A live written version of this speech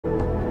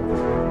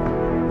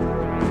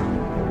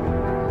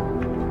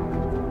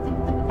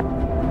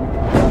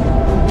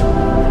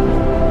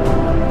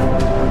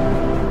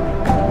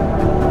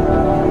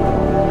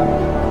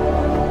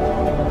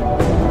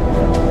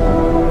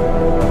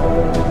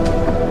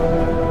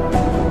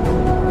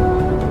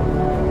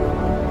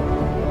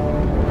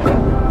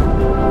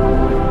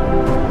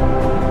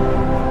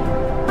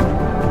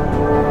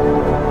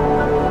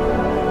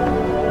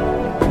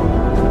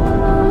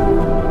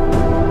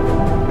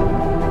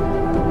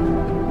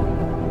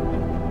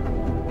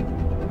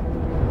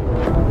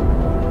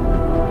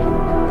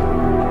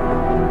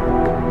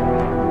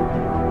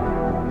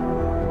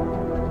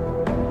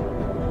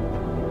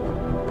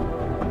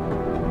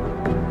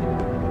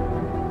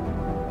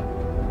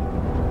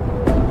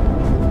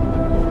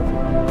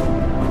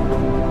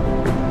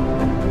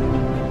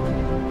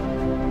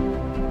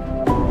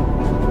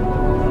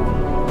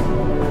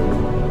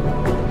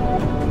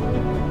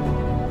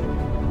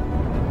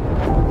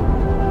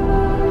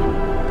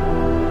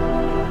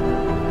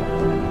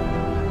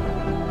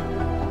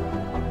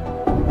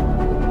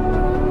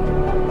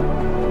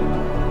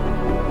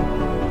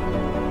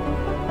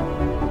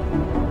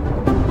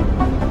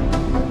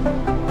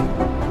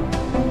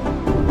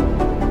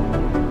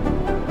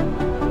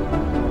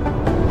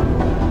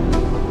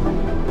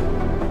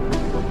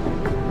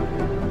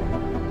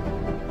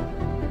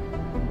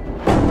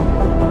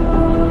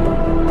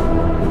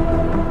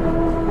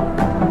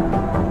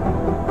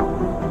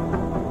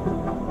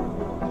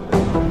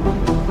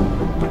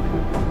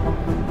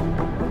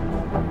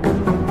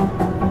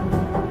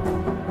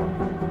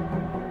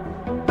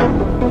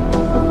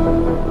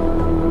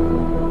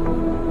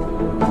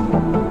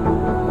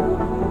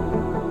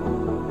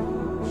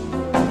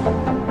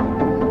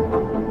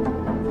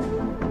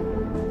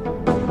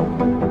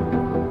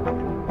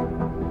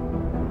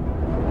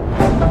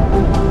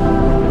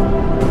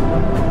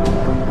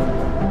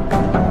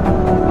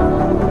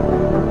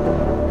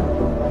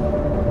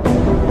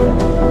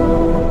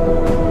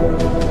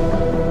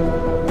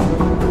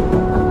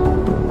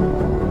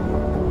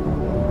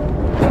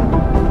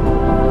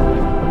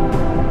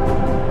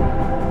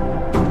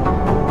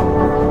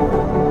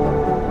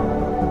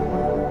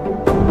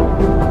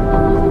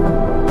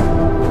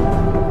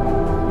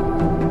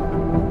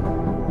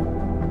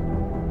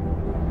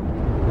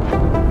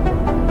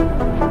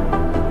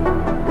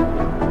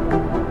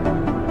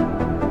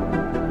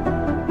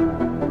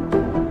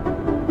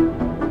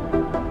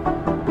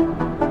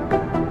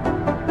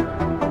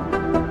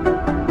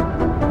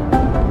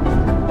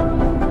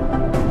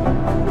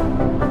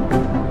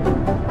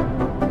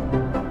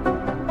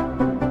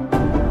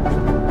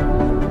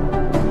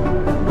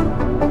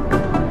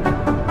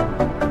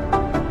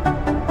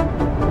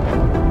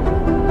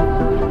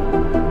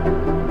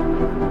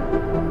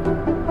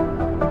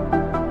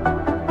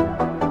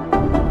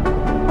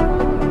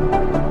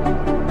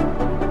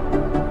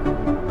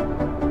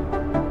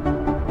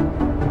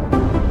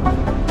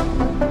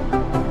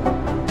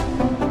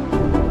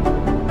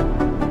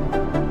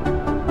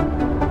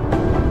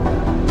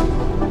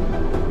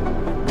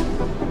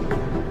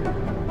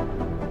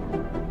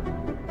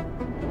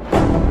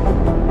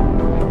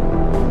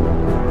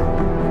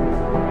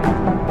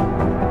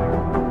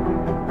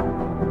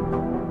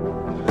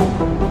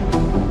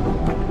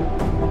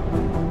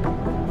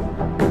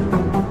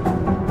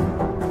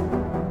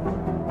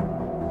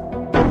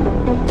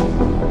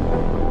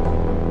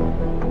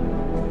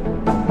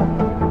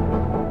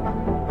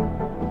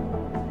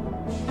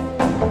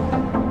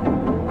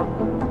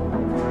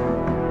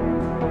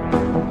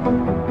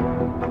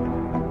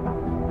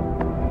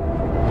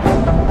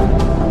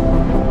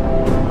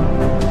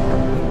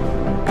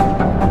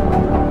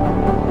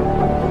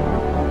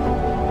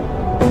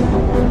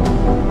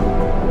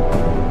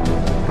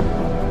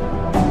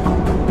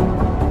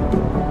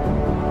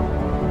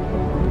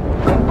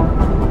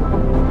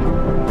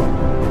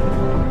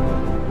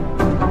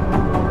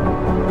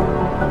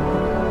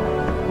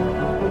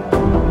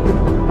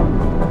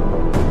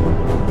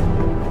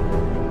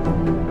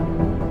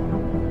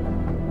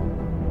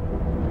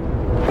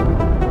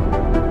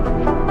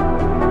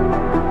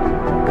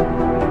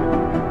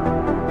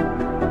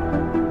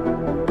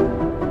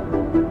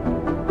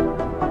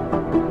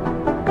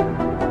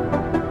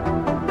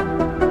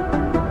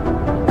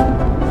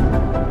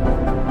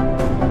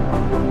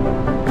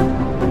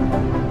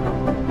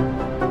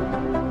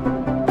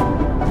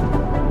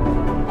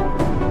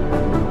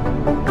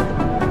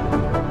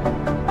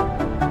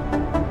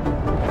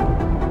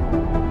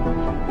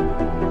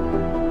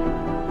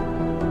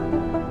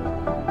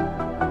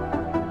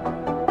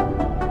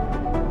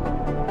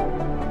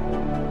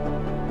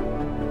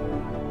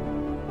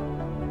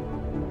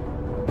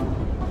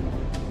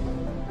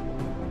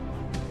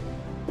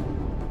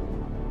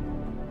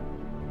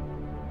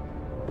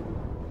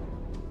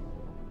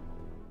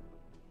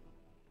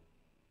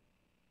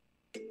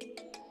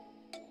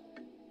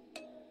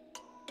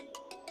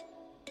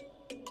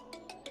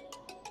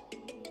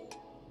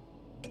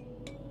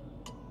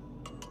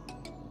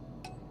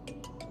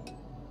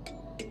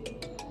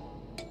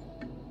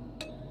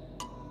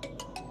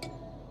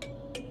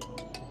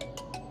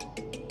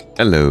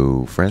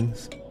Hello,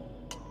 friends.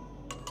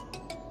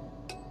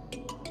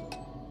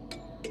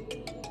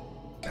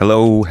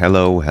 Hello,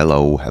 hello,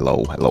 hello,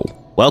 hello, hello.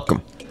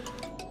 Welcome.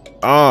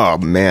 Oh,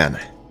 man.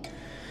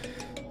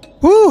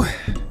 Woo!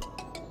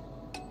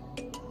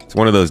 It's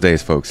one of those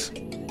days, folks.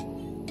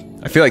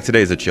 I feel like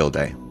today's a chill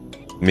day.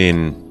 I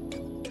mean,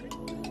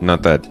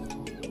 not that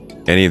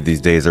any of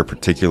these days are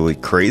particularly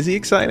crazy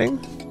exciting,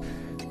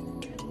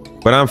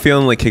 but I'm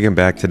feeling like kicking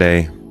back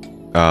today.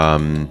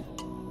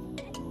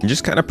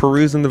 Just kind of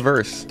perusing the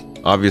verse.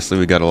 Obviously,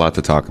 we got a lot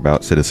to talk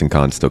about.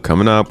 CitizenCon's still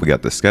coming up. We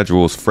got the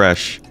schedules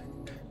fresh.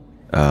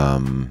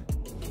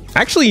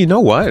 Actually, you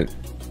know what?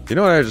 You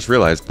know what I just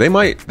realized? They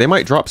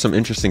might drop some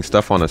interesting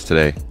stuff on us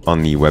today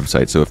on the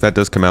website. So if that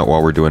does come out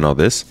while we're doing all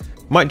this,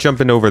 might jump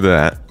in over to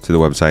the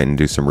website and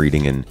do some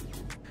reading and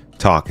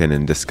talking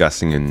and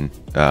discussing and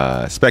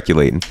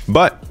speculating.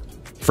 But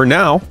for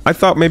now, I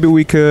thought maybe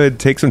we could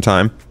take some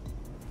time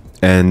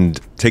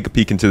and take a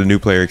peek into the new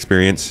player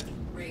experience.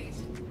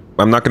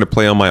 I'm not going to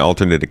play on my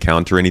alternate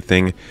account or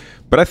anything,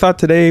 but I thought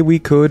today we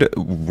could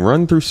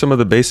run through some of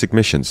the basic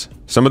missions.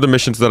 Some of the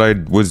missions that I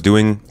was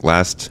doing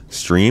last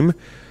stream,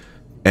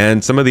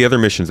 and some of the other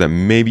missions that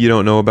maybe you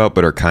don't know about,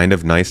 but are kind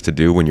of nice to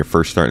do when you're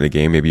first starting the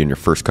game, maybe in your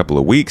first couple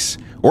of weeks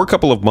or a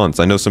couple of months.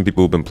 I know some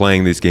people who've been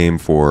playing this game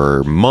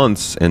for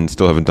months and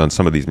still haven't done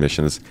some of these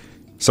missions.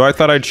 So I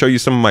thought I'd show you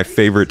some of my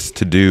favorites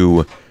to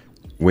do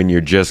when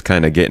you're just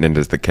kind of getting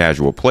into the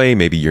casual play.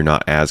 Maybe you're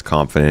not as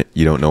confident,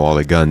 you don't know all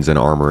the guns and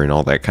armor and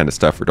all that kind of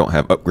stuff, or don't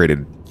have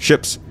upgraded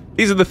ships.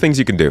 These are the things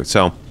you can do.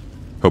 So,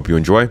 hope you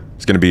enjoy.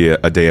 It's going to be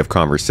a day of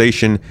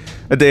conversation,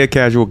 a day of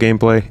casual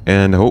gameplay,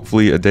 and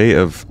hopefully a day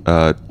of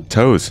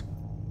toes,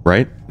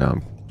 right? No,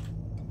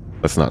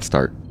 let's not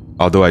start.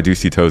 Although I do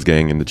see Toes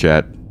Gang in the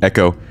chat.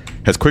 Echo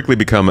has quickly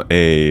become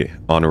a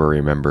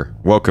honorary member.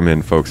 Welcome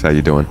in, folks. How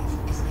you doing?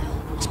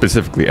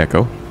 Specifically,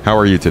 Echo. How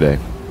are you today?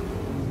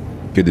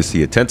 Good to see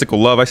you. Tentacle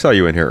Love, I saw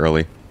you in here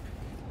early.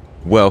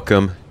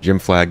 Welcome. Jim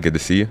Flag, good to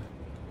see you.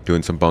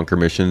 Doing some bunker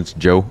missions.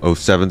 Joe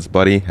 07's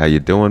buddy, how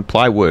you doing?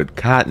 Plywood,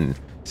 Cotton,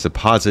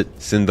 Supposit,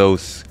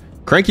 Syndos,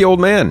 Cranky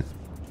Old Man.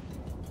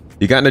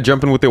 You gotten to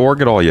jumping with the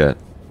org at all yet?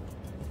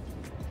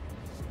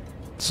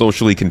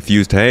 Socially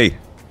Confused, hey.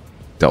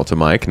 Delta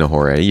Mike,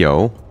 Nahore,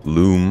 yo.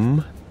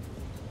 Loom.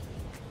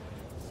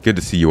 Good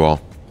to see you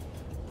all.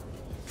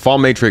 Fall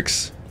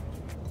Matrix,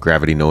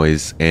 Gravity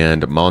Noise,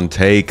 and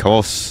Monte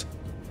Cos.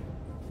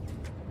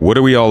 What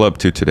are we all up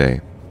to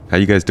today? How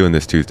you guys doing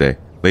this Tuesday?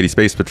 Lady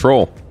Space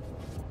Patrol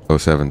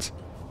 07s.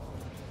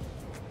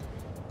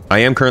 I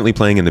am currently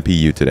playing in the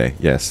PU today.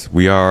 Yes,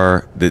 we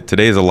are.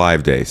 Today is a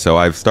live day. So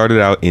I've started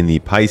out in the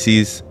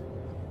Pisces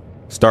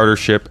starter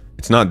ship.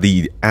 It's not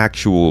the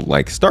actual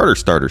like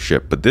starter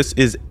ship, but this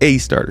is a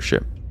starter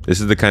ship.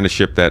 This is the kind of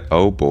ship that,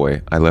 oh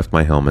boy, I left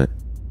my helmet.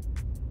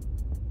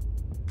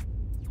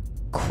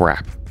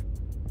 Crap.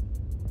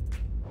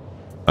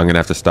 I'm gonna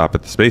have to stop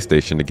at the space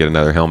station to get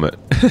another helmet.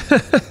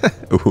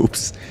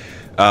 Oops.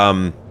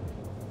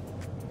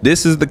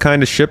 This is the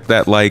kind of ship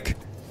that, like,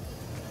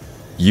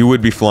 you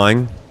would be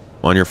flying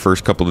on your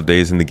first couple of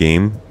days in the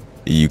game.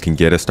 You can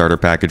get a starter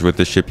package with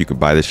this ship. You can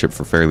buy this ship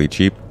for fairly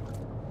cheap.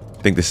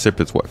 I think this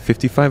ship is, what,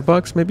 55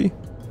 bucks maybe?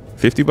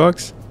 50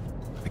 bucks?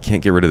 I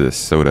can't get rid of this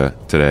soda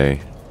today.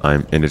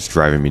 And it's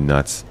driving me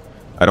nuts.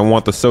 I don't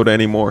want the soda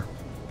anymore.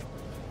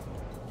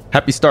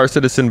 Happy Star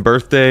Citizen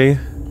birthday.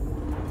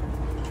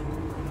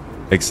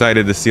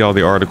 Excited to see all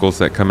the articles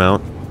that come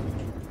out.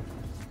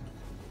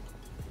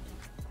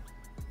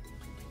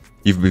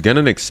 You've begun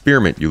an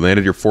experiment. You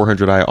landed your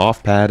 400i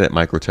off pad at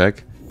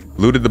Microtech,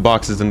 looted the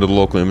boxes into the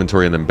local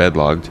inventory, and then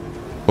bedlogged,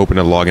 hoping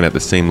to log in at the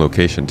same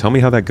location. Tell me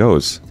how that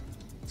goes.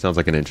 Sounds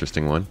like an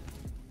interesting one.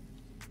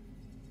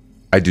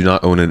 I do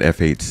not own an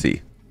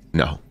F8C.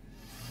 No,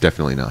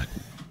 definitely not.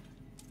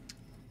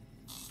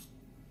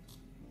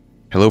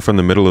 Hello from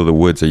the middle of the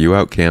woods. Are you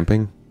out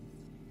camping?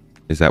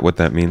 Is that what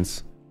that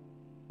means?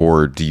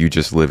 Or do you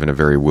just live in a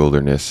very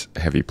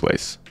wilderness-heavy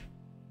place?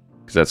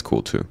 Because that's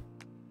cool, too.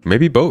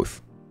 Maybe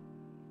both.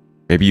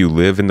 Maybe you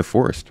live in the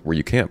forest where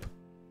you camp.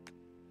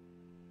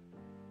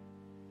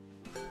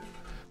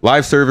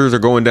 Live servers are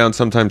going down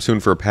sometime soon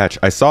for a patch.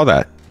 I saw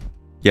that.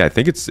 Yeah, I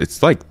think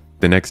it's like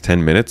the next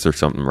 10 minutes or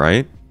something,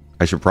 right?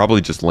 I should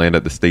probably just land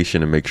at the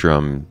station and make sure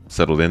I'm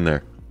settled in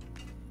there.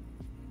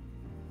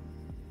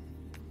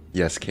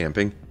 Yes,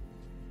 camping.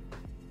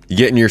 You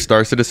getting your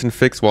Star Citizen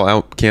fix while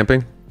out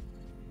camping?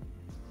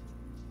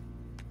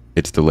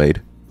 It's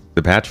delayed.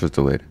 The patch was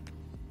delayed.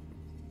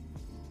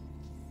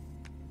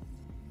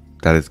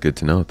 That is good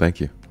to know. Thank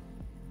you.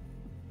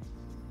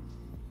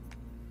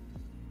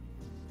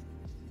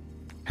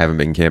 Haven't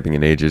been camping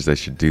in ages. I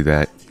should do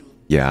that.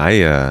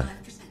 Yeah,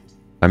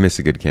 I miss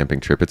a good camping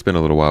trip. It's been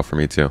a little while for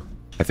me too.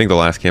 I think the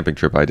last camping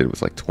trip I did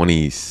was like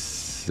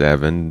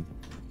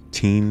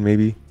 2017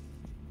 maybe.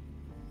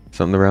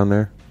 Something around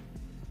there.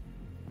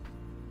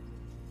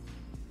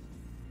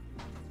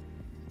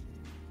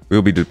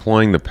 We'll be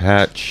deploying the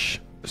patch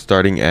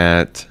starting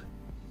at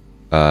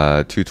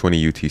 2:20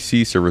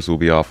 UTC. Servers will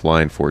be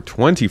offline for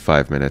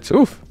 25 minutes.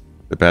 Oof.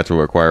 The patch will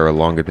require a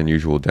longer than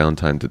usual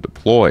downtime to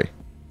deploy.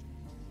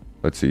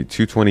 Let's see,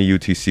 220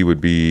 UTC would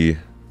be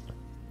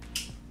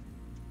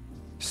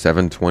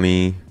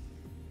 720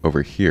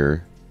 over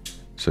here.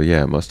 So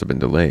yeah, it must have been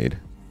delayed.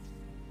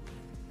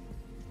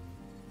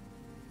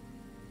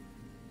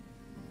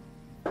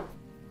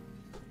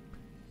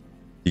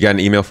 You got an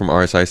email from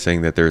RSI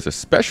saying that there's a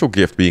special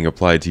gift being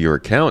applied to your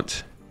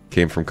account.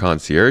 Came from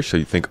Concierge, so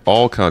you think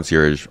all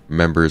Concierge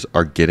members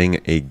are getting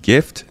a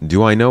gift?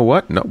 Do I know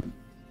what? No.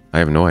 I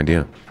have no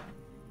idea.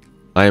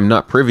 I am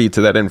not privy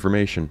to that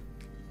information.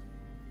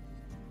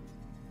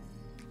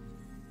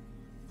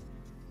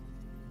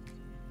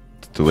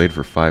 It's delayed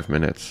for 5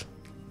 minutes.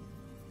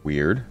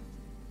 Weird.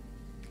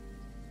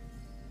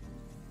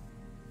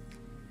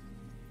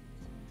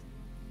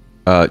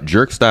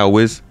 Jerk Style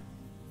Wiz,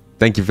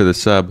 thank you for the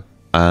sub.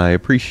 I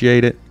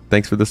appreciate it.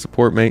 Thanks for the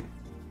support, mate.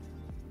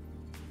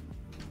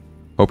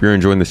 Hope you're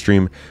enjoying the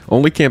stream.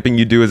 Only camping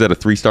you do is at a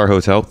 3-star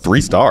hotel.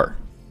 3-star?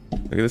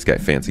 Look at this guy,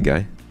 fancy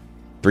guy.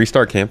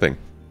 3-star camping.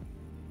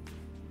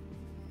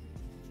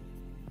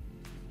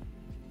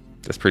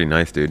 That's pretty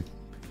nice, dude.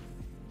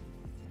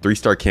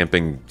 3-star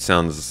camping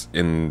sounds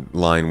in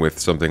line with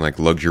something like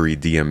luxury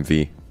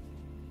DMV.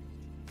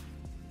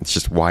 It's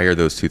just, why are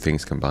those two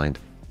things combined?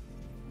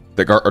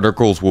 The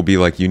articles will be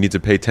like, you need to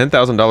pay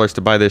 $10,000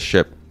 to buy this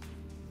ship.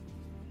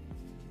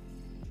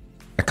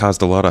 It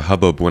caused a lot of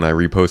hubbub when I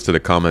reposted a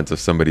comment of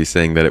somebody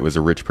saying that it was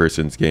a rich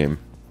person's game.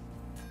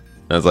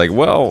 I was like,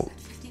 well,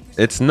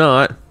 it's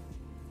not.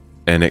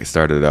 And it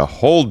started a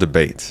whole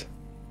debate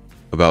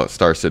about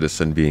Star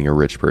Citizen being a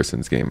rich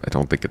person's game. I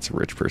don't think it's a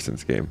rich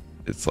person's game.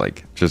 It's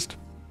like, just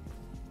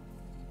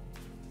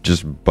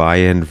buy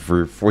in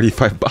for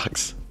 45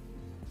 bucks.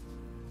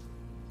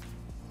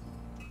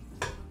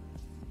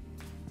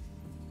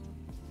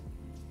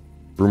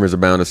 Rumors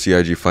abound of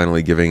CIG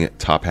finally giving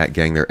Top Hat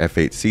Gang their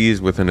F8Cs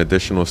with an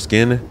additional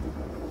skin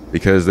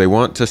because they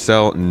want to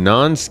sell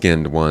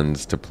non-skinned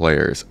ones to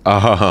players.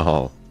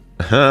 Oh.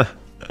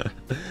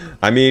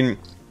 I mean,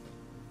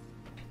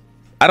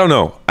 I don't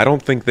know. I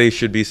don't think they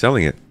should be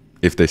selling it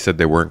if they said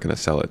they weren't going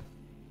to sell it.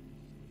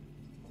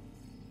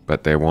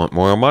 But they want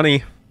more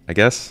money, I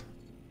guess.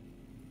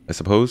 I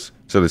suppose.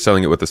 So they're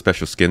selling it with a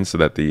special skin so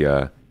that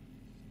the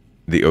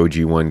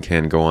OG one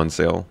can go on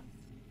sale.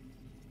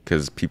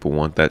 Because people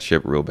want that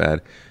ship real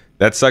bad.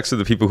 That sucks for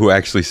the people who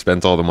actually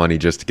spent all the money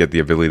just to get the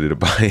ability to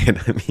buy it.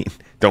 I mean,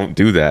 don't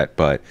do that,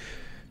 but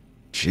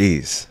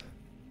jeez.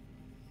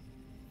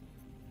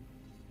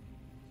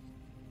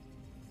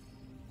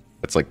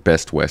 That's like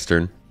Best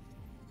Western.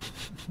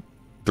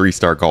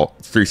 3-star call,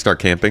 3-star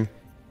camping.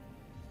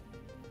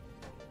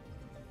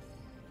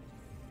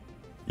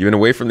 You've been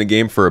away from the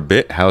game for a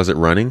bit. How's it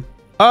running?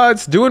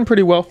 It's doing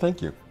pretty well,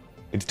 thank you.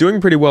 It's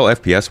doing pretty well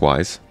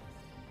FPS-wise.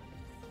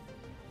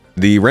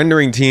 The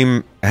rendering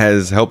team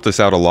has helped us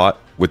out a lot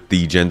with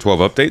the Gen 12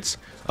 updates.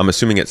 I'm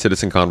assuming at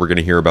CitizenCon we're going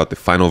to hear about the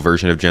final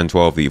version of Gen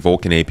 12, the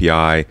Vulkan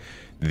API,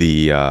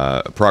 the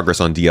progress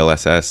on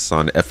DLSS,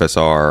 on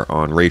FSR,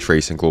 on ray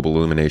tracing, global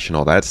illumination,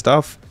 all that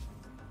stuff.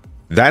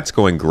 That's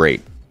going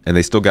great. And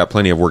they still got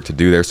plenty of work to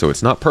do there, so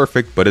it's not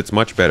perfect, but it's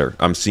much better.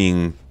 I'm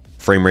seeing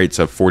frame rates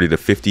of 40 to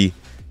 50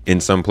 in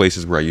some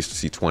places where I used to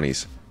see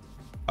 20s.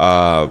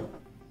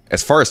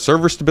 As far as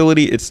server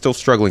stability, it's still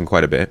struggling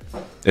quite a bit,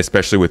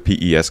 especially with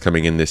PES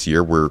coming in this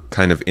year. We're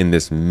kind of in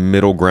this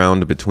middle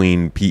ground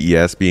between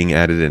PES being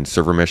added and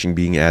server meshing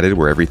being added,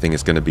 where everything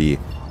is going to be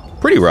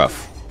pretty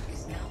rough.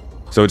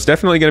 So it's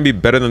definitely going to be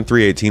better than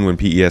 3.18 when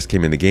PES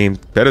came in the game,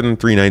 better than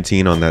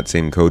 3.19 on that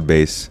same code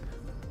base,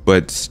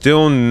 but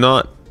still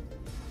not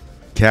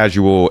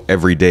casual,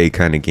 everyday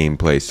kind of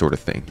gameplay sort of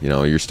thing. You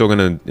know, you're still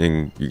going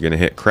to, you're going to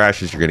hit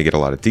crashes, you're going to get a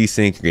lot of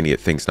desync, you're going to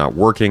get things not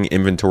working,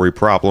 inventory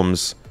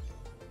problems.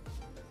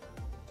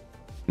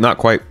 Not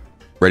quite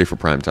ready for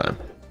prime time.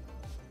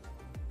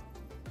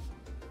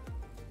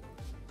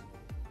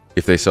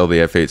 If they sell the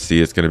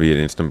F8C, it's going to be an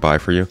instant buy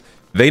for you.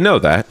 They know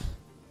that.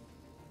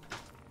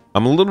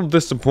 I'm a little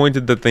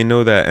disappointed that they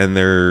know that and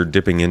they're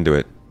dipping into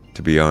it,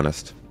 to be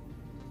honest.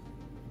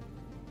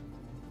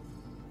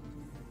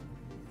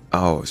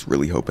 Oh, I was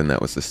really hoping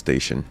that was the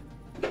station.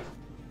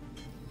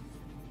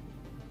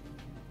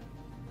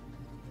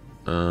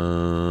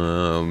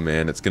 Oh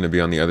man, it's going to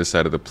be on the other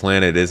side of the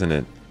planet, isn't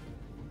it?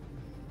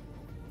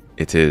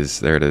 It is.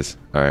 There it is.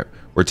 All right.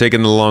 We're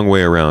taking the long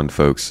way around,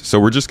 folks.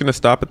 So we're just going to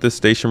stop at this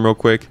station real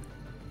quick.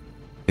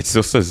 It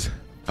still says...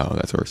 Oh,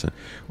 that's what we're saying.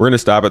 We're going to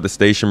stop at the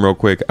station real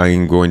quick. I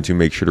am going to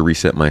make sure to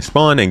reset my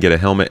spawn and get a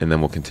helmet, and then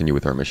we'll continue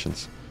with our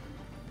missions.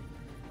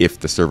 If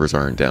the servers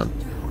aren't down.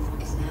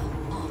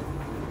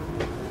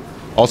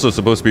 Also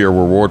supposed to be a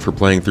reward for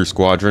playing through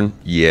Squadron.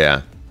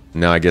 Yeah.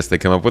 Now I guess they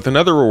come up with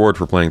another reward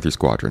for playing through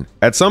Squadron.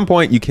 At some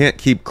point, you can't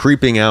keep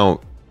creeping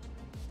out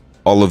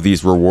all of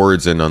these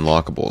rewards and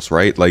unlockables,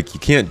 right? Like, you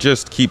can't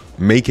just keep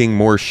making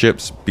more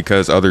ships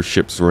because other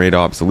ships were made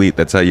obsolete.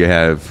 That's how you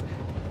have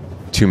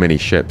too many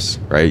ships,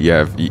 right? You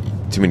have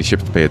too many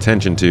ships to pay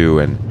attention to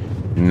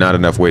and not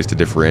enough ways to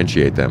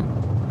differentiate them.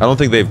 I don't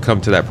think they've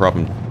come to that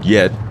problem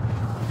yet,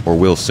 or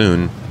will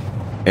soon.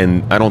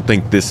 And I don't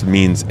think this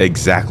means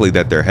exactly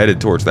that they're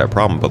headed towards that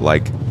problem, but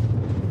like,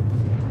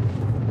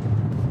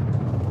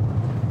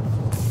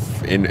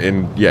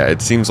 yeah,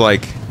 it seems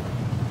like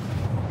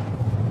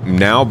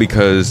now,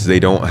 because they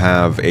don't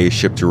have a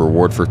ship to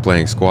reward for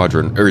playing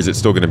Squadron, or is it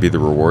still going to be the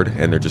reward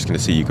and they're just going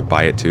to see you could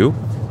buy it too?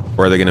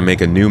 Or are they going to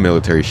make a new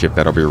military ship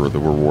that'll be the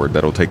reward,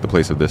 that'll take the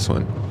place of this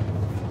one?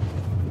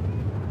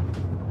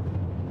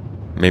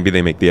 Maybe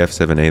they make the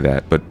F7A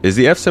that, but is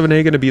the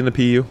F7A going to be in the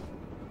PU?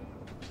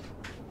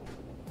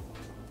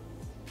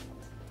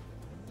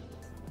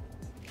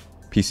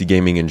 PC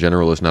gaming in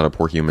general is not a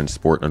poor human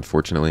sport,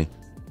 unfortunately.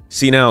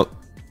 See, now,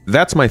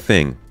 that's my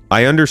thing.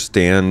 I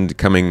understand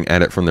coming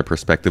at it from the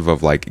perspective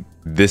of, like,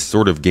 this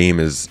sort of game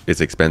is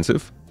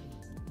expensive.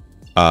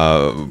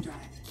 But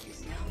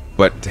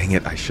dang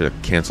it, I should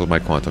have canceled my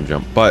quantum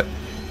jump. But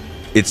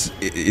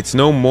it's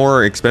no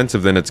more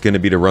expensive than it's going to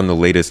be to run the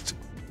latest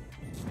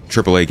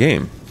AAA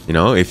game. You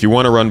know, if you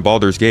want to run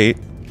Baldur's Gate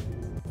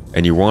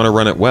and you want to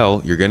run it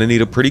well, you're going to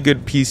need a pretty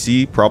good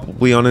PC,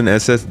 probably on an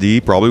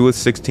SSD, probably with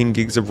 16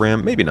 gigs of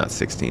RAM, maybe not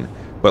 16,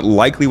 but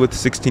likely with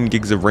 16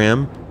 gigs of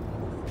RAM,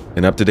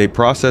 an up-to-date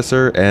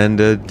processor, and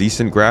a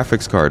decent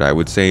graphics card. I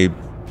would say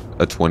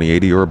a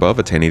 2080 or above,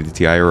 a 1080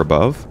 Ti or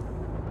above.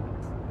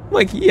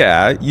 Like,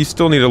 yeah, you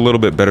still need a little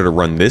bit better to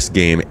run this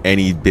game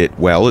any bit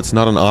well. It's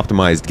not an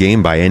optimized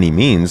game by any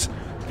means,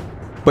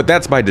 but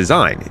that's by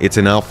design. It's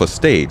an alpha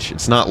stage.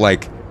 It's not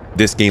like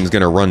this game's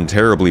going to run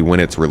terribly when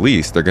it's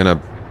released. They're going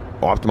to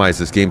optimize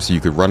this game so you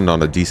could run it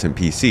on a decent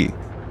PC.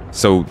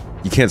 So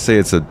you can't say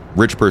it's a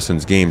rich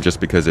person's game just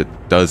because it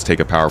does take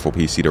a powerful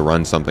PC to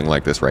run something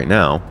like this right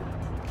now.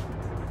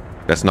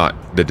 That's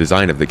not the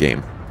design of the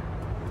game.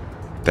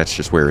 That's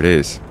just where it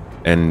is.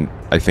 And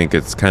I think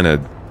it's kind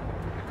of...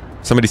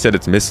 Somebody said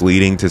it's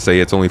misleading to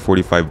say it's only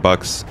 45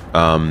 bucks.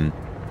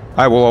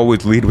 I will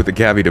always lead with the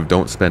caveat of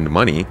don't spend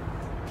money.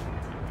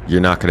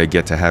 You're not going to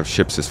get to have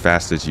ships as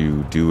fast as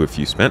you do if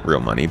you spent real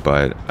money,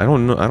 but I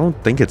don't know. I don't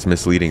think it's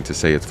misleading to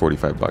say it's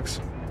 45 bucks.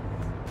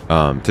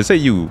 To say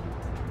you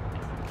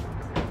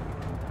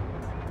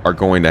are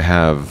going to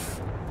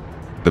have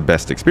the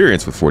best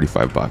experience with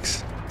 45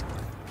 bucks,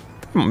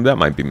 that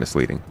might be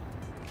misleading.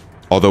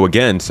 Although,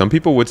 again, some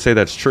people would say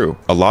that's true.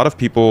 A lot of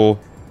people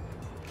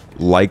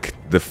like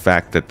the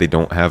fact that they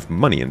don't have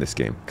money in this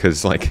game.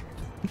 Because, like,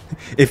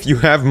 if you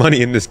have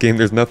money in this game,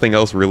 there's nothing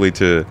else really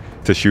to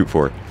shoot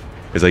for.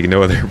 There's, like,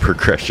 no other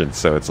progression.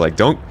 So it's like,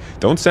 don't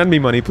send me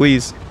money,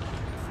 please.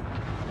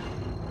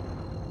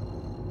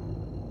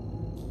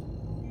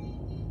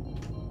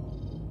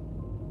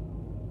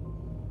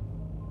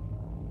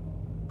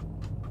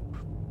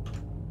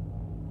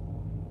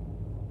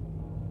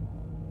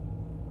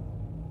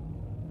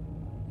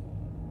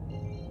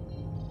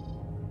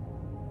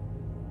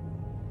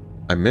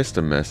 I missed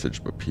a message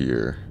up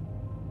here.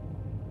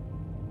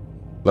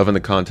 Loving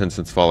the content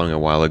since following a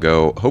while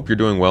ago. Hope you're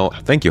doing well.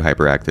 Thank you,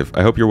 Hyperactive.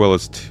 I hope you're well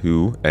as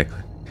too. I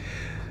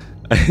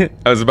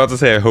was about to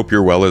say I hope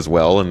you're well as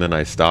well, and then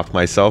I stopped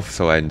myself,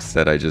 so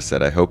instead I just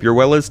said I hope you're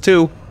well as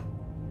too.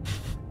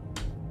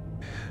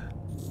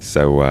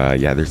 So,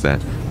 yeah, there's that.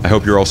 I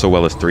hope you're also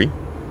well as 3,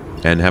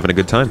 and having a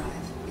good time.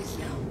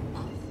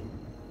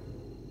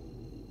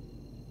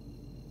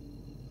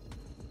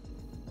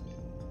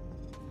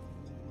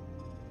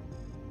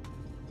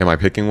 Am I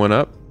picking one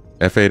up?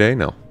 F8A?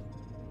 No.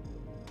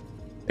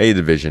 A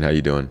Division, how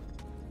you doing?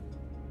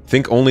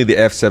 Think only the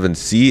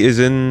F7C is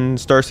in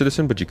Star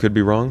Citizen, but you could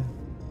be wrong.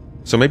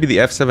 So maybe the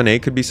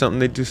F7A could be something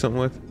they'd do something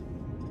with?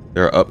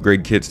 There are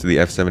upgrade kits to the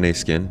F7A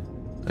skin.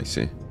 I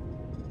see.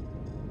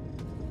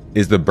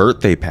 Is the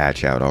birthday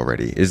patch out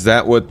already? Is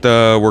that what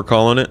we're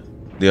calling it?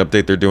 The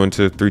update they're doing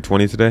to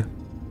 320 today?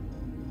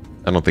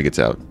 I don't think it's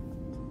out.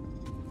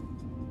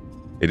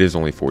 It is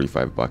only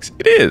 45 bucks.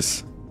 It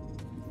is!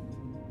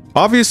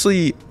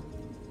 Obviously,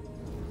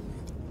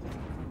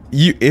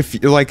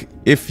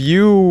 if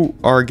you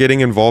are getting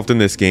involved in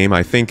this game,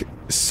 I think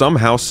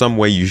somehow, some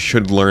way you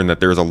should learn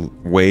that there's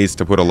ways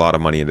to put a lot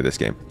of money into this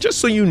game. Just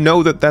so you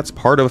know that that's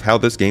part of how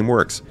this game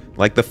works.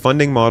 Like, the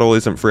funding model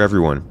isn't for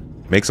everyone.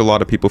 Makes a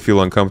lot of people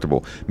feel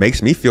uncomfortable.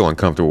 Makes me feel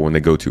uncomfortable when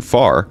they go too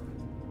far.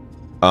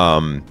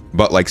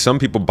 But like, some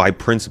people by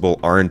principle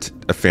aren't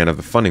a fan of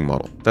the funding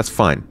model. That's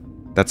fine.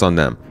 That's on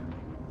them.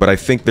 But I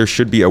think there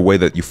should be a way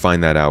that you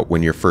find that out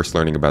when you're first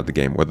learning about the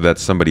game. Whether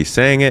that's somebody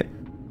saying it,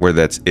 whether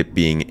that's it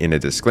being in a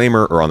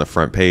disclaimer or on the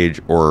front page,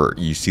 or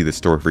you see the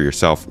story for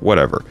yourself,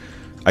 whatever.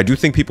 I do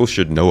think people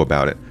should know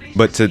about it.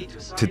 But to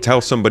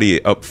tell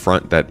somebody up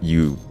front that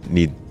you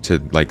need to,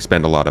 like,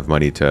 spend a lot of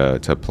money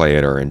to play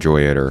it or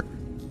enjoy it or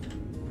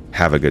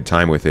have a good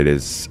time with it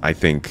is, I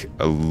think,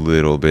 a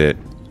little bit...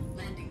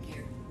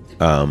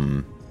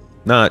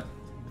 not...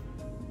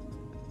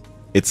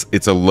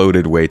 It's a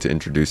loaded way to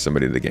introduce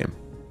somebody to the game.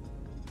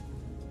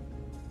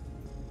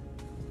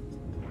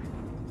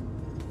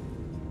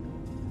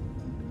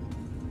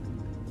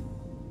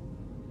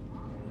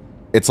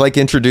 It's like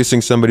introducing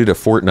somebody to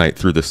Fortnite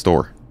through the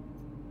store.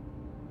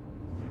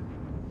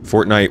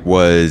 Fortnite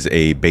was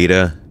a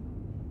beta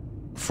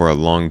for a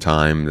long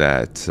time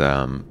that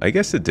I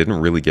guess it didn't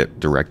really get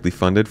directly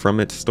funded from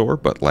its store,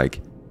 but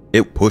like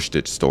it pushed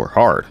its store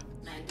hard.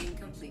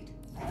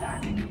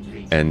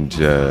 And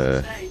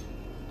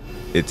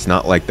it's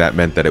not like that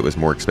meant that it was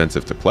more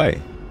expensive to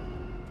play.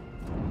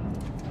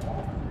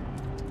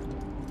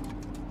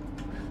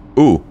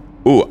 Ooh,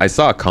 I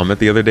saw a comment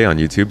the other day on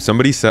YouTube.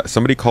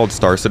 Somebody called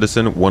Star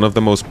Citizen one of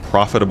the most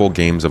profitable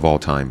games of all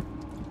time.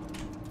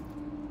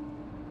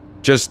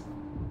 Just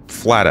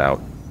flat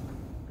out.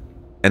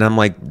 And I'm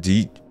like,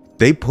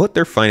 they put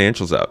their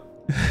financials up.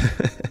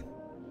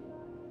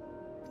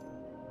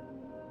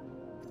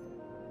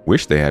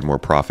 Wish they had more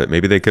profit.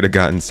 Maybe they could have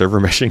gotten server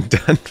meshing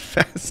done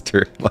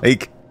faster.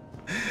 Like,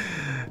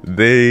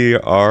 they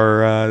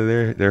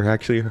are, they're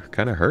actually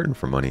kind of hurting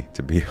for money,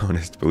 to be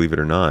honest, believe it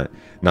or not.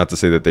 Not to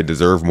say that they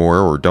deserve more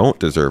or don't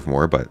deserve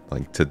more, but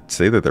like to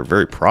say that they're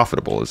very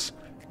profitable is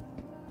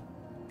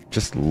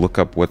just look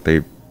up what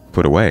they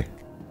put away.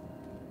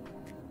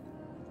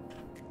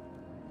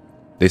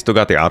 They still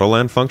got the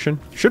Autoland function?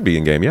 Should be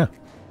in game, yeah.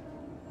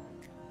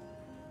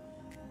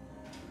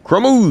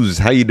 Chromos,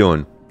 how you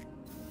doing?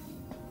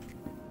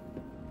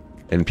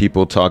 And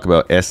people talk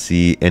about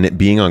SC and it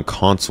being on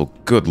console.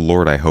 Good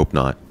lord, I hope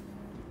not.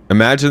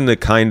 Imagine the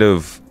kind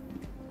of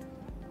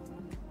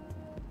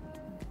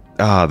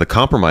the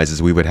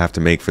compromises we would have to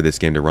make for this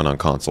game to run on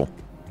console.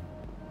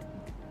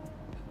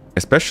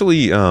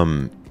 Especially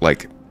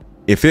like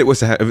if it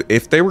was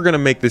if they were going to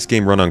make this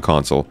game run on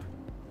console,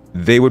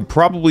 they would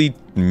probably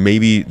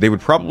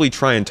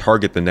try and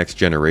target the next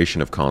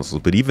generation of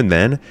consoles, but even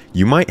then,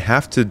 you might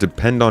have to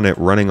depend on it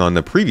running on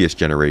the previous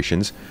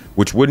generations,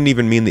 which wouldn't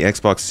even mean the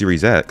Xbox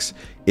Series X.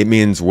 It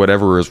means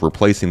whatever is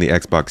replacing the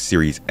Xbox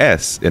Series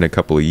S in a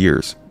couple of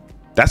years.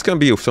 That's going to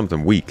be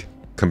something weak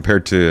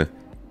compared to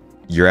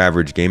your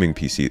average gaming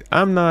PC.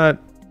 I'm not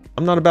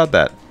about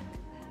that.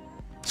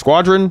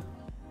 Squadron?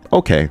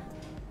 Okay.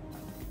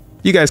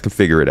 You guys can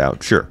figure it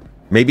out, sure.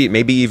 Maybe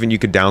even you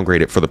could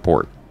downgrade it for the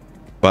port.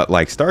 But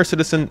like Star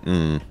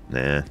Citizen,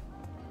 nah.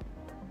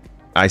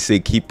 I say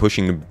keep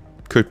pushing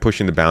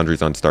the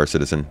boundaries on Star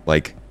Citizen.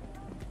 Like,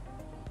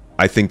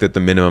 I think that the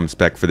minimum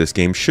spec for this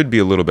game should be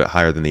a little bit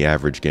higher than the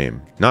average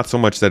game. Not so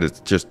much that it's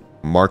just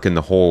marking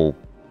the whole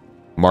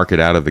market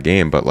out of the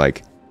game, but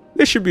like,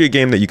 this should be a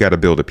game that you got to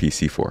build a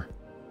PC for.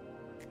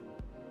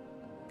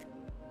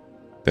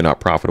 They're not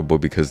profitable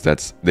because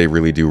they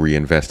really do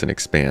reinvest and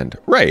expand.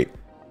 Right.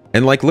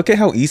 And like, look at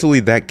how easily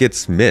that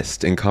gets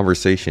missed in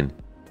conversation.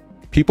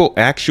 People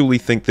actually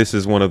think this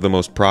is one of the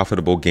most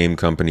profitable game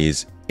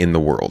companies in the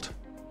world.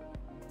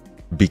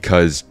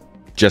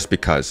 Just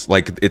because.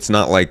 Like, it's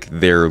not like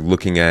they're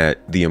looking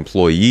at the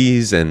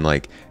employees and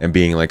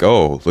being like,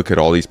 oh, look at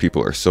all these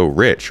people are so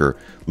rich. Or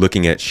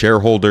looking at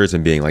shareholders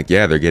and being like,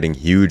 yeah, they're getting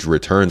huge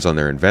returns on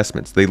their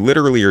investments. They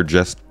literally are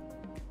just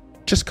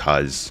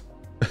cause.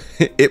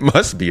 It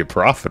must be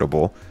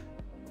profitable.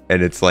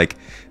 And it's like,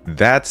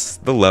 that's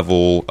the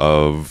level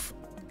of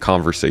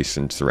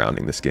conversation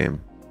surrounding this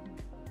game.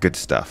 Good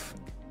stuff.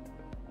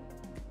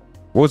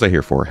 What was I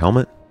here for? A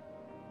helmet?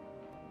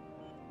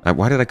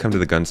 Why did I come to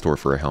the gun store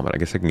for a helmet? I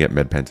guess I can get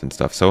med pens and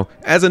stuff. So,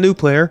 as a new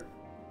player,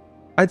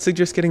 I'd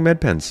suggest getting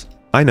med pens.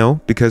 I know,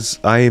 because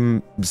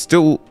I'm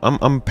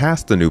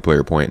past the new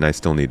player point and I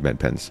still need med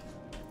pens.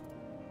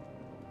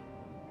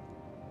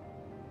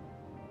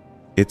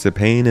 It's a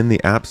pain in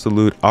the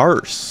absolute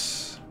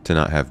arse to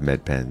not have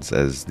med pens,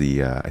 as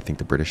I think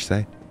the British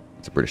say.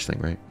 It's a British thing,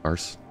 right?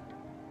 Arse.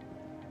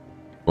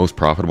 Most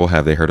profitable,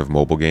 have they heard of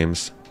mobile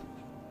games?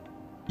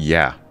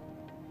 Yeah.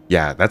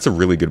 Yeah, that's a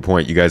really good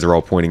point. You guys are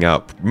all pointing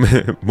out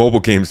mobile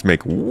games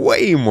make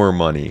way more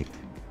money.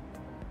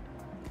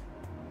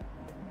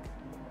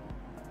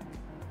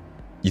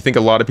 You think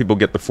a lot of people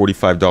get the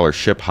 $45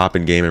 ship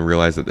hopping game and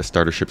realize that the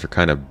starter ships are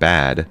kind of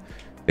bad.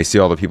 They see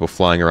all the people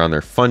flying around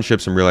their fun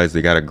ships and realize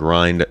they gotta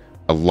grind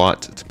a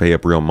lot to pay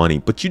up real money.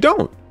 But you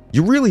don't.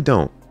 You really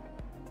don't.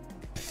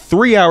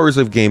 3 hours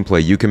of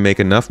gameplay, you can make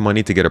enough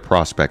money to get a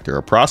prospector.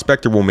 A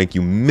prospector will make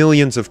you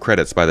millions of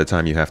credits by the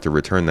time you have to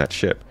return that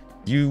ship.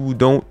 You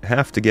don't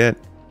have to get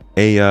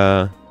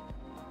a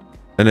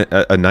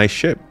nice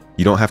ship.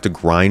 You don't have to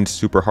grind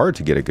super hard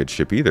to get a good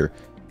ship either.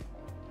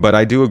 But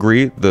I do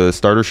agree, the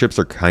starter ships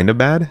are kind of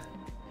bad.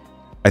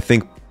 I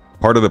think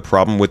part of the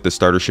problem with the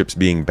starter ships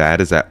being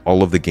bad is that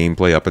all of the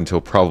gameplay up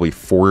until probably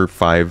 4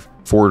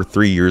 or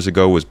 3 years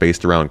ago was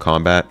based around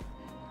combat.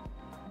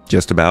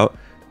 Just about.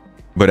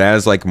 But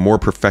as like more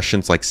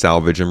professions like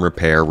salvage and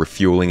repair,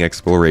 refueling,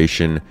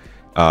 exploration,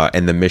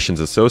 and the missions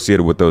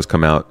associated with those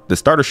come out, the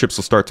starter ships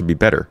will start to be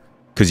better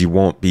because you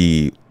won't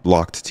be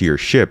locked to your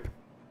ship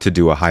to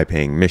do a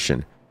high-paying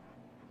mission.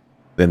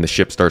 Then the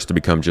ship starts to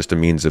become just a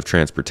means of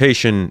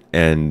transportation,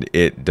 and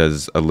it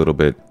does a little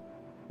bit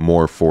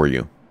more for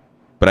you.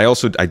 But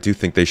I do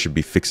think they should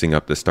be fixing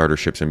up the starter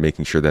ships and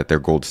making sure that they're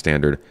gold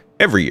standard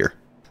every year.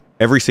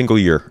 Every single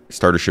year,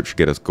 starter ships should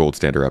get a gold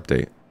standard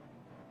update.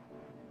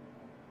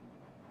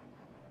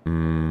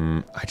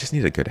 I just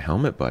need a good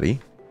helmet, buddy.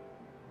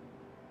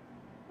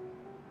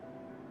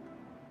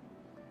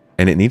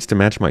 And it needs to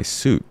match my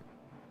suit.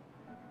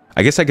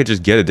 I guess I could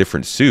just get a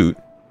different suit.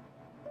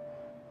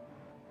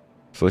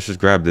 So let's just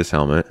grab this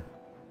helmet.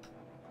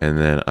 And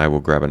then I will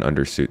grab an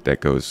undersuit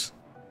that goes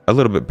a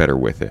little bit better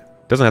with it.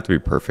 Doesn't have to be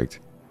perfect.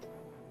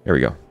 There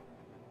we go.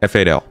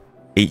 F8L.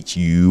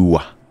 HU.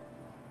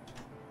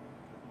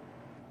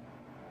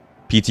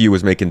 PTU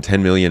was making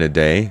 10 million a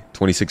day.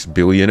 26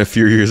 billion a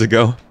few years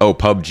ago. Oh,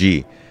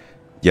 PUBG.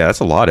 Yeah, that's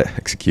a lot to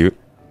execute.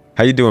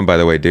 How you doing, by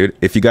the way, dude?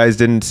 If you guys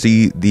didn't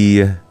see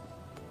the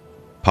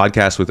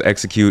podcast with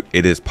Execute,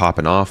 it is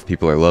popping off.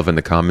 People are loving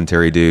the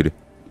commentary, dude.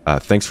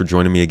 Thanks for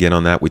joining me again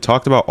on that. We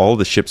talked about all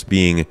the ships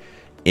being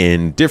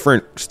in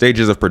different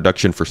stages of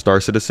production for Star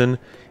Citizen,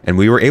 and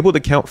we were able to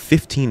count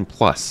 15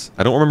 plus.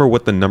 I don't remember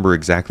what the number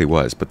exactly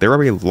was, but there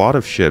are a lot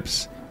of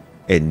ships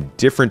in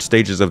different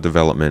stages of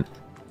development,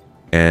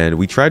 and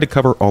we tried to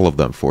cover all of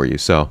them for you.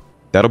 So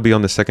that'll be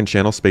on the second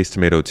channel, Space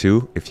Tomato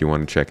 2, if you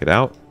want to check it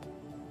out.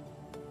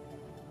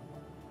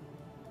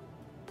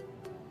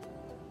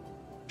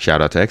 Shout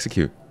out to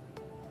Execute.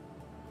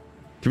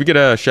 Can we get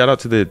a shout out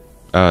to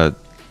the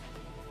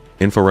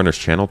Inforunner's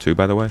channel too,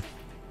 by the way?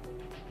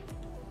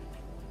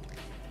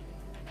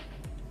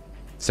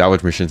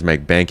 Salvage missions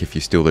make bank if you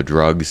steal the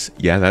drugs.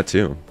 Yeah, that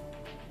too.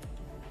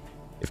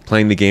 If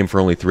playing the game for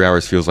only 3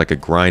 hours feels like a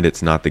grind,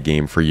 it's not the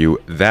game for you.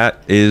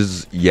 That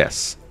is,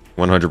 yes,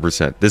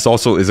 100%. This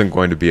also isn't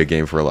going to be a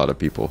game for a lot of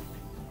people.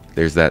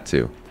 There's that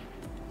too.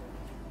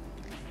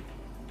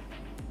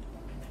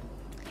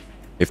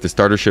 If the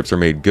starter ships are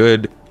made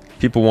good,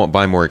 people won't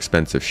buy more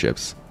expensive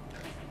ships.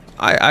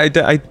 I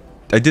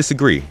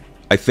disagree.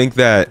 I think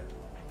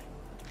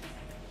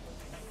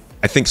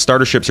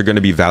starter ships are going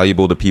to be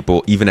valuable to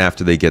people even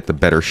after they get the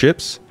better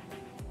ships.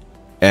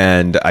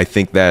 And I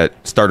think that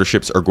starter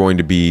ships are going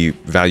to be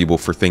valuable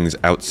for things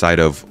outside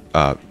of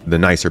the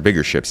nicer,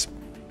 bigger ships.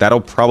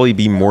 That'll probably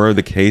be more of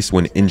the case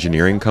when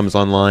engineering comes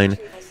online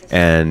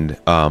and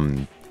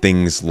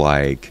things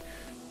like,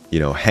 you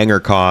know, hangar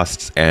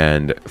costs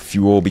and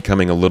fuel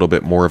becoming a little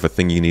bit more of a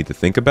thing you need to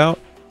think about.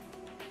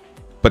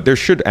 But there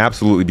should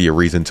absolutely be a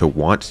reason to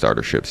want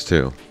starter ships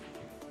too.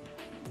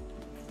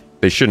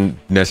 They shouldn't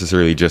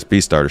necessarily just be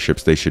starter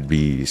ships, they should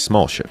be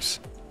small ships.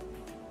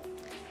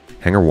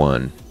 Hangar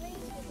 1.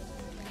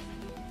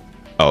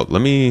 Oh,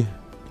 let me...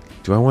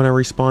 Do I want to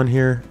respawn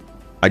here?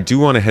 I do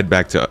want to head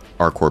back to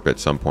ArcCorp at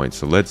some point,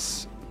 so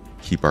let's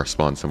keep our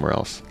spawn somewhere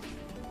else.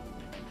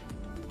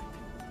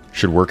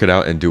 Should work it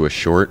out and do a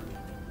short.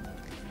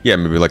 Yeah,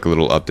 maybe like a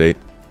little update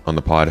on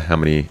the pod. How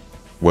many...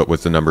 What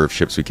was the number of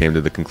ships we came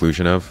to the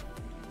conclusion of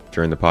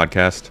during the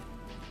podcast?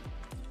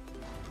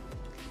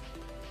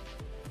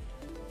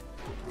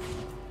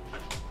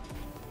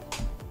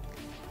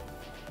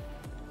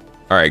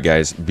 Alright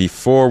guys,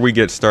 before we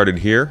get started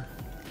here...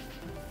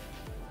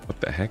 What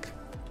the heck?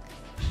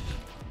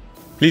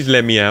 Please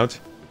let me out.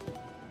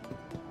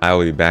 I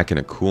will be back in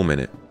a cool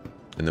minute.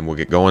 And then we'll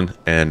get going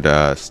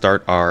and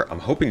start our... I'm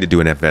hoping to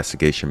do an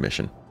investigation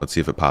mission. Let's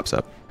see if it pops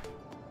up.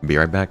 Be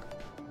right back.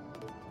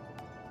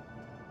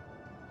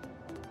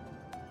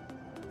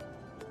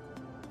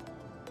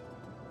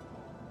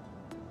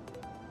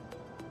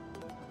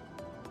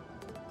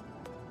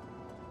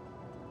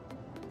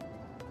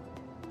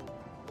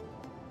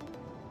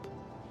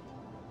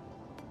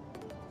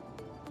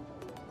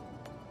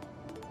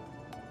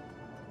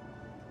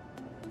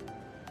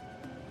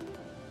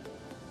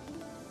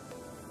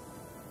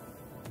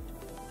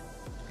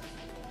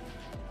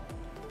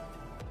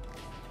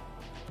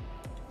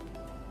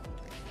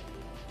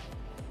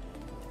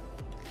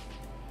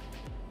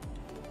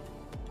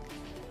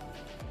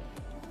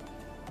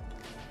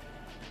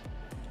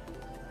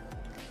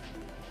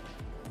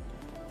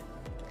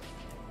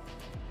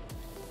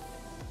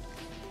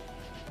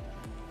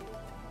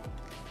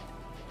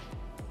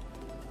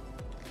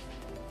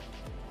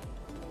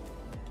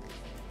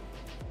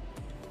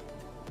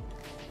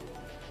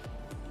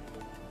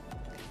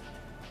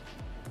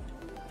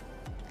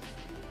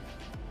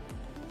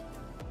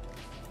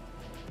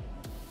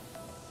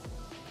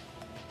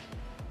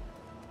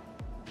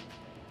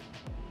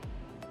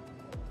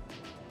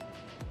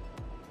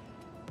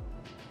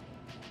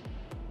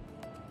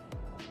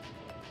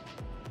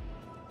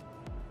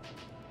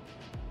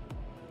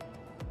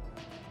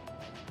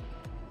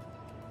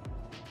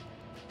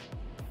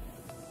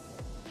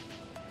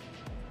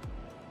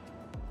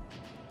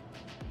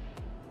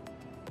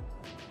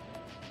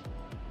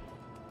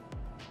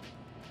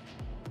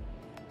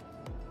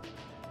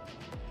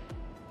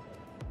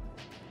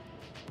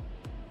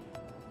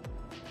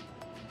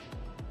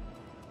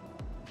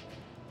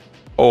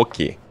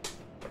 Okay.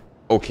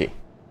 Okay.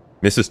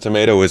 Mrs.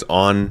 Tomato is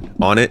on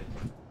it.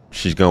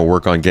 She's gonna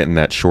work on getting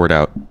that short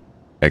out.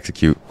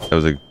 Execute.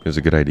 It was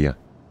a good idea.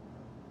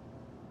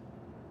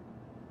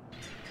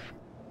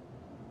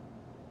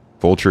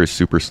 Vulture is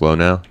super slow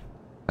now.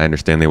 I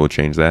understand they will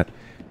change that.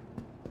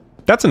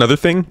 That's another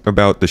thing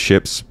about the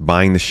ships,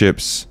 buying the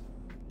ships,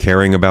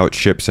 caring about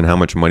ships and how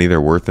much money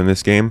they're worth in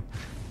this game.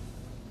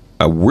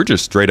 We're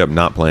just straight up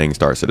not playing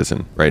Star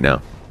Citizen right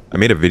now. I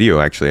made a video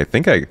actually.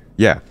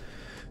 Yeah.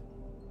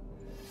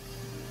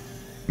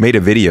 Made a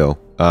video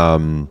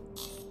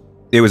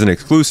It was an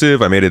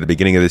exclusive. I made it at the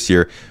beginning of this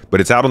year,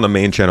 but it's out on the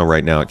main channel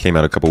right now. It came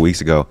out a couple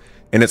weeks ago,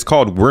 and it's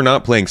called We're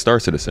Not Playing Star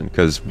Citizen,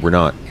 because we're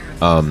not.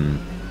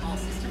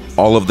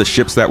 All of the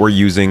ships that we're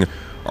using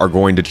are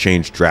going to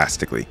change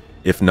drastically.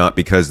 If not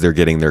because they're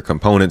getting their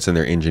components and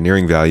their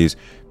engineering values,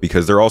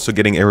 because they're also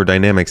getting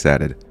aerodynamics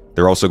added.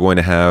 They're also going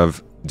to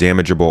have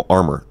damageable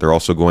armor. They're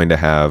also going to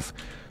have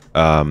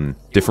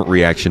different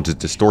reaction to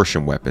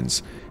distortion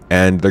weapons.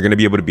 And they're going to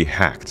be able to be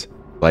hacked.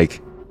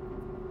 Like,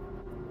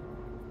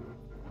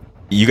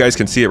 you guys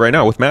can see it right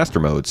now with master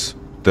modes.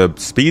 The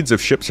speeds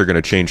of ships are going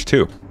to change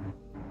too.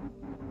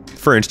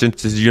 For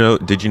instance,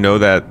 did you know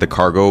that the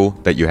cargo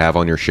that you have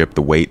on your ship,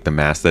 the weight, the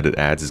mass that it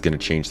adds, is going to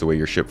change the way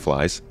your ship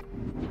flies?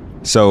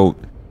 So,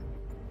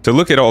 to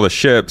look at all the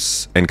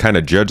ships and kind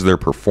of judge their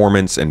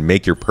performance and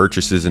make your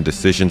purchases and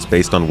decisions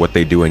based on what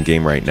they do in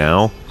game right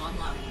now,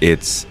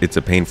 it's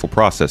a painful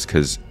process,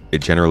 because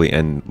it generally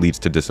leads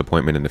to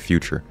disappointment in the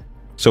future.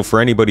 So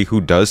for anybody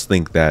who does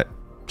think that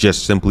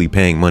just simply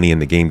paying money in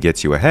the game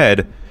gets you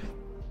ahead,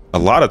 a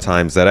lot of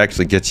times that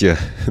actually gets you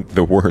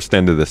the worst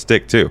end of the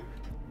stick too.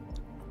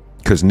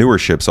 Because newer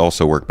ships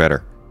also work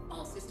better.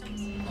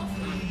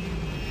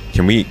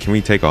 Can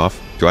we take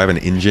off? Do I have an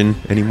engine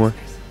anymore?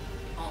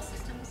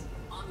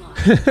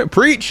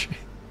 Preach!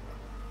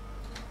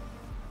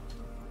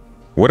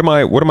 What am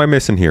I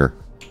missing here?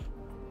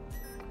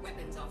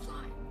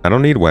 I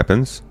don't need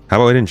weapons.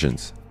 How about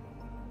engines?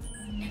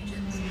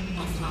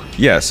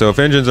 Yeah, so if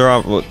engines are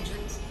off... Well,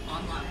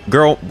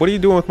 girl, what are you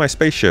doing with my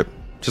spaceship?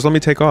 Just let me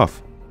take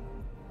off.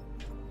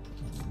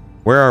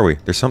 Where are we?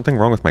 There's something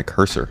wrong with my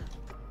cursor.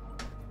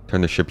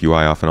 Turn the ship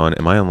UI off and on.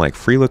 Am I on like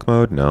free look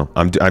mode? No.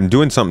 I'm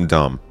doing something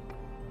dumb.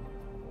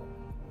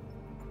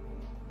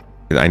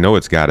 I know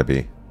it's gotta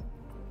be.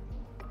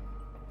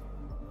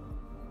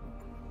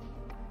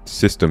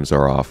 Systems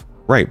are off.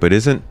 Right, but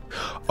isn't...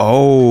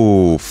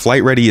 Oh,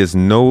 flight ready is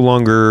no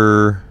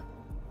longer...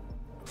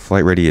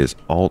 Flight ready is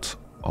Alt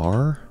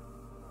R?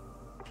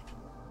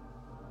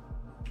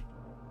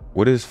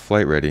 What is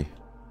flight ready?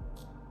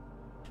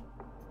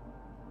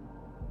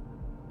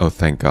 Oh,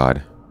 thank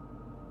God.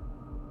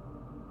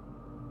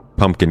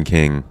 Pumpkin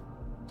King.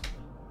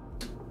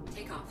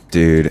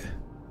 Dude.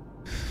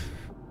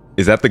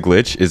 Is that the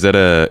glitch? Is that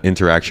a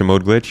interaction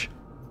mode glitch?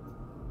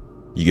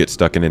 You get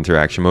stuck in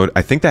interaction mode?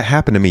 I think that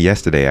happened to me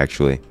yesterday,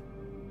 actually.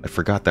 I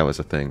forgot that was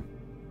a thing.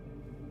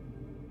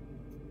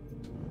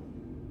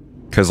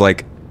 Because,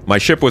 like, my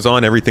ship was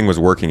on, everything was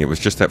working. It was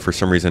just that for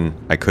some reason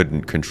I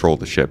couldn't control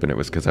the ship, and it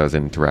was because I was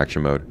in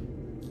interaction mode.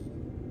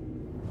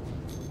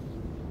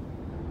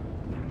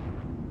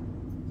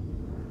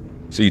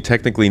 So you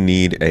technically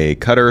need a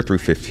cutter through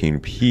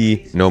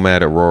 15P,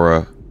 Nomad,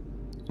 Aurora,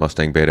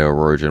 Mustang Beta,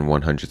 Origin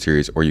 100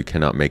 series, or you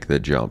cannot make the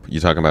jump. You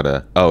talking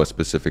about a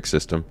specific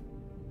system?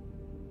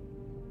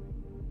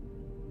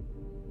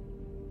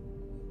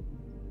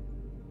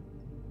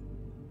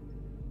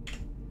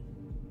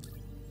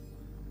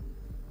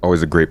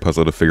 Always a great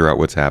puzzle to figure out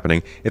what's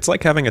happening. It's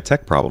like having a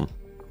tech problem.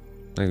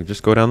 Like,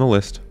 just go down the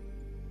list,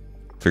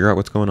 figure out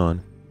what's going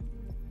on.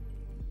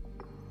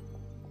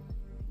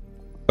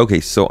 Okay,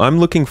 so I'm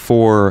looking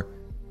for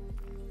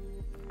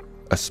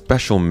a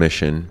special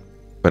mission,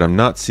 but I'm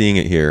not seeing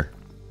it here.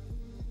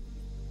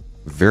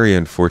 Very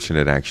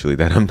unfortunate, actually,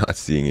 that I'm not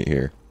seeing it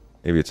here.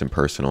 Maybe it's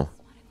impersonal.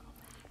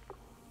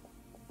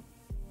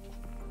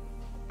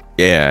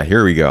 Yeah,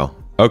 here we go.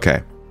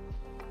 Okay.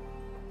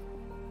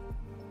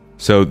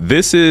 So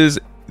this is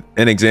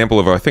an example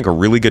of, I think, a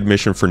really good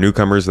mission for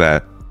newcomers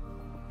that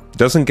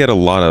doesn't get a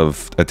lot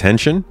of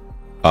attention.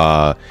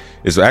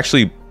 Is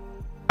actually,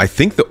 I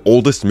think, the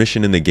oldest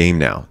mission in the game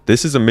now.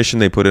 This is a mission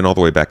they put in all the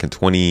way back in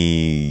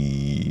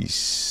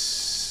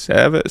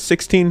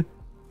 2016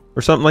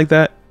 or something like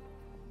that.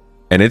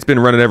 And it's been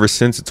running ever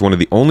since. It's one of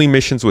the only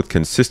missions with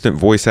consistent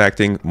voice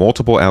acting,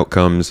 multiple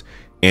outcomes,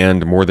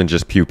 and more than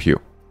just pew pew.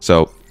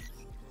 So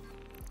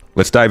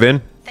let's dive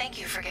in.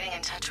 Thank you for getting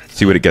in touch with me.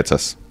 See what it gets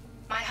us.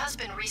 My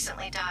husband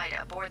recently died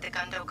aboard the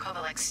Gundo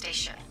Kovalek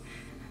station,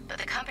 but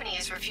the company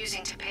is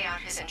refusing to pay out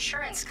his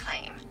insurance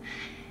claim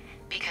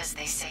because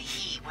they say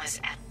he was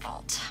at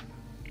fault.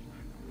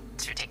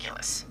 It's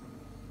ridiculous.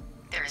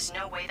 There is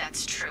no way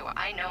that's true.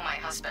 I know my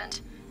husband.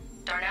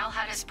 Darnell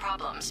had his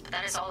problems, but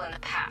that is all in the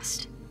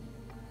past.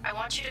 I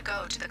want you to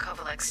go to the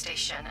Kovalek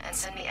station and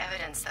send me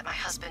evidence that my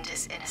husband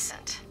is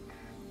innocent.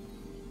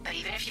 But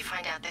even if you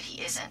find out that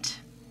he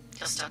isn't,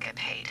 you'll still get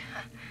paid.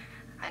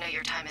 I know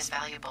your time is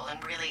valuable,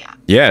 and really,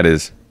 yeah, it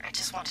is. I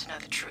just want to know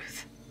the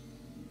truth.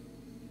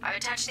 I've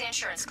attached the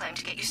insurance claim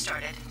to get you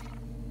started.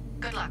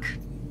 Good luck.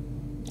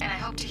 And I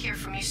hope to hear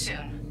from you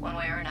soon, one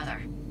way or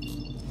another.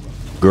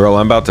 Girl,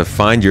 I'm about to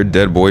find your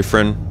dead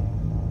boyfriend,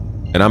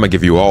 and I'm gonna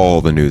give you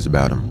all the news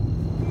about him.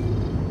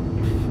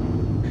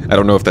 I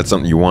don't know if that's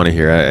something you want to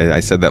hear. I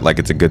said that like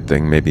it's a good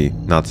thing, maybe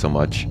not so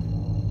much.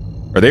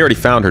 Or they already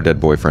found her dead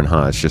boyfriend,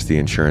 huh? It's just the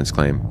insurance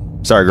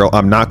claim. Sorry, girl,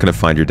 I'm not gonna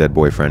find your dead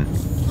boyfriend.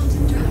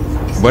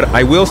 But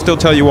I will still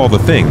tell you all the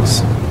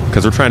things,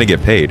 because we're trying to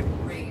get paid.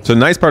 So the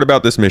nice part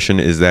about this mission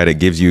is that it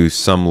gives you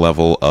some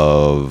level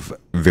of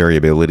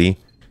variability.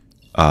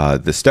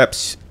 The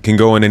steps can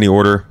go in any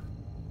order.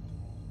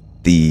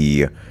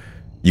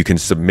 You can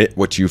submit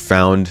what you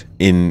found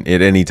in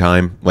at any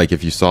time. Like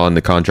if you saw in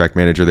the contract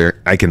manager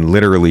there, I can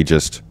literally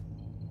just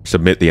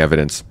submit the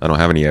evidence. I don't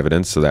have any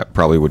evidence, so that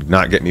probably would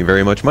not get me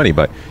very much money,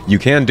 but you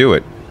can do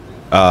it.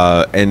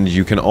 And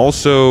you can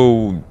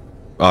also,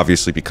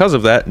 obviously because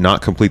of that,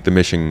 not complete the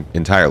mission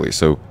entirely.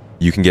 So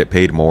you can get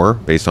paid more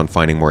based on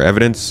finding more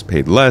evidence,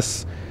 paid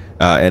less.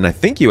 And I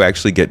think you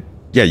actually get,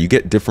 yeah, you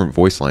get different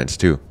voice lines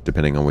too,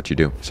 depending on what you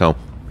do. So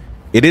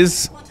it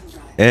is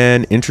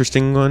an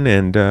interesting one,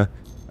 and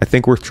I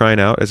think worth trying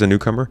out as a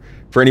newcomer.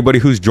 For anybody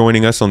who's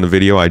joining us on the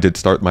video, I did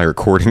start my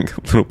recording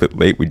a little bit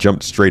late. We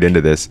jumped straight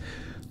into this.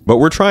 But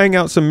we're trying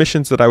out some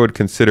missions that I would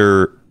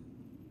consider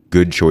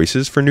good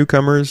choices for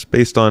newcomers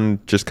based on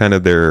just kind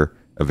of their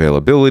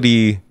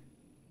availability,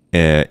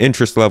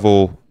 interest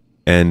level,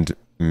 and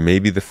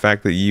maybe the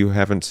fact that you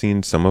haven't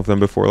seen some of them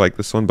before like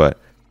this one. But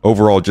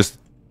overall, just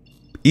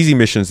easy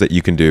missions that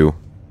you can do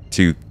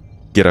to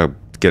get a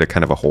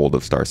kind of a hold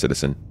of Star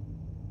Citizen.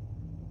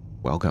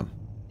 Welcome.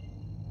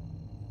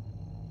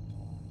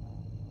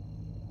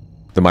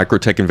 The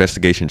microtech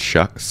investigations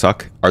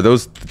suck. Are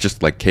those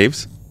just like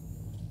caves?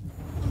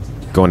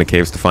 Going to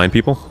caves to find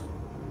people?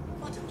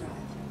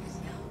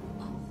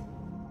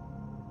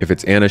 If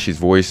it's Anna, she's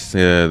voiced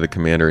the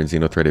commander in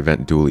Xenothreat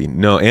event dually.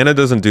 No, Anna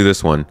doesn't do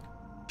this one.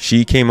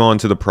 She came on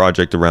to the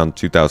project around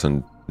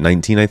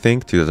 2019, I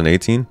think,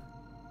 2018.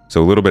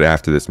 So a little bit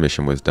after this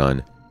mission was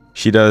done.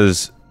 She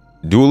does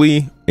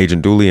Dooley,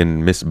 Agent Dooley,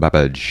 and Miss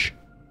Babbage.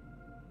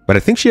 But I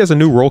think she has a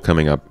new role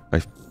coming up.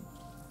 I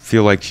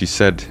feel like she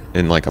said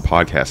in like a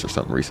podcast or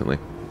something recently.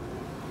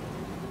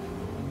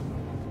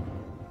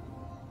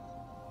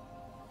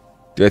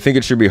 Do I think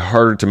it should be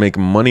harder to make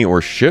money,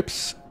 or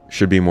ships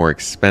should be more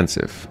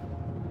expensive?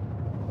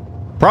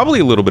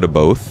 Probably a little bit of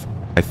both.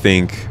 I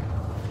think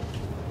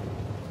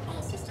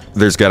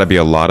there's got to be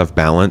a lot of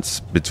balance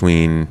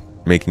between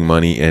making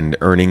money and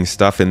earning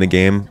stuff in the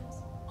game.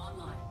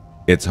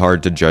 It's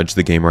hard to judge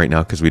the game right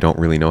now because we don't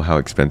really know how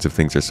expensive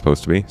things are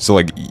supposed to be. So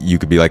like you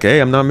could be like, hey,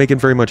 I'm not making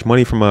very much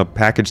money from a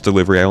package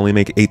delivery. I only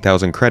make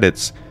 8,000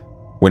 credits.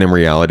 When in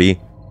reality,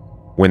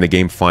 when the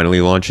game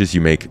finally launches,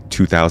 you make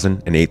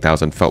 2,000, and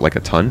 8,000 felt like a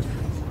ton.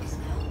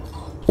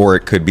 Or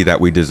it could be that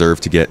we deserve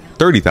to get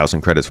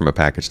 30,000 credits from a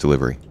package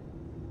delivery.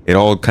 It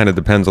all kind of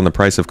depends on the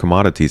price of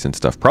commodities and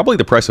stuff. Probably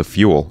the price of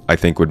fuel, I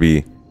think, would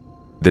be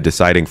the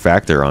deciding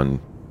factor on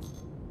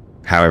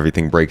how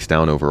everything breaks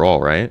down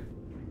overall, right?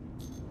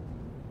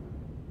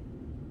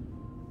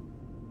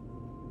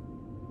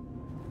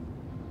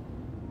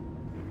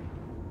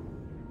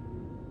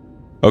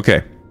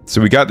 Okay,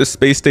 so we got this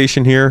space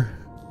station here.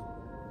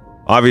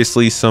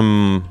 Obviously,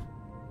 some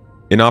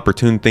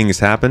inopportune things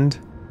happened.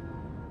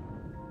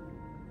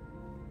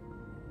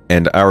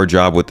 And our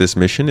job with this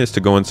mission is to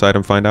go inside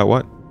and find out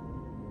what.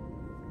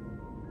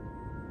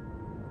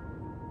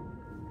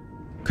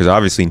 Because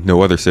obviously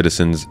no other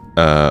citizens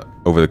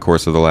over the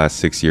course of the last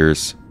 6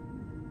 years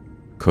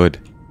could.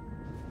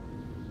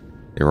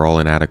 They were all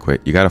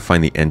inadequate. You got to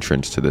find the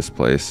entrance to this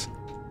place.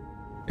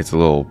 It's a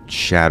little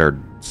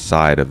shattered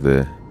side of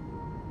the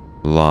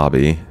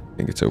lobby. I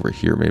think it's over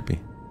here maybe.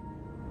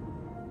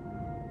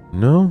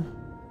 No?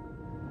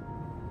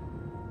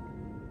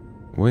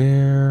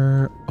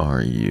 Where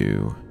are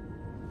you?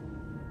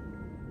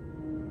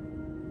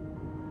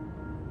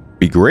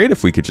 Be great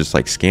if we could just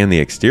like scan the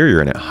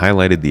exterior and it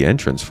highlighted the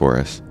entrance for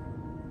us.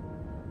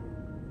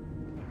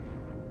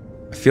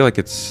 I feel like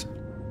it's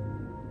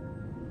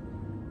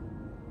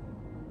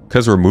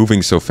because we're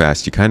moving so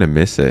fast, you kind of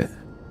miss it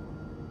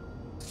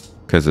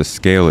because the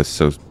scale is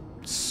so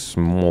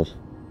small.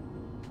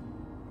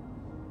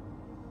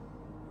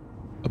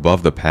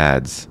 Above the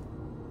pads.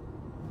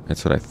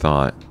 That's what I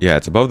thought. Yeah,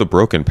 it's above the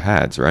broken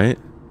pads, right?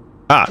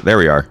 Ah, there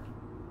we are.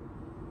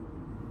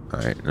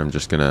 Alright, and I'm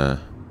just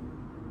gonna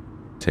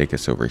take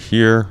us over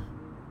here.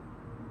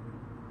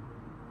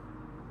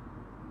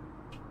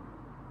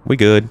 We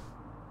good.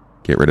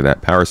 Get rid of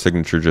that power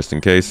signature just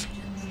in case.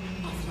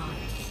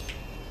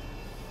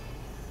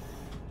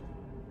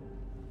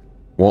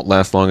 Won't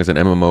last long as an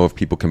MMO if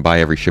people can buy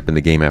every ship in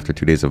the game after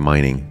 2 days of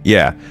mining.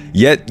 Yeah,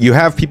 yet you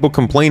have people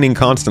complaining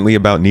constantly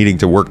about needing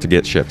to work to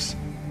get ships.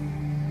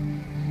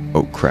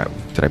 Oh crap,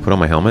 did I put on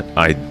my helmet?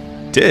 I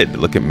did,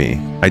 look at me.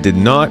 I did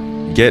not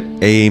get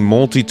a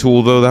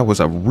multi-tool though. That was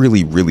a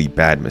really, really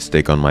bad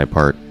mistake on my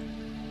part.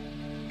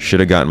 Should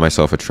have gotten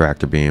myself a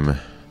tractor beam.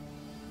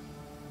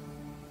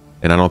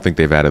 And I don't think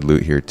they've added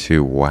loot here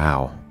too.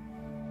 Wow.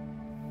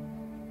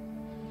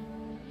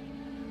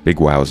 Big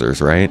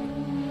wowzers, right?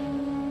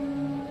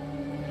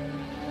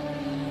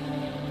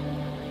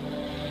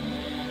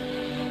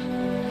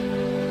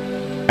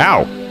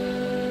 Ow!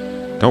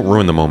 Don't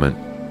ruin the moment.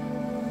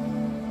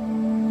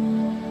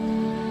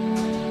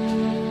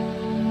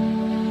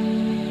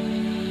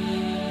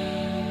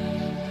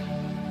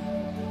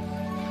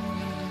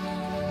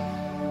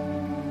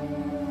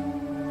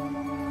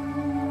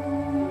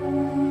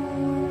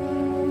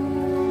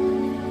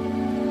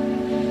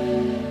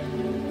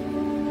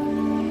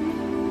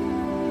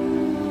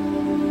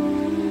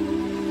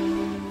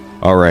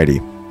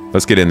 Alrighty,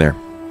 let's get in there.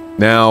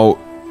 Now,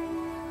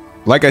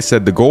 like I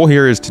said, the goal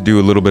here is to do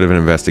a little bit of an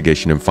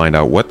investigation and find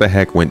out what the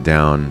heck went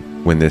down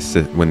when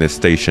this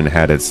station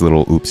had its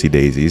little oopsie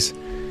daisies.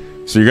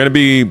 So you're going to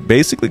be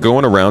basically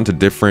going around to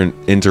different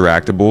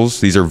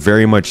interactables. These are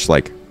very much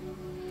like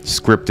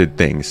scripted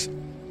things.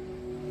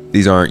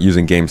 These aren't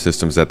using game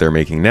systems that they're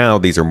making now.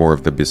 These are more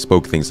of the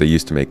bespoke things they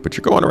used to make. But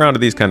you're going around to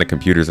these kind of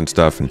computers and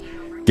stuff and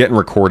getting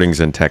recordings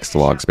and text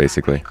logs,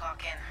 basically.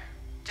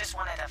 Just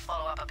wanted to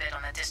follow up a bit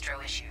on the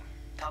distro issue.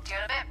 Talk to you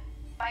in a bit.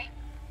 Bye.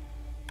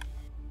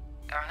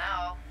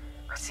 Darnell,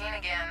 we're seeing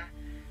again.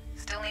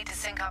 Still need to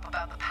sync up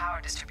about the power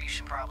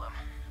distribution problem.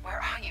 Where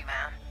are you,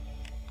 man?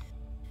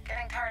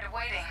 Getting tired of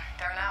waiting,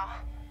 Darnell.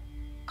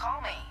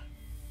 Call me.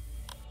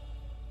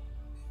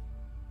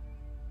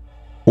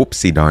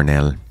 Whoopsie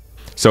Darnell.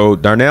 So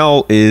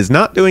Darnell is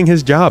not doing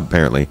his job,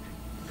 apparently.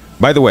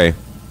 By the way,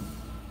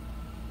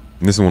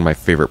 and this is one of my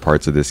favorite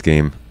parts of this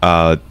game.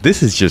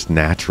 This is just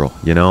natural,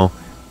 you know?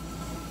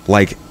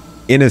 Like,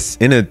 in a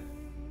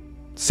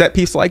set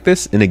piece like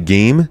this, in a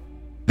game,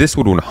 this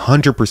would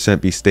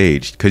 100% be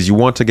staged, because you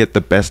want to get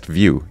the best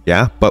view,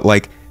 yeah? But,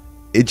 like,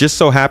 it just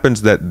so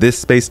happens that this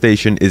space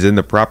station is in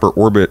the proper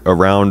orbit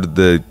around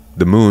the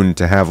moon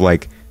to have,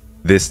 like,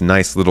 this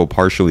nice little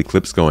partial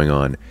eclipse going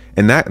on.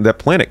 And that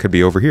planet could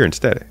be over here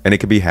instead. And it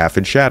could be half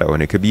in shadow.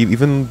 And it could be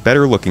even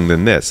better looking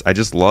than this. I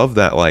just love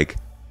that, like,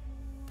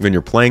 when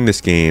you're playing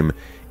this game,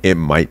 it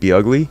might be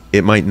ugly.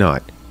 It might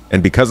not.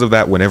 And because of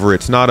that, whenever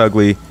it's not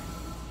ugly,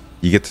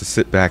 you get to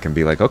sit back and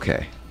be like,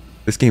 okay,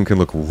 this game can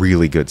look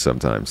really good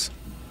sometimes.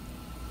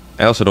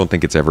 I also don't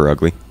think it's ever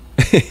ugly.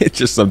 It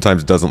just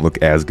sometimes doesn't look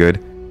as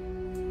good.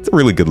 It's a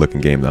really good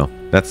looking game, though.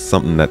 That's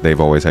something that they've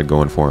always had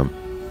going for them.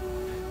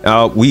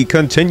 We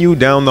continue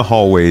down the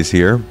hallways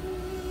here.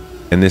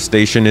 And this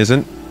station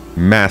isn't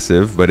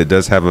massive, but it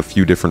does have a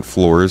few different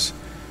floors.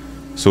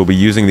 So we'll be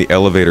using the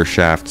elevator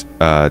shaft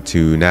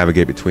to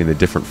navigate between the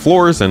different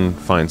floors and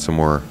find some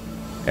more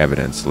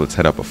evidence. So let's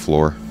head up a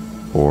floor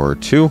or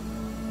two.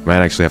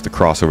 Might actually have to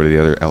cross over to the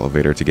other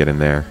elevator to get in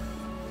there.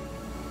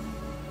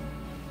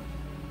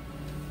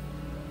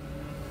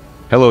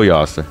 Hello,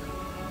 Yoster.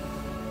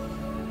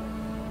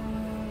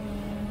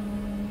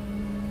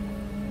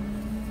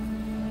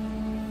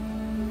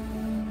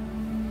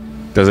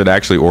 Does it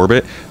actually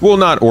orbit? Well,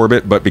 not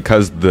orbit, but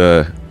because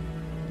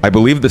I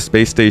believe the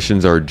space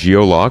stations are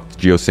geo-locked,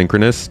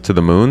 geosynchronous to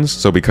the moons.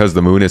 So because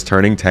the moon is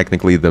turning,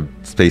 technically the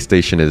space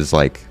station is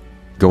like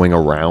going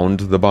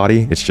around the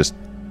body. It's just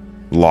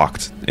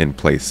locked in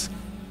place.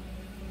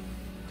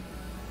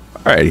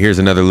 All right, here's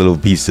another little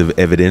piece of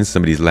evidence.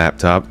 Somebody's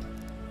laptop.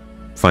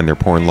 Find their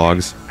porn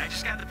logs. I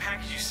just got the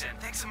package you sent.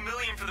 Thanks a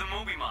million for the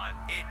Moby mod.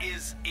 It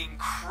is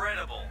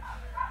incredible.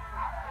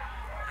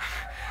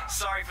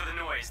 Sorry for the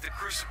noise. The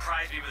crew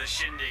surprised me with a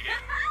shindig.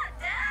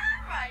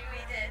 Damn right we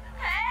did.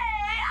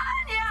 Hey,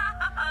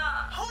 Anya!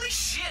 Holy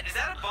shit! Is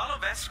that a bottle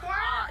of Esquire?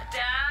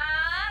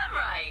 Damn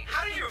right.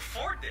 How did you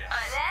afford this?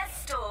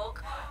 Let's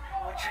talk.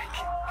 We're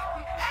drinking.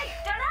 Hey,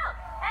 Darnell!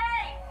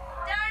 Hey,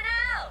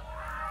 Darnell!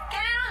 Get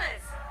in on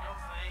this. No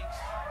thanks.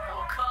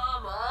 Oh,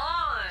 come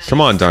on.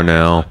 Come on,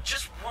 Darnell.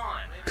 Just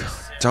one.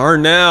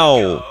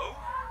 Darnell! Go.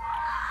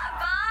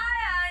 Bye,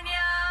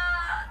 Anya.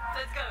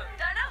 Let's go.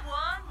 Darnell,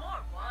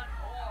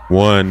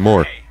 One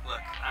more. Hey,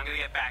 look, I'm gonna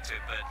get back to it,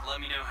 but let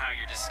me know how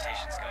your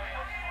dissertation's going.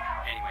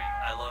 Anyway,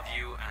 I love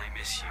you and I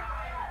miss you.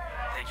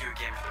 Thank you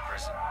again for the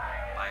present.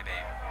 Bye,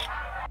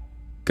 babe.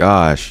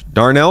 Gosh,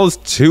 Darnell is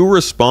too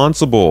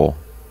responsible.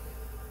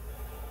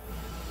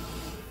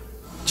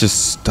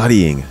 Just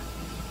studying.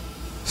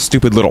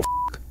 Stupid little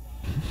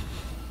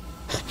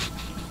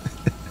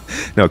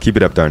No, keep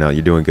it up, Darnell.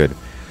 You're doing good.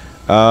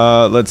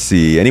 Let's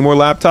see. Any more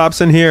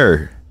laptops in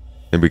here?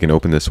 Maybe we can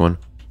open this one.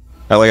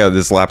 I like how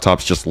this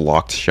laptop's just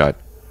locked shut.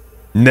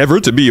 Never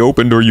to be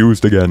opened or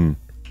used again.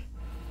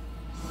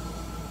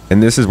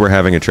 And this is where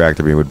having a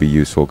tractor beam would be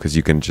useful, because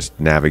you can just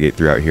navigate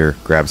throughout here,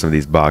 grab some of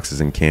these boxes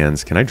and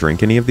cans. Can I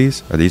drink any of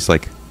these? Are these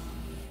like...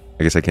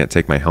 I guess I can't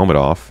take my helmet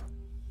off.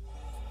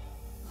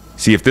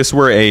 See, if this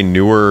were a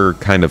newer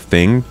kind of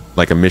thing,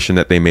 like a mission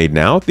that they made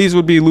now, these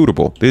would be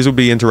lootable. These would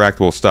be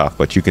interactable stuff,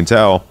 but you can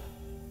tell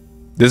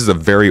this is a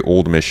very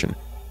old mission.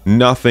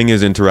 Nothing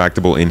is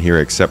interactable in here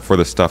except for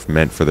the stuff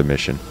meant for the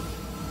mission.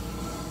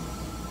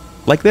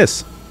 Like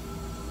this.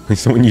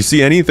 So when you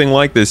see anything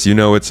like this, you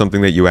know it's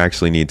something that you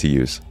actually need to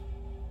use.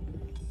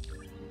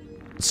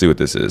 Let's see what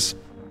this is.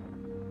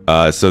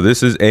 So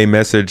this is a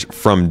message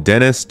from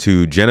Dennis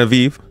to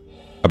Genevieve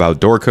about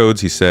door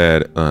codes. He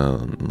said,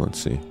 let's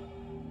see.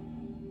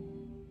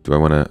 Do I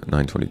want to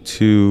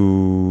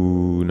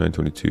 922,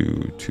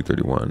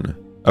 231.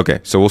 Okay,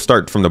 so we'll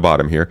start from the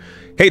bottom here.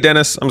 Hey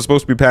Dennis, I'm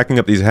supposed to be packing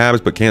up these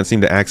habs, but can't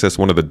seem to access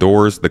one of the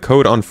doors. The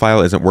code on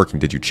file isn't working.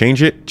 Did you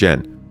change it?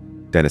 Jen.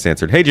 Dennis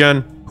answered, hey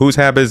Jen, whose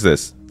hab is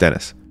this?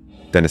 Dennis.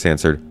 Dennis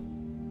answered,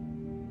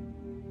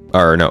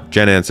 or no,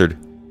 Jen answered,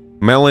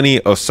 Melanie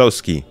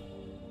Osowski.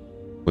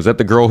 Was that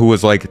the girl who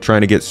was like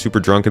trying to get super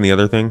drunk in the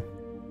other thing?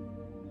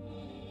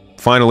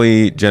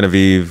 Finally,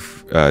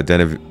 Genevieve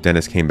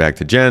Dennis came back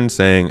to Jen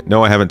saying,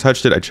 "No, I haven't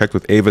touched it. I checked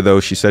with Ava, though.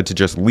 She said to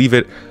just leave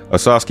it.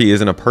 Osaski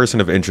isn't a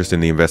person of interest in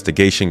the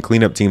investigation.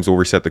 Cleanup teams will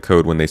reset the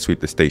code when they sweep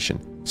the station."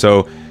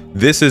 So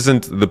this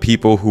isn't the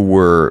people who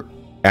were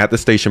at the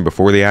station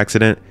before the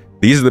accident.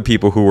 These are the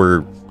people who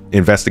were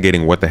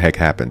investigating what the heck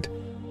happened.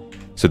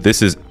 So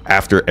this is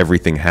after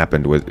everything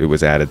happened. It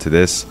was added to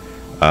this.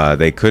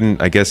 They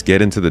couldn't, I guess,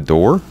 get into the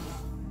door.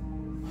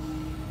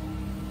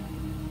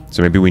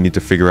 So maybe we need to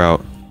figure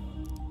out...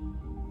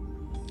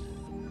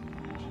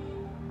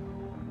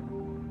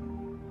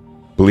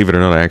 Believe it or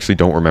not, I actually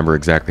don't remember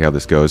exactly how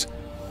this goes.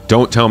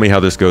 Don't tell me how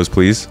this goes,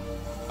 please.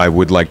 I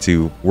would like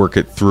to work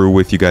it through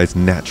with you guys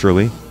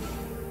naturally.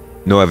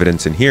 No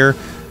evidence in here.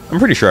 I'm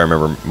pretty sure I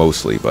remember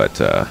mostly, but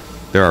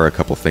there are a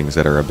couple things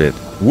that are a bit...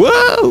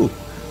 Whoa!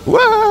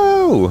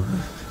 Whoa!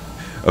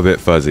 A bit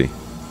fuzzy.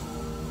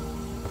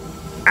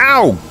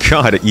 Ow!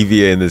 God,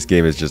 EVA in this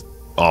game is just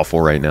awful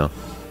right now.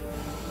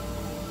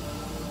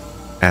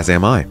 As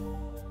am I.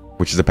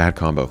 Which is a bad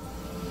combo.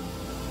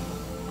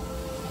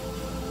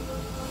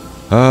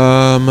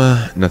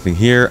 Nothing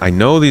here. I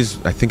know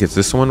these... I think it's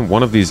this one.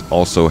 One of these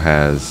also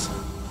has...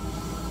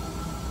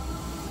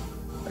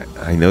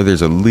 I know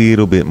there's a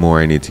little bit more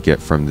I need to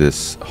get from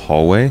this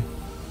hallway.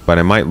 But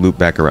I might loop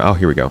back around. Oh,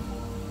 here we go.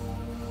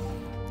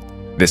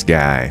 This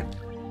guy.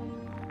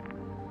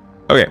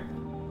 Okay.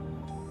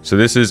 So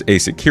this is a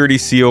security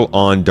seal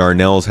on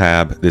Darnell's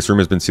hab. This room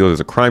has been sealed as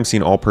a crime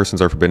scene. All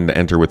persons are forbidden to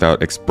enter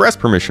without express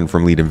permission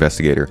from lead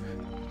investigator.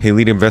 Hey,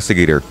 lead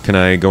investigator, can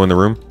I go in the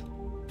room?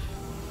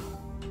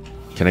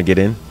 Can I get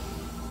in?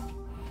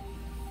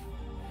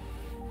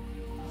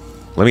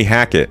 Let me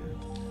hack it.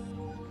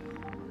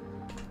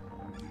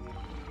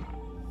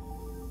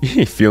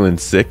 You feeling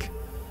sick?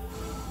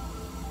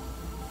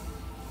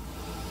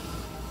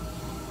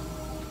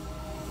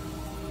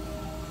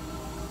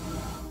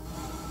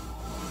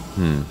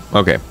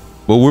 Okay.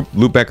 We'll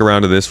loop back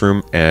around to this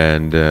room,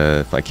 and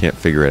if I can't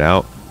figure it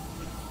out,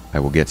 I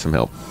will get some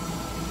help.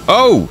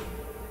 Oh!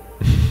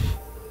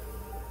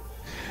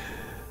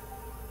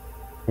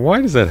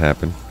 Why does that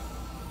happen?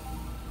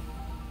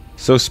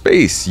 So,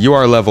 Space, you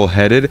are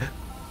level-headed.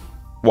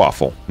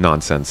 Waffle.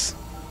 Nonsense.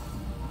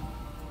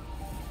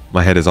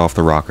 My head is off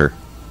the rocker.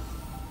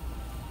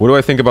 What do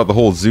I think about the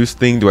whole Zeus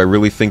thing? Do I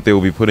really think they will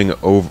be putting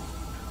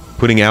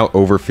out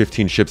over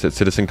 15 ships at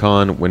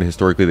CitizenCon when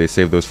historically they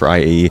save those for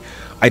IAE?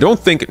 I don't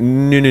think...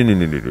 No.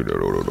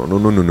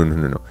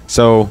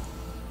 So,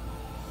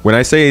 when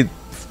I say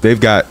they've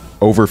got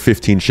over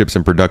 15 ships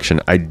in production,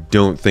 I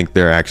don't think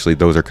they're actually...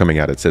 Those are coming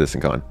out at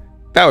CitizenCon.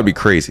 That would be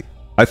crazy.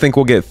 I think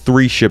we'll get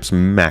 3 ships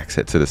max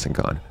at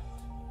CitizenCon.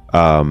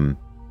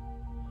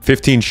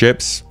 15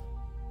 ships...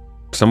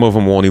 Some of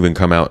them won't even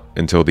come out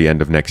until the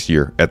end of next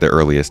year at the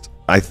earliest.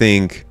 I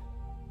think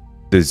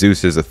the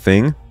Zeus is a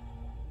thing.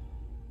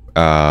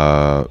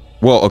 Well,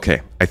 okay.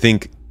 I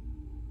think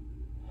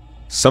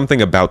something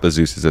about the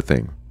Zeus is a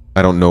thing.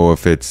 I don't know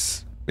if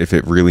it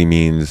really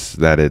means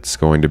that it's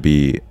going to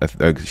be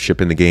a ship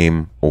in the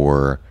game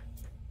or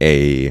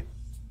a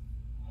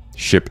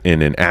ship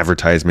in an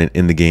advertisement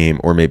in the game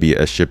or maybe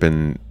a ship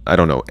in, I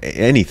don't know,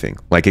 anything.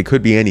 Like it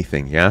could be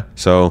anything, yeah?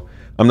 So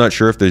I'm not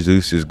sure if the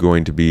Zeus is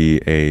going to be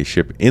a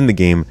ship in the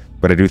game,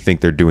 but I do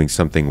think they're doing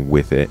something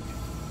with it.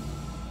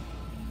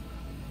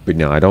 But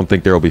no, I don't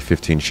think there will be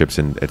 15 ships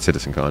at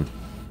CitizenCon.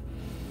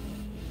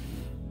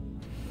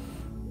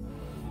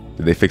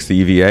 Did they fix the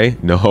EVA?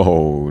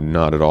 No,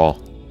 not at all.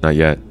 Not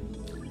yet.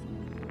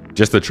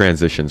 Just the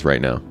transitions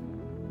right now.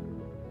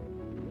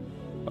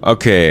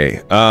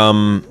 Okay,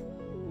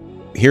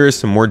 here is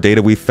some more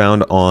data we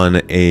found on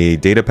a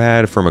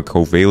datapad from a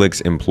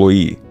Covalix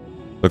employee.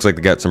 Looks like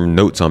they got some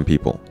notes on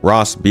people.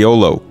 Ross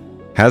Biolo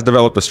has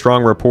developed a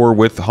strong rapport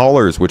with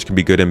haulers, which can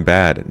be good and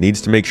bad.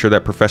 Needs to make sure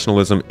that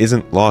professionalism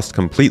isn't lost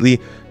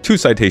completely. 2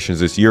 citations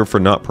this year for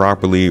not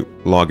properly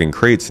logging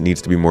crates.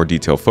 Needs to be more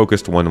detail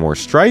focused. 1 more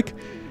strike.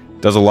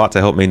 Does a lot to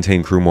help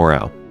maintain crew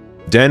morale.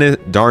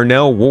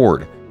 Darnell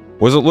Ward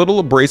was a little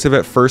abrasive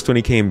at first when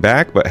he came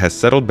back, but has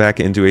settled back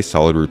into a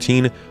solid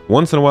routine.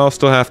 Once in a while,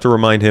 still have to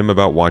remind him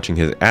about watching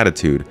his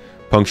attitude.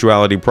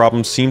 Punctuality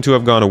problems seem to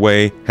have gone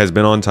away, has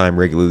been on time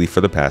regularly for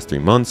the past 3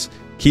 months,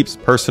 keeps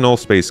personal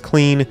space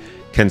clean,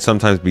 can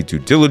sometimes be too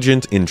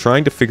diligent in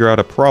trying to figure out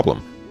a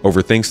problem,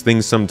 overthinks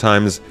things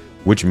sometimes,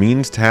 which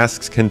means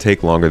tasks can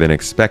take longer than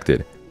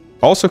expected.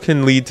 Also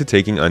can lead to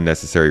taking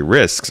unnecessary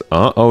risks.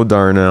 Uh-oh,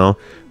 Darnell.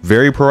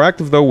 Very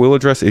proactive, though, will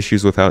address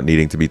issues without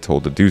needing to be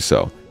told to do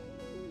so.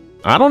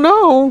 I don't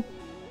know.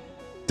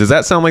 Does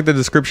that sound like the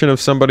description of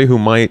somebody who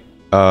might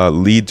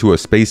lead to a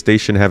space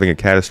station having a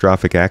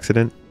catastrophic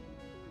accident?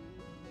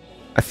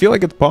 I feel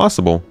like it's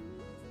possible.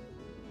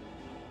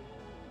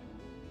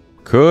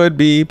 Could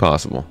be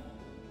possible.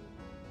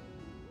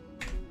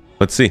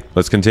 Let's see.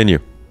 Let's continue.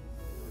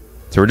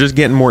 So we're just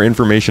getting more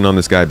information on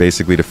this guy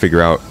basically to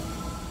figure out,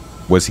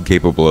 was he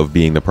capable of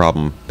being the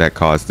problem that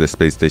caused this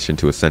space station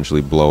to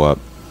essentially blow up.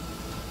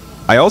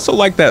 I also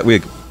like that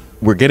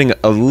we're getting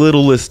the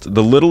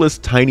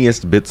littlest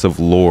tiniest bits of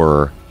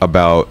lore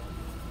about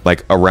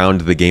like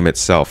around the game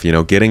itself. You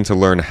know, getting to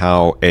learn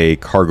how a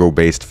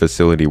cargo-based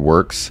facility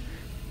works.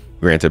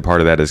 Granted,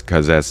 part of that is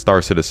because as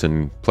Star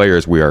Citizen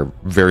players, we are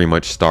very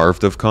much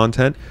starved of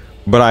content.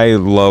 But I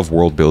love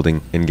world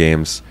building in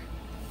games.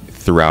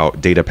 Throughout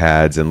data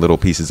pads and little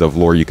pieces of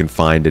lore you can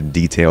find and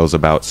details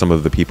about some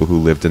of the people who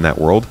lived in that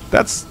world.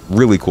 That's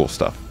really cool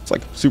stuff. It's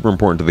like super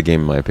important to the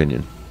game in my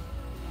opinion.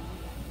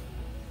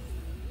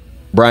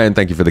 Brian,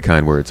 thank you for the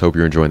kind words. Hope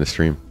you're enjoying the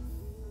stream.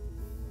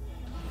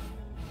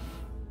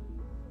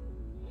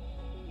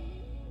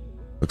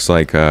 Looks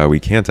like we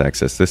can't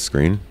access this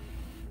screen.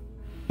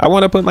 I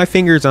want to put my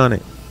fingers on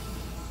it.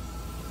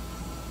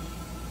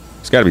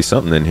 There's got to be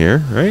something in here,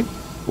 right?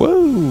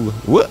 Whoa!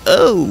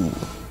 Whoa!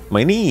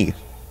 My knee.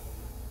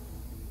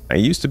 I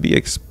used to be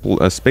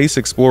a space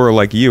explorer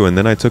like you, and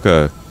then I took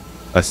a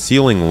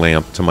ceiling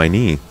lamp to my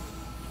knee.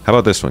 How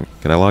about this one?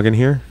 Can I log in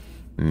here?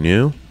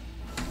 No.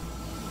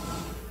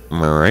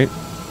 Alright.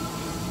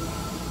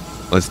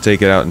 Let's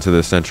take it out into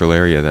the central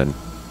area then.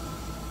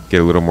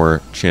 Get a little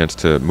more chance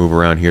to move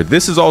around here.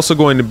 This is also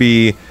going to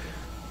be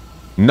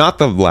not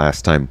the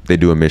last time they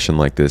do a mission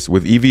like this.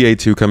 With EVA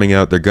 2 coming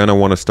out, they're going to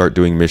want to start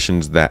doing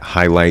missions that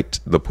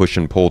highlight the push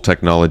and pull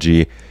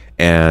technology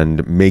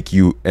and make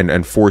you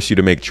and force you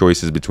to make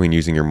choices between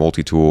using your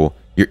multi-tool,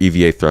 your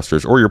EVA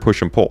thrusters, or your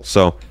push and pull.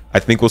 So I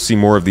think we'll see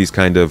more of these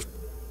kind of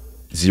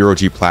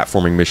zero-G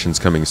platforming missions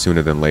coming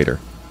sooner than later.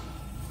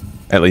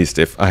 At least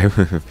if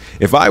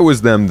I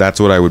was them, that's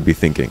what I would be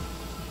thinking.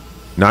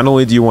 Not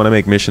only do you want to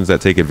make missions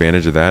that take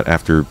advantage of that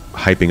after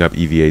hyping up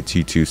EVA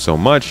T2 so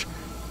much,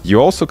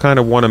 you also kind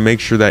of want to make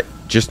sure that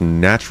just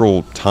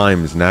natural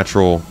times,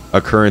 natural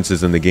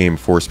occurrences in the game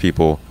force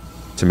people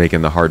to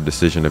making the hard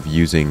decision of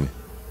using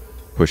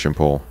push and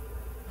pull.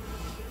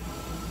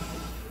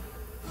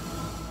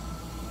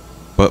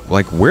 But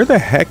like, where the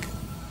heck?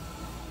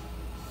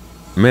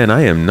 Man,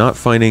 I am not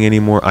finding any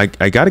more. I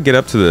got to get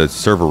up to the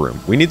server room.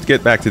 We need to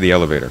get back to the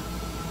elevator.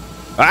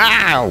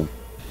 Ow!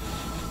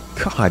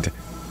 God.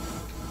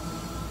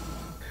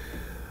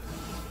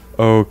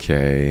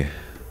 Okay.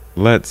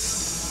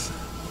 Let's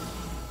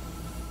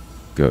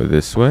go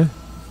this way.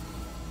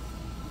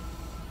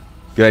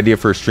 Good idea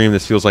for a stream.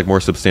 This feels like more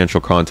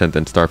substantial content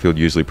than Starfield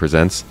usually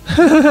presents.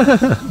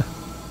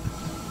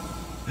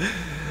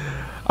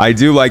 I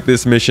do like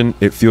this mission.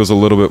 It feels a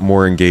little bit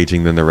more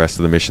engaging than the rest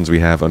of the missions we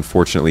have.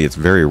 Unfortunately, it's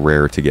very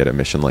rare to get a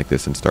mission like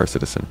this in Star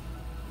Citizen.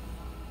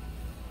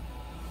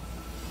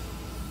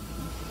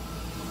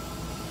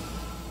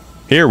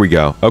 Here we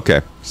go.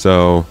 Okay,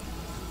 so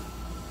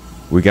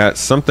we got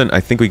something. I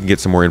think we can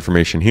get some more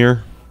information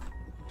here.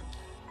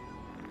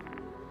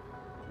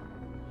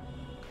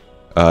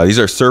 These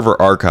are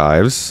server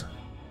archives.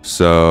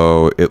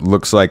 So it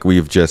looks like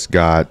we've just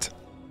got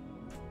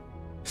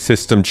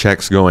system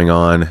checks going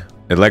on.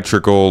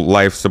 Electrical,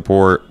 life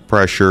support,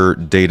 pressure,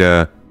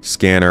 data,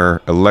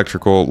 scanner.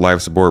 Electrical,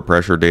 life support,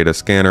 pressure, data,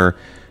 scanner.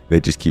 They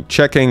just keep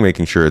checking,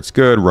 making sure it's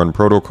good. Run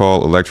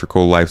protocol,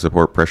 electrical, life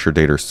support, pressure,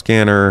 data,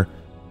 scanner.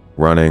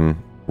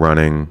 Running,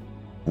 running,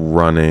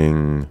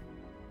 running.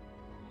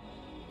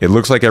 It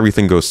looks like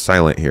everything goes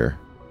silent here.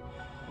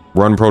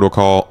 Run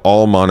protocol,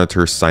 all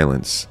monitor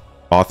silence.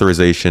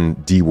 Authorization,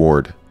 D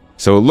Ward.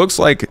 So it looks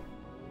like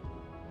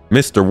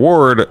Mr.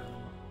 Ward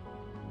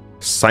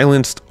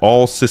silenced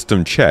all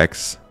system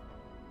checks.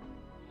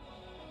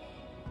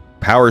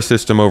 Power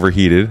system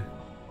overheated.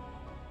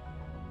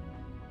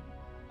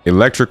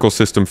 Electrical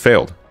system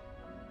failed.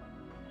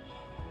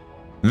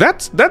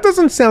 That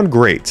doesn't sound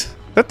great.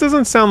 That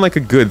doesn't sound like a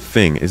good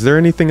thing. Is there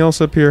anything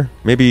else up here?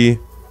 Maybe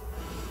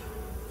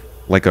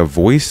like a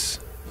voice?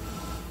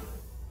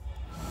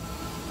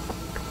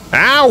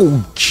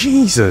 Ow!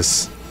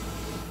 Jesus!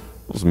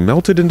 It was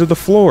melted into the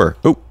floor.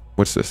 Oh,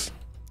 what's this?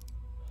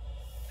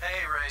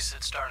 Hey, Race,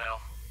 it's Darnell.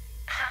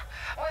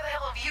 Where the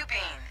hell have you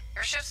been?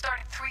 Your shift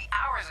started 3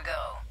 hours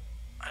ago.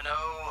 I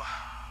know.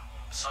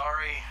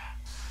 Sorry.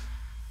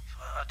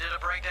 I did a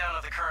breakdown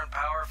of the current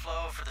power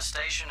flow for the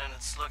station, and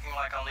it's looking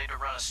like I'll need to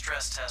run a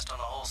stress test on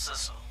the whole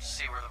system to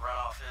see where the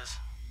runoff is.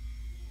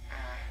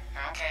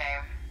 Okay.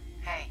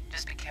 Hey,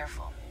 just be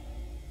careful.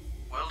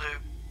 Will do.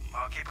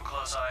 I'll keep a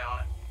close eye on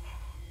it.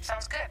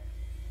 Sounds good.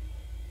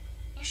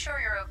 You sure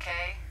you're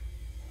okay?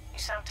 You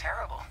sound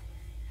terrible.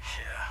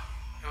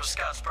 Yeah. It was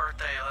Scott's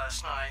birthday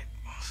last night,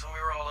 so we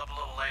were all up a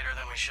little later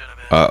than we should have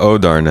been. Uh-oh,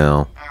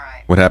 Darnell. All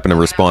right. What happened to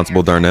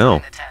responsible Darnell?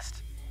 The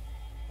test.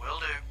 Will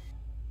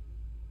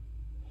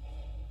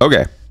do.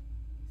 Okay.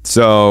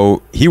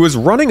 So, he was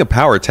running a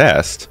power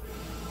test.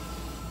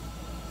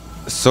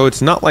 So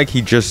it's not like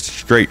he just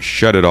straight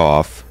shut it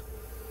off.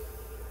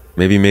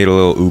 Maybe made a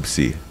little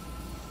oopsie.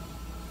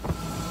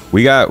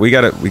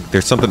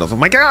 There's something else. Oh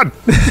my god!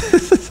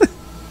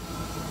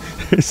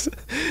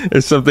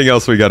 there's something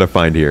else we gotta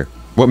find here.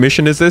 What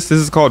mission is this? This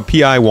is called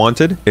PI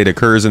Wanted. It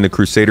occurs in the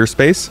Crusader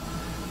space.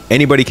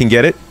 Anybody can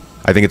get it.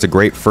 I think it's a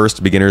great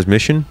first beginner's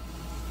mission.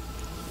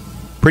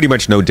 Pretty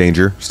much no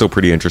danger. Still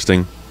pretty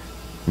interesting.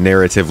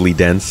 Narratively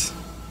dense.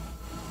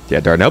 Yeah,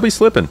 Darnell be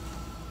slipping.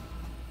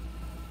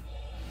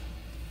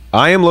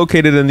 I am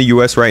located in the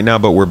US right now,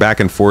 but we're back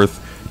and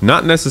forth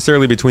Not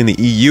necessarily between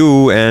the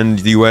EU and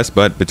the US,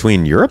 but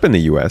between Europe and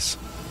the US.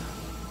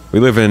 We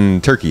live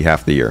in Turkey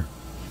half the year.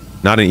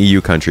 Not an EU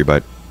country,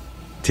 but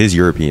 'tis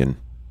European.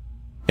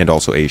 And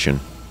also Asian.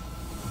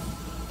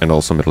 And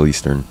also Middle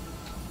Eastern.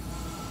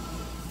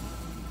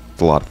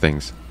 It's a lot of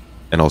things.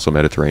 And also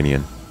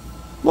Mediterranean.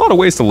 A lot of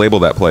ways to label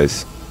that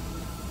place.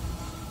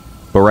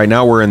 But right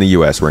now we're in the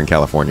US, we're in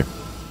California.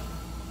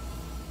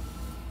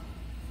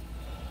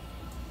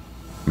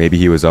 Maybe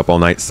he was up all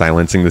night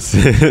silencing the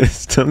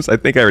systems. I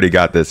think I already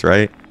got this,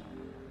 right?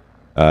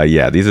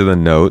 Yeah, these are the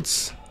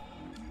notes.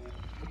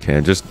 Okay,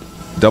 I'm just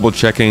double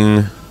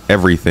checking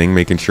everything,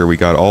 making sure we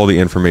got all the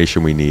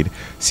information we need.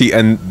 See,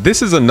 and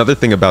this is another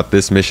thing about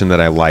this mission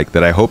that I like,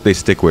 that I hope they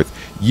stick with.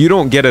 You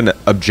don't get an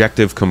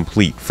objective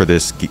complete for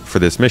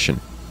this mission.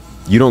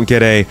 You don't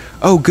get a,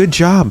 oh, good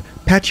job,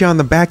 pat you on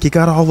the back, you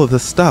got all of the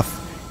stuff.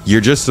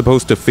 You're just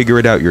supposed to figure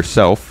it out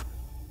yourself,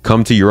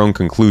 come to your own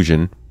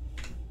conclusion,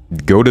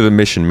 go to the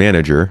mission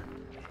manager.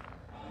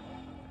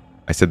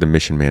 I said the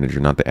mission manager,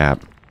 not the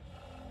app.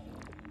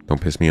 Don't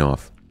piss me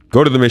off.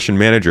 Go to the mission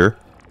manager,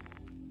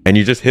 and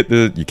you just hit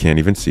the... You can't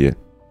even see it.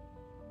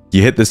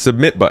 You hit the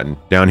submit button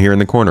down here in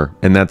the corner,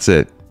 and that's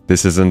it.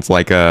 This isn't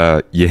like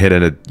a... You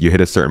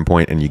hit a certain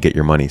point and you get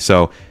your money.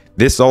 So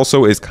this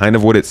also is kind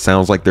of what it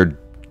sounds like they're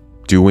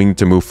doing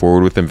to move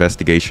forward with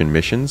investigation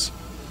missions.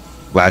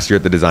 Last year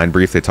at the design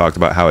brief, they talked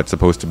about how it's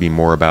supposed to be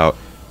more about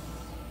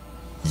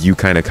you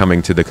kind of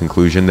coming to the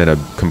conclusion than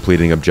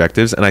completing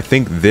objectives. And I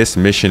think this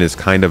mission is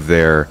kind of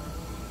their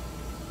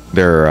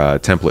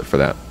template for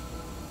that.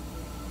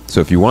 So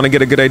if you want to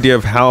get a good idea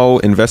of how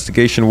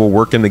investigation will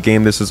work in the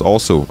game, this is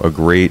also a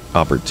great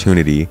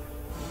opportunity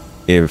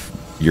if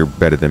you're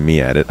better than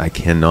me at it. I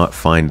cannot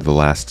find the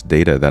last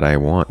data that I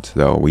want,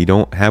 though. We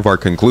don't have our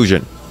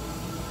conclusion.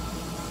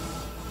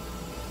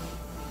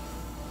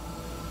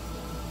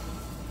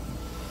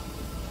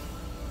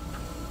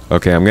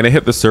 Okay, I'm going to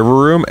hit the server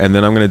room, and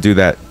then I'm going to do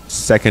that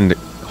second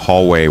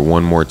hallway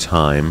one more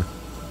time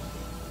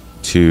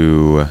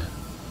to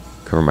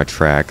cover my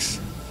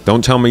tracks.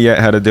 Don't tell me yet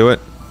how to do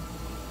it.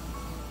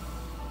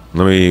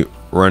 Let me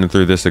run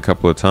through this a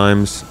couple of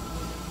times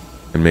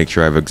and make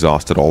sure I've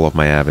exhausted all of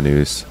my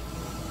avenues.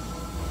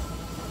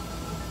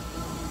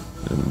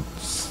 And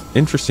it's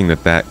interesting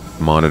that that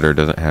monitor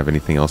doesn't have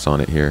anything else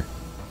on it here.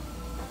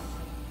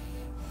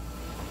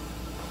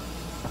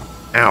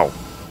 Ow!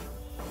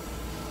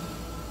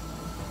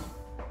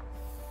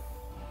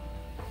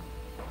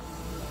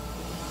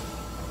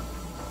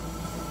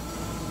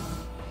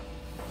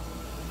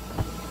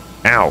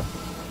 Ow!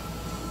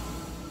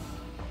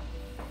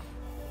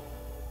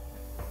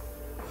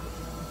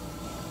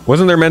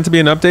 Wasn't there meant to be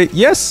an update?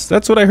 Yes,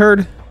 that's what I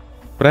heard.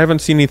 But I haven't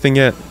seen anything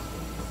yet.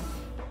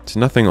 There's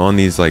nothing on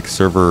these, like,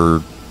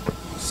 server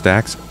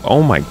stacks.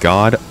 Oh my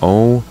god.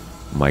 Oh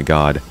my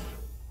god.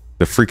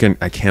 The freaking...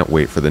 I can't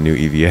wait for the new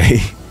EVA.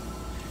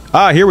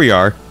 Ah, here we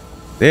are.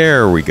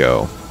 There we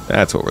go.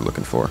 That's what we're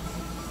looking for.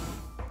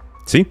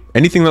 See?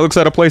 Anything that looks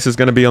out of place is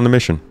going to be on the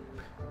mission.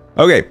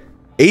 Okay.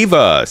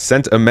 Ava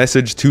sent a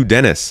message to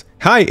Dennis.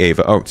 Hi,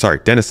 Ava. Oh, sorry.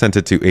 Dennis sent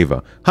it to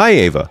Ava. Hi,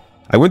 Ava.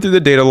 I went through the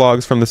data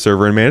logs from the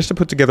server and managed to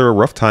put together a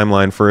rough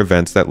timeline for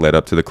events that led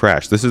up to the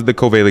crash. This is the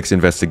Kovalix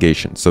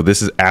investigation, so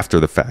this is after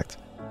the fact.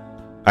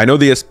 I know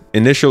the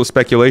initial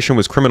speculation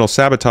was criminal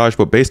sabotage,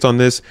 but based on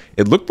this,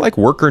 it looked like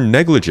worker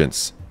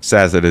negligence,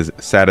 sad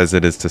as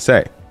it is to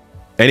say.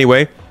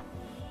 Anyway,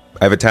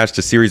 I've attached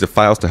a series of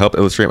files to help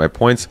illustrate my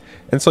points,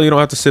 and so you don't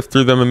have to sift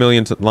through them a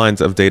million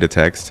lines of data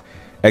text.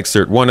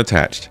 Excerpt 1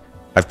 attached.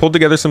 I've pulled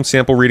together some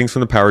sample readings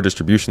from the power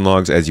distribution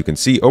logs. As you can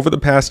see, over the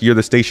past year,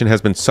 the station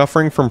has been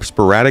suffering from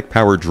sporadic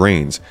power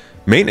drains.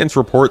 Maintenance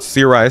reports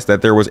theorized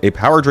that there was a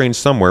power drain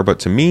somewhere,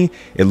 but to me,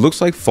 it looks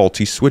like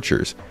faulty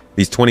switchers.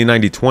 These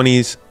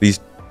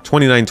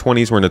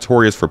 2920s were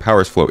notorious for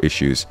power flow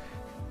issues.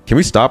 Can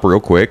we stop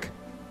real quick?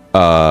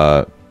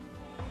 And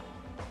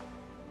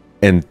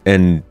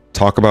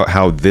talk about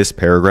how this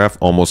paragraph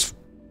almost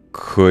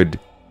could...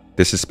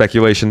 This is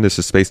speculation. This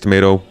is Space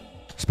Tomato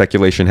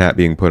speculation hat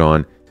being put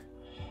on.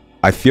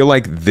 I feel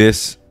like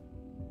this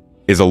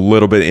is a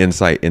little bit of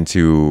insight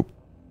into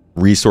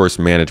resource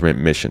management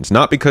missions.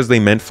 Not because they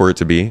meant for it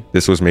to be.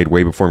 This was made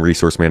way before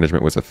resource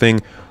management was a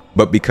thing.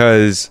 But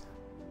because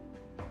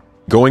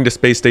going to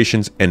space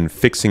stations and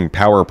fixing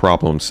power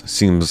problems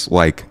seems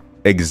like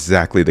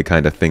exactly the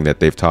kind of thing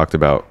that they've talked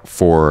about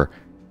for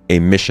a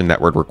mission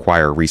that would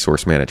require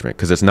resource management.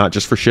 Because it's not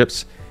just for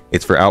ships.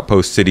 It's for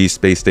outpost cities,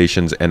 space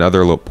stations, and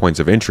other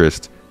points of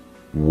interest.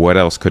 What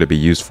else could it be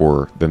used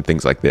for than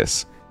things like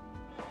this?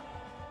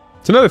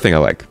 It's another thing I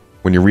like.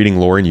 When you're reading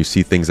lore and you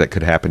see things that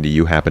could happen to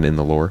you happen in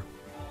the lore.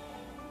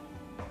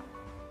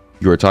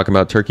 You were talking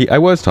about Turkey? I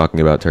was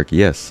talking about Turkey,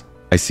 yes.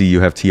 I see you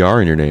have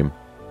TR in your name.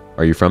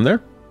 Are you from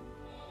there?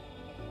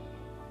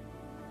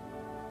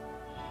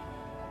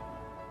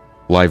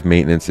 Live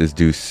maintenance is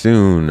due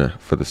soon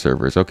for the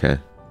servers. Okay.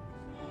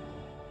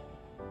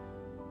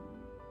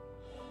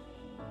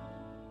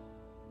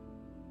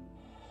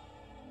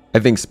 I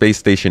think space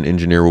station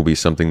engineer will be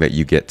something that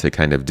you get to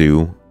kind of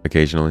do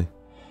occasionally.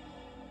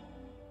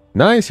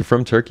 Nice, you're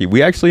from Turkey.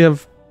 We actually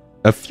have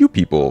a few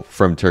people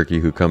from Turkey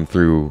who come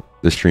through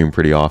the stream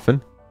pretty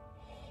often.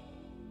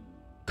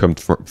 Come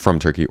from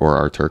Turkey or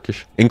are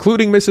Turkish.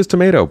 Including Mrs.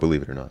 Tomato,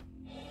 believe it or not.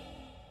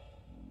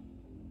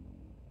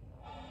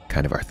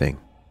 Kind of our thing.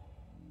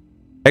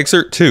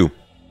 Excerpt 2.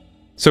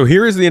 So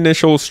here is the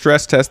initial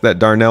stress test that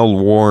Darnell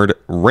Ward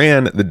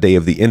ran the day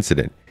of the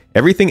incident.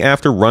 Everything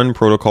after run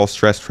protocol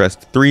stress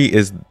test 3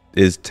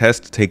 is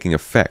test taking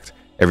effect.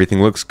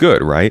 Everything looks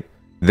good, right?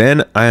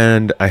 Then,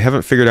 and I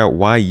haven't figured out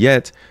why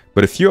yet,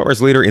 but a few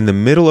hours later in the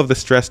middle of the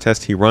stress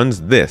test, he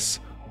runs this.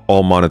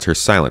 All monitors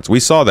silence. We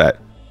saw that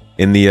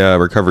in the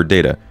recovered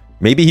data.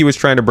 Maybe he was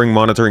trying to bring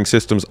monitoring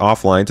systems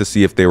offline to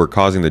see if they were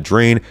causing the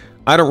drain.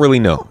 I don't really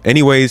know.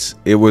 Anyways,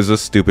 it was a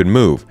stupid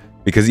move,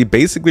 because he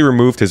basically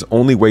removed his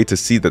only way to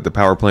see that the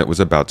power plant was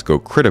about to go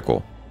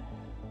critical.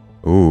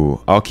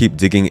 Ooh, I'll keep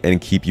digging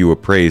and keep you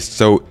appraised.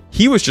 So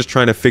he was just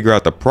trying to figure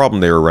out the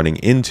problem they were running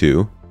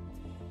into.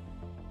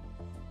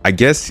 I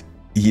guess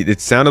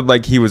it sounded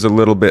like he was a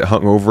little bit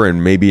hungover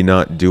and maybe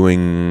not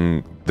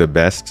doing the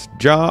best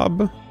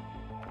job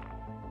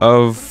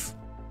of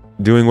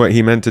doing what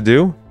he meant to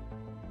do.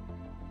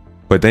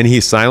 But then he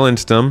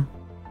silenced them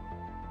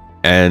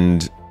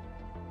and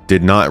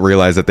did not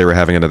realize that they were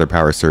having another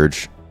power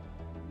surge.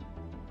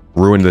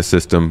 Ruined the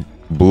system,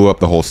 blew up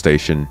the whole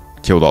station,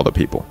 killed all the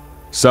people.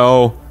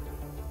 So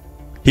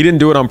he didn't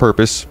do it on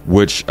purpose,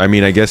 which, I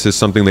mean, I guess is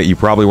something that you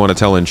probably want to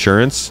tell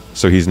insurance,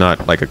 so he's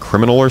not like a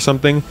criminal or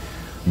something.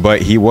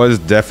 But he was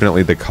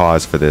definitely the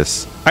cause for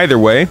this. Either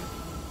way,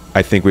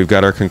 I think we've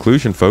got our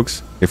conclusion,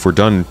 folks. If we're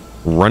done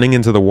running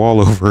into the wall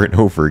over and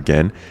over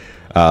again,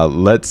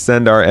 let's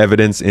send our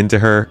evidence into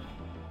her.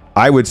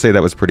 I would say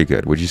that was pretty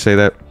good. Would you say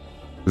that?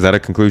 Was that a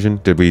conclusion?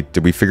 Did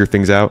we figure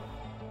things out?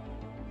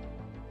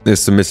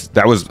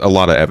 That was a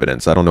lot of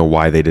evidence. I don't know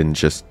why they didn't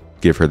just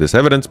give her this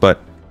evidence, but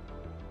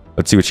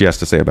let's see what she has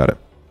to say about it.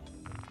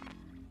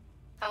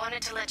 I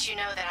wanted to let you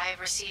know that I have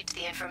received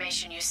the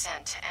information you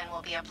sent and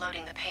will be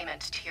uploading the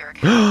payment to your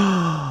account.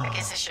 I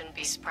guess I shouldn't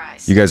be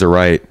surprised. You guys are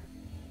right.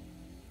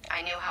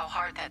 I knew how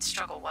hard that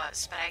struggle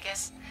was, but I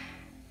guess...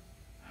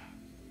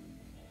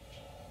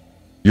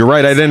 You're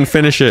right, I didn't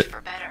finish it.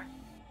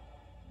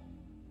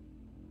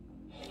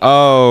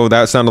 Oh,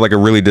 that sounded like a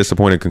really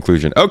disappointing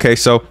conclusion. Okay,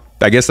 so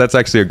I guess that's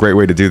actually a great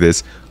way to do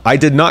this. I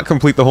did not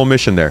complete the whole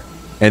mission there.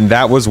 And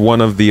that was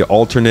one of the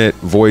alternate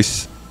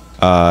voice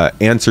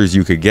answers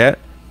you could get.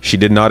 She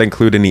did not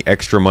include any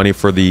extra money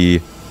for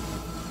the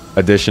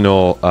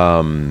additional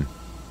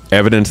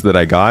evidence that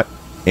I got.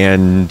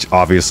 And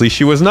obviously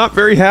she was not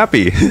very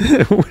happy.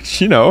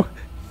 Which, you know,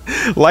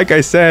 like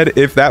I said,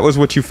 if that was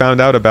what you found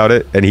out about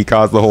it and he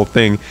caused the whole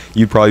thing,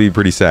 you'd probably be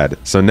pretty sad.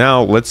 So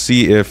now let's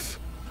see if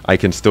I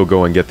can still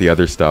go and get the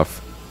other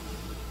stuff.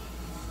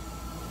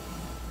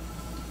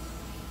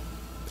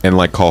 And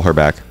like call her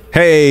back.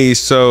 Hey,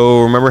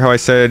 so remember how I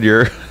said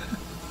your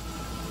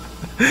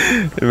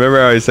remember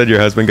how I said your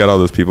husband got all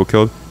those people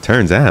killed?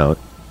 Turns out.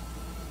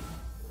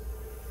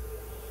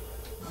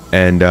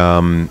 And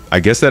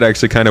I guess that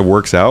actually kind of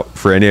works out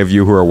for any of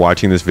you who are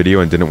watching this video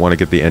and didn't want to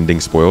get the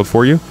ending spoiled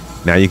for you.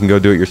 Now you can go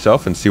do it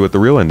yourself and see what the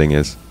real ending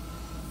is.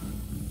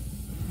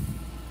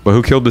 But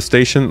who killed the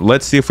station?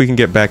 Let's see if we can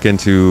get back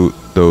into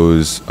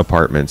those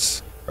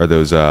apartments or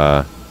those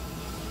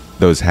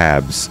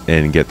habs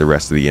and get the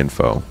rest of the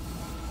info.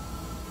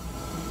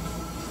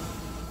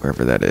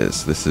 Wherever that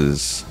is. This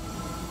is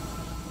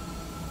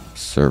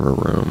server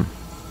room.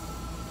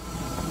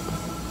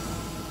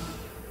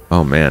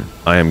 Oh man,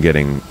 I am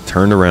getting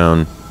turned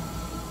around.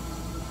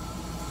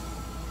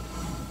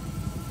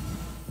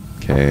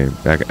 Okay,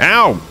 back.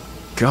 Ow!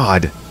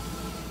 God.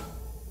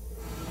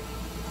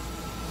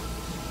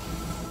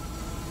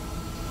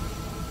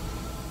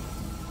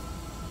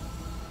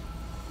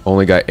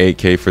 Only got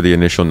 8K for the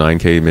initial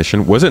 9K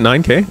mission. Was it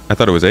 9K? I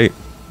thought it was 8.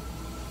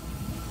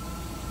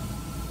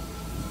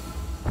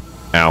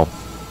 Ow.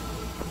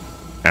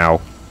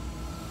 Ow.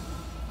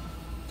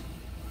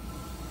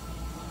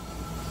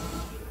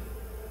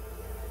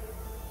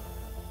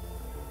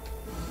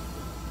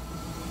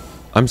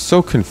 I'm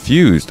so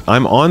confused.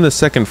 I'm on the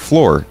second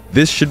floor.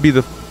 This should be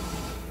the...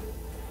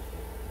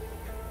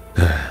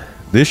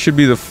 This should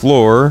be the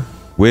floor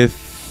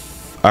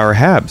with our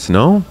habs,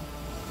 no?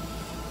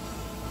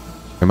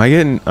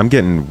 I'm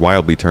getting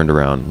wildly turned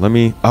around. Let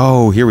me...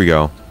 Oh, here we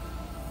go.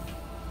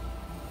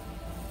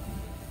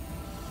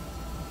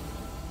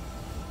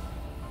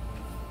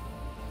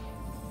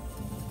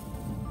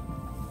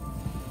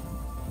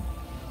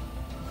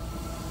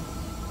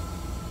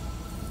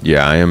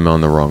 Yeah, I am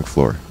on the wrong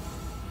floor.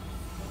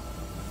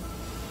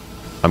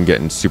 I'm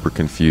getting super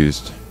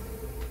confused.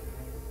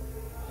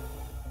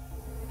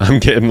 I'm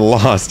getting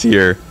lost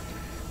here.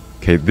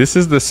 Okay, this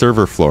is the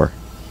server floor.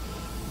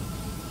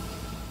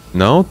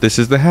 No, this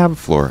is the hab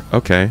floor.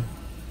 Okay.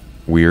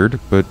 Weird,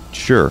 but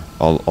sure.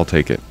 I'll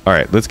take it.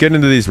 Alright, let's get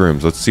into these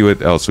rooms. Let's see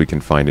what else we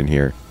can find in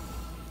here.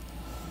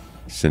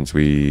 Since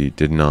we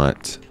did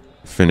not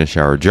finish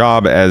our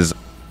job as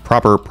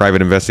proper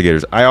private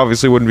investigators. I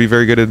obviously wouldn't be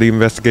very good at the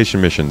investigation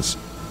missions.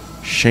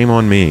 Shame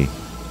on me.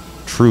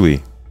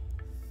 Truly.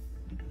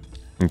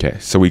 Okay,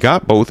 so we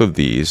got both of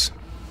these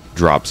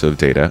drops of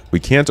data. We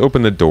can't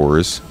open the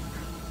doors.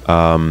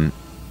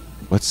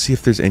 Let's see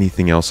if there's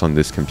anything else on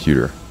this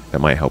computer that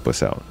might help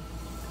us out.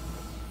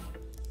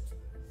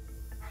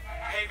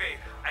 Hey, babe,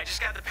 I just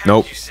got the package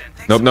Nope. you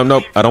sent.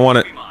 Nope. I don't want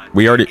it.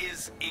 We already... It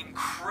is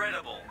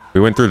incredible. We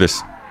went through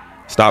this.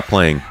 Stop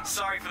playing.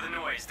 Sorry for the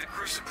noise. The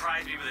crew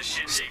surprised me with a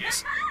shindig.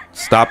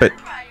 Stop it.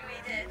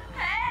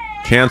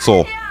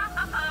 Cancel.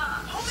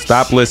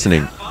 Stop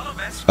listening.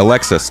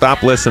 Alexa,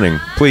 stop listening.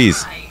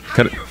 Please.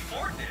 Cut it.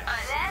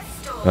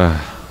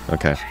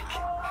 Okay.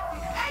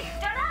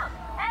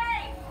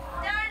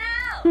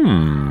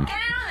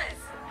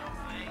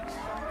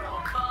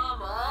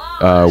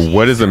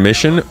 What is the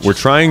mission? We're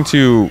trying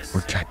to...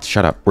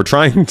 Shut up. We're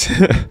trying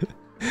to...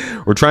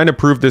 We're trying to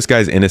prove this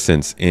guy's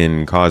innocence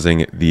in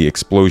causing the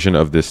explosion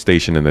of this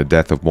station and the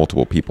death of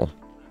multiple people.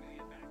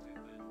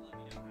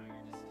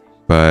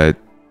 But...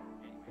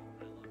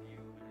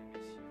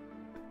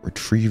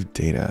 Retrieve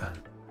data.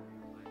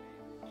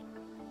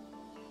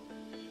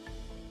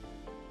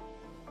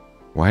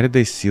 Why did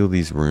they seal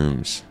these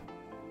rooms?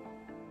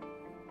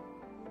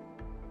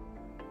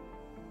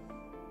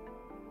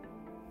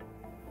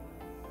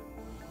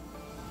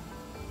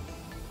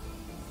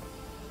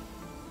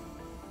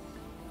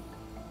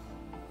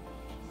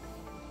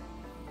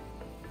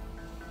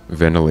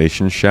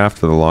 Ventilation shaft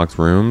for the locked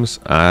rooms?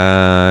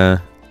 I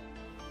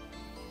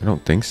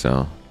don't think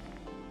so.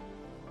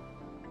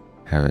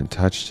 Haven't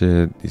touched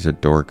it. These are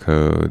door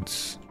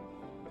codes.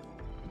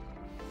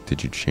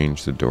 Did you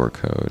change the door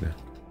code?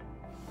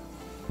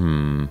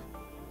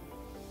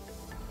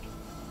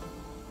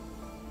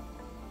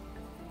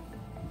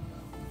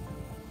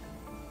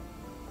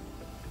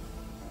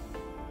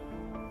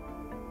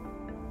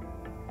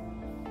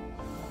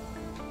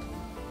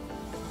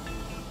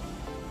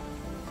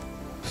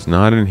 It's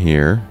not in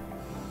here.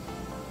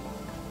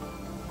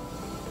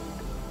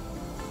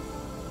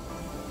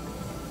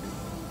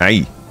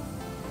 Aye.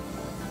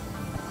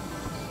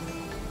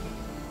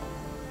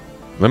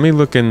 Let me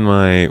look in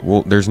my...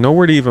 Well, there's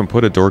nowhere to even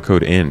put a door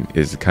code in,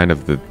 is kind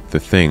of the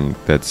thing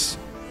that's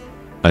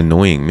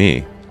annoying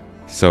me.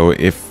 So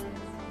if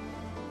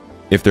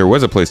there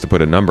was a place to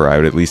put a number, I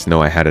would at least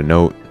know I had a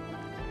note.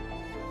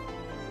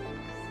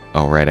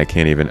 Oh, right, I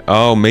can't even...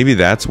 Oh, maybe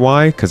that's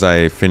why? Because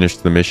I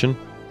finished the mission?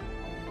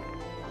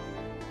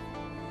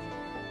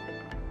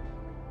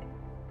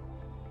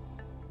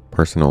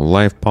 Personal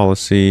life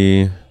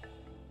policy.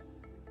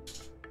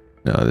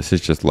 No, this is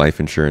just life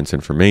insurance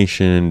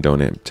information.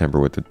 Don't tamper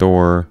with the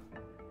door.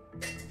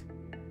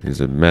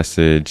 Here's a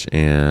message,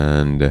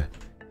 and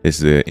this is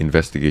the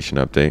investigation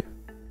update.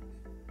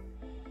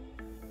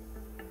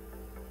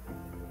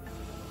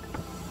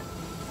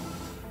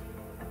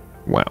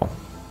 Wow.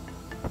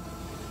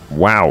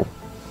 Wow.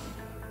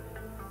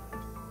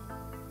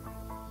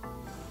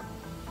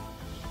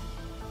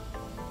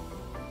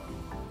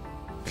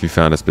 If you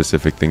found a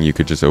specific thing, you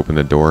could just open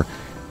the door.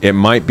 It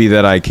might be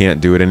that I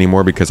can't do it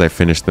anymore because I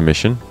finished the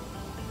mission.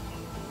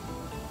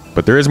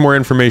 But there is more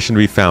information to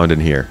be found in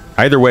here.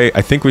 Either way,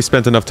 I think we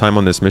spent enough time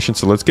on this mission,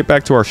 so let's get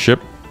back to our ship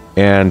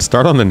and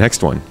start on the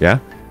next one, yeah?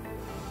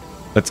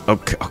 Let's...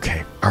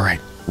 Okay. All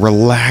right.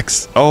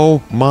 Relax.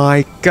 Oh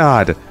my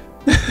god.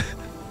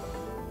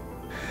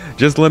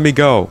 Just let me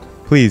go,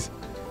 please.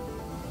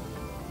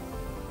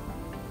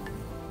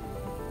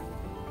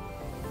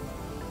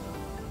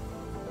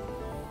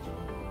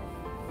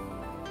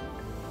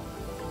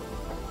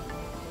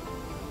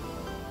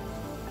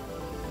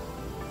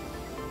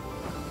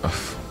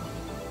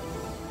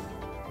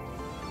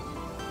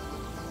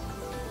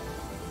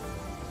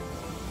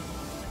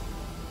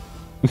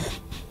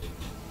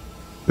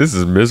 This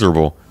is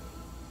miserable.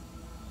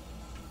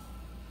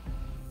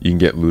 You can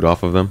get loot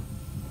off of them.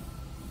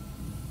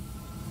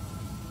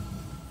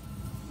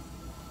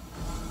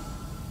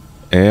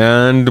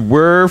 And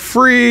we're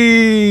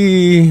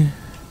free!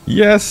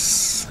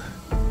 Yes!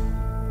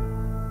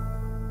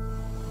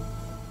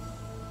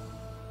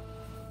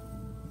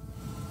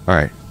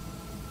 Alright.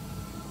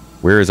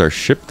 Where is our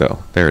ship,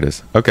 though? There it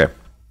is. Okay.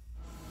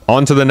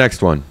 On to the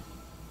next one.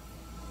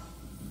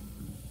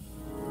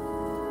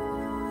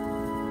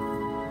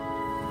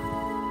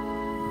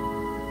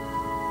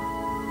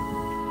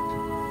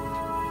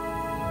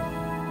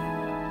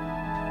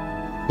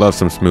 Love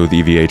some smooth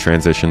EVA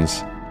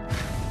transitions.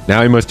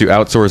 Now we must do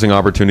outsourcing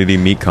opportunity,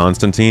 meet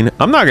Constantine.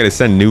 I'm not going to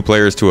send new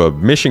players to a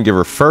mission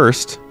giver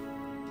first.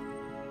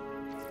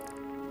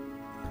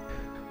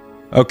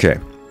 Okay.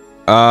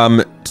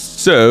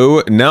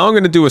 So now I'm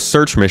going to do a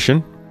search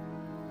mission.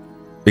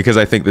 Because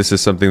I think this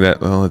is something that,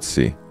 well, let's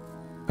see.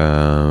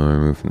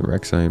 Remove from the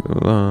wreck site, blah,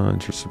 blah, blah.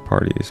 Interested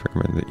parties.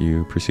 Recommend that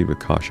you proceed with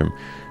caution.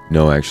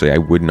 No, actually, I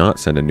would not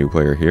send a new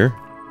player here.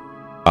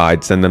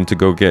 I'd send them to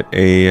go get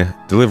a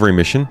delivery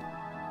mission.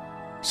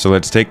 So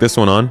let's take this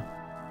one on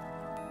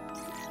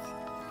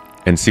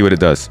and see what it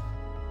does.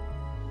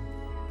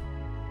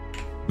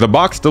 The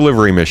box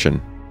delivery mission.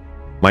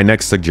 My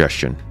next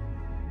suggestion.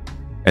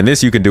 And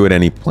this you can do at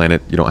any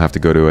planet. You don't have to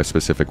go to a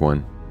specific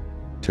one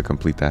to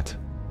complete that.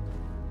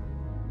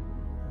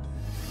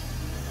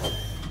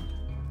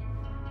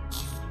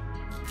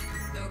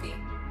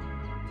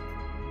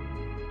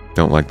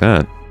 don't like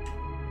that.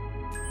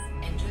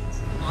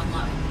 Engines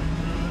online.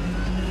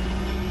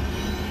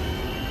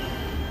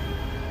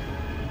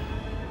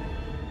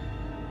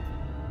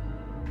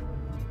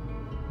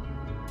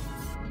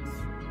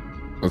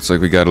 Looks like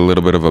we got a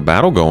little bit of a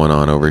battle going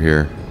on over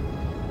here.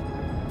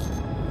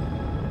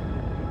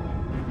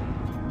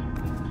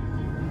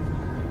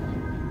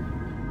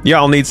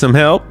 Y'all need some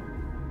help?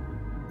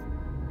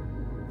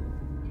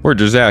 We're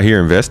just out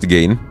here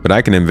investigating, but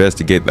I can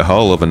investigate the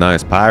hull of a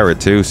nice pirate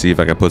too, see if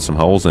I can put some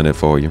holes in it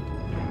for you.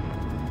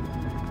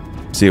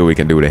 See what we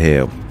can do to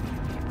help.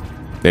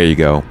 There you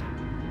go.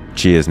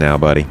 Cheers now,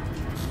 buddy.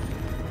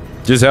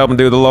 Just help him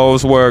do the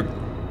Lord's work.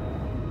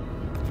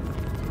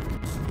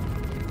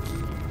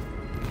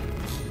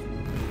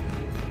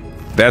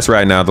 That's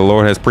right now, the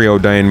Lord has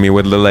preordained me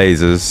with the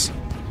lasers.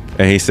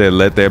 And he said,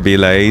 let there be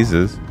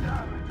lasers.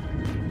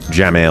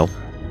 Jamel.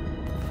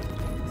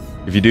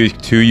 If you do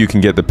 2, you can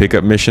get the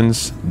pickup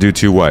missions. Do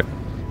 2 what?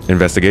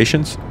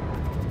 Investigations?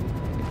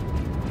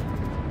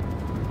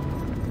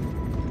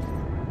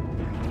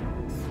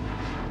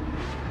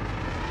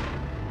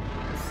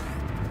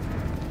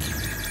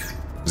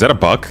 Is that a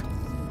buck?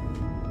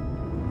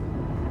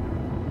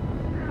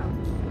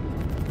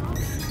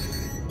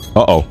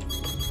 Uh-oh.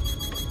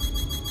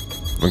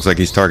 Looks like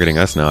he's targeting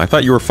us now. I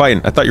thought you were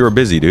fighting. I thought you were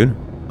busy, dude.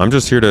 I'm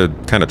just here to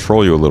kind of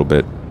troll you a little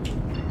bit.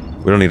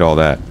 We don't need all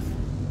that.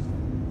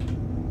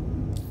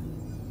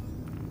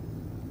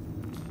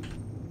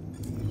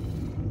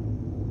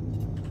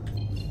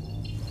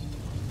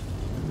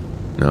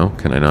 No,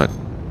 can I not?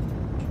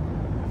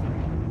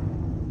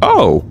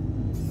 Oh!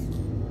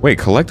 Wait,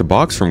 collect a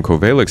box from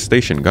Kovalix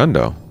Station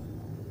Gundo.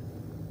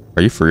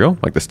 Are you for real?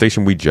 Like the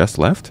station we just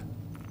left?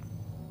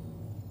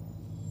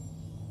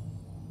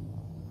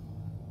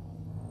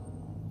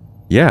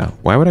 Yeah,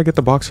 why would I get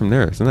the box from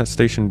there? Isn't that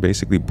station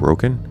basically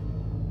broken?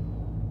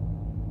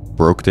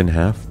 Broked in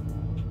half?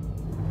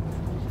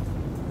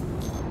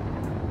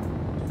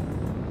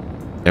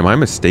 Am I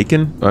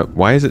mistaken?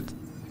 Why is it...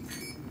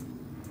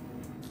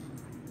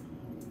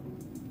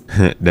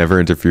 Never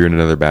interfere in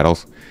other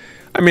battles.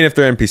 I mean, if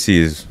they're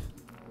NPCs,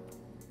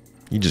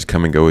 you just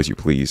come and go as you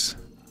please.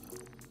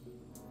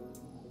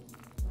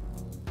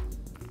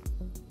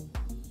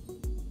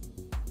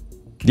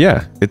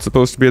 Yeah, it's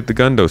supposed to be at the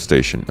Gundo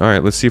station.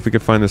 Alright, let's see if we can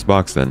find this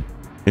box then.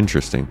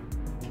 Interesting.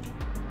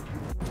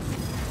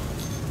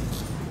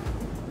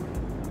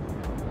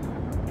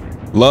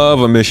 Love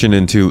a mission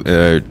in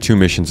two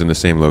missions in the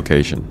same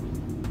location.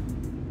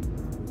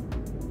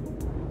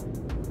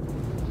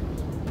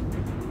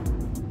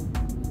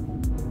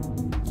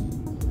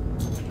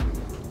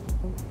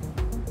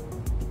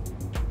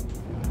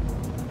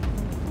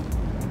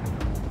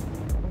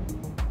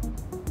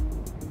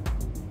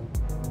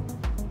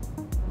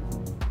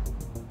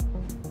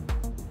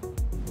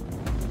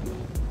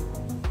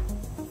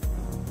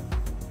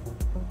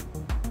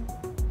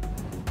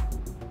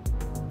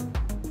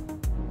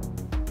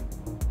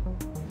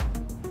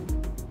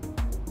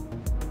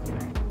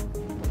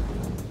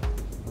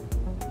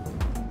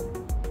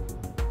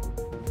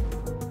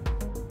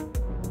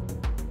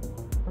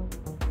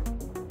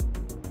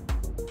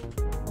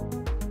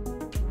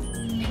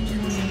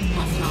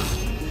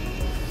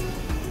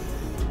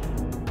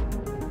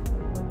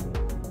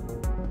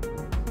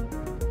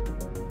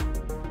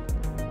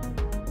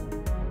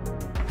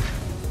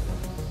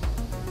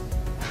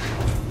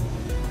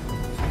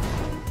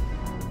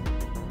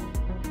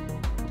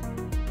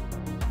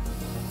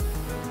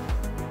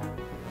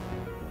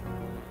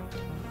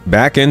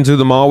 Back into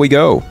the mall we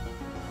go.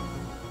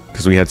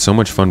 Because we had so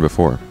much fun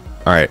before.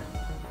 Alright.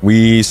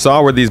 We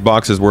saw where these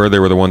boxes were. They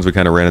were the ones we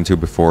kind of ran into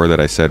before that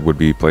I said would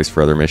be placed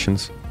for other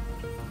missions.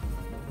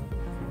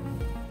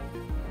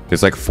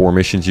 There's like 4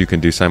 missions you can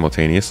do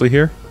simultaneously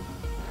here.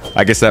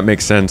 I guess that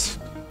makes sense.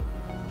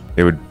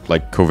 It would,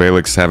 like,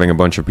 Kovalix having a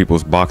bunch of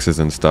people's boxes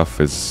and stuff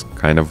is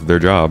kind of their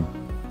job.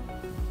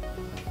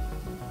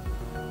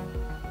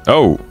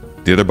 Oh!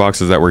 The other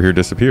boxes that were here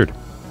disappeared.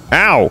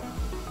 Ow!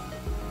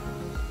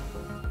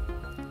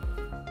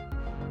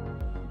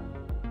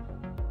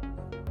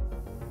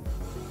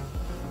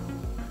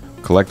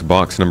 Collect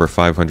box number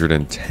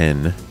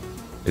 510.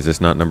 Is this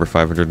not number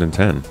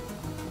 510?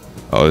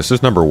 Oh, this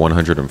is number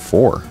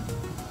 104.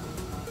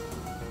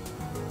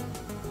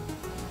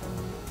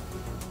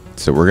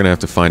 So we're gonna have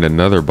to find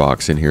another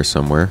box in here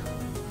somewhere.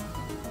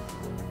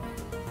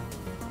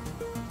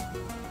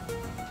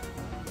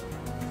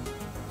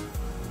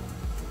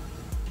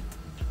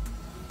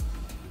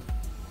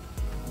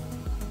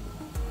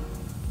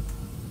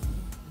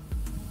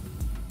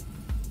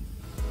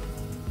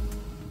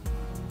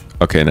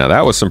 Okay, now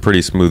that was some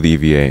pretty smooth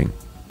EVAing.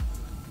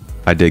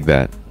 I dig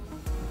that.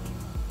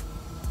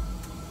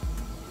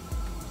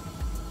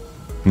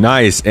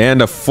 Nice,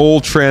 and a full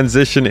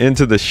transition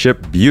into the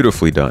ship.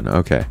 Beautifully done.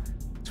 Okay.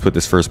 Let's put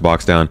this first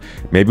box down.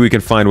 Maybe we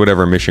can find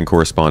whatever mission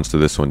corresponds to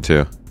this one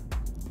too.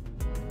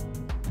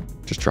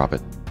 Just drop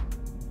it.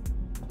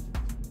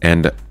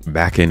 And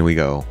back in we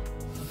go.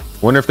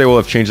 Wonder if they will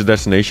have changed the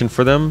destination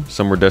for them.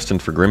 Some were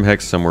destined for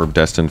Grimhex, some were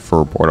destined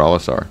for Port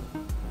Olisar.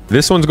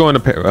 This one's going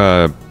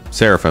to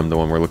Seraphim, the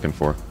one we're looking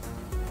for.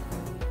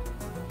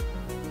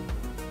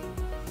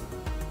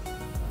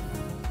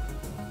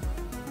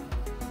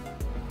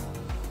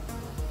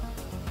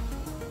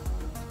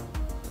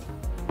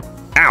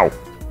 Ow!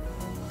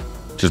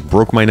 Just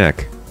broke my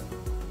neck.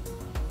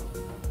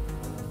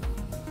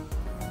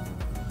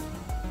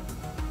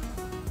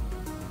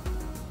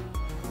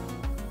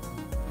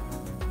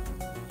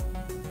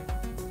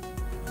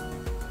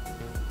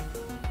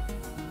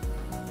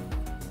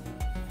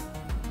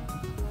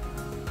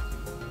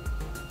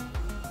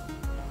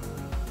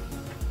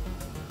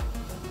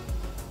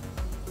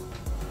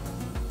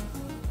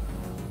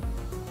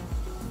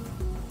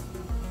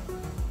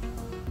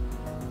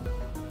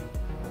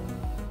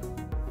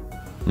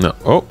 No.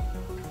 Oh.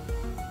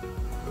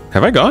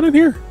 Have I gone in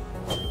here?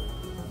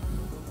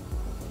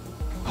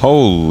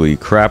 Holy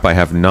crap, I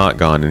have not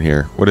gone in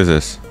here. What is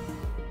this?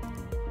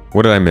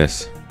 What did I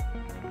miss?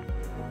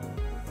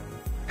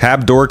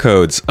 Hab door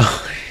codes.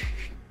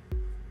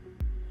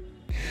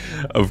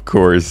 Of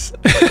course.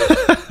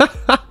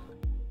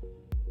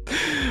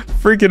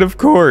 Freaking of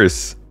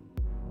course.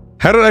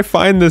 How did I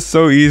find this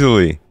so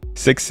easily?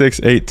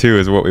 6682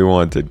 is what we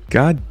wanted.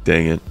 God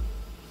dang it.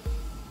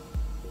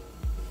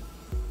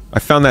 I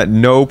found that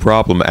no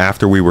problem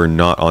after we were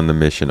not on the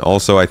mission.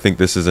 Also, I think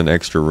this is an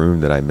extra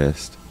room that I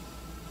missed.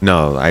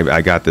 No,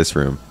 I got this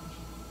room.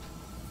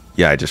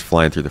 Yeah, I just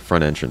flying through the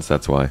front entrance,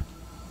 that's why.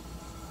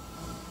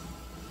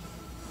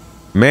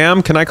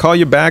 Ma'am, can I call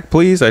you back,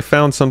 please? I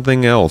found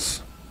something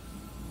else.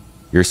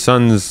 Your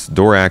son's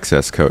door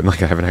access code.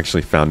 Like, I haven't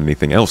actually found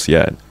anything else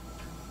yet.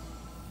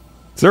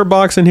 Is there a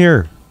box in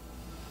here?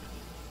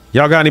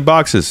 Y'all got any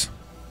boxes?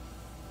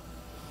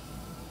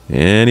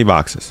 Any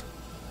boxes?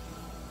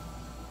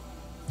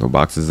 No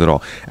boxes at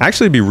all.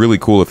 Actually, it'd be really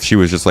cool if she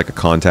was just like a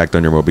contact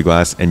on your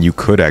mobiGlas and you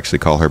could actually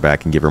call her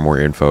back and give her more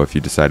info if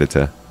you decided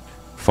to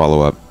follow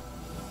up.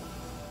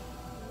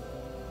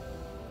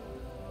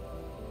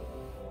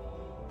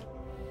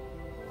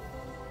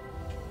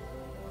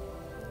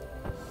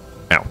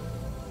 Ow.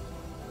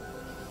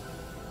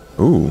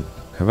 Ooh.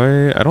 Have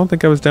I don't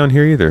think I was down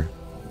here either.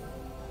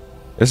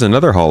 There's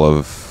another hall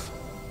of...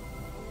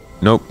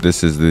 Nope,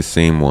 this is the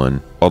same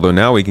one. Although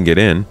now we can get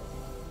in.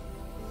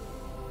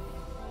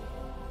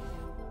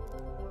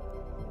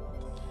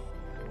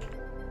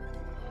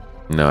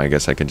 No, I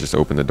guess I can just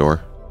open the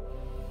door.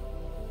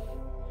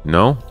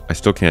 No? I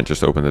still can't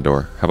just open the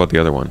door. How about the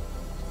other one?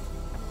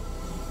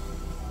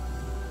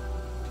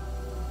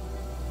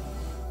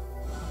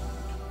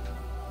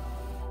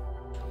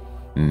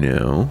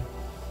 No.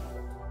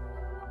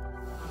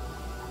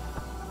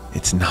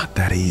 It's not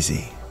that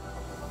easy.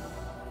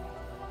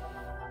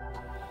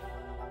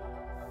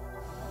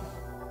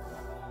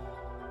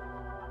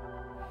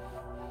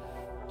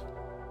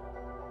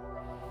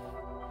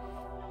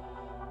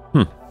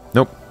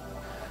 Nope.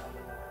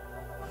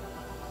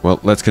 Well,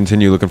 let's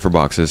continue looking for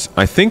boxes.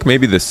 I think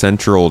maybe the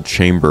central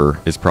chamber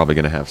is probably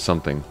going to have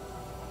something.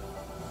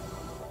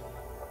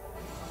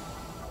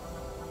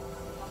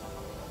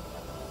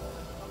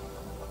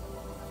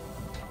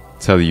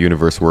 That's how the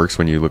universe works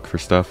when you look for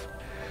stuff.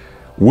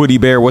 Woody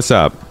Bear, what's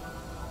up?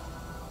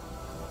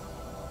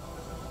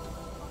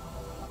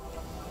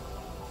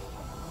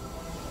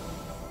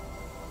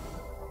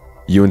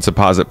 You and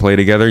Supposit play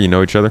together? You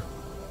know each other?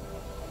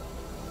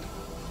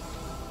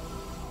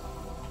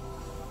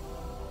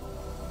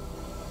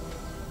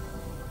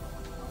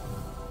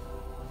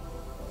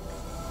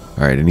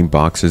 Alright, any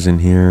boxes in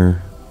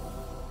here?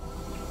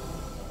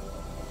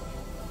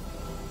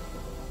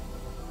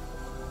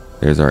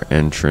 There's our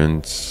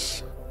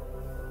entrance.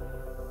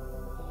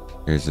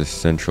 There's this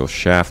central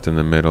shaft in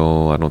the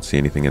middle. I don't see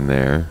anything in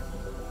there.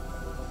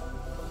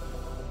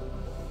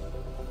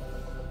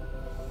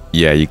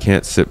 Yeah, you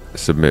can't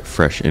submit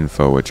fresh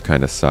info, which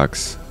kind of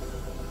sucks.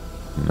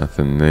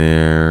 Nothing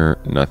there.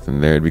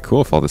 Nothing there. It'd be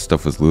cool if all this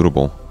stuff was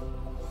lootable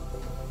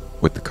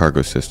with the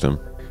cargo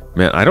system.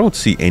 Man, I don't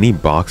see any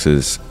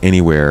boxes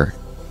anywhere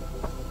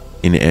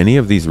in any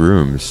of these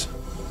rooms.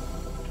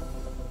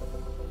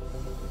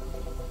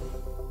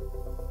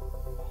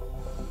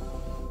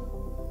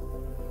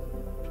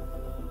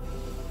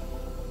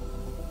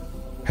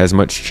 Has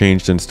much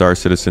changed in Star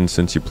Citizen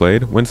since you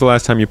played? When's the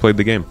last time you played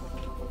the game?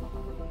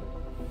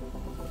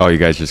 Oh, you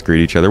guys just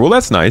greet each other. Well,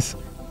 that's nice.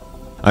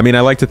 I mean,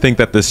 I like to think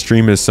that this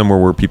stream is somewhere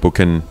where people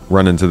can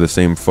run into the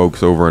same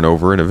folks over and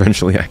over and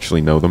eventually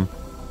actually know them.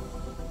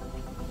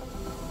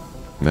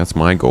 That's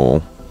my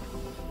goal.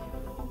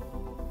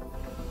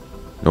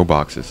 No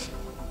boxes.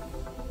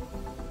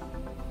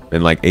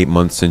 Been like 8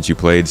 months since you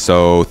played,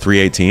 so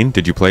 318?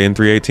 Did you play in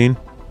 318?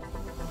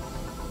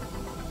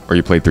 Or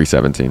you played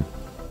 317?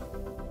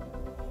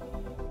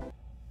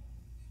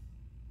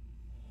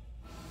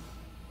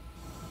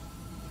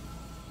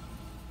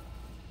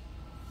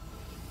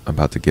 I'm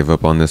about to give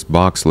up on this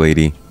box,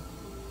 lady.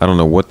 I don't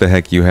know what the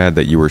heck you had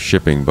that you were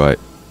shipping, but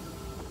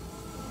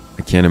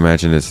I can't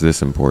imagine it's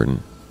this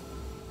important.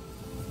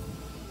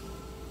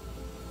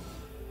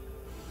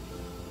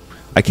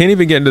 I can't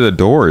even get into the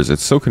doors.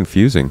 It's so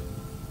confusing.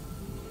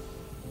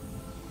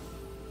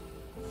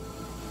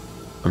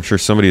 I'm sure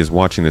somebody is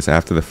watching this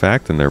after the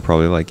fact and they're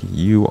probably like,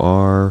 you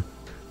are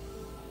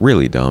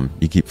really dumb.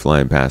 You keep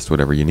flying past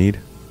whatever you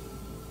need.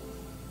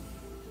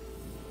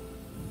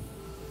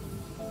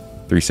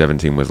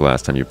 317 was the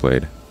last time you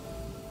played.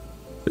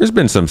 There's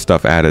been some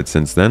stuff added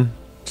since then.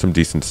 Some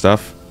decent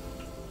stuff.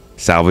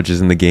 Salvages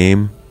in the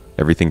game.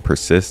 Everything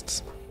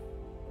persists.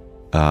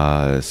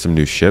 Some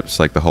new ships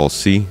like the Hull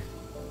C.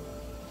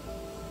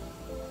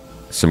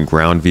 Some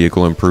ground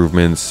vehicle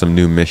improvements. Some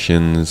new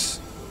missions.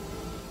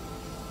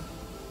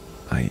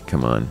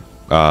 Come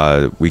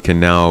on. We can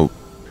now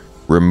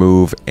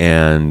remove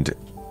and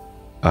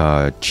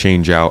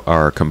change out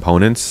our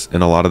components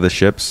in a lot of the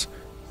ships.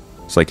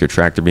 It's like your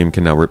tractor beam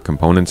can now rip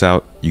components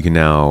out. You can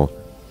now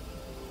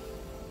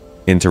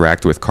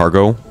interact with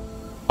cargo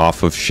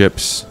off of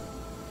ships.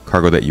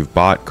 Cargo that you've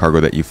bought, cargo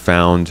that you've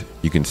found.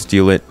 You can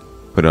steal it,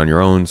 put it on your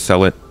own,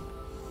 sell it.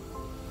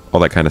 All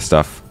that kind of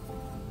stuff.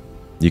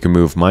 You can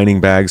move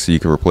mining bags so you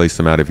can replace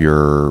them out of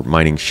your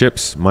mining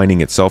ships.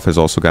 Mining itself has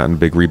also gotten a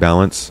big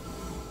rebalance.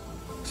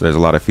 So there's a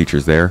lot of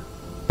features there.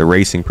 The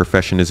racing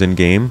profession is in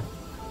game.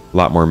 A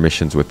lot more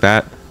missions with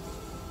that.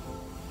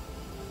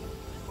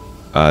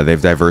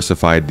 They've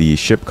diversified the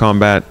ship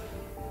combat.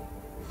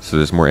 So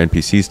there's more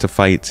NPCs to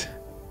fight.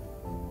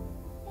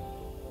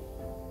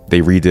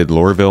 They redid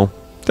Lorville.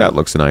 That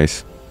looks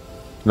nice.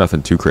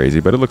 Nothing too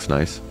crazy, but it looks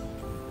nice.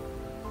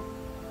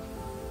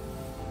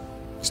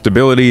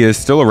 Stability is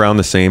still around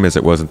the same as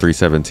it was in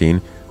 317,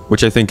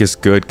 which I think is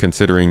good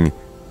considering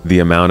the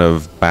amount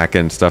of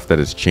back-end stuff that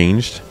has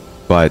changed.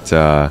 But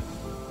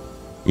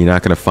you're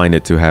not going to find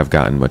it to have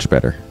gotten much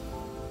better.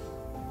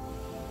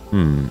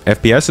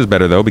 FPS is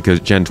better though because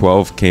Gen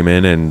 12 came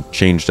in and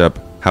changed up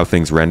how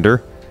things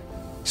render.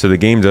 So the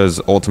game does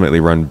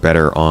ultimately run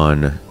better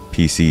on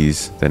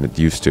PCs than it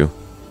used to.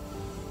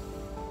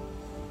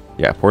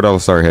 Yeah, Port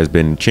Olisar has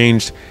been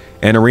changed,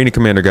 and Arena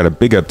Commander got a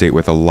big update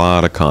with a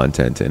lot of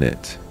content in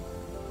it.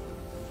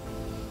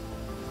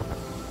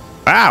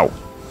 Ow!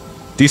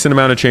 Decent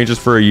amount of changes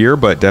for a year,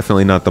 but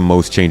definitely not the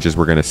most changes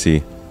we're going to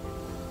see.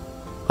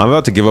 I'm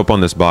about to give up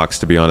on this box,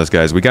 to be honest,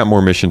 guys. We got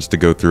more missions to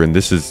go through, and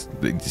this is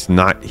it's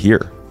not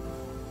here.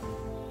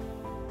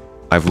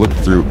 I've looked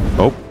through...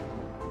 Oh.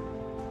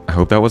 I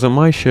hope that wasn't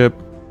my ship.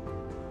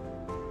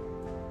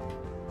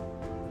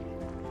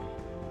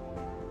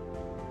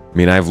 I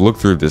mean, I've looked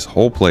through this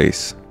whole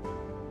place.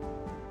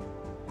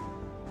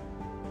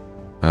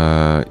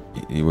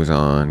 He was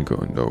on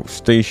Gondo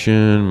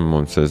Station.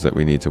 One says that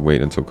we need to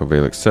wait until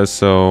Kovalek says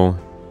so.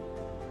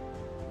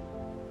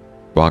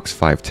 Box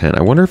 510.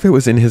 I wonder if it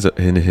was in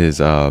his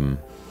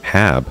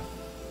hab.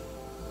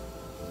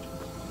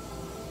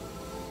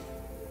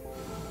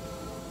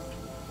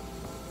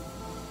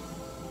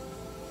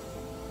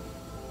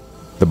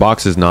 The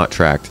box is not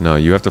tracked. No,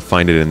 you have to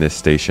find it in this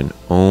station.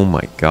 Oh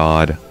my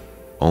god.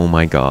 Oh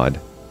my god.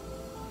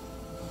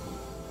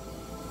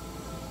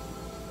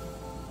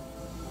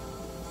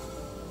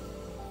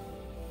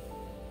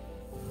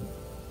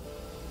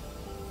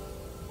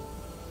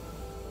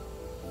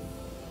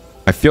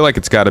 I feel like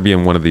it's got to be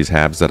in one of these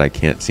habs that I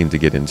can't seem to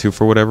get into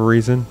for whatever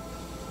reason.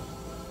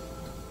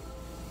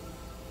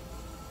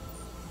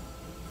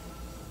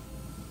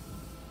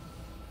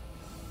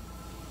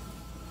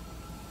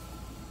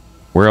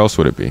 Where else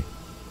would it be?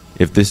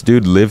 If this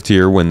dude lived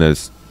here when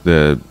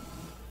the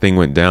thing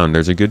went down,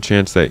 there's a good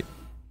chance that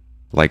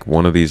like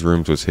one of these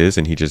rooms was his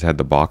and he just had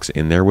the box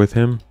in there with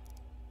him.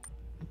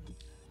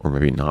 Or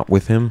maybe not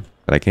with him,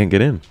 but I can't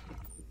get in.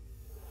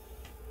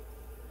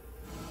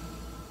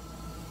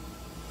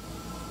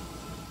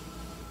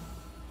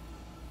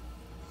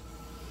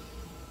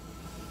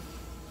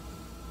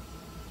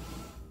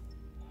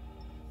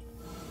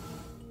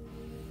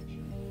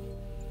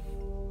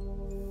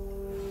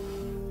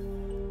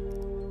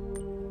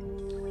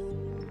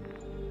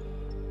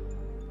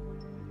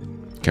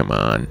 Come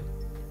on.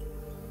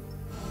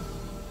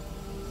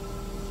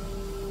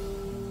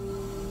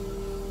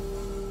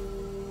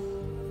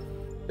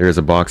 There is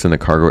a box in the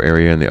cargo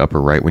area in the upper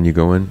right when you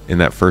go in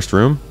that first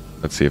room.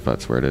 Let's see if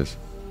that's where it is.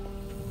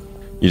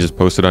 You just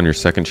posted on your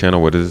second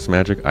channel. What is this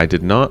magic? I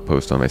did not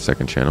post on my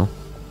second channel.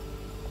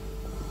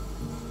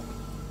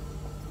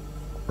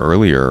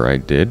 Earlier I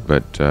did,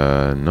 but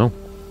no.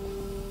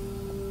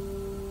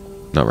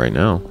 Not right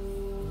now.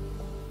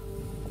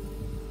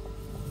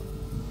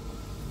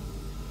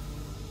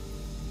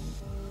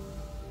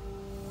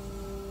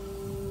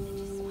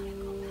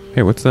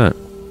 Hey, what's that?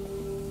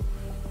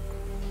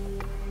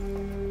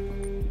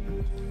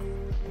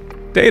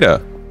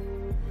 Data.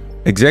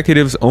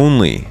 Executives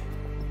only.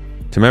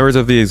 To members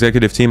of the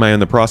executive team, I am in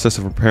the process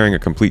of preparing a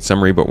complete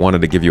summary, but wanted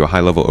to give you a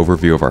high-level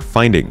overview of our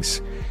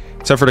findings.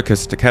 It suffered a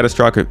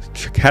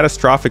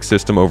catastrophic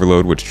system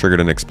overload, which triggered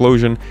an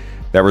explosion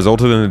that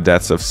resulted in the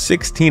deaths of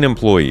 16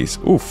 employees.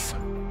 Oof.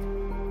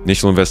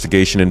 Initial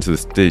investigation into the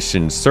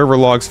station's server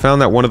logs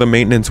found that one of the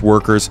maintenance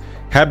workers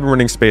had been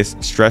running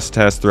stress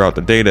tests throughout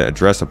the day to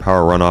address a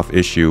power runoff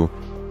issue.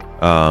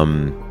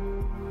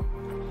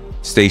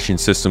 Station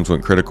systems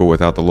went critical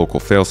without the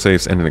local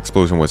failsafes, and an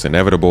explosion was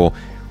inevitable.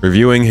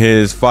 Reviewing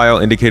his file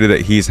indicated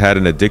that he's had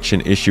an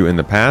addiction issue in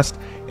the past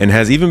and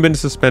has even been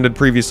suspended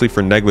previously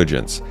for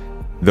negligence.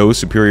 Those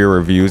superior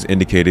reviews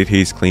indicated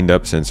he's cleaned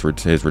up since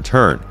his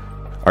return.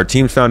 Our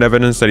team found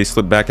evidence that he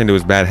slipped back into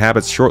his bad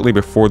habits shortly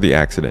before the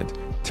accident.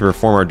 To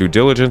perform our due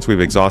diligence, we've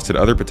exhausted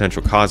other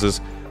potential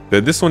causes,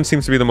 but this one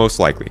seems to be the most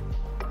likely.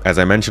 As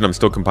I mentioned, I'm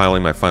still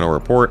compiling my final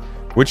report,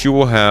 which you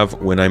will have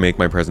when I make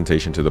my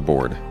presentation to the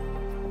board.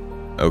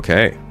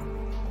 Okay.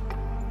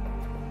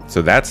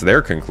 So that's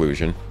their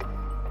conclusion.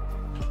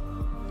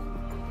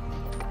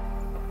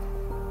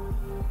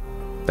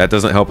 That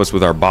doesn't help us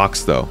with our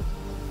box, though.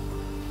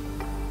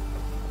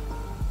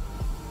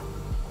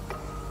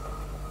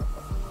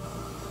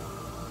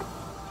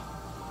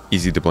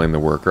 Easy to blame the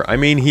worker. I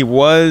mean, he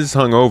was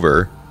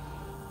hungover.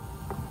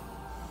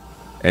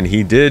 And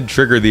he did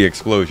trigger the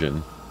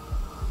explosion.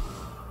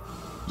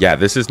 Yeah,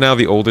 this is now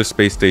the oldest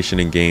space station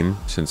in game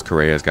since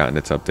Korea has gotten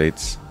its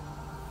updates.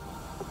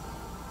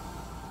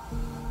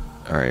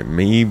 Alright,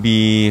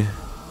 maybe...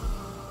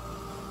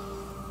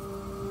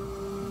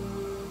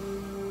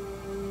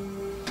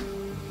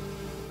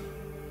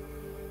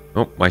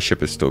 Oh, my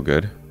ship is still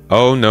good.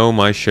 Oh no,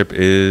 my ship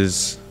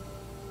is...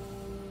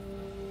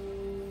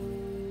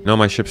 No,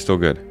 my ship's still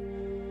good.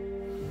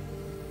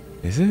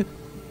 Is it?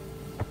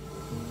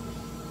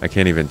 I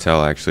can't even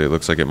tell, actually. It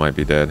looks like it might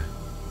be dead.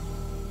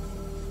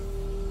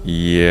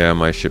 Yeah,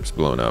 my ship's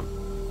blown up.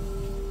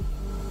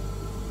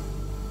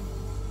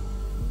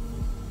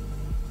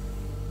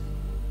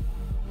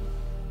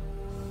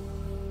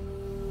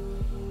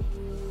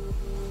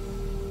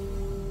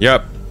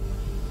 Yep.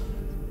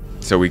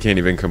 So we can't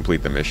even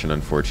complete the mission,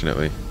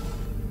 unfortunately.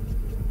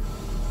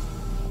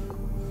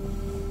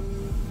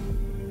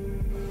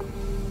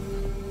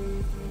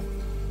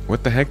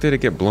 What the heck did it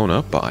get blown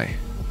up by?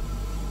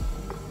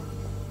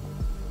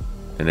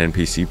 An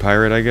NPC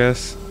pirate, I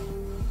guess?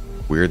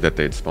 Weird that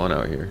they'd spawn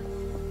out here.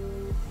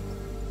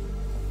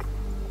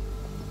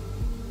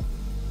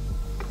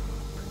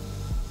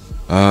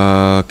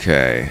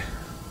 Okay.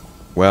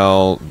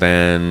 Well,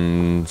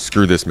 then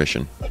screw this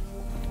mission.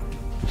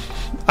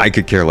 I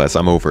could care less.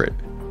 I'm over it.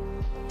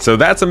 So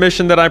that's a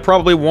mission that I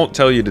probably won't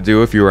tell you to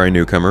do if you are a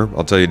newcomer.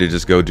 I'll tell you to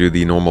just go do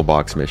the normal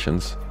box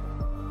missions.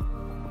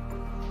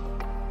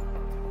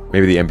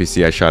 Maybe the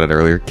NPC I shot at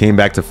earlier came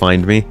back to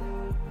find me.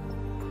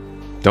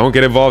 Don't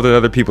get involved in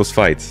other people's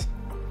fights.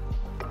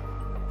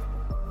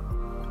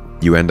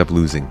 You end up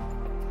losing.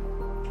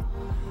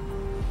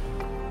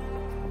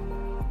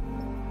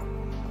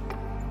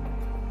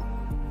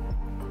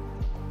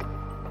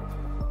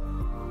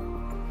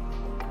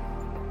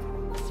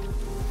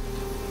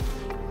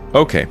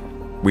 Okay,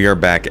 we are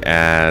back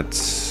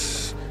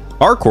at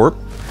our corp,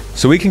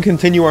 so we can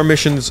continue our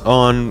missions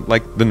on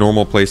like the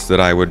normal place that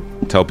I would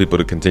tell people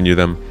to continue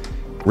them.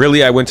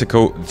 Really, I went to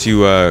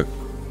Crusader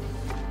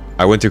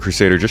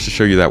just to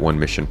show you that one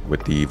mission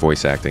with the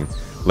voice acting.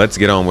 Let's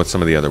get on with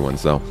some of the other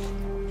ones, though.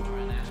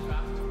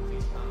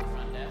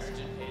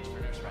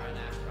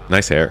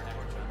 Nice hair.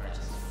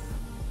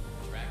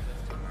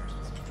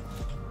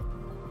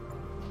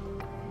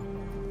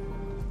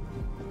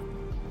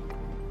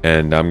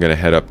 And I'm gonna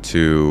head up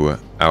to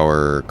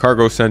our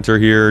cargo center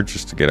here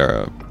just to get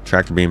our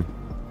tractor beam.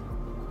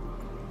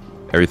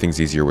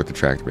 Everything's easier with the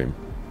tractor beam.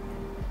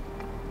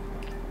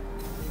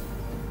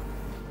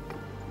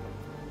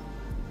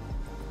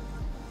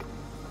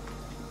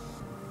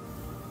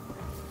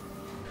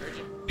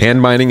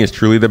 Hand mining is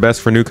truly the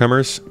best for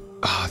newcomers.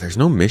 Oh, there's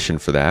no mission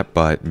for that,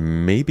 but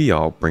maybe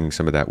I'll bring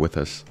some of that with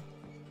us.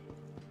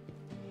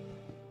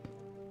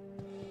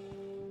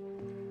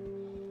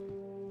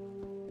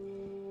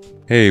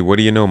 Hey, what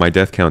do you know? My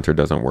death counter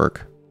doesn't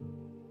work.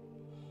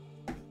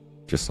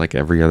 Just like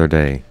every other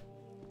day.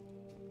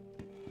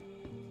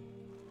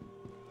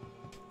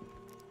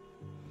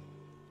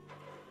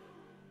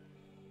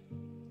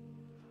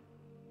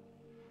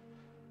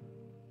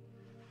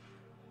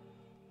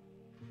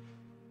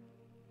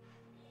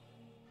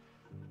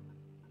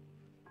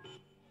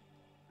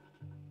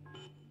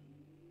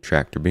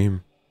 Tractor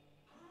beam.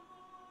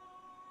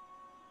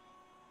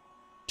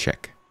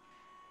 Check.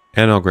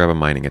 And I'll grab a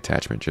mining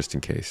attachment just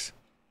in case.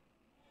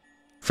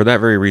 For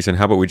that very reason,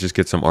 how about we just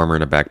get some armor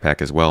and a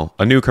backpack as well?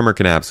 A newcomer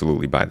can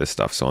absolutely buy this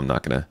stuff, so I'm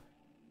not gonna...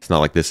 It's not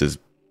like this is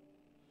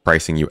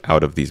pricing you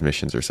out of these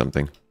missions or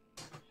something.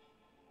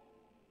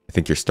 I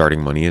think your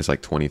starting money is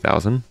like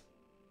 20,000.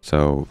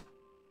 So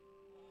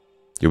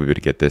you'll be able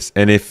to get this.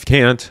 And if you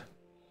can't,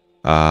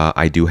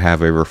 I do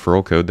have a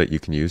referral code that you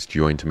can use.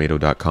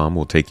 jointomato.com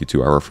will take you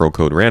to our referral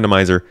code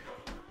randomizer,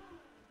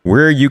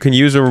 where you can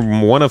use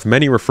one of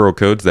many referral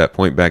codes that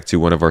point back to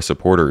one of our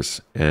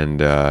supporters.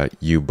 And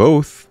you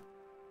both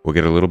will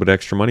get a little bit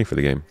extra money for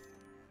the game.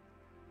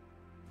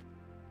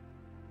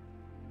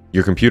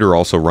 Your computer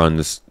also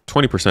runs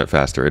 20%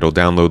 faster. It'll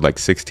download like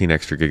 16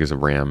 extra gigs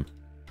of RAM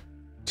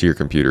to your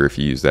computer if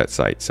you use that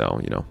site. So,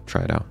 you know,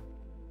 try it out.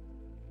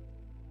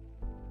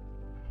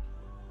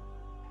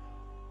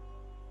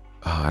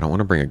 Oh, I don't want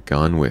to bring a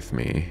gun with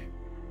me.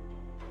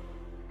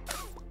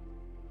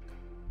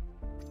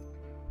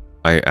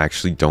 I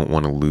actually don't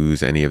want to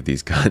lose any of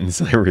these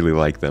guns. I really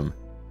like them.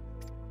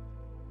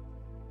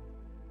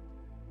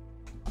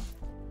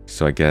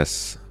 So I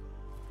guess...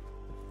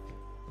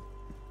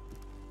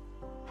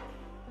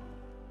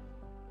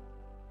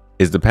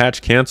 Is the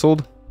patch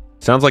canceled?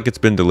 Sounds like it's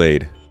been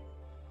delayed.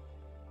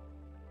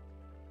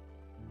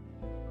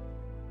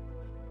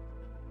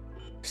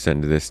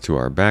 Send this to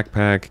our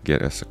backpack.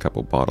 Get us a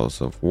couple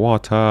bottles of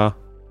water.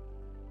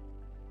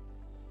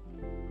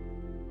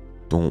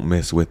 Don't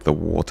mess with the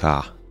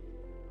water.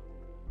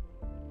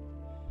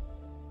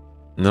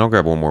 And then I'll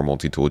grab one more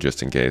multi-tool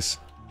just in case.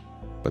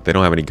 But they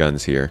don't have any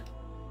guns here. Do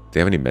they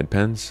have any med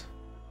pens?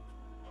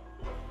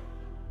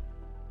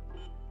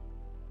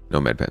 No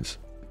med pens.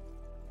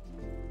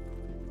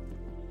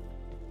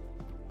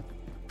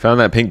 Found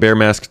that pink bear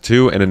mask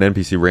too, and an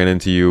NPC ran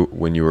into you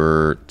when you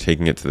were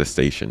taking it to the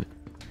station.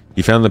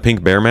 You found the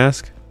pink bear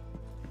mask?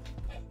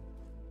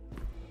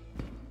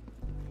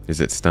 Is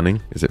it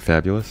stunning? Is it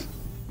fabulous?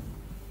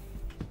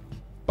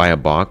 Buy a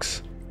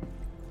box.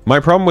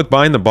 My problem with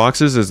buying the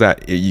boxes is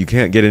that you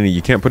can't get any,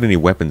 you can't put any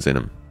weapons in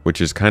them,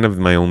 which is kind of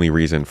my only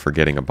reason for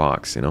getting a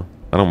box, you know?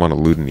 I don't want to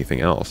loot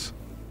anything else.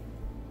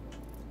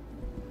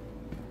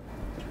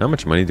 How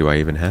much money do I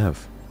even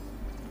have?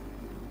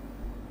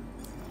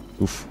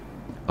 Oof.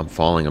 I'm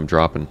falling, I'm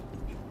dropping.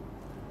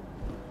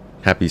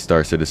 Happy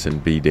Star Citizen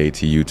B Day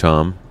to you,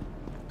 Tom.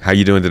 How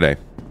you doing today?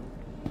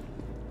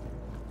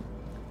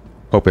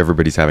 Hope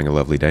everybody's having a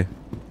lovely day.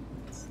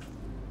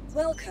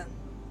 Welcome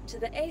to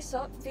the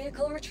ASOP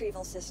Vehicle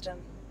Retrieval System.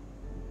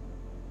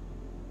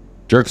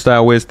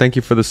 Jerkstyle Wiz, thank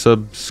you for the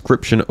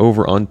subscription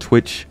over on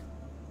Twitch.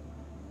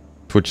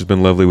 Twitch has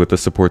been lovely with the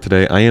support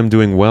today. I am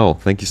doing well.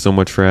 Thank you so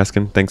much for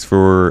asking. Thanks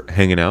for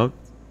hanging out.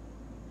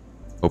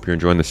 Hope you're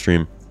enjoying the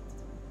stream.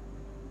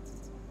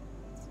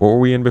 What were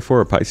we in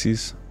before? A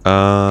Pisces?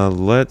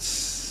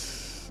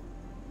 Let's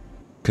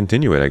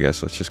continue it, I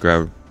guess. Let's just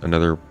grab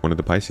another one of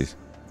the Pisces.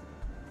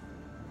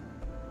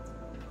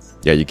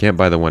 Yeah, you can't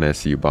buy the one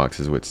SCU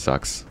boxes, which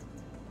sucks.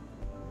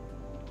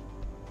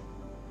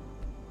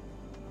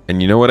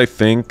 And you know what I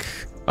think?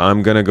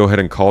 I'm going to go ahead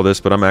and call this,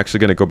 but I'm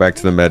actually going to go back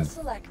to the med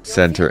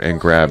center and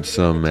grab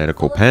some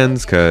medical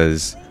pens,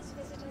 because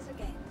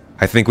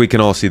I think we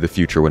can all see the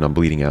future when I'm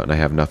bleeding out and I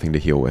have nothing to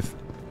heal with.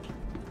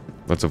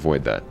 Let's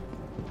avoid that.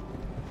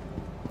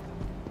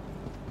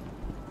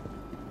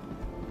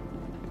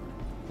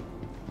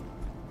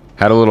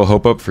 Had a little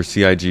hope up for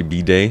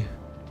CIGB Day.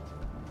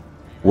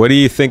 What do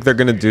you think they're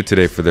going to do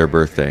today for their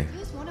birthday?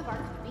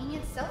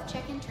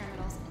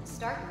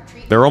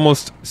 They're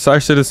almost...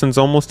 Star Citizen's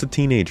almost a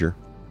teenager.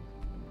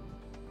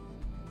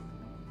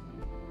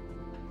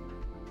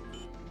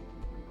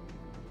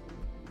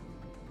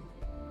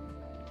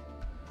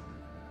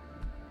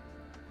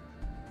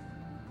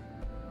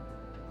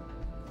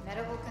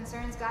 Medical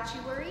concerns got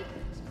you worried?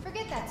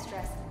 Forget that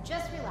stress.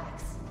 Just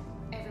relax.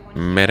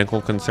 Medical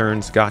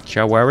concerns got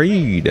ya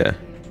worried.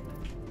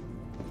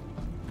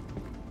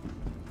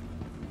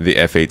 The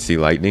F8C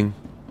Lightning.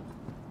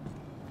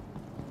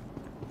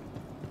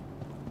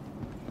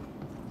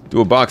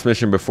 Do a box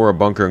mission before a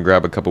bunker and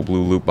grab a couple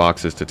blue loot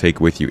boxes to take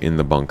with you in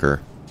the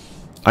bunker.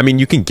 I mean,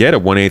 you can get a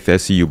 1/8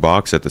 SCU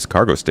box at this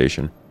cargo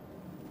station.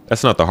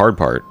 That's not the hard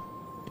part.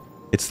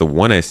 It's the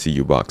 1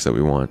 SCU box that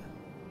we want.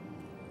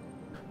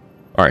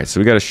 Alright, so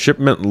we got a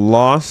shipment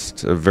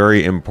lost. A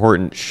very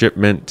important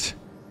shipment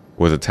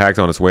was attacked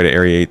on its way to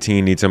Area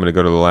 18. Need someone to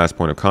go to the last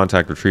point of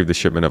contact, retrieve the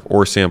shipment of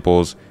ore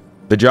samples.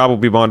 The job will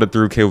be bonded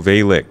through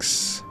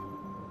Kovalix.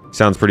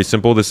 Sounds pretty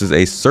simple. This is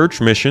a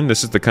search mission.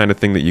 This is the kind of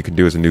thing that you can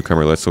do as a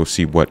newcomer. Let's go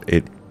see what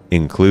it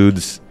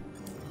includes.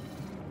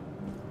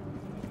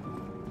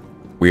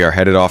 We are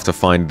headed off to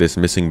find this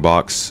missing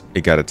box.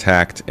 It got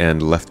attacked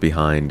and left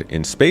behind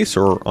in space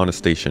or on a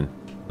station.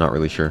 Not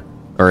really sure.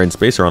 Or in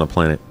space or on a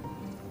planet.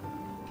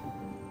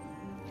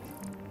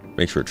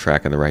 Make sure we're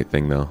tracking the right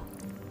thing though.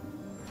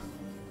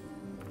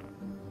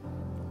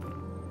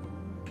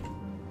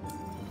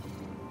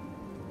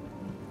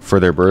 For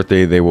their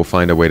birthday, they will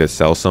find a way to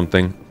sell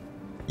something.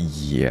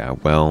 Yeah,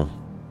 well,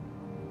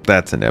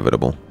 that's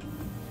inevitable.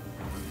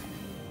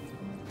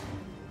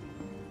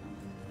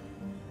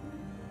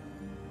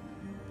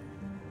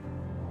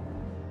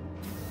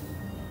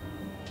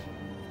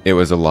 It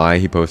was a lie.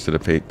 He posted a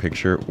fake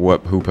picture.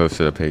 What? Who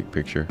posted a fake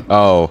picture?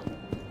 Oh,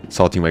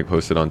 Salty Mike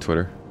posted on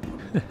Twitter.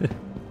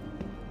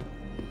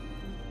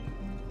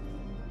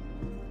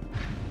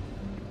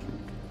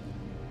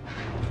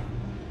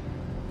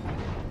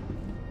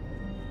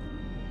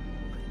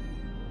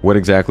 What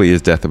exactly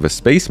is Death of a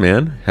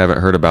Spaceman? Haven't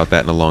heard about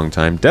that in a long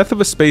time. Death of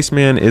a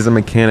Spaceman is a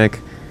mechanic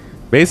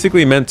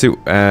basically meant to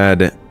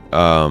add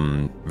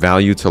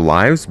value to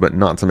lives, but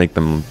not to make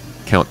them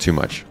count too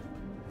much.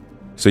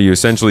 So you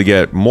essentially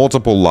get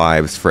multiple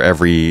lives for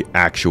every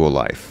actual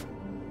life.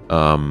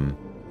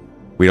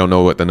 We don't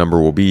know what the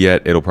number will be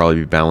yet. It'll probably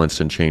be balanced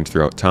and change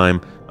throughout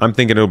time. I'm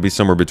thinking it'll be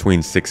somewhere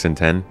between 6 and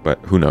 10, but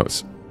who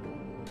knows?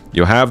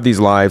 You'll have these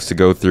lives to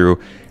go through,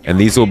 and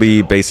these will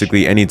be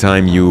basically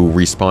anytime you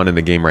respawn in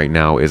the game right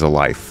now is a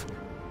life.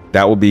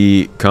 That will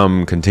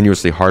become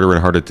continuously harder and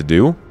harder to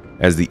do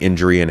as the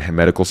injury and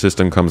medical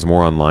system comes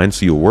more online,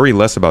 so you'll worry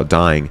less about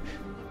dying,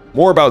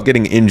 more about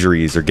getting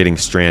injuries or getting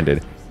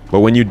stranded. But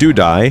when you do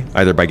die,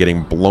 either by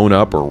getting blown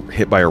up or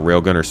hit by a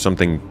railgun or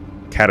something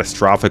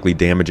catastrophically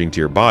damaging to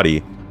your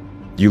body,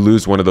 you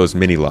lose one of those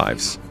mini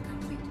lives.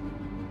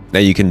 Now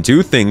you can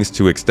do things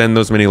to extend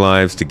those mini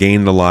lives, to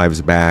gain the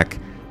lives back,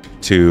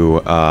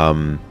 to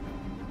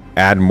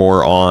add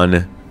more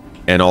on,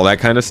 and all that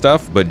kind of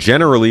stuff. But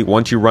generally,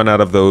 once you run out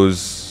of those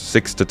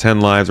 6 to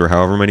 10 lives, or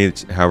however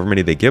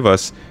many they give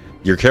us,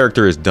 your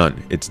character is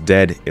done. It's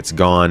dead. It's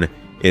gone.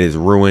 It is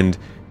ruined,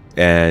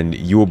 and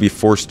you will be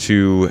forced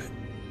to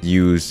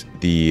use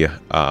the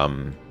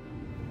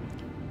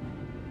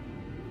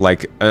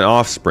like an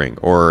offspring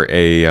or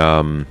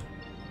a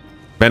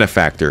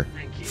benefactor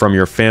from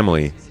your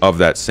family of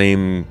that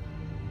same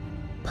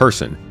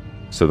person.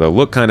 So they'll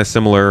look kind of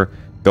similar.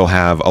 They'll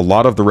have a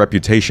lot of the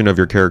reputation of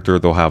your character.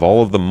 They'll have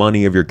all of the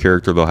money of your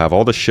character. They'll have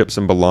all the ships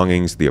and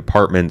belongings, the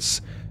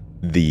apartments,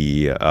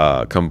 the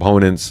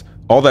components,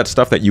 all that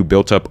stuff that you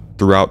built up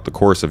throughout the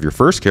course of your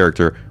first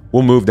character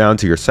will move down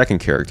to your second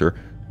character.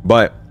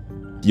 But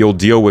you'll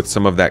deal with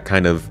some of that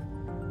kind of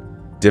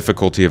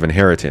difficulty of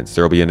inheritance.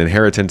 There'll be an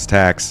inheritance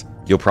tax.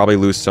 You'll probably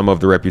lose some of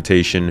the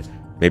reputation.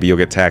 Maybe you'll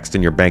get taxed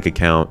in your bank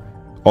account.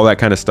 All that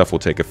kind of stuff will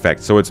take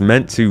effect. So it's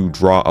meant to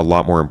draw a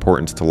lot more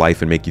importance to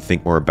life and make you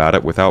think more about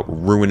it without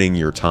ruining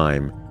your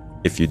time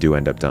if you do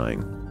end up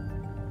dying.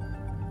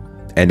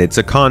 And it's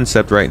a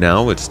concept right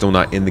now. It's still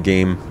not in the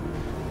game.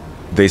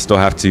 They still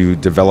have to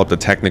develop the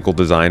technical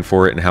design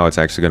for it and how it's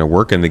actually going to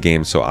work in the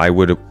game. So I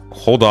would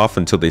hold off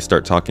until they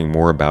start talking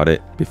more about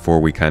it before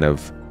we kind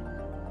of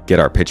get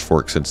our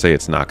pitchforks and say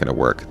it's not going to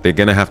work. They're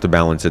going to have to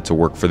balance it to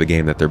work for the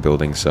game that they're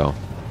building, so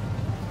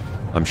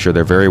I'm sure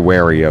they're very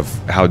wary of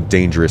how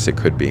dangerous it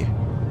could be.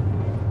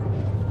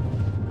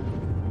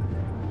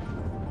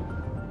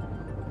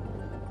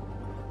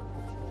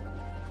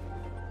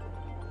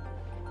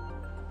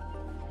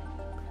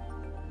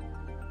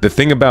 The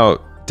thing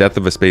about Death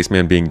of a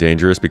Spaceman being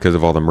dangerous because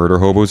of all the murder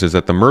hobos is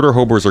that the murder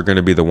hobos are going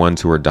to be the ones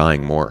who are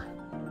dying more.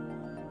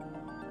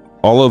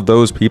 All of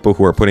those people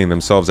who are putting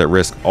themselves at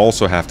risk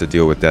also have to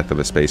deal with Death of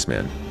a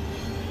Spaceman.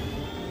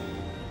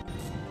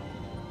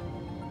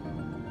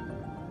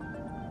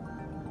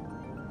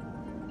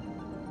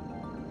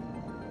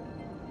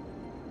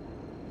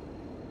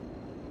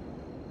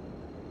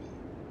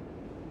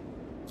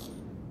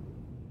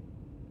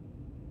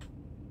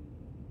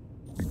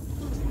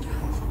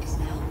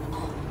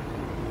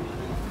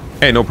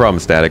 Hey, no problem,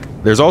 Static.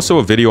 There's also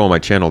a video on my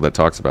channel that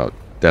talks about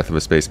Death of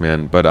a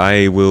Spaceman, but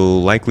I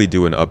will likely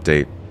do an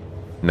update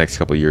next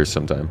couple years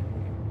sometime.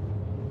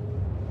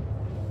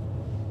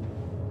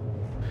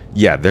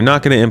 Yeah, they're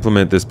not going to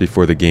implement this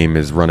before the game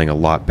is running a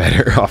lot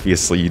better,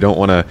 obviously. You don't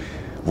want to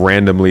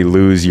randomly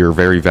lose your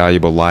very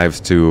valuable lives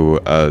to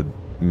a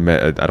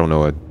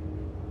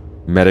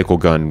medical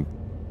gun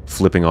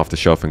flipping off the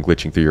shelf and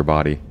glitching through your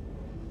body.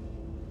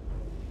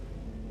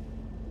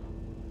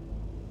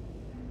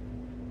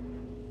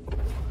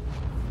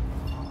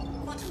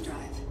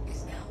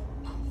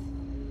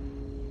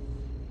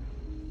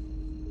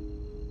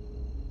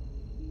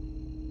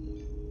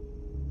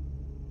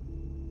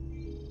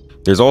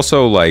 There's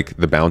also, like,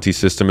 the bounty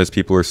system, as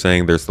people are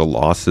saying. There's the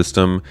law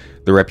system,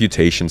 the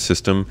reputation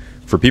system.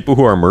 For people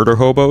who are murder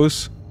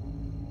hobos,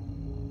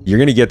 you're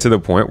going to get to the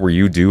point where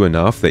you do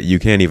enough that you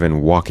can't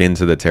even walk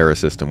into the terror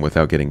system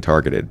without getting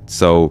targeted.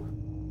 So,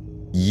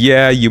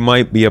 yeah, you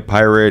might be a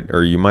pirate,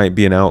 or you might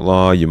be an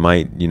outlaw, you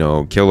might, you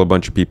know, kill a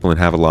bunch of people and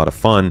have a lot of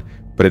fun,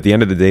 but at the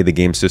end of the day, the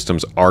game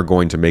systems are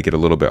going to make it a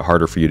little bit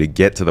harder for you to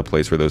get to the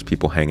place where those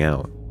people hang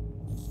out.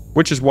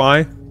 Which is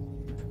why,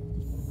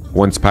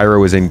 once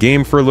Pyro is in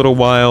game for a little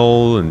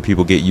while and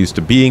people get used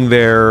to being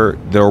there,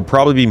 there will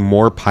probably be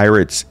more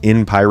pirates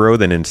in Pyro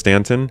than in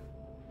Stanton.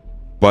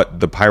 But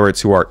the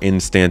pirates who are in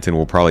Stanton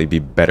will probably be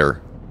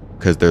better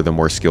because they're the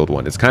more skilled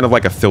one. It's kind of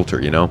like a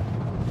filter, you know?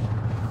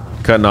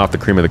 Cutting off the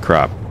cream of the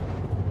crop.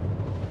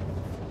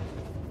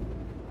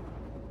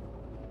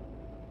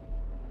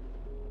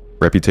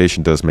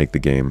 Reputation does make the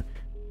game,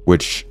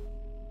 which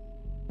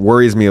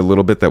worries me a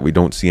little bit that we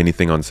don't see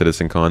anything on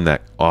CitizenCon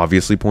that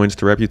obviously points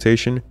to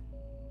reputation.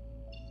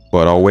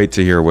 But I'll wait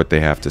to hear what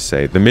they have to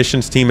say. The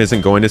missions team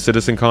isn't going to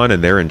CitizenCon,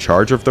 and they're in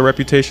charge of the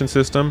reputation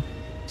system.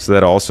 So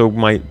that also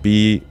might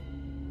be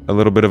a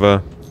little bit of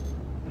a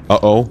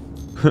uh-oh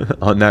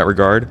on that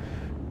regard.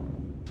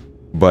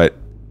 But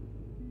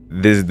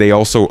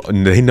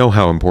they know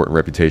how important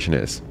reputation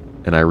is.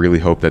 And I really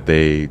hope that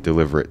they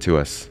deliver it to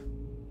us.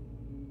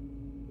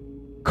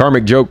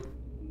 Karmic Joke,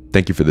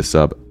 thank you for the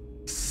sub.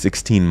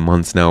 16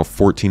 months now,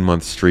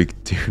 14-month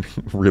streak. Dude,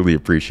 really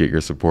appreciate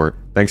your support.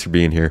 Thanks for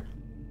being here.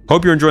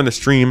 Hope you're enjoying the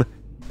stream.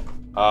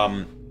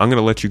 I'm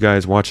gonna let you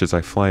guys watch as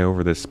I fly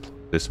over this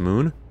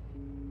moon,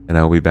 and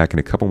I'll be back in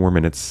a couple more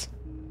minutes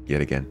yet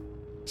again.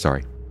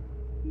 Sorry.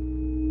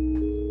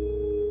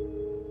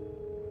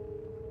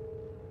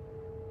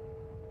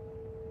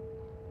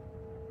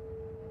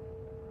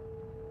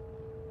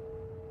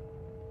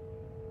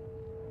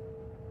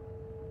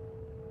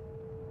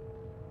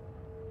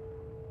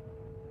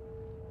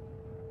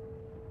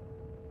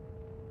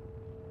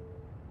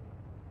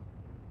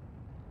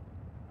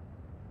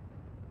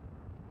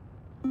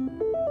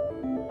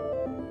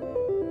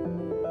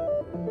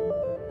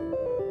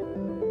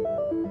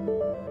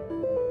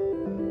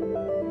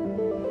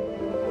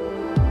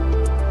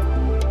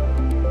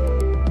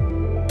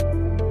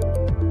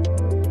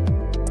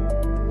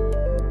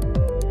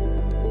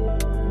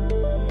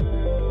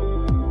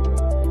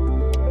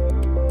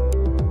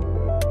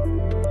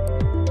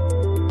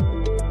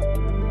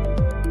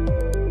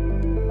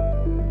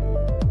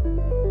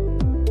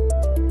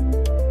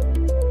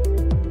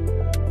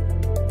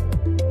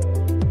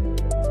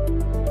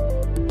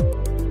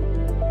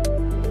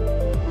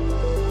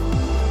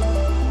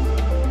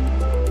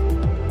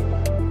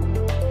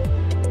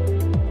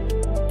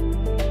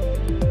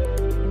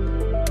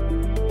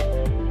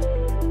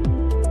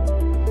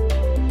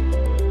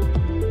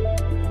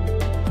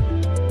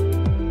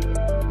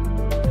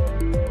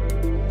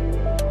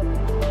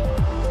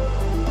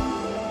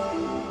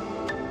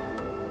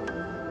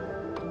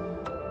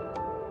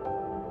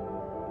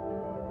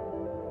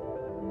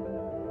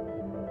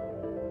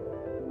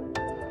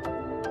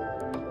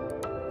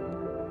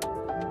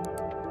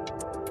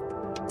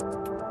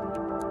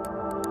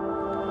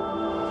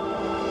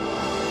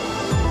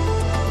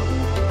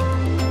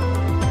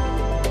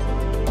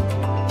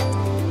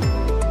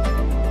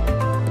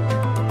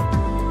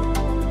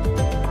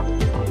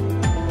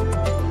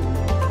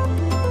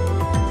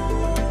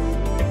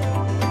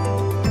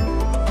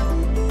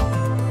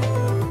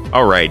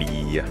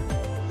 Alrighty.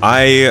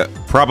 I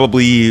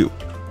probably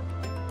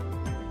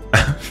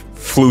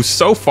flew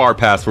so far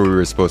past where we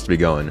were supposed to be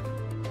going.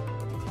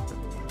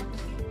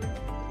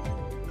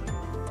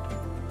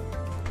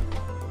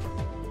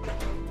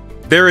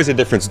 There is a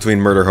difference between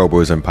murder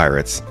hobos and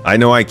pirates. I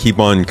know I keep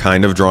on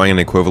kind of drawing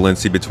an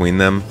equivalency between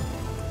them.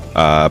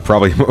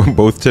 Probably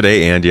both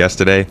today and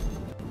yesterday.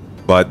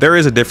 But there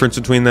is a difference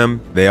between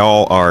them. They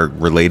all are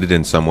related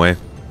in some way.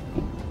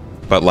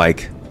 But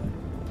like,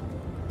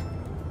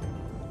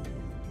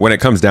 when it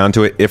comes down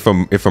to it, if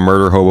a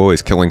murder hobo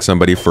is killing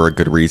somebody for a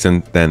good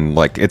reason, then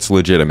like it's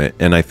legitimate.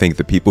 And I think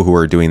the people who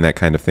are doing that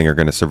kind of thing are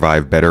going to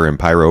survive better in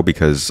Pyro,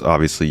 because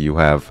obviously you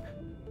have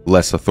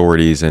less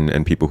authorities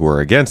and people who are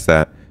against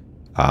that.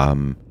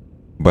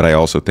 But I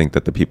also think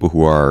that the people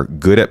who are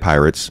good at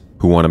pirates,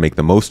 who want to make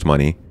the most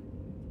money,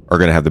 are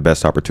going to have the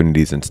best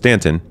opportunities in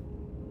Stanton.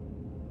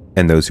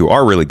 And those who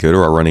are really good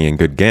or are running in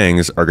good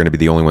gangs are going to be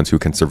the only ones who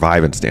can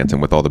survive in Stanton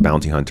with all the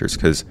bounty hunters.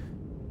 Because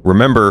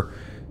remember,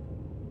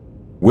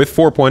 with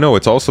 4.0,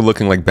 it's also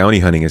looking like bounty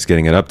hunting is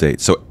getting an update.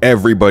 So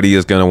everybody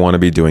is going to want to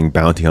be doing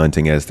bounty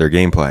hunting as their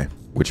gameplay,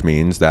 which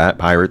means that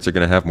pirates are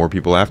going to have more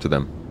people after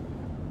them.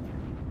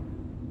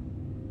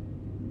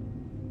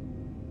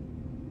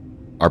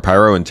 Are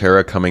Pyro and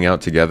Terra coming out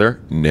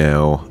together?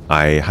 No,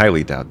 I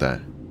highly doubt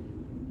that.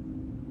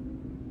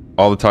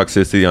 All the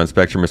toxicity on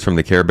Spectrum is from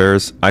the Care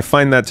Bears. I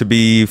find that to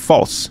be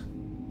false.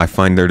 I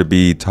find there to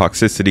be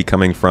toxicity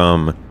coming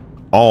from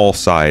all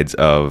sides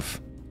of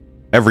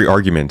every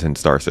argument in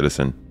Star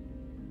Citizen.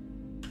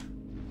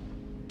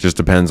 Just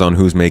depends on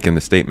who's making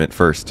the statement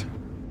first.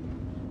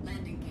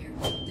 Landing gear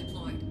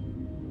deployed.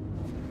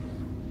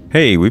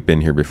 Hey, we've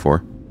been here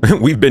before.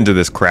 We've been to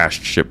this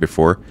crashed ship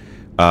before.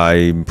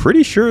 I'm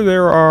pretty sure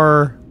there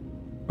are...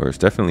 Or it's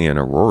definitely an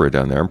Aurora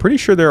down there. I'm pretty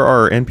sure there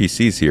are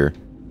NPCs here.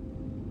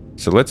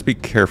 So let's be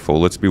careful.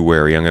 Let's be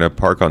wary. I'm going to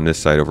park on this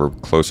side over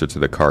closer to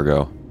the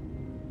cargo.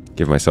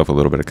 Give myself a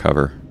little bit of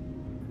cover.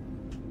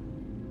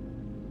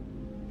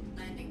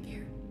 Landing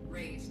gear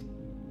raised.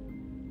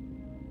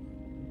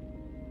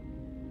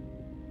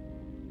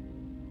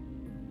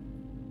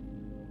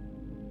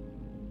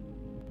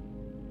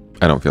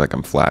 I don't feel like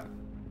I'm flat.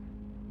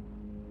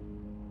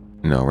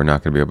 No, we're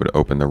not going to be able to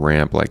open the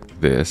ramp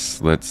like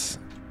this. Let's...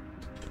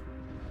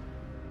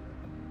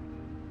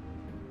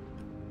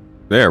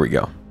 There we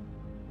go.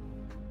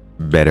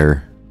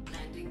 Better.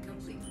 Landing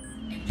complete.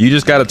 You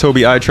just got a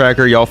Tobii eye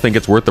tracker. Y'all think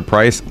it's worth the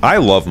price? I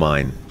love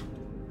mine.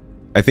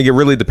 I think it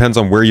really depends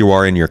on where you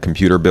are in your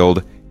computer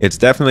build. It's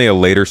definitely a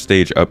later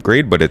stage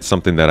upgrade, but it's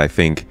something that I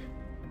think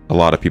a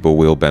lot of people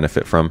will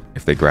benefit from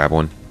if they grab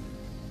one.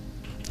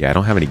 Yeah, I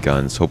don't have any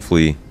guns.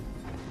 Hopefully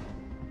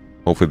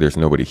there's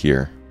nobody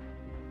here.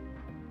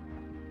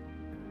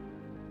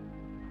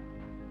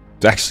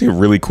 It's actually a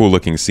really cool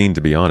looking scene,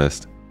 to be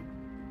honest.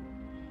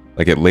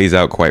 Like, it lays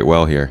out quite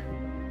well here.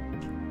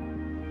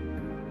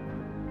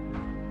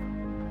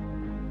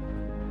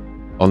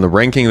 On the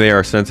ranking, there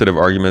are sensitive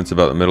arguments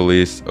about the Middle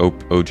East,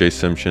 O.J.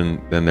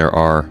 Simpson, than there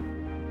are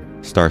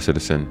Star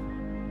Citizen.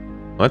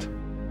 What?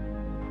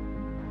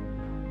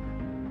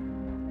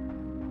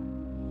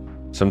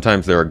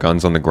 Sometimes there are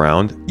guns on the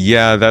ground.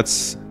 Yeah, that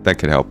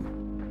could help.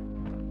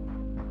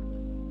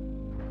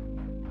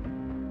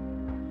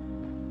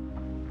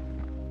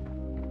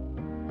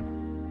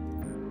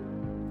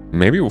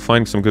 Maybe we'll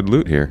find some good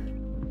loot here.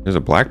 There's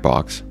a black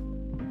box.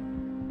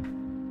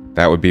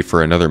 That would be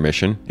for another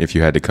mission, if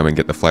you had to come and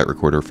get the flight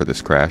recorder for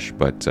this crash,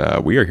 but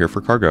we are here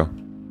for cargo.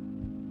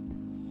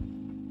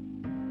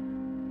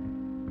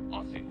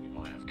 I think we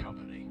might have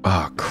company.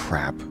 Oh,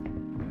 crap.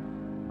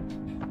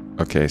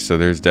 Okay, so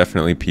there's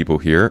definitely people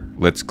here.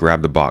 Let's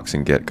grab the box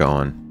and get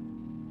going.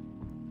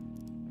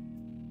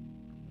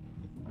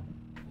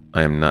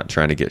 I am not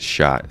trying to get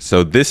shot.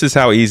 So this is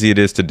how easy it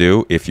is to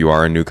do. If you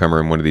are a newcomer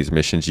in one of these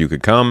missions, you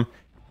could come,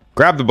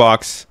 grab the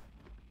box,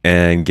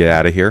 and get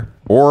out of here.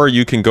 Or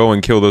you can go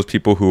and kill those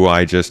people who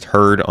I just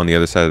heard on the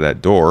other side of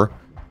that door.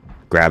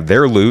 Grab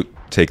their loot,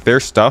 take their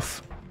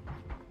stuff.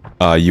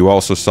 You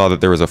also saw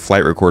that there was a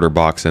flight recorder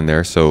box in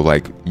there. So,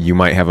 like, you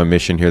might have a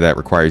mission here that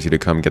requires you to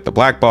come get the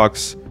black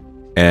box.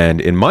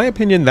 And in my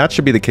opinion, that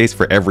should be the case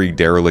for every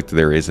derelict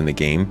there is in the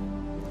game.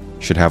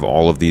 Should have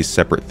all of these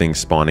separate things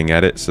spawning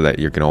at it so that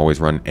you can always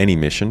run any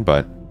mission,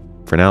 but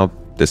for now,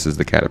 this is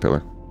the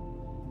Caterpillar.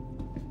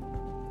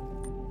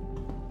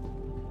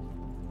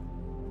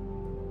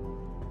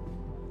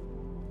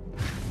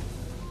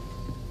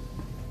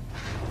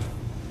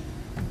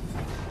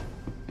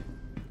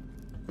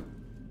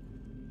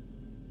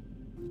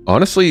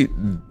 Honestly,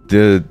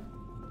 the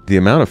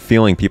amount of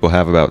feeling people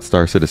have about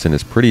Star Citizen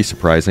is pretty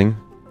surprising,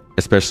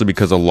 especially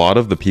because a lot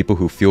of the people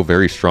who feel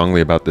very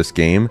strongly about this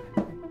game,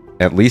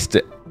 at least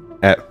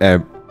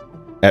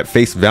at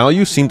face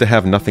value, seem to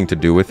have nothing to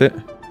do with it.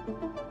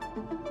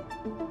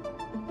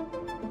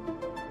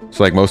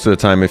 So like most of the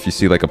time, if you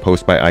see like a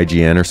post by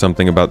IGN or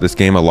something about this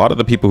game, a lot of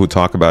the people who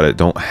talk about it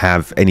don't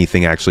have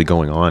anything actually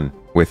going on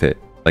with it.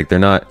 Like they're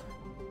not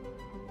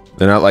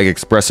They're not like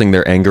expressing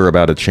their anger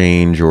about a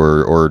change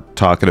or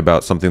talking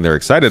about something they're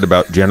excited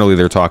about. Generally,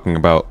 they're talking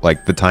about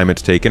like the time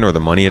it's taken or the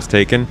money it's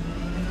taken.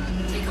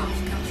 Takeoff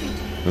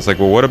complete. It's like,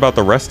 well, what about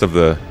the rest of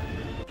the...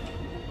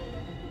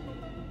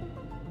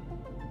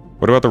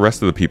 What about the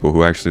rest of the people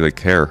who actually like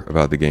care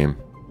about the game?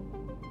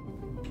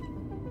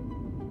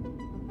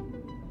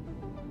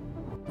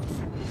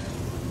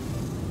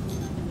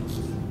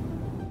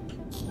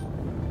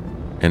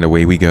 And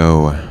away we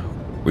go.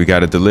 We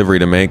got a delivery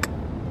to make.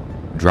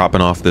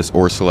 Dropping off this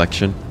ore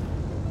selection.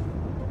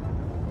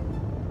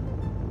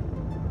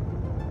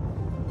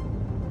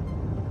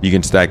 You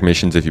can stack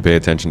missions if you pay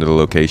attention to the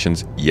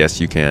locations. Yes,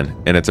 you can.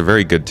 And it's a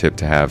very good tip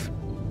to have.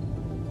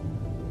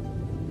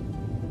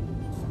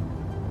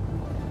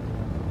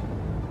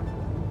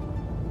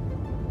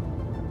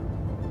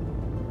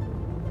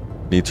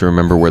 Need to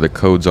remember where the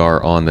codes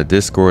are on the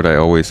Discord. I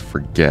always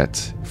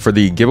forget. For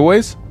the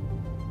giveaways,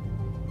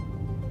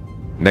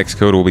 next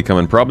code will be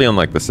coming probably on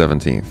like the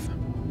 17th.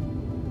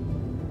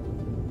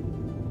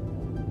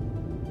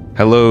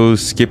 Hello,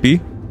 Skippy.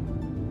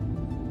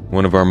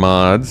 One of our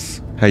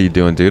mods. How you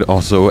doing, dude?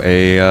 Also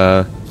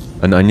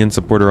an Onion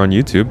supporter on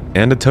YouTube.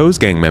 And a Toes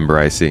Gang member,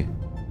 I see.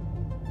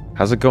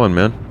 How's it going,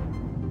 man?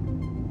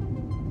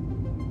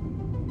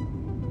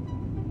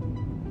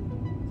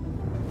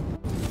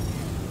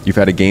 You've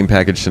had a game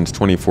package since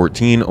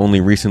 2014,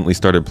 only recently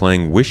started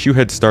playing. Wish you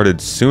had started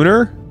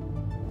sooner?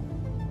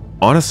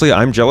 Honestly,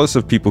 I'm jealous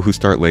of people who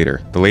start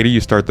later. The later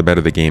you start, the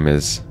better the game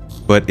is.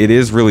 But it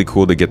is really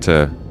cool to get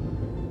to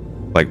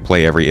like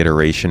play every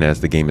iteration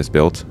as the game is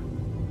built.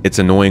 It's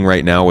annoying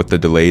right now with the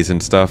delays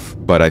and stuff,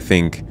 but I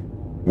think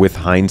with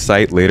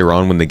hindsight later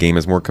on when the game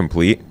is more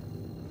complete,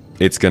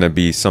 it's gonna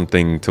be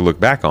something to look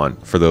back on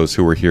for those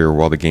who were here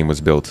while the game was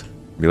built.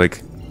 Be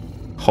like,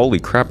 holy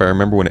crap, I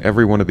remember when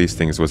every one of these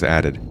things was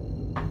added.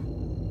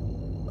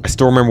 I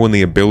still remember when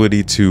the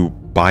ability to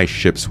buy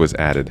ships was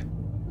added.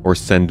 Or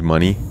send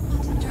money.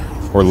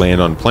 Or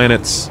land on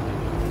planets.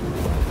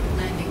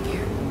 Landing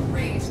gear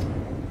raised.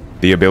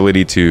 The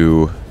ability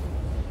to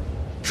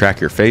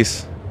track your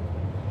face.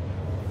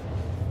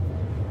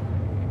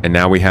 And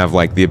now we have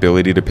like the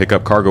ability to pick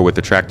up cargo with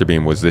the tractor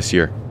beam was this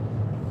year.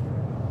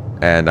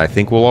 And I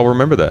think we'll all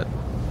remember that.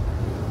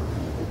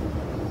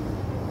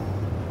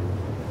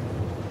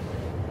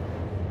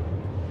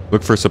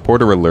 Look for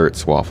supporter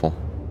alerts, Waffle.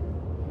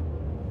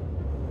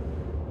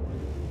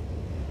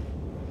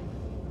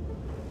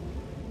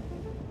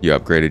 You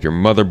upgraded your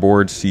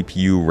motherboard,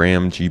 CPU,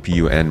 RAM,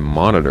 GPU, and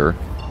monitor.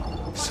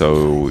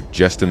 So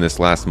just in this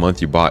last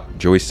month, you bought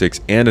joysticks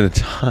and an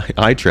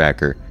eye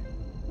tracker.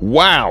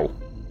 Wow!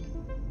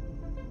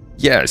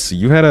 Yes,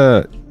 you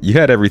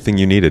had everything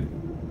you needed.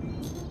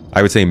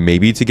 I would say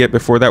maybe to get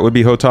before that would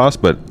be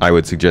HOTAS, but I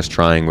would suggest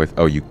trying with...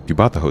 Oh, you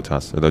bought the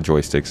HOTAS, or the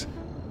joysticks.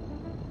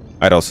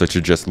 I'd also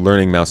suggest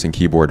learning mouse and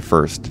keyboard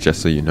first,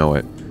 just so you know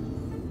it.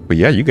 But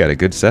yeah, you got a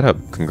good setup.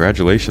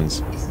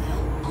 Congratulations.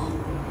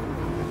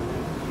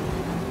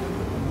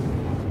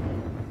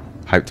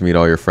 Hyped to meet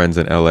all your friends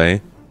in LA.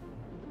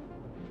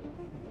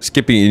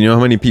 Skippy, you know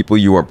how many people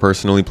you are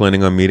personally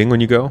planning on meeting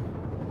when you go?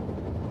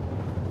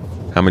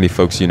 How many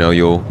folks you know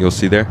you'll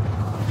see there?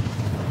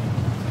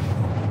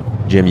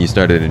 Jim, you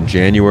started in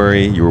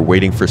January. You were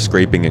waiting for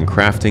scraping and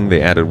crafting. They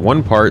added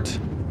one part,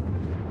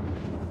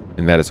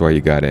 and that is why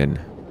you got in.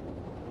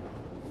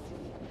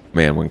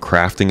 Man, when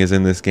crafting is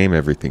in this game,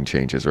 everything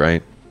changes,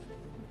 right?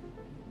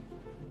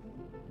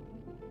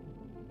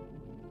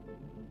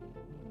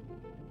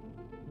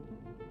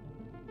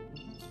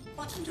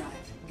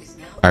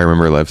 I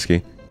remember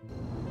Levski.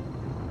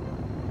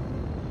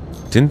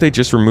 Didn't they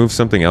just remove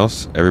something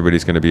else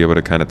everybody's going to be able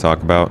to kind of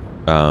talk about?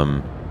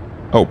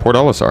 Oh, Port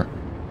Olisar.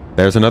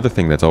 There's another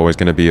thing that's always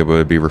going to be able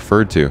to be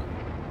referred to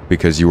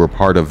because you were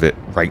part of it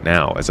right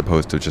now as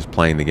opposed to just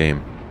playing the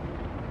game.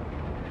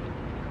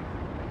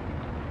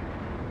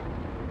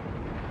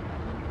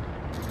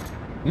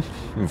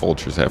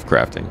 Vultures have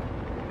crafting.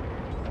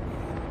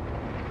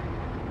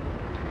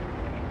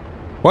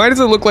 Why does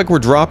it look like we're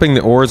dropping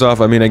the ores off?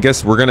 I mean, I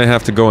guess we're gonna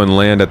have to go and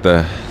land at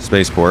the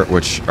spaceport,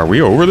 which... Are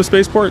we over the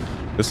spaceport?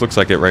 This looks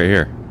like it right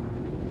here.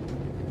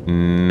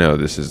 No,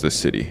 this is the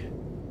city.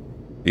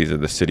 These are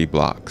the city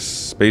blocks.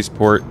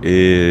 Spaceport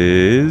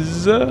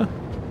is...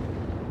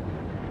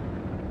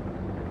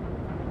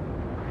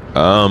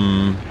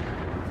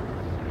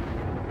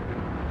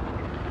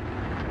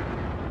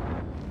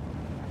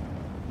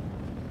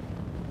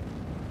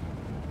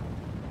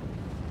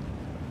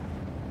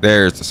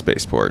 There's the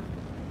spaceport.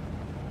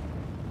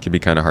 Can be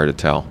kind of hard to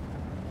tell.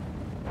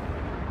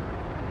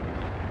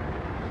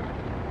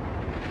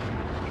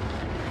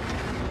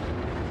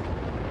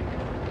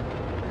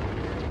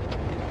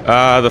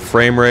 The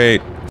frame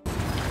rate.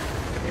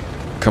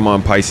 Come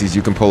on, Pisces,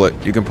 you can pull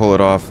it. You can pull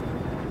it off.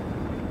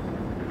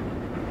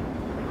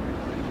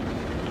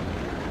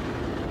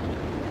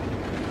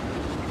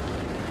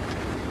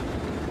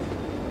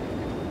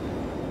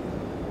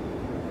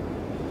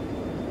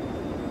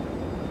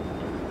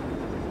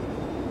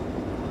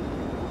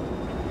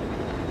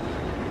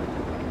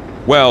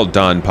 Well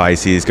done,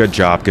 Pisces. Good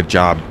job, good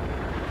job.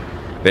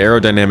 The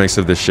aerodynamics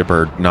of this ship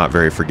are not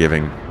very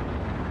forgiving.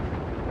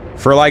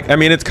 For like, I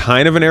mean, it's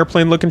kind of an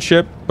airplane looking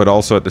ship, but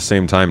also at the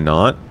same time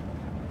not.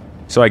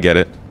 So I get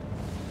it.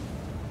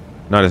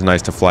 Not as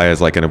nice to fly as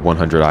like in a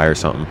 100i or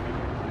something.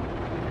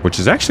 Which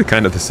is actually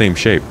kind of the same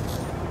shape.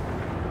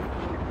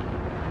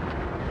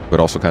 But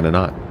also kind of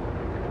not.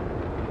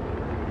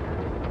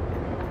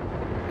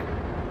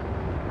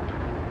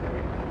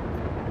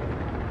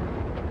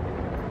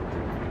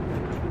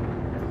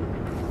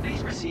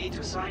 Please proceed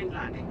to assigned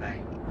landing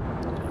bay.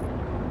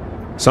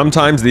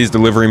 Sometimes these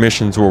delivery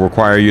missions will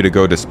require you to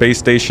go to space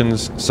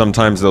stations.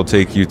 Sometimes they'll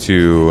take you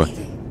to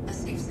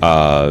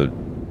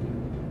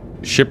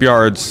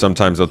shipyards.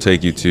 Sometimes they'll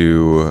take you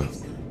to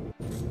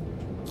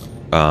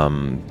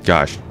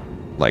gosh,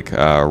 like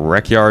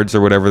wreck yards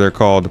or whatever they're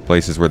called,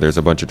 places where there's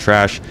a bunch of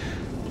trash.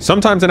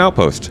 Sometimes an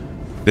outpost.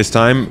 This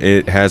time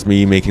it has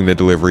me making the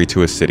delivery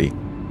to a city.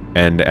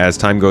 And as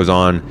time goes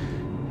on,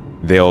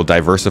 they'll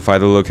diversify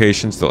the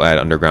locations. They'll add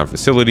underground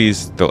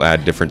facilities. They'll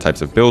add different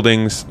types of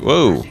buildings.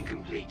 Whoa.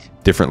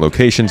 Different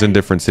locations in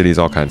different cities,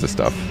 all kinds of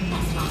stuff.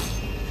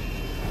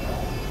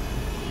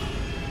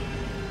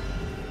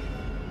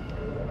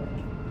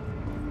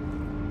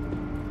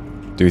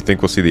 Do you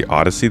think we'll see the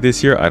Odyssey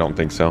this year? I don't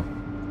think so.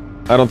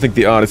 I don't think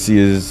the Odyssey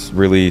is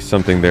really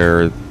something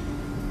they're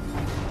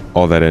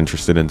all that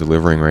interested in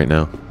delivering right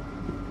now.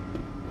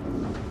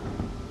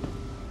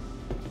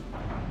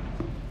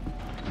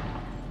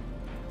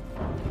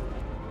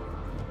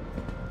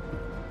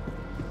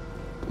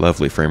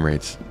 Lovely frame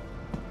rates.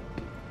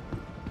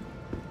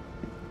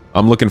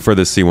 I'm looking for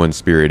the C1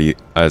 Spirit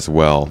as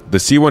well. The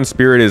C1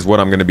 Spirit is what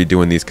I'm going to be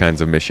doing these kinds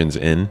of missions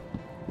in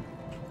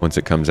once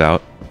it comes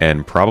out.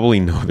 And probably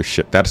no other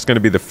ship. That's going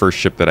to be the first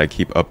ship that I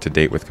keep up to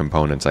date with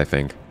components, I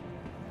think.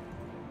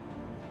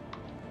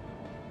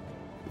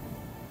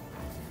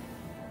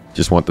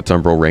 Just want the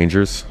Tumbril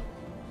Rangers.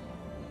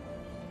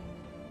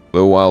 A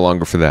little while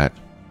longer for that.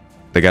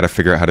 They got to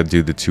figure out how to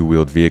do the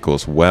two-wheeled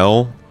vehicles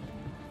well.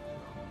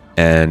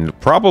 And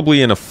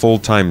probably in a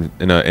full-time,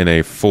 in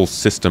a full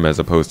system as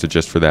opposed to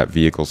just for that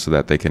vehicle so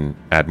that they can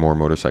add more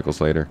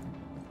motorcycles later.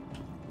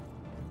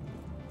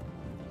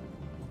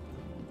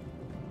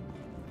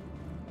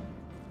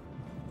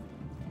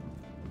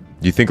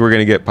 Do you think we're going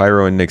to get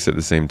Pyro and Nyx at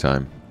the same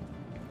time?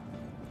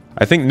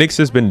 I think Nyx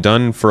has been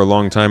done for a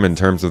long time in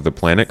terms of the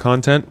planet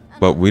content,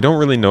 but we don't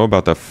really know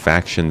about the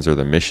factions or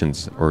the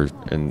missions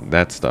and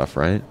that stuff,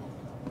 right?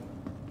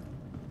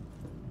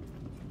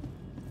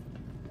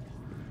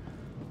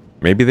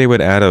 Maybe they would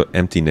add an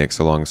empty Nyx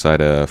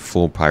alongside a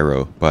full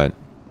Pyro, but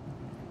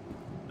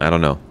I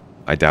don't know.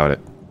 I doubt it.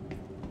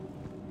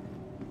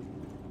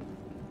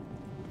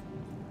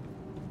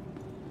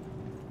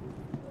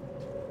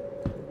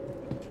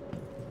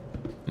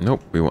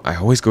 Nope, I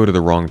always go to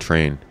the wrong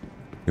train.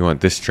 We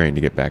want this train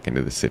to get back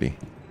into the city.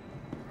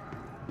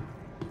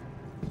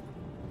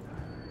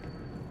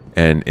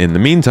 And in the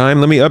meantime,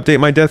 let me update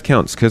my death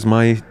counts, because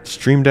my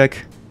stream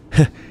deck,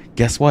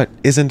 guess what,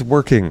 isn't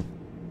working.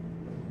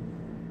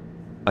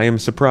 I am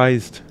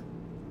surprised.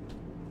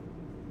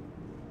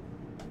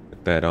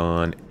 Put that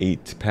on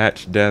 8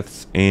 patch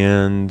deaths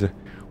and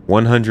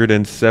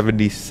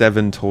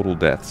 177 total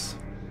deaths.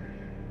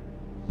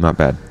 Not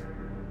bad.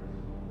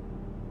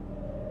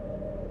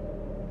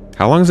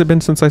 How long has it been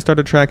since I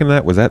started tracking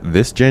that? Was that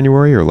this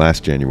January or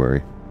last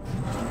January?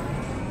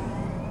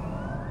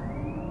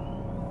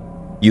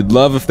 You'd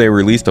love if they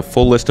released a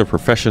full list of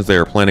professions they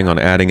are planning on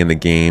adding in the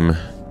game.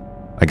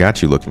 I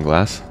got you, Looking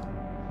Glass.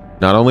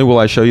 Not only will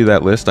I show you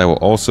that list, I will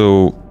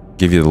also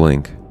give you the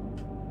link.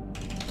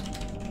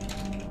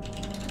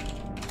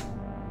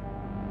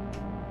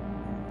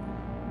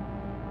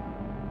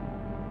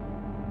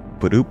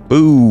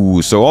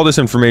 Ba-doop-boo. So all this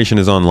information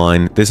is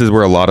online. This is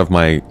where a lot of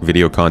my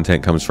video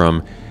content comes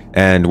from.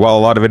 And while a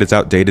lot of it is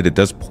outdated, it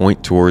does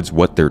point towards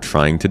what they're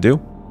trying to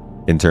do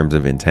in terms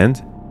of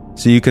intent.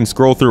 So you can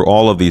scroll through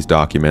all of these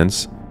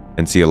documents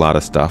and see a lot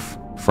of stuff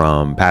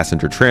from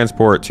passenger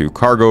transport to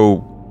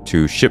cargo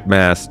to ship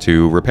mass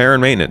to repair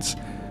and maintenance.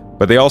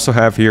 But they also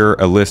have here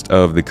a list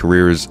of the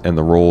careers and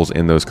the roles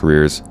in those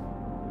careers.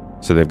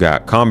 So they've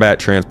got combat,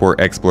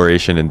 transport,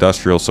 exploration,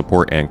 industrial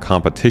support, and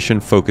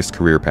competition-focused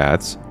career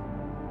paths.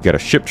 You got a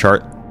ship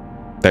chart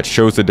that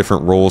shows the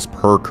different roles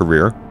per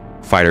career.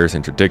 Fighters,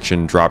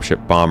 interdiction,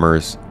 dropship,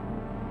 bombers.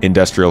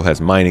 Industrial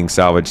has mining,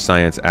 salvage,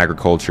 science,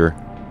 agriculture.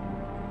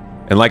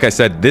 And like I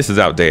said, this is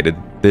outdated.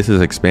 This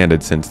has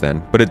expanded since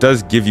then. But it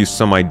does give you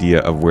some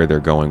idea of where they're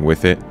going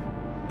with it.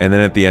 And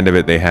then at the end of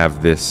it, they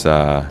have this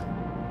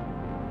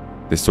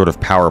this sort of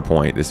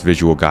PowerPoint, this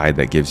visual guide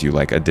that gives you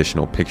like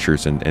additional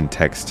pictures and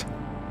text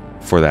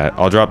for that.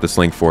 I'll drop this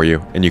link for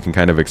you, and you can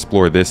kind of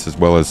explore this as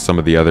well as some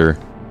of the other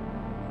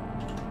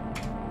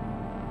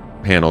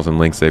panels and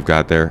links they've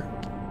got there.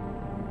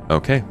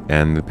 Okay,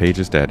 and the page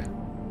is dead.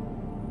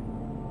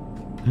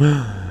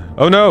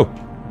 Oh no!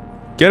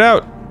 Get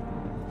out!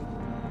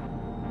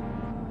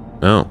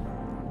 Oh.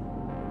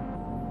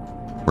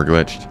 We're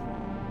glitched.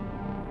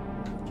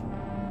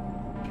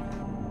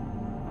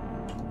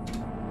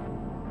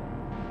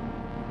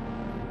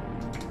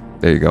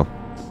 There you go.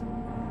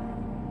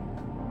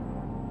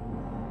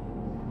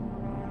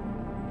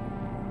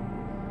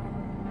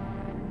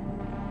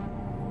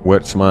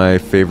 What's my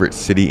favorite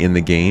city in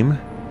the game?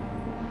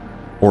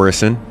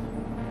 Orison.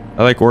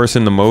 I like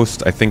Orison the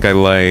most. I think I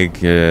like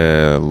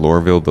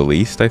Lorville the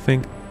least, I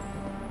think.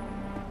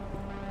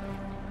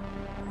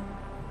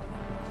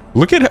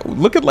 Look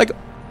at like...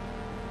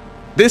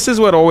 This is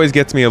what always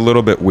gets me a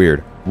little bit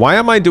weird. Why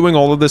am I doing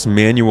all of this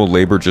manual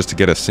labor just to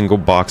get a single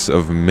box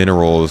of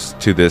minerals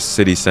to this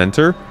city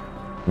center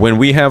when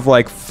we have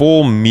like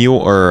full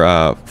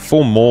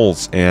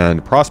moles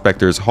and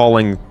prospectors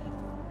hauling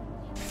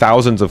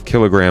thousands of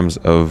kilograms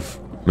of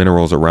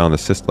minerals around the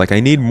system? Like, I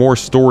need more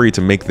story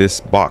to make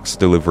this box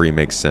delivery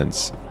make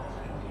sense.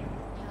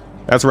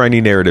 That's where I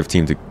need narrative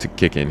team to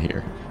kick in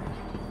here.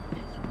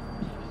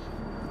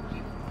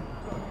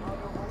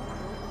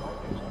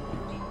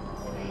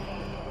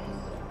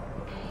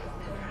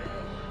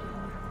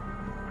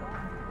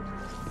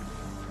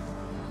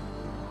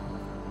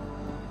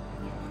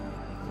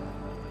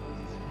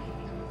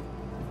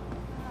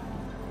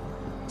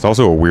 It's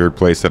also a weird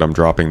place that I'm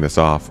dropping this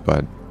off,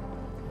 but...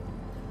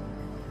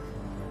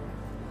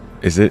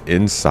 Is it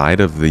inside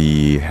of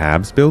the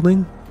Habs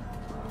building?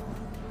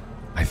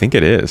 I think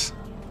it is.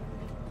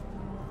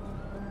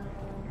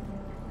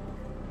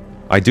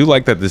 I do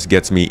like that this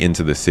gets me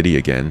into the city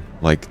again.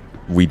 Like,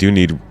 we do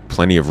need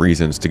plenty of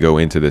reasons to go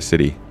into the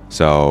city.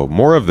 So,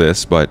 more of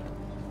this, but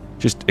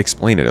just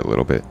explain it a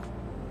little bit.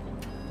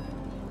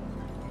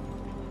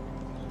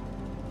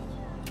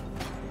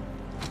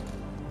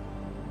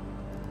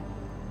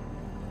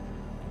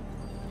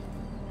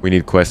 We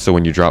need quests so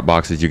when you drop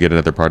boxes you get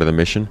another part of the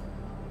mission.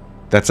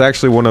 That's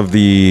actually one of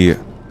the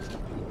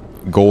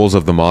goals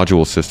of the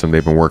module system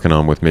they've been working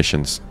on with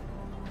missions.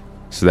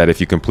 So that if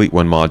you complete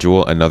one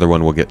module, another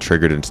one will get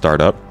triggered and start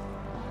up.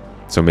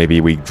 So maybe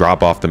we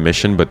drop off the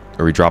mission,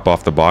 or we drop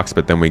off the box,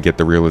 but then we get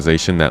the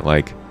realization that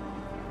like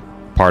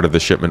part of the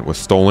shipment was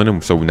stolen,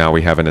 and so now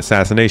we have an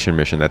assassination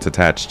mission that's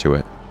attached to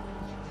it.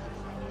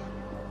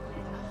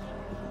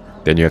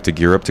 Then you have to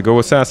gear up to go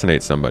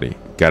assassinate somebody.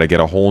 Gotta get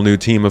a whole new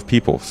team of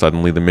people.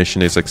 Suddenly the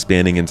mission is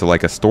expanding into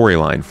like a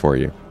storyline for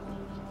you.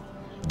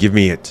 Give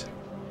me it.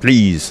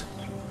 Please.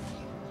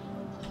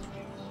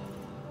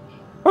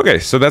 Okay,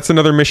 so that's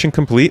another mission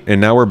complete,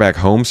 and now we're back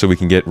home so we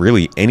can get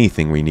really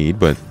anything we need,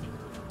 but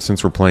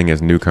since we're playing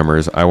as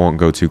newcomers, I won't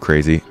go too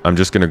crazy. I'm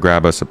just gonna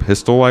grab us a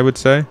pistol, I would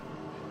say.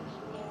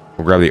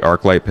 We'll grab the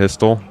arc light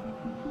pistol.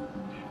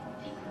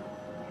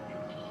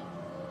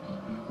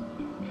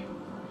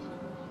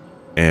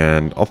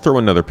 And I'll throw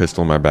another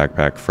pistol in my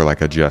backpack for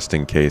like a just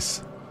in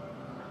case.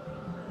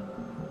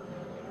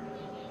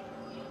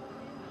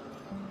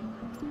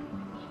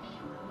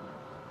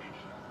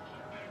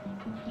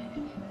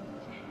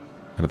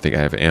 I don't think I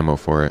have ammo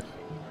for it.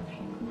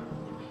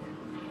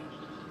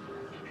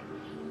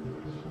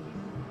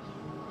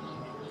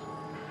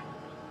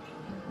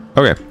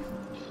 Okay.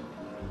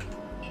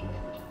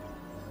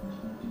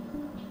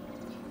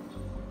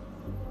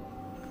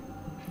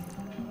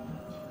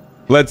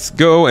 Let's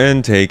go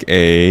and take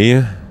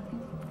a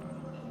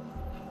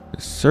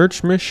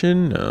search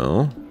mission.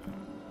 No.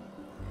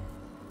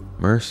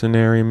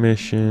 Mercenary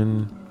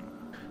mission.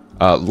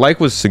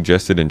 Like was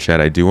suggested in chat,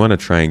 I do want to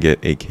try and get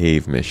a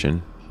cave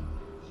mission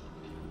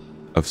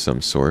of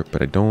some sort,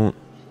 but I don't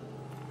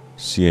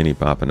see any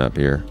popping up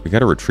here. We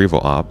got a retrieval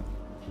op.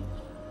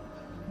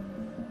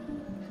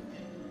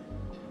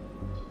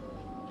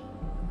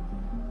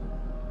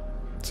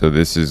 So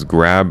this is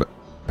grab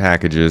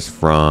packages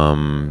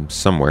from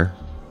somewhere.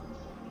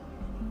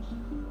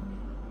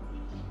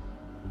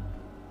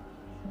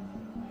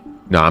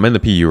 No, I'm in the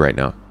PU right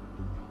now.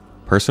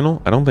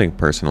 Personal? I don't think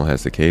personal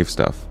has the cave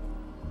stuff.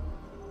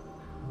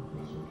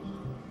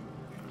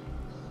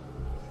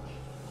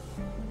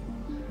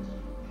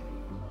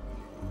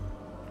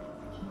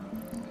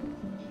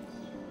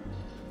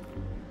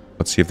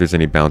 Let's see if there's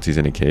any bounties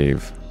in a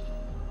cave.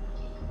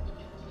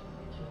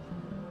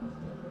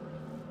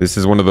 This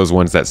is one of those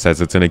ones that says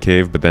it's in a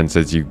cave, but then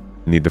says you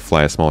need to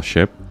fly a small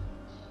ship.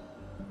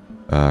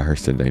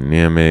 Hurston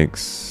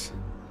Dynamics.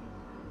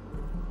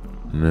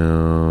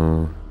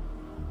 No.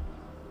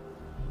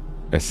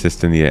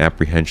 Assist in the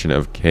apprehension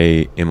of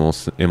K.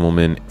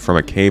 Immelman from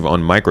a cave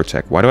on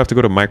Microtech. Why do I have to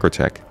go to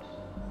Microtech?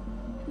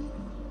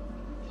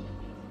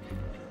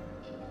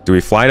 Do we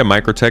fly to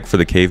Microtech for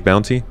the cave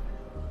bounty?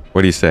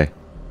 What do you say?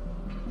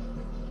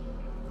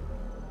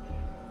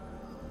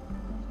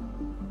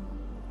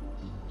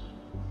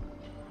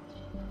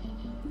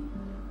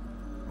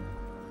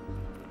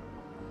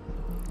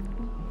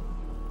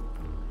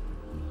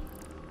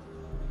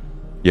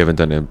 You haven't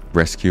done a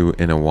rescue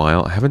in a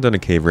while? I haven't done a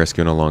cave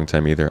rescue in a long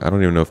time either. I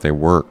don't even know if they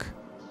work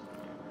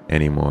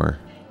anymore.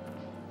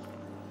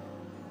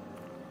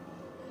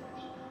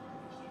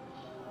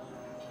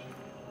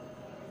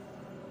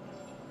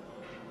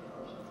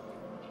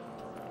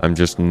 I'm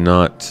just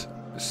not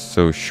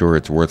so sure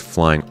it's worth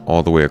flying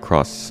all the way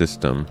across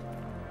system.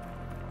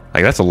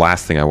 Like, that's the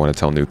last thing I want to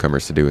tell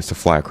newcomers to do, is to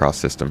fly across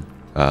system.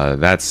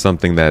 That's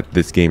something that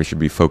this game should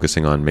be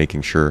focusing on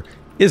making sure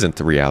isn't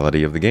the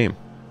reality of the game.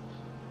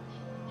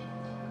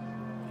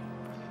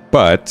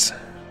 But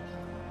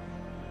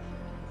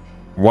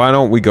Why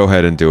don't we go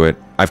ahead and do it?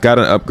 I've got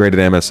an upgraded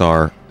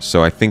MSR,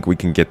 so I think we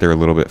can get there a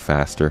little bit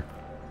faster.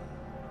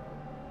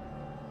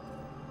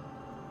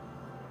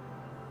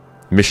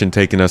 Mission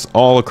taking us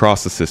all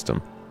across the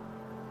system.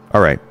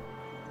 Alright.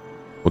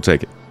 We'll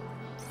take it.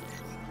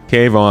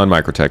 Cave on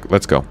Microtech.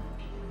 Let's go.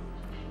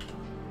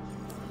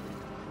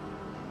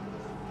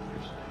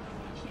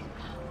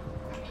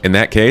 In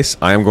that case,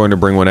 I am going to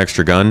bring one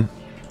extra gun.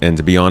 And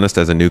to be honest,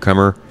 as a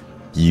newcomer,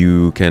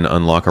 you can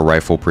unlock a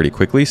rifle pretty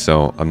quickly.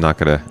 So I'm not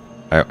going to...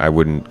 I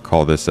wouldn't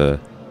call this a...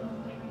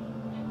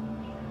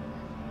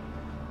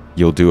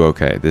 You'll do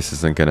okay. This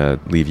isn't going to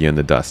leave you in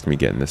the dust, me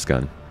getting this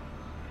gun.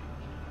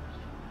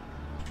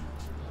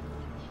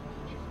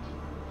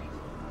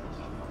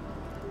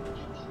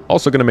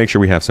 Also going to make sure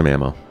we have some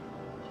ammo.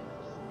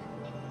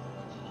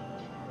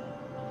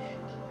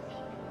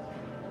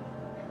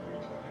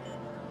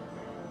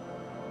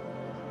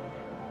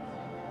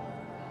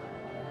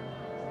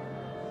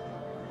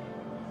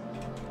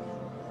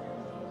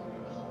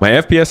 My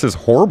FPS is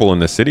horrible in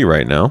the city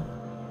right now.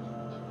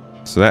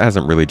 So that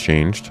hasn't really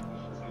changed.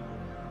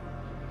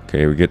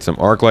 Okay, we get some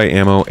arc light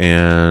ammo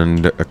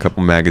and a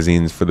couple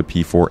magazines for the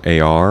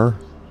P4 AR.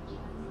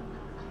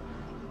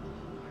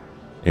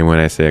 And when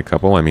I say a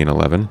couple, I mean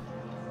 11.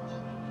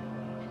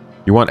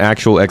 You want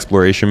actual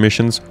exploration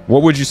missions?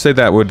 What would you say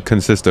that would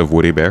consist of,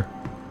 Woody Bear?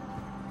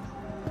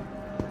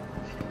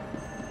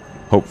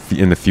 Hope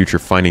in the future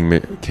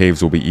finding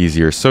caves will be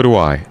easier. So do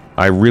I.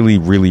 I really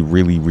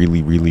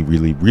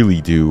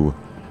do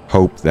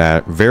hope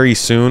that very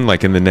soon,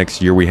 like in the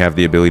next year, we have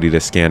the ability to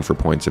scan for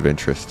points of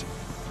interest.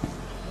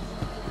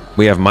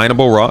 We have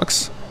mineable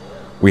rocks.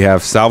 We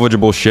have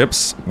salvageable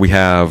ships. We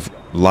have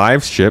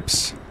live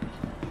ships.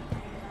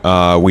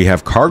 We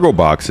have cargo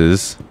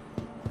boxes.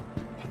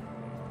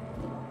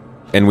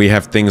 And we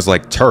have things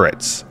like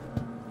turrets.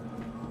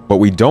 But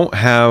we don't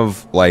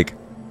have, like,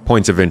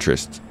 points of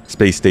interest.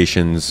 Space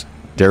stations,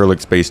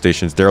 derelict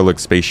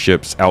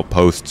spaceships,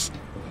 outposts,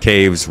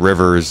 caves,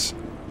 rivers.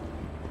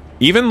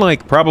 Even,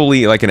 like,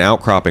 probably, like, an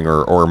outcropping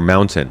or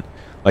mountain.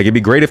 Like, it'd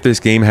be great if this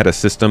game had a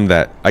system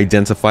that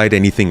identified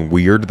anything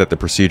weird that the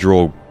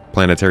procedural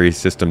planetary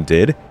system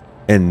did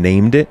and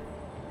named it.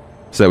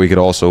 So that we could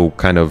also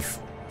kind of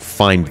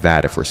find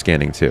that if we're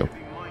scanning too.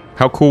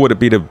 How cool would it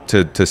be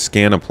to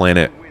scan a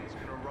planet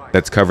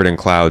that's covered in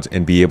clouds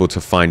and be able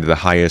to find the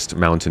highest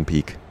mountain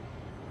peak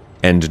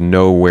and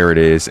know where it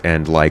is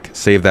and like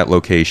save that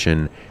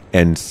location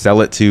and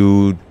sell it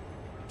to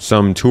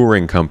some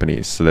touring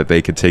companies so that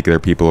they could take their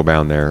people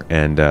around there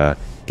and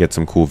get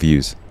some cool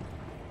views.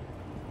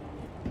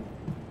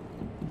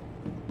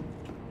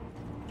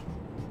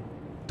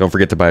 Don't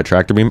forget to buy a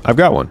tractor beam. I've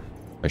got one.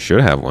 I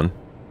should have one.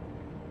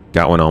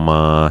 Got one on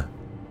my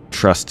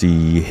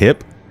trusty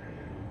hip.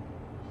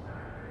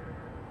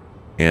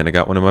 And I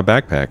got one in my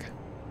backpack.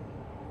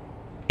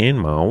 In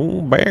my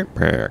old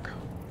backpack.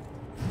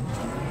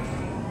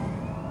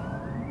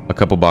 A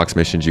couple box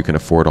missions, you can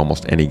afford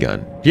almost any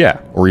gun.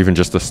 Yeah, or even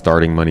just the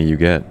starting money you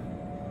get.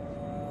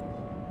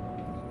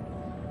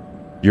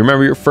 You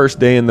remember your first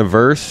day in the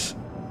verse?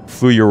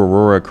 Flew your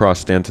Aurora across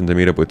Stanton to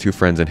meet up with two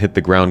friends and hit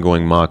the ground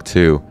going Mach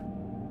 2.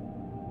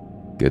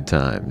 Good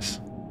times.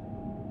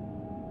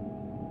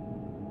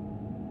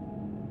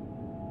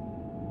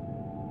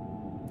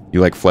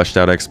 You like fleshed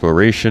out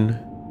exploration?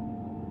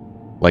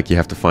 Like you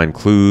have to find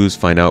clues,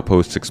 find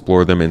outposts,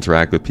 explore them,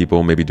 interact with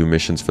people, maybe do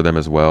missions for them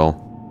as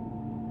well.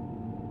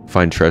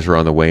 Find treasure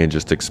on the way and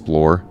just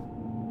explore.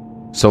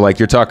 So like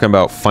you're talking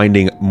about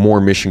finding more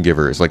mission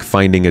givers, like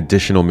finding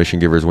additional mission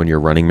givers when you're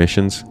running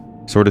missions,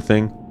 sort of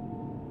thing.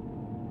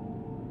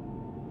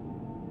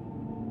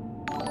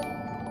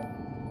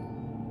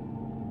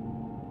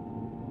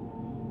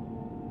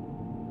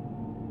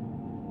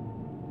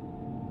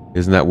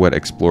 Isn't that what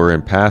Explorer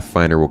and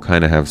Pathfinder will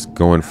kind of have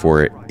going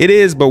for it? It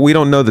is, but we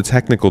don't know the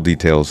technical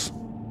details.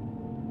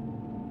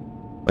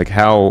 Like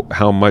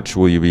how much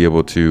will you be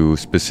able to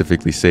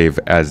specifically save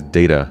as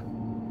data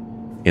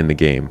in the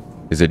game?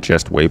 Is it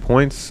just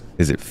waypoints?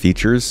 Is it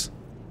features?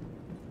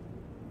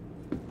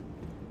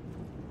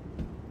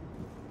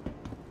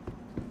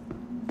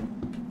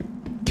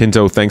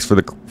 Kinto, thanks for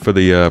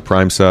the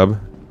Prime sub.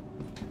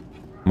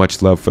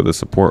 Much love for the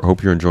support.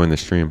 Hope you're enjoying the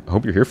stream. I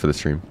hope you're here for the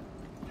stream.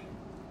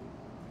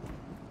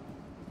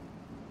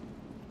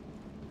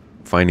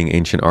 Finding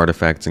ancient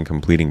artifacts and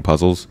completing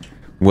puzzles.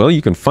 Well,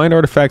 you can find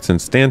artifacts in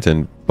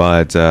Stanton,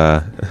 but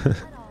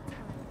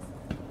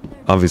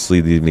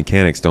obviously the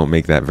mechanics don't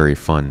make that very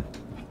fun.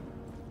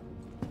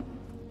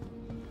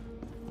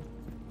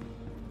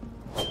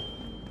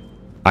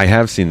 I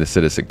have seen the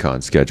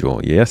CitizenCon schedule,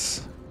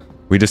 yes.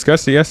 We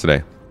discussed it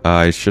yesterday.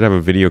 I should have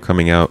a video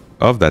coming out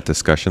of that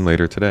discussion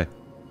later today.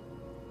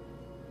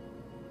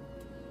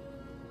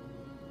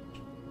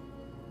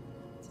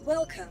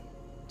 Welcome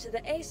to the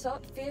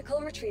ASOP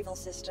Vehicle Retrieval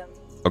System.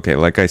 Okay,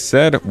 like I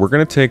said, we're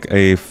going to take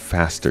a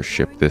faster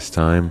ship this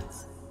time.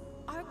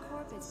 Our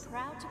Corp is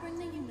proud to bring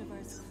the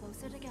universe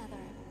closer together.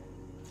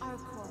 Our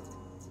Corp,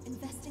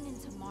 investing in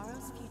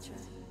tomorrow's future.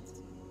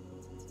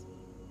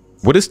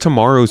 What is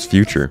tomorrow's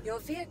future? Your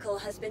vehicle vehicle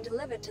has been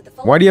delivered to the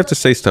Why do you have to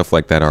say stuff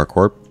like that,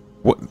 R-Corp?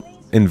 What?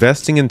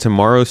 Investing in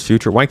tomorrow's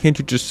future? Why can't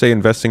you just say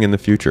investing in the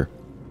future?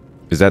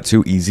 Is that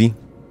too easy?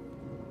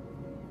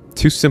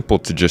 Too simple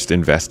to just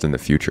invest in the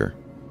future.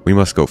 We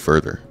must go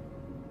further.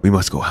 We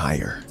must go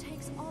higher.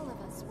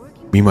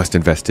 We must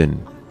invest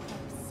in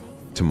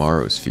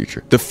tomorrow's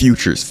future. The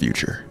future's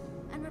future.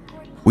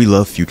 We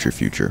love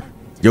future.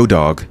 Yo,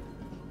 dog.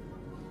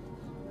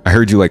 I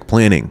heard you like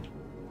planning.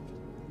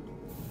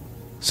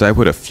 So I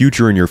put a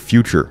future in your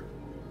future.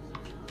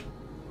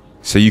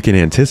 So you can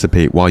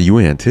anticipate while you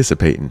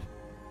anticipating.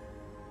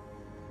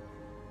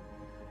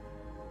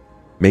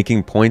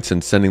 Making points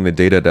and sending the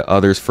data to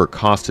others for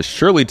cost is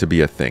surely to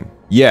be a thing.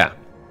 Yeah.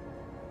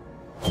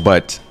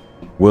 But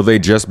will they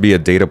just be a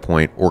data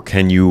point, or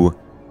can you...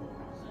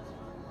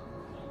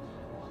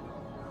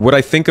 What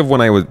I think of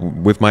when I was...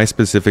 With my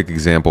specific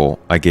example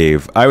I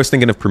gave, I was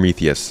thinking of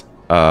Prometheus.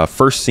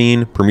 First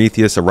scene,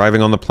 Prometheus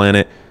arriving on the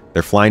planet.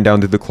 They're flying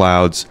down through the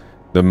clouds.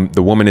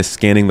 The woman is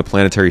scanning the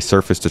planetary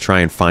surface to try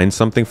and find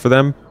something for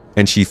them.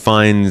 And she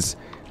finds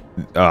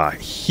a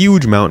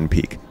huge mountain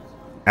peak.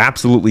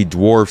 Absolutely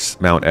dwarfs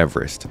Mount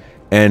Everest.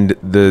 And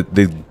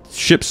the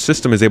ship's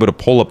system is able to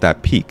pull up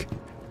that peak.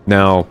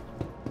 Now,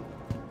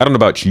 I don't know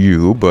about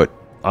you, but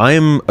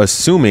I'm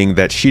assuming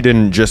that she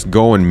didn't just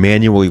go and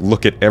manually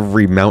look at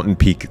every mountain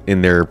peak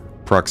in their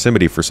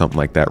proximity for something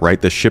like that, right?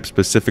 The ship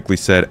specifically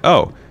said,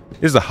 oh,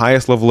 this is the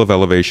highest level of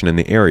elevation in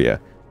the area.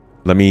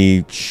 Let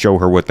me show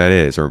her what that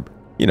is. Or,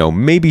 you know,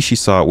 maybe she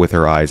saw it with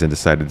her eyes and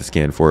decided to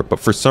scan for it, but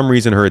for some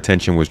reason her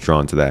attention was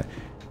drawn to that.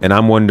 And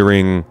I'm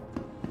wondering,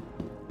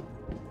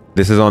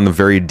 this is on the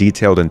very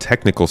detailed and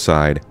technical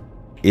side,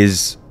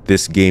 is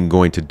this game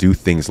going to do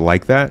things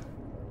like that?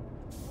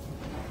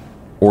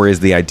 Or is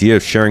the idea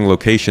of sharing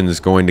locations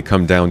going to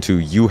come down to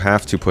you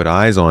have to put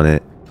eyes on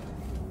it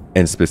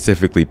and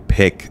specifically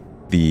pick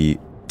the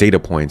data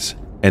points,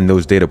 and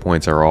those data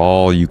points are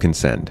all you can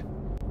send?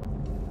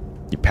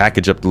 You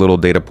package up the little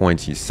data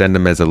points, you send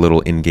them as a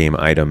little in-game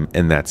item,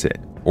 and that's it.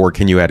 Or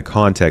can you add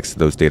context to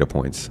those data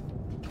points?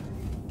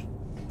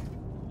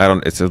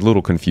 It's a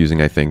little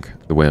confusing, I think,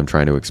 the way I'm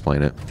trying to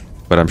explain it.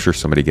 But I'm sure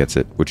somebody gets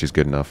it, which is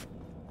good enough.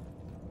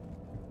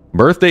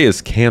 Birthday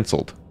is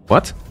canceled.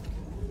 What?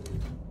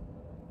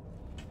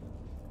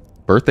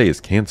 Birthday is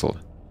canceled.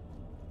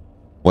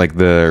 Like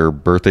their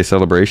birthday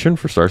celebration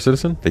for Star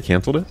Citizen? They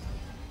canceled it?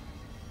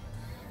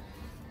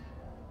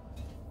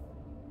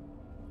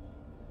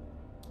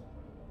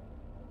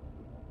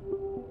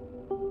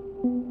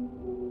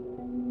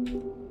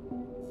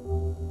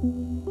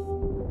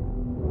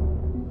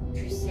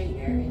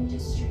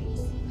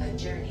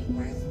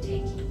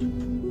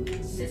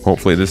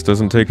 Hopefully this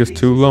doesn't take us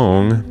too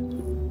long.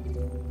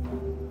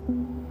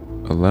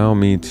 Allow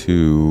me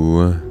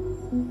to...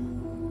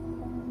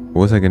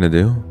 What was I gonna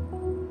do?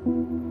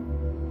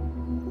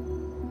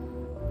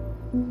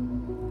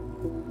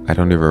 I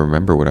don't even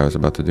remember what I was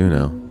about to do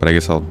now. But I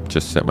guess I'll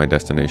just set my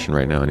destination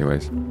right now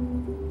anyways.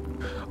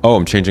 Oh,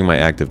 I'm changing my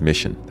active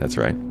mission. That's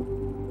right.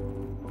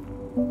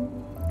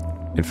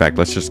 In fact,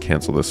 let's just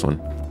cancel this one.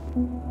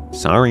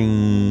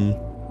 Sorry.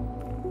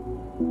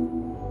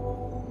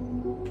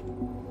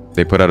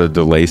 They put out a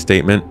delay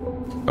statement.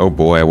 Oh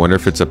boy, I wonder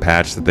if it's a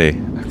patch that they...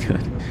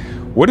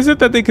 What is it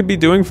that they could be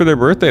doing for their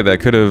birthday that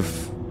could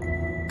have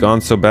gone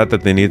so bad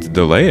that they need to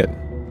delay it?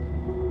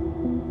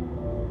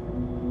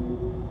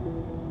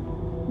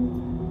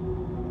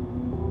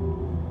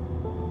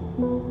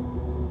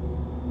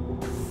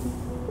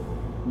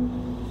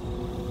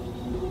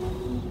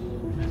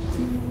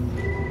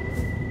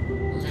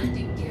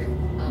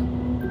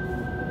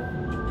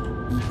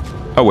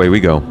 Away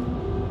we go.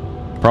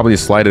 Probably a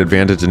slight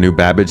advantage of New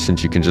Babbage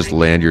since you can just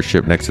land your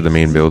ship next to the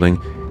main building.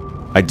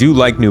 I do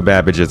like New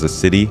Babbage as a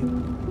city,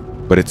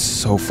 but it's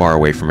so far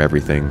away from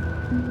everything.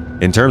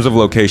 In terms of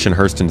location,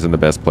 Hurston's in the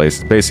best place.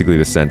 It's basically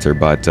the center,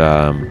 but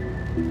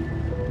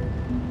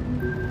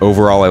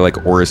overall I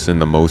like Orison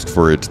the most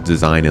for its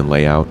design and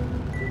layout.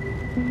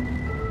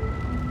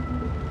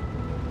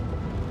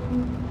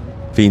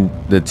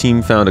 The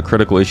team found a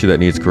critical issue that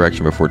needs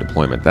correction before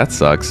deployment. That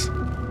sucks.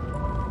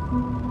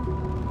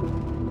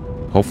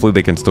 Hopefully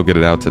they can still get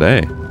it out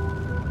today.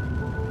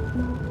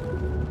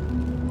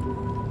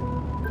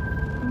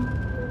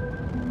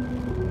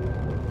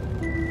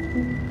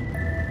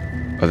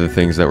 Other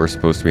things that were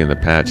supposed to be in the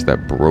patch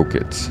that broke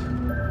it.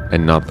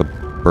 And not the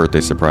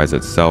birthday surprise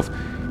itself.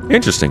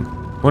 Interesting.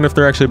 Wonder if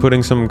they're actually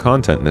putting some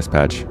content in this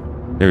patch.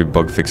 Maybe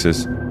bug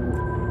fixes.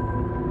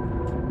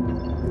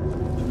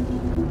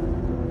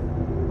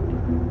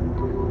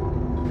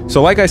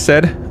 So like I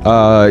said,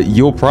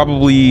 you'll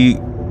probably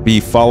be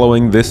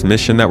following this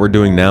mission that we're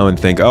doing now and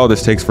think, oh,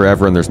 this takes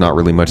forever and there's not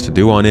really much to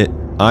do on it.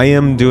 I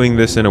am doing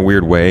this in a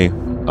weird way.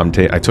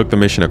 I took the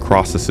mission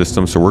across the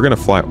system, so we're going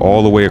to fly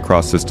all the way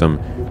across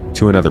system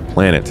to another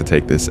planet to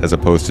take this, as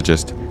opposed to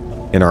just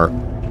in our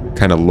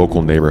kind of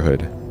local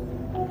neighborhood.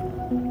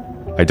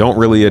 I don't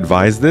really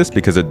advise this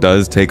because it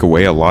does take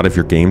away a lot of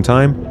your game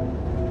time.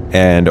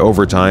 And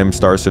over time,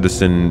 Star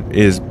Citizen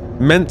is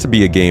meant to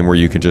be a game where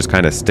you could just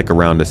kind of stick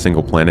around a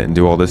single planet and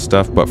do all this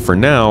stuff, but for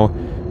now,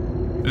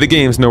 the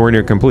game's nowhere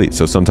near complete,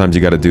 so sometimes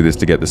you gotta do this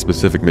to get the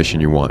specific mission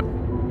you want.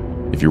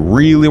 If you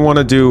really want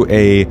to do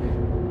a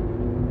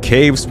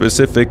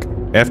cave-specific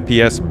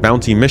FPS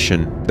bounty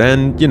mission,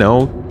 then, you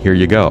know, here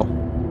you go.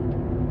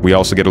 We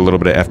also get a little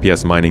bit of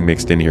FPS mining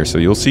mixed in here, so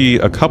you'll see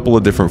a couple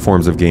of different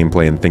forms of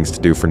gameplay and things to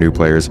do for new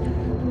players.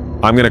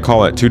 I'm going to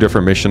call it 2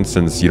 different missions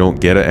since you don't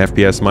get an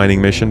FPS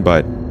mining mission,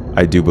 but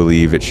I do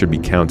believe it should be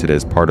counted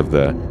as part of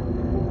the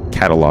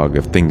catalog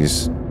of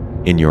things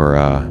in your,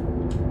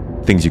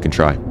 things you can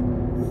try.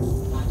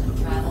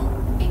 Quantum travel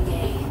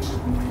engaged.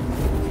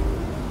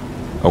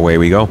 Away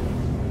we go.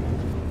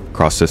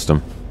 Cross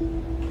system.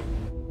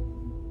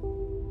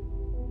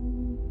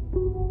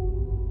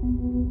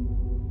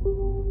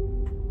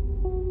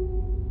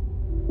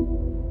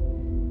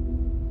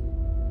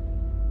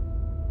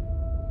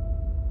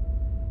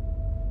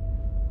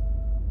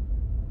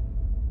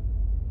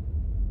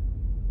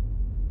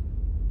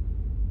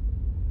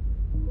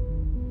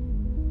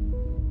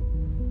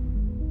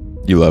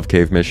 You love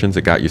cave missions,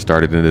 it got you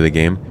started into the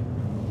game.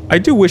 I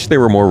do wish they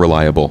were more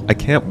reliable. I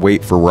can't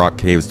wait for rock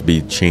caves to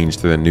be changed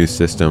to the new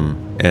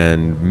system,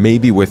 and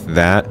maybe with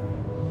that,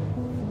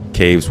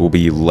 caves will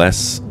be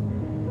less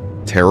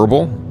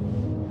terrible.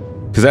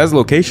 Because as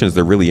locations,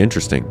 they're really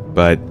interesting,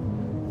 but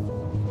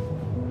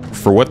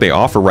for what they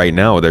offer right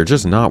now, they're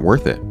just not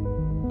worth it.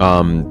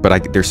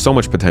 There's so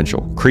much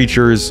potential.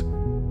 Creatures,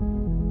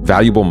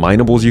 valuable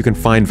minables you can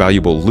find,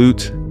 valuable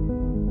loot,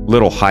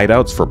 little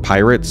hideouts for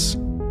pirates,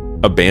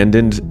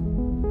 abandoned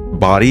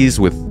bodies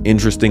with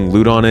interesting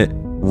loot on it,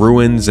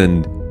 ruins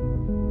and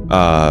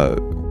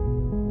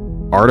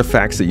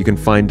artifacts that you can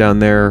find down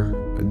there.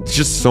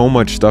 Just so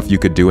much stuff you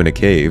could do in a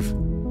cave.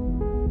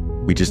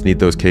 We just need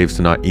those caves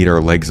to not eat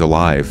our legs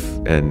alive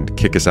and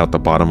kick us out the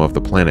bottom of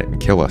the planet and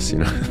kill us, you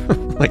know?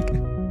 Like,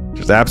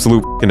 just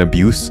absolute fucking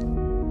abuse.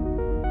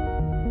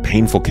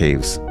 Painful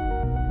caves.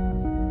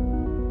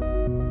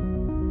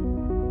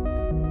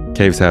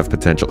 Caves have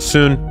potential.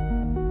 Soon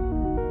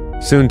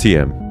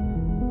TM.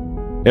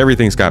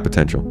 Everything's got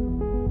potential.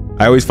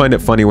 I always find it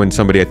funny when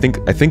somebody, I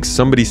think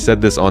somebody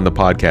said this on the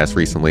podcast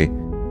recently,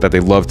 that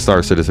they loved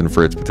Star Citizen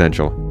for its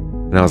potential.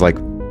 And I was like,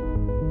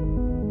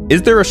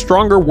 is there a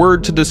stronger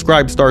word to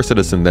describe Star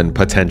Citizen than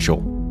potential?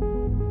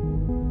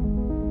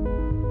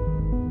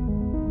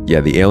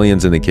 Yeah, the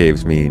aliens in the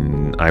caves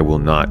mean I will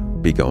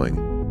not be going.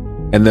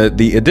 And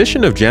the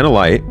addition of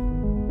Janelite,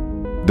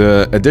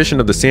 the addition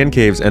of the sand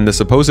caves, and the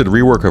supposed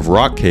rework of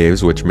rock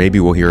caves, which maybe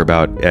we'll hear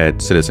about at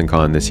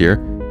CitizenCon this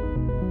year,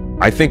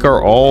 I think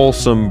are all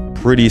some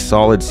pretty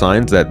solid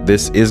signs that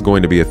this is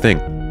going to be a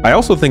thing. I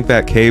also think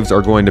that caves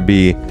are going to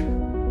be...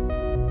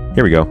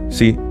 Here we go.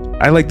 See,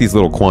 I like these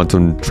little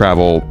quantum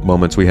travel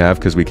moments we have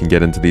because we can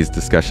get into these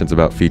discussions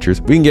about features.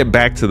 We can get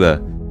back to the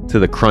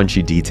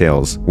crunchy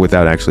details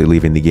without actually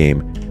leaving the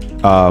game.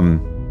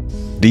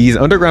 These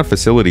underground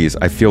facilities,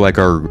 I feel like,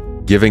 are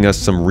giving us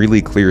some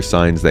really clear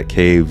signs that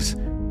caves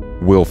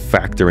will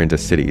factor into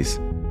cities.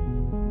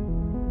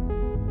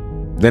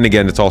 Then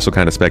again, it's also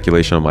kind of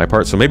speculation on my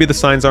part, so maybe the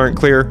signs aren't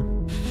clear.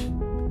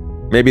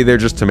 Maybe they're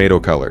just tomato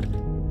colored.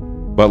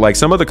 But like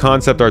some of the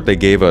concept art they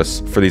gave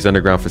us for these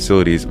underground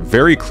facilities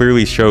very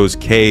clearly shows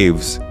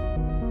caves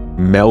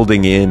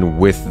melding in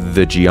with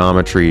the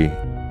geometry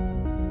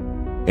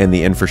and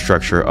the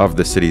infrastructure of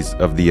the cities,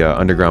 of the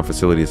underground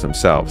facilities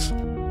themselves.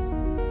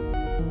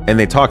 And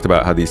they talked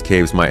about how these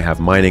caves might have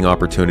mining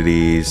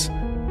opportunities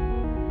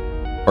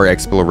or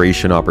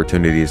exploration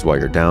opportunities while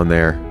you're down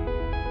there.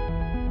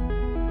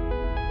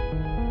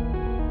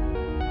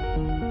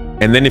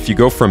 And then if you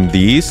go from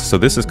these, so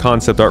this is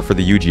concept art for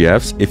the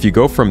UGFs. If you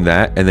go from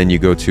that and then you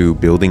go to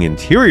building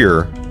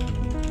interior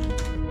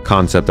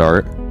concept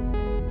art,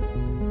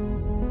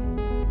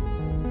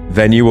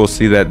 then you will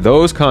see that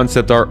those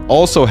concept art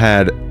also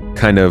had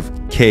kind of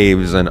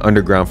caves and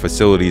underground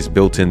facilities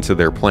built into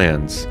their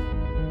plans.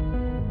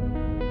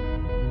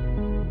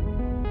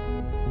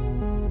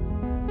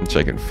 Which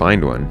I can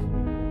find one.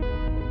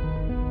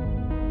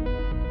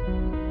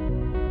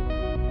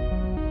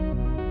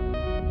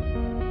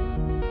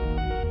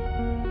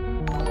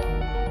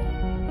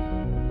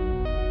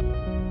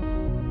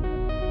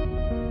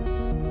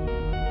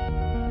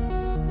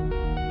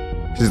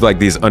 This is like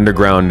these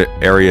underground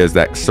areas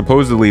that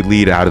supposedly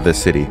lead out of the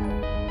city.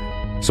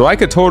 So I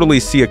could totally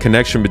see a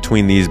connection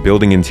between these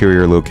building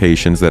interior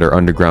locations that are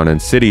underground in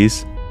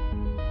cities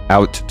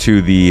out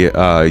to the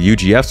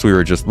UGFs we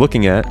were just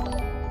looking at,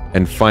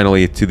 and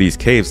finally to these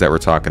caves that we're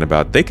talking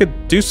about. They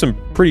could do some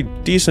pretty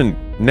decent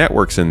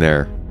networks in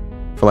there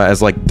for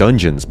as like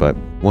dungeons, but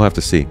we'll have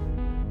to see.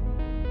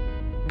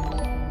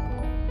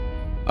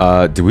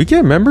 Do we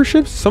get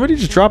memberships? Somebody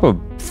just drop a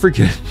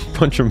freaking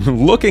bunch of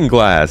looking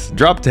glass.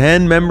 Drop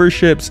 10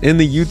 memberships in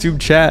the YouTube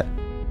chat.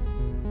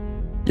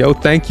 Yo,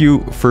 thank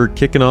you for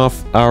kicking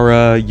off our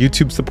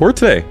YouTube support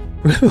today.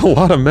 A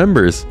lot of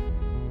members.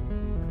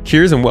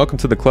 Cheers and welcome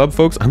to the club,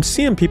 folks. I'm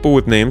seeing people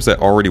with names that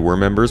already were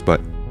members,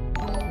 but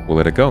we'll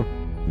let it go.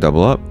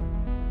 Double up.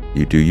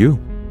 You do you.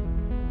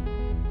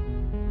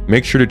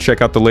 Make sure to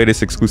check out the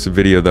latest exclusive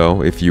video,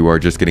 though, if you are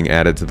just getting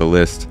added to the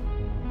list.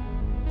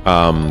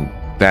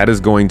 That is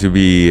going to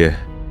be,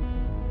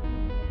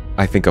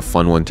 I think, a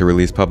fun one to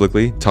release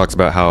publicly. Talks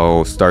about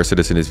how Star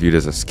Citizen is viewed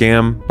as a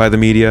scam by the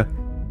media.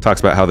 Talks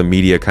about how the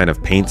media kind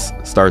of paints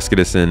Star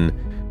Citizen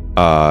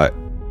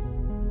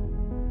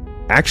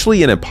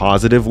actually in a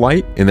positive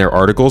light in their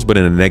articles, but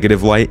in a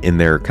negative light in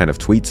their kind of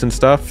tweets and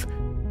stuff.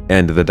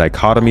 And the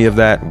dichotomy of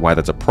that, why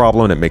that's a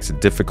problem, it makes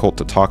it difficult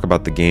to talk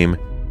about the game.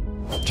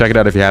 Check it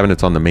out if you haven't.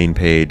 It's on the main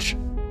page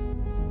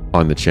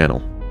on the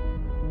channel.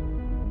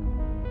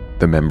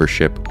 The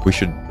membership. We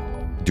should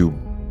do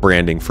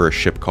branding for a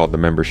ship called the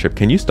membership.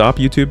 Can you stop,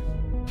 YouTube?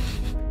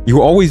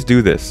 You always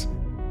do this.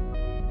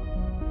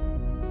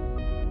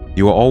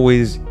 You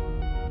always...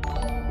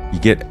 You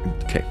get...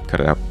 Okay,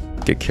 cut it out.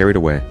 Get carried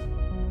away.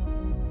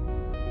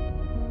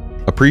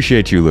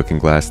 Appreciate you, Looking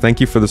Glass. Thank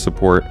you for the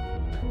support.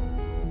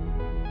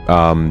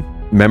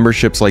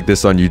 Memberships like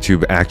this on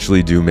YouTube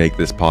actually do make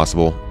this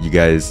possible. You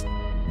guys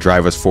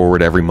drive us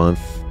forward every month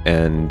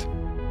and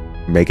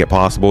make it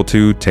possible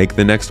to take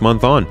the next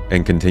month on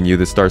and continue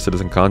the Star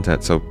Citizen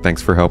content. So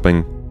thanks for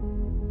helping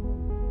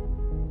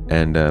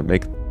and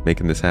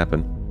making this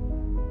happen.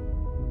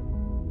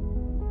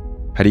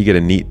 How do you get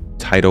a neat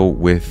title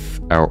with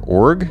our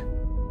org?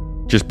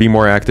 Just be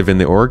more active in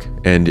the org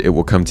and it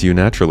will come to you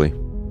naturally.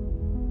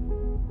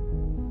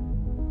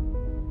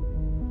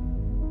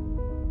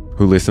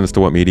 Who listens to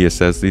what media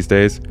says these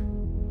days?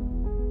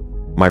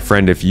 My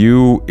friend, if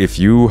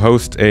you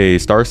host a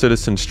Star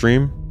Citizen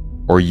stream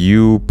or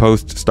you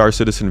post Star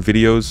Citizen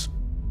videos,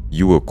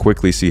 you will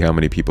quickly see how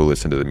many people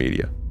listen to the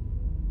media.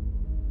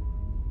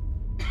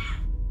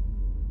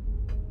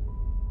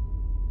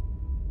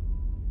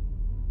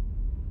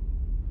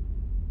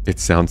 It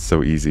sounds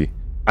so easy.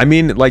 I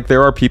mean, like,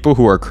 there are people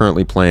who are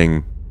currently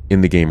playing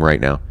in the game right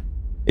now.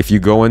 If you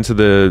go into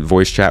the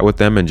voice chat with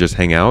them and just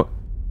hang out,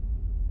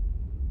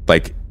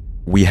 like,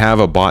 we have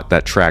a bot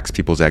that tracks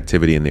people's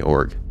activity in the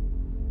org.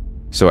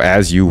 So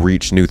as you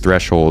reach new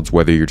thresholds,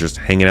 whether you're just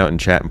hanging out in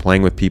chat and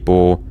playing with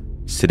people,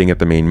 sitting at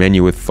the main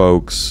menu with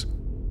folks,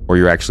 or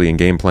you're actually in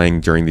game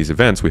playing during these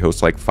events, we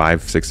host like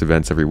 5-6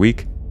 events every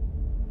week,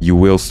 you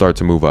will start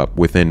to move up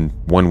within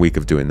 1 week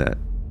of doing that.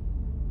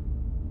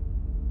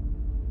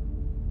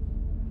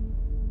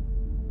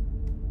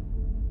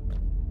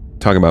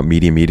 Talking about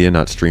media,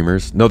 not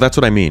streamers. No, that's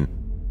what I mean.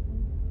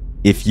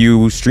 If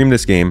you stream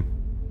this game,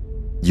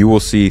 you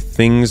will see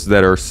things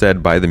that are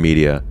said by the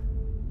media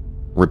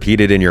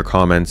repeated in your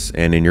comments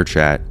and in your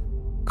chat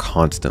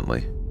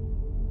constantly.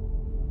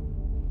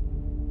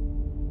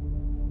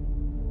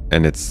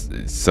 And it's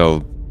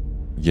so,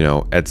 you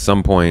know, at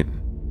some point,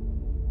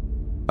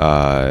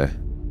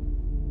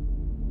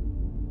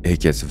 it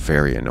gets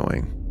very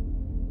annoying.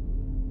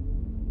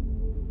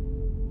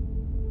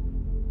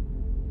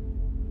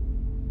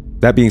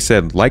 That being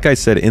said, like I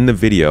said in the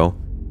video,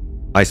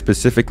 I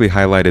specifically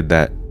highlighted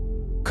that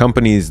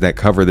companies that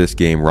cover this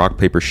game, Rock,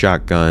 Paper,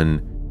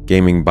 Shotgun,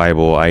 Gaming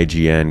Bible,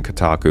 IGN,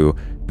 Kotaku,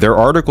 their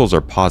articles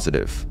are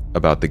positive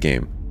about the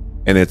game.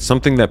 And it's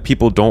something that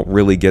people don't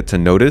really get to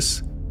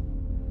notice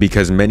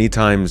because many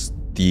times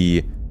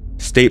the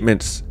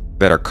statements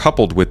that are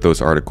coupled with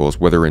those articles,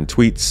 whether in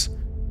tweets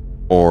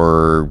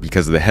or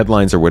because of the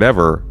headlines or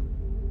whatever,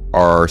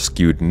 are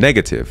skewed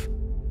negative.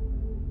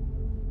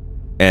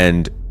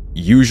 And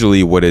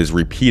usually what is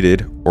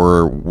repeated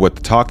or what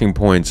the talking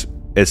points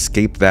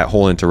escape that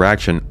whole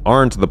interaction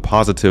aren't the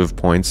positive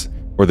points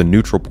or the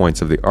neutral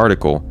points of the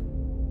article,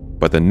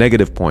 but the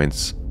negative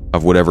points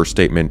of whatever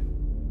statement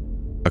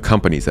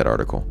accompanies that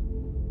article.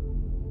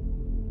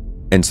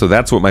 And so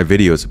that's what my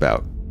video is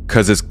about,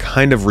 because it's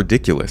kind of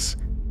ridiculous.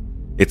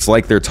 It's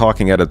like they're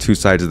talking out of two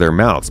sides of their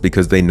mouths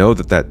because they know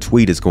that that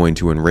tweet is going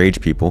to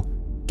enrage people,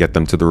 get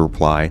them to the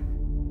reply,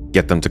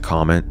 get them to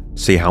comment,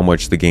 say how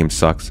much the game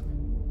sucks.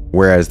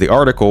 Whereas the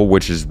article,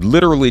 which is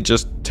literally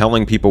just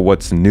telling people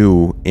what's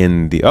new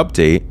in the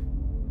update,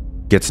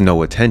 gets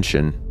no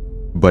attention,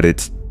 but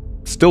it's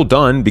still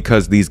done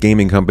because these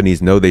gaming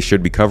companies know they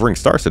should be covering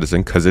Star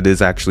Citizen because it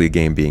is actually a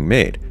game being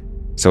made.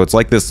 So it's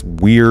like this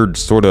weird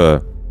sort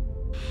of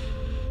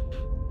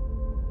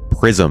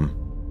prism.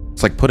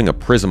 It's like putting a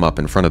prism up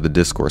in front of the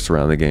discourse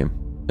around the game.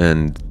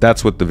 And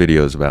that's what the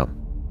video is about.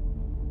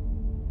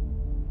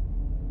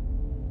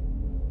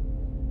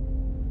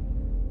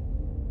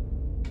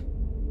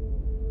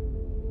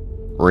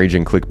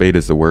 Raging clickbait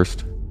is the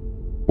worst.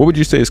 What would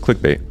you say is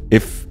clickbait?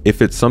 If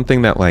it's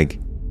something that like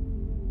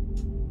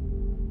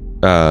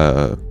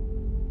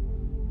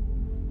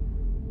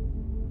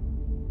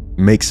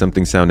makes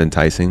something sound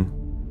enticing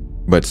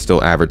but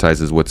still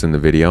advertises what's in the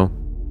video,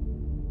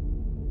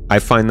 I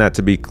find that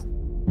to be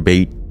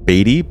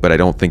baity, but I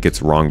don't think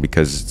it's wrong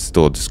because it's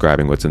still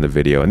describing what's in the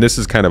video. And this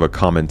is kind of a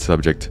common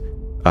subject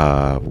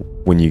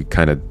when you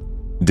kind of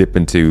dip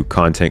into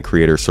content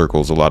creator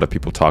circles. A lot of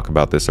people talk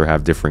about this or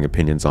have differing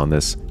opinions on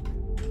this.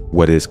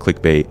 What is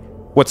clickbait?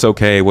 What's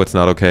okay? What's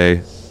not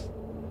okay?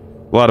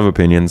 A lot of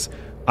opinions.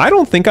 I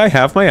don't think I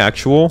have my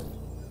actual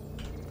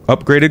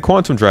upgraded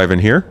quantum drive in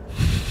here.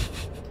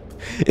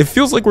 It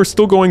feels like we're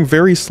still going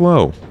very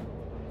slow.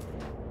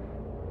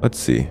 Let's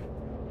see.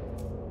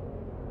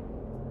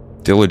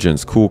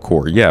 Diligence, cool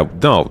core. Yeah,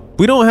 no,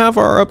 we don't have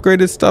our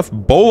upgraded stuff.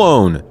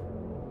 Bolone.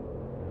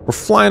 We're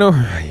flying over.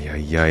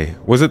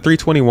 Was it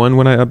 321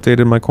 when I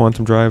updated my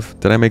quantum drive?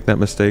 Did I make that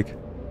mistake?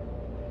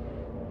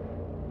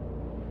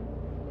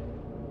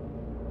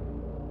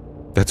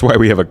 That's why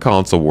we have a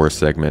console war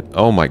segment.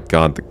 Oh my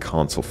god, the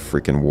console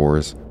freaking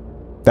wars.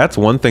 That's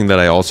one thing that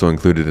I also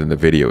included in the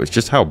video. It's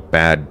just how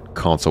bad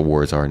console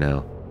wars are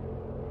now.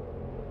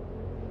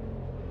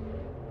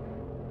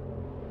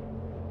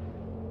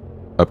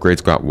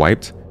 Upgrades got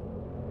wiped.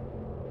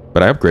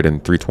 But I upgraded in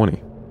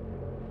 320.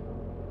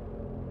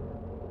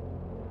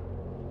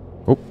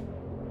 Oh.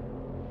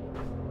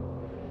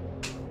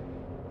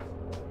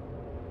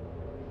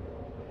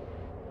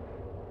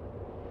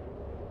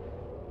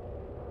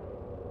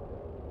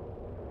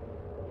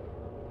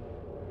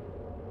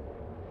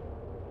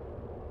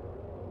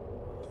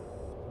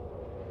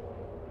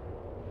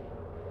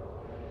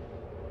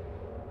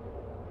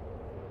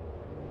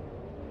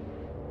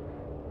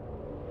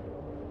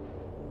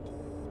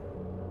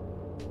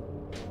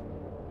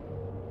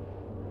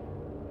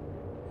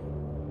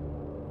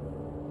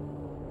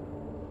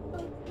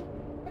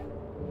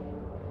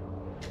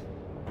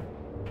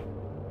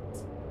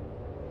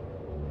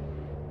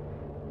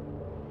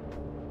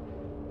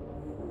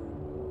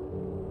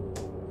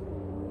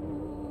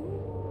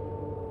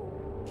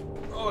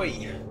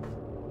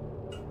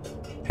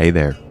 Hey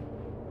there.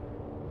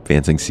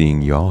 Fancying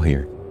seeing y'all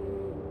here.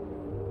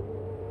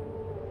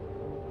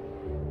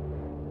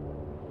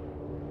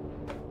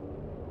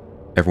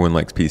 Everyone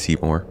likes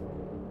PC more.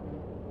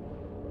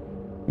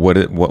 What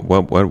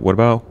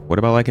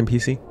about liking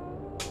PC?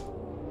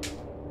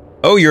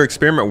 Oh, your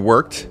experiment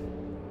worked.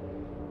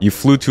 You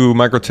flew to a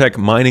Microtech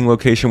mining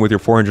location with your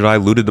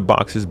 400i, looted the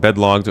boxes,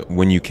 bedlogged.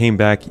 When you came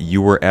back,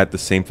 you were at the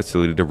same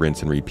facility to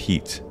rinse and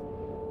repeat.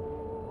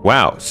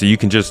 Wow, so you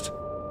can just...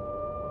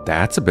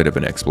 That's a bit of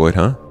an exploit,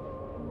 huh?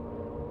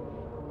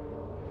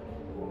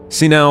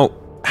 See now,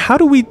 how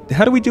do we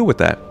deal with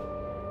that?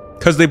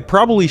 Because they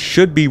probably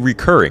should be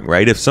recurring,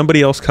 right? If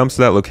somebody else comes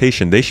to that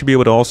location, they should be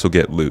able to also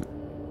get loot.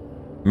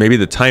 Maybe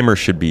the timer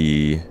should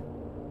be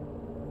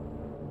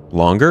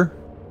longer.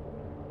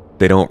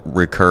 They don't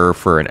recur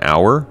for an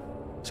hour.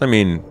 So I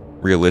mean,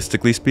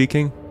 realistically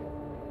speaking,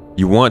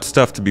 you want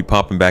stuff to be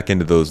popping back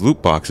into those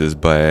loot boxes,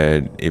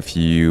 but if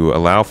you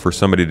allow for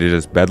somebody to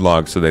just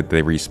bedlog so that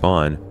they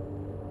respawn,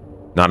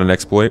 not an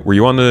exploit. Were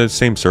you on the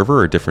same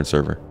server or a different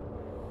server?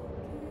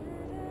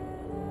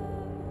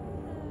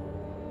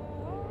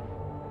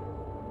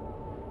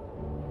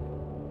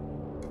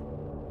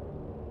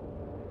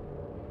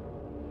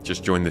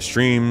 Just joined the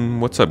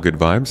stream. What's up, good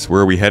vibes?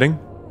 Where are we heading?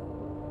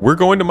 We're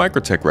going to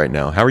Microtech right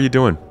now. How are you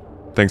doing?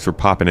 Thanks for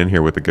popping in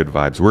here with the good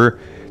vibes. We're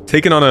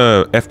taking on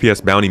a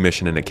FPS bounty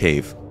mission in a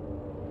cave.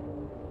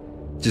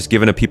 Just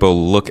giving people a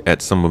look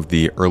at some of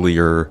the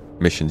earlier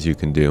missions you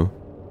can do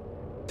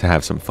to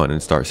have some fun in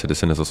Star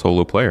Citizen as a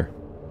solo player.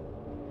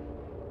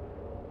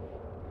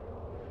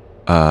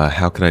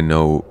 How can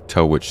I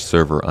tell which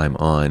server I'm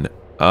on?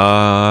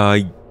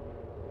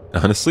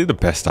 Honestly, the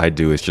best I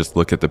do is just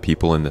look at the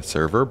people in the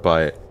server,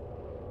 but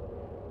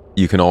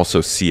you can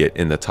also see it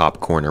in the top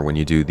corner when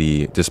you do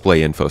the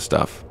display info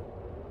stuff.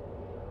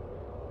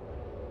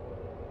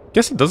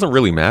 Guess it doesn't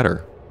really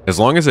matter. As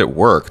long as it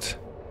worked.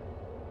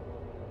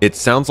 It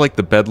sounds like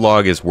the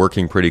bedlog is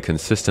working pretty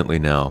consistently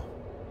now.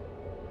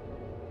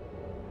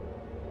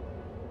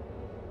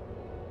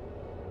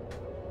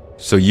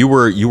 So you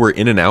were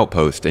in an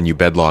outpost and you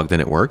bedlogged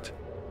and it worked?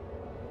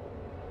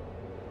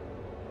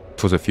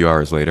 It was a few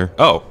hours later.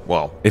 Oh,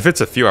 well, if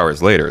it's a few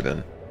hours later,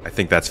 then I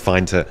think that's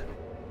fine to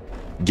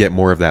get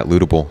more of that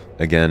lootable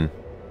again.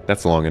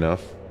 That's long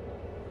enough.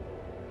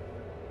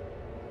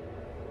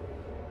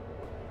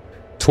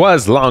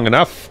 'Twas long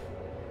enough.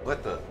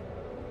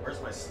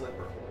 Where's my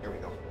slipper? Here we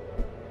go.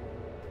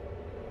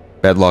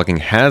 Bedlogging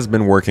has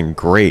been working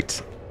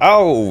great.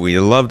 Oh, we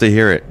love to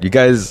hear it. You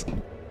guys,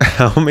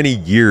 how many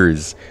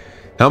years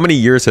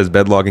has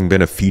bedlogging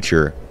been a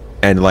feature?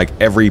 And like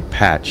every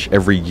patch,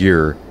 every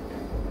year,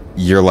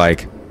 you're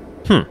like,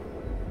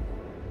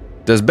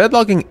 does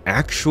bedlogging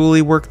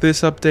actually work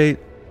this update?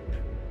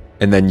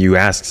 And then you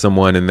ask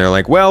someone and they're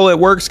like, well, it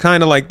works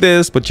kind of like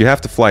this, but you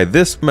have to fly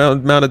this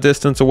amount of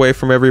distance away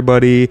from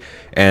everybody,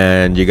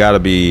 and you got to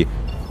be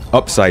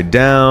upside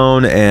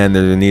down, and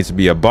there needs to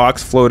be a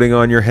box floating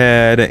on your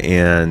head,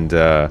 and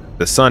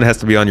the sun has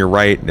to be on your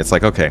right, and it's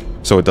like, okay,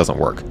 so it doesn't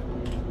work.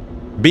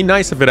 Be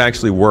nice if it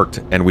actually worked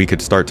and we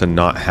could start to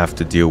not have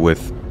to deal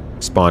with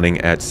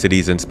spawning at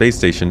cities and space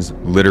stations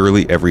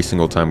literally every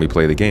single time we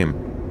play the game.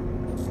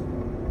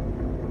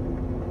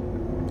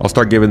 I'll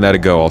start giving that a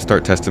go. I'll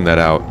start testing that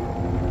out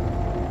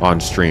on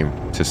stream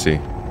to see.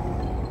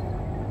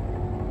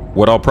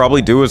 What I'll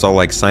probably do is I'll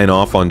like sign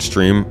off on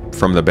stream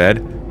from the bed,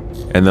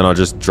 and then I'll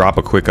just drop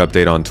a quick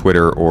update on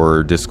Twitter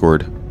or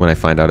Discord when I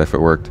find out if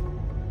it worked.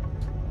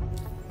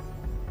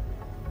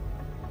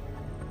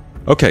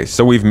 Okay,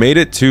 so we've made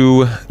it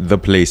to the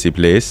placey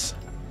place.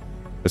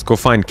 Let's go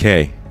find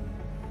Kay.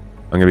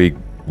 I'm gonna be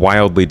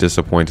wildly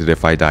disappointed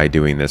if I die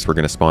doing this. We're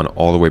gonna spawn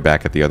all the way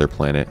back at the other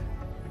planet.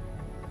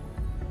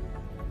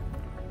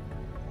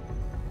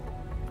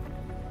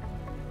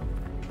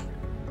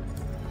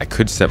 I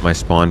could set my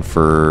spawn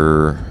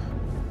for...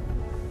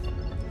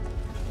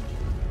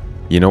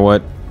 You know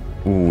what?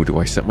 Ooh, do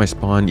I set my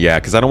spawn? Yeah,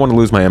 because I don't want to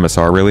lose my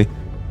MSR, really.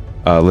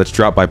 Let's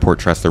drop by Port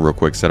Tressler real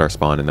quick, set our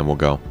spawn, and then we'll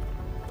go.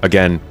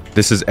 Again,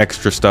 this is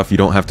extra stuff. You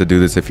don't have to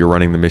do this if you're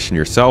running the mission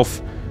yourself.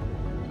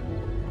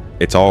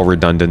 It's all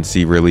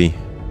redundancy, really.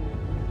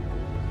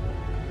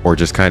 Or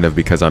just kind of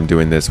because I'm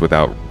doing this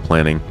without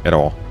planning at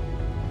all.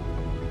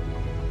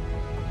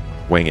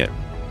 Wing it.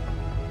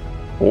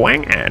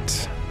 Wing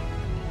it!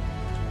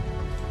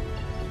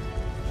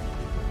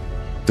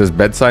 Does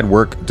bedside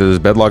work? Does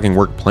bedlogging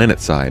work planet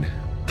side?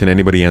 Can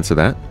anybody answer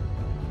that?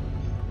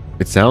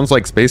 It sounds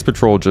like Space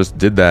Patrol just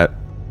did that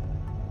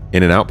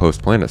in an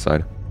outpost planet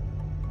side.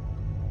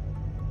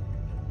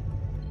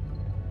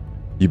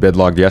 You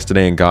bedlogged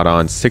yesterday and got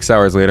on 6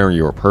 hours later and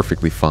you were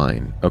perfectly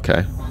fine.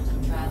 Okay.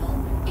 Quantum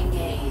travel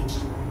engaged.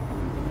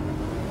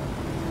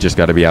 Just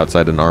got to be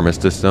outside an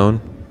armistice zone.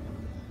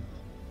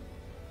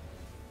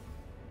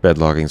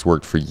 Bedlogging's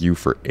worked for you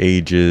for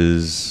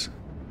ages.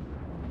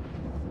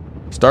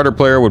 Starter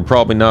player would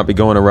probably not be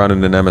going around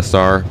in an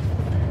MSR.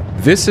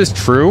 This is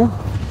true,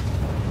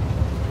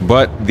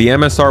 but the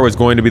MSR was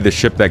going to be the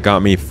ship that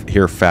got me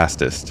here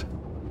fastest.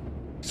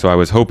 So I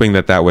was hoping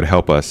that that would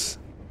help us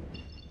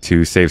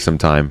to save some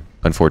time.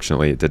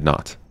 Unfortunately, it did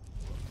not.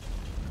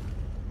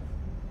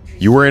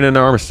 You were in an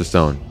armistice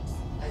zone,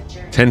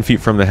 10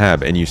 feet from the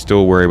hab, and you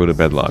still were able to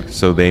bedlog.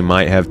 So they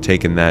might have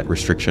taken that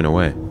restriction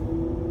away.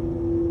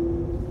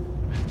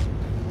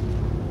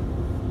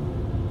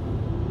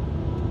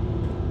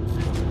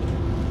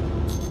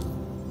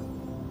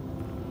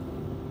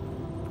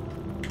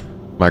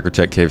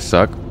 Microtech caves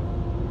suck.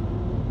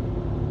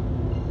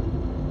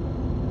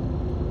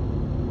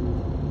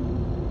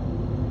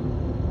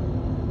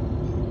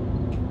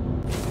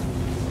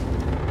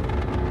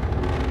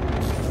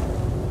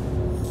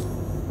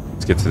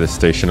 Let's get to this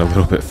station a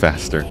little bit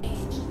faster.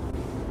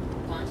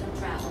 Quantum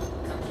travel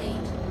complete.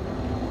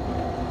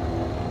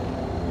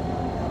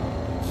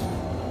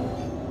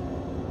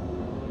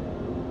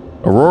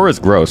 Aurora's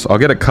gross. I'll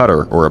get a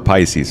cutter or a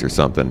Pisces or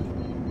something.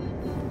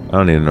 I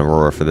don't need an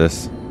Aurora for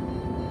this.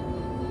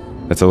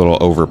 That's a little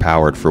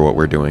overpowered for what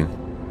we're doing.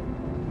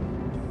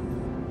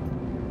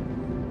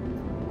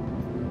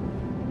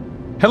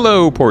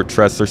 Hello, Port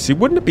Tressler. See,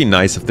 wouldn't it be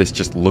nice if this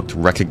just looked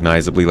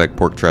recognizably like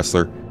Port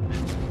Tressler?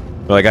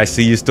 Like, I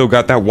see you still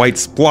got that white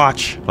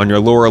splotch on your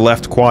lower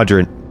left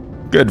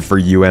quadrant. Good for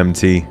you,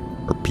 MT.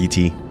 Or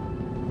PT.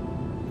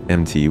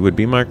 MT would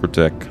be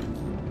Microtech.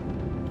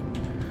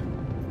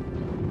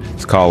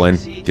 Let's call in.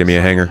 Give me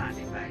a hanger.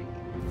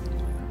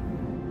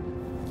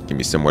 Give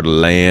me somewhere to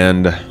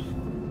land.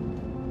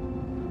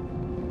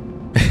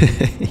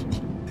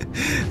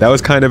 That was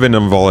kind of an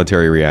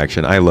involuntary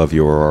reaction. I love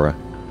you, Aurora.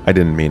 I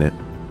didn't mean it.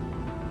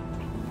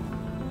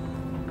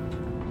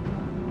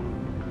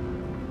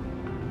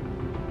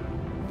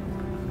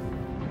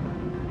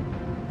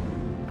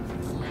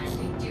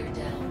 Landing gear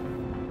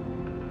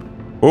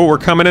down. Oh, we're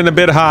coming in a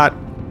bit hot.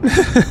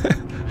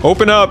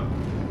 Open up!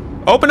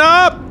 Open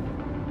up!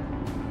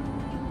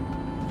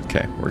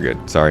 Okay, we're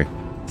good. Sorry.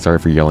 Sorry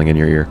for yelling in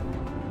your ear.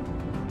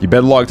 You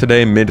bedlogged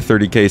today mid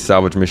 30k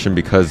salvage mission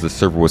because the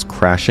server was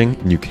crashing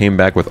and you came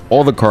back with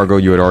all the cargo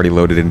you had already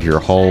loaded into your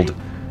hold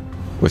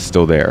was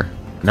still there.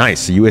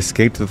 Nice, so you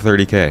escaped the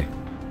 30k.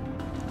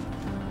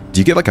 Do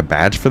you get like a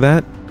badge for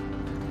that?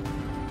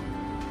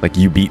 Like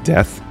you beat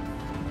death?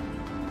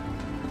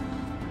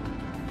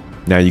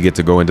 Now you get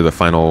to go into the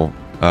final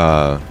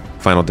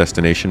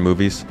destination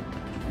movies.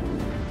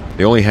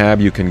 The only hab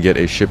you can get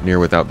a ship near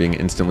without being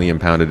instantly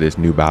impounded is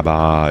New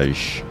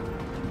Babaj.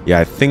 Yeah,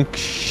 I think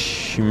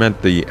she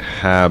meant the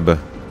hab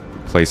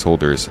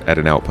placeholders at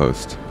an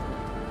outpost.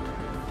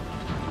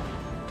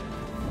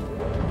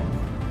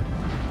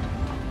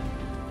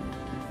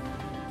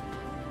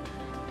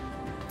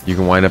 You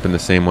can wind up in the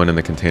same one and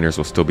the containers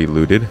will still be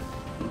looted.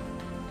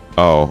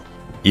 Oh,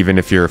 even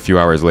if you're a few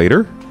hours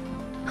later?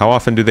 How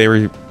often do they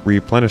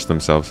replenish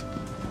themselves?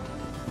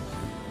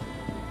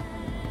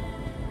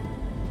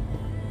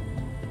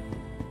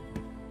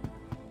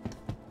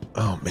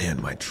 Oh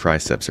man, my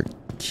triceps are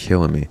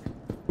killing me.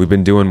 We've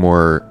been doing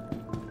more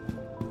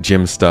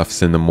gym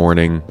stuffs in the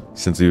morning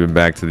since we've been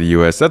back to the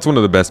US. That's one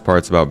of the best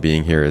parts about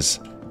being here is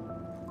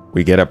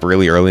we get up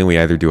really early and we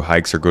either do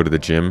hikes or go to the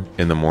gym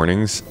in the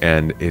mornings,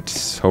 and it's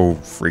so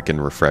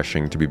freaking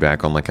refreshing to be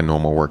back on like a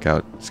normal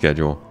workout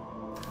schedule.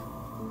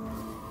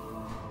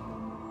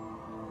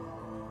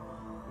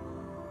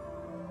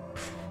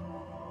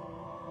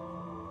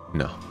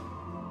 No.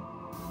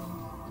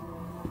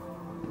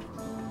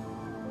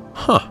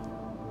 Huh.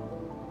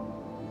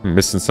 I'm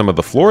missing some of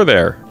the floor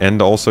there,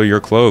 and also your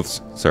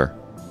clothes, sir.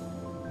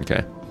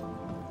 Okay.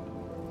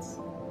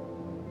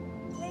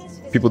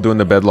 People doing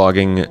the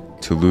bedlogging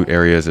to loot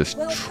areas is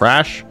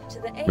trash.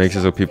 Makes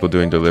it so people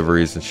doing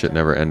deliveries and shit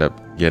never end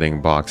up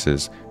getting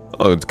boxes.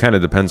 Oh, it kind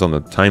of depends on the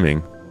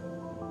timing.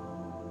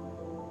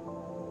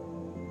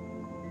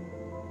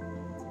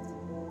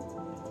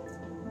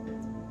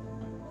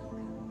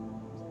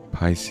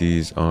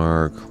 Pisces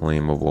are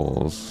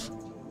claimables.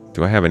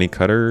 Do I have any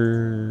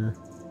cutter?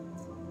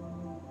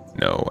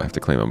 No, I have to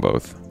claim them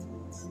both.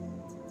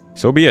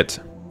 So be it.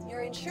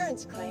 Your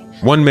insurance claim.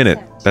 1 minute.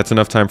 That's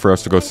enough time for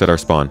us to go set our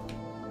spawn.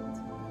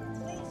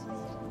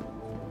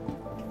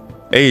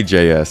 Hey,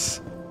 JS.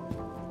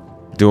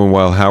 Doing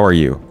well. How are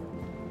you?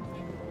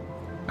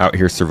 Out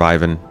here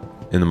surviving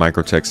in the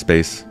microtech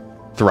space.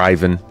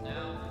 Thriving.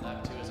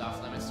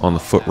 On the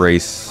foot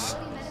race.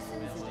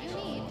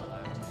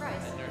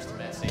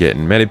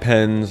 Getting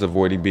medipens.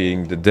 Avoiding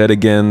being the dead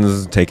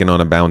agains. Taking on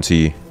a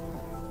bounty.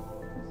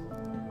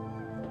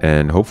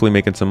 And hopefully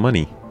making some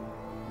money.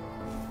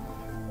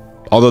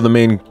 Although the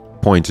main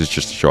point is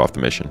just to show off the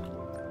mission.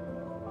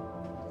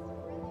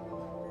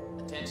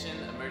 Attention,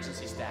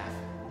 emergency staff.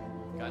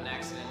 Got an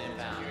accident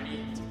inbound.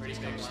 Please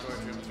come to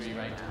storage room 3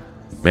 right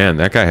now. Man,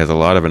 that guy has a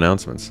lot of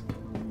announcements.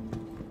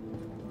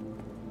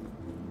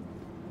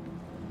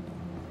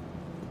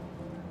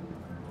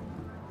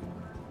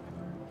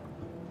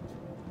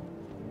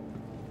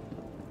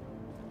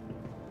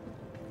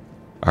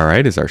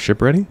 Alright, is our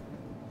ship ready?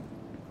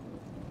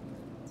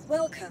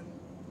 Welcome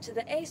to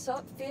the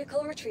ASOP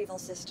Vehicle Retrieval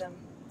System.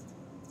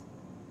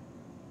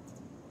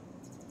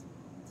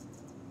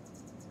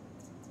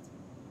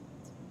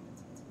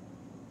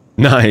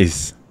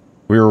 Nice!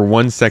 We were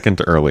 1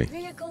 second early.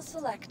 Vehicle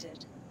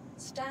selected.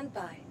 Stand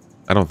by.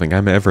 I don't think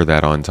I'm ever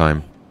that on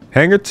time.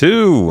 Hangar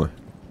 2!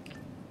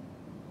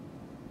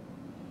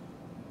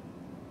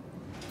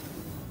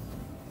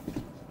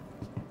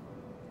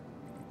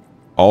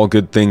 All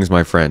good things,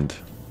 my friend.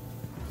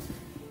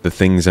 The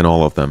things in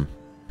all of them.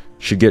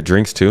 Should get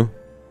drinks too.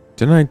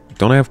 Don't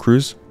I have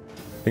cruise?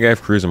 I think I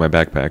have cruise in my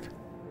backpack.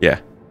 Yeah.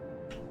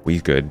 We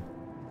good.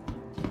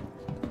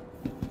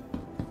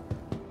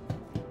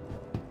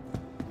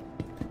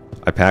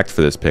 I packed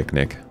for this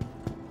picnic.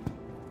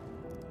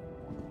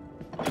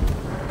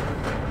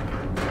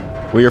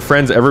 Will your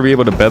friends ever be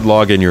able to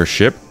bedlog in your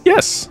ship?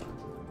 Yes!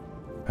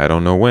 I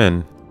don't know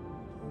when,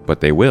 but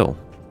they will.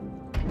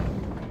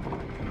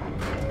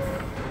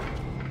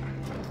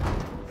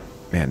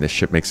 Man, this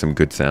ship makes some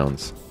good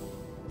sounds.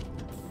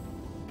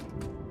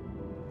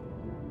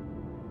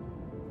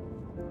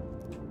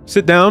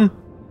 Sit down.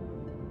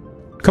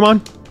 Come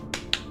on.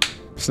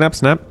 Snap,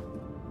 snap.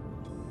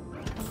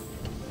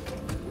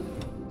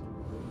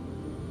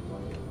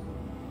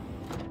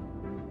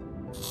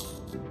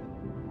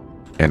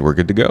 And we're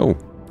good to go.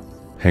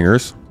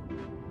 Hangars.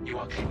 You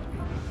are clear.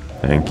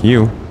 Thank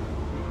you.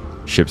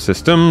 Ship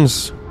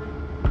systems.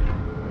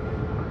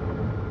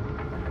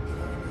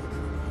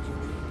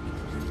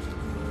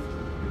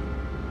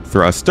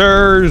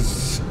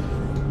 Thrusters.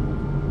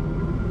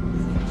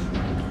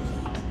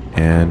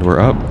 And we're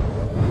up.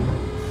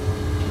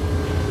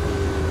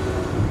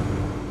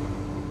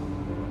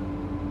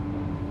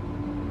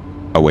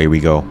 Away we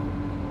go.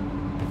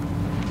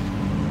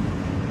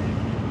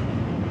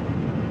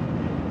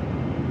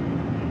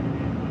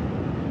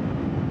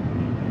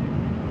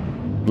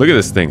 Look at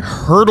this thing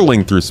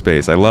hurtling through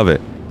space. I love it.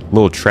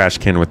 Little trash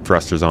can with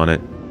thrusters on it.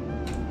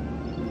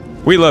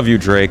 We love you,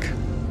 Drake.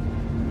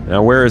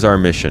 Now, where is our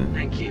mission?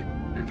 Thank you,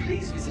 and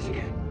please visit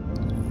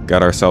again.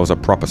 Got ourselves a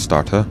proper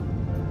starter.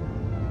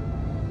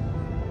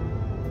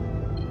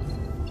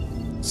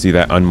 See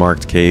that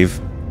unmarked cave?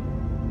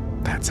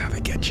 That's how they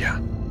get you.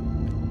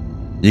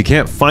 You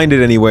can't find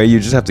it anyway. You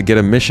just have to get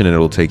a mission and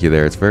it'll take you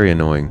there. It's very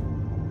annoying.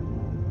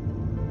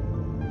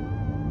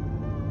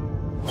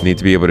 You need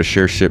to be able to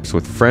share ships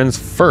with friends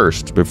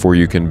first before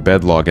you can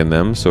bedlog in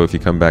them. So if you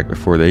come back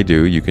before they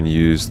do, you can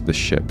use the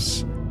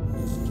ships.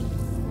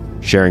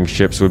 Sharing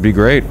ships would be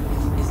great.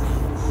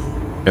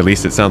 At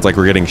least it sounds like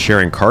we're getting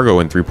sharing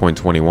cargo in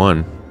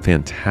 3.21.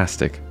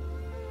 Fantastic.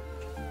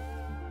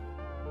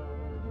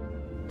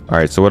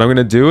 Alright, so what I'm going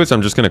to do is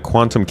I'm just going to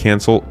quantum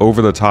cancel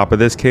over the top of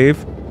this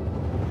cave.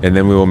 And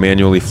then we will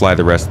manually fly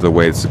the rest of the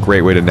way. It's a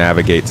great way to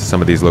navigate to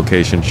some of these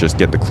locations. Just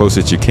get the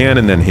closest you can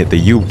and then hit the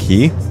U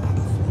key.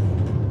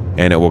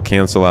 And it will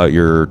cancel out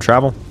your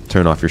travel.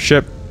 Turn off your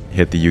ship.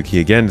 Hit the U key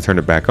again to turn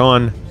it back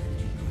on.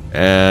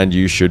 And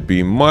you should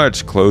be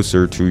much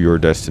closer to your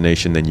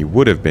destination than you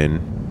would have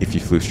been if you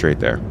flew straight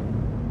there.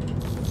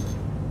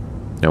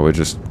 Now we'll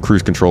just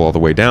cruise control all the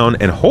way down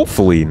and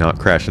hopefully not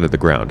crash into the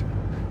ground.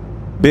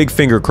 Big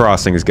finger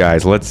crossings,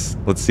 guys. Let's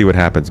see what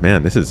happens.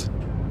 Man, this is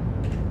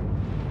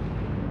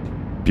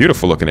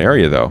beautiful looking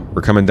area though.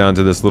 We're coming down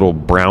to this little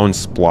brown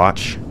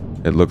splotch,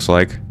 it looks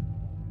like,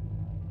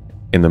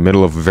 in the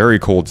middle of a very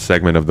cold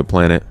segment of the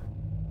planet.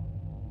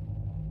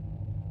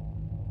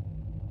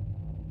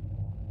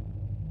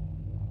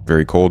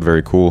 Very cold,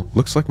 very cool.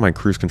 Looks like my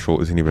cruise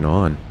control isn't even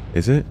on.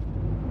 Is it?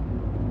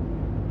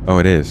 Oh,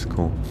 it is.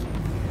 Cool.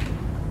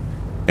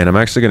 And I'm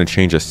actually going to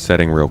change a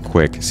setting real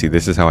quick. See,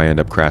 this is how I end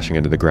up crashing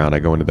into the ground. I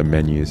go into the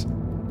menus.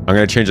 I'm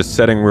going to change a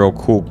setting real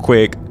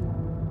quick.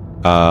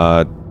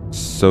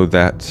 So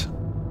that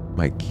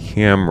My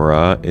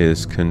camera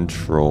is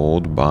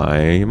controlled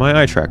by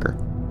my eye tracker.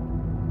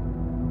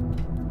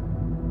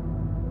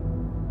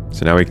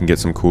 So now we can get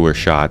some cooler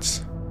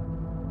shots.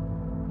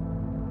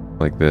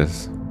 Like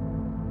this.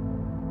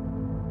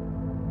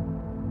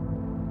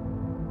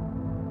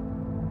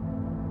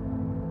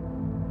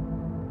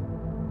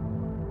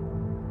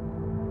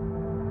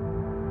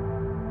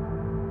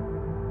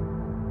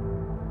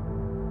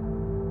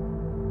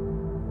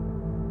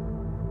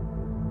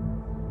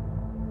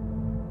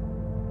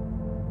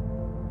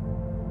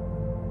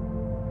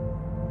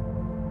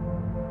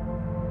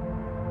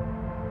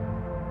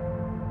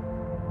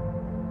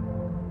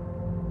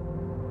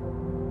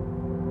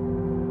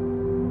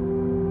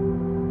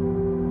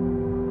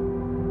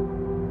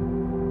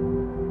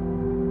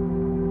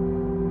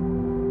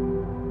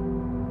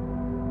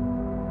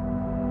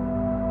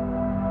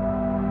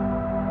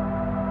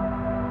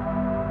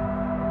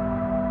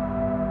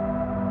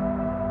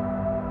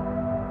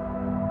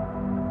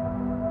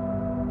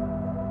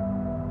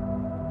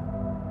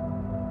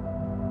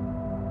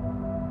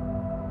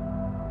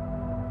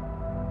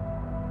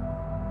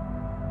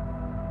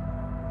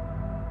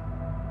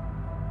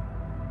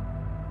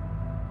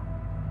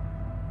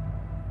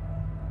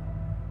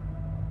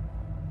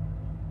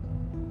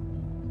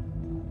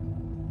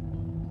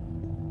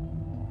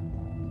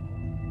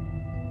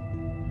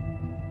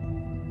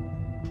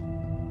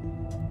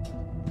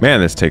 Man,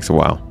 this takes a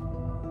while.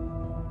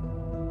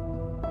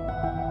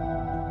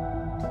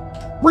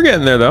 We're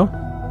getting there, though.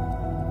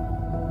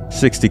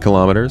 60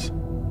 kilometers.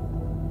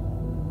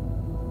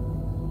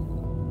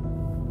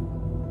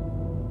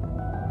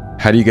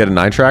 How do you get an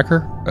eye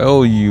tracker?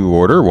 Oh, you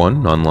order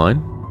one online.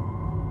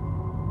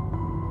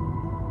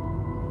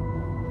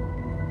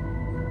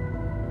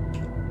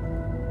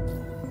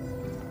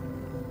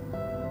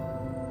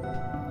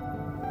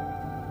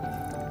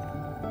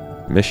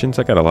 Missions?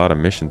 I got a lot of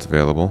missions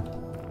available.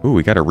 Ooh,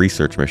 we got a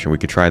research mission. We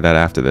could try that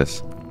after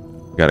this.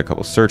 We got a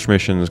couple search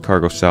missions,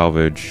 cargo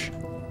salvage.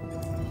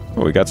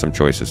 Oh, we got some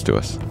choices to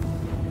us.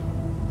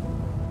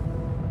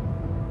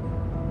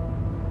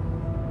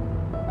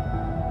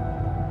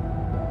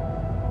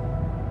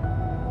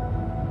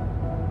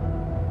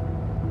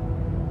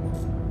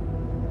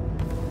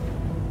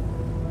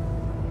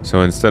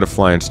 So instead of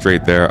flying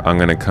straight there, I'm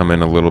going to come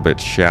in a little bit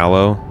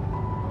shallow.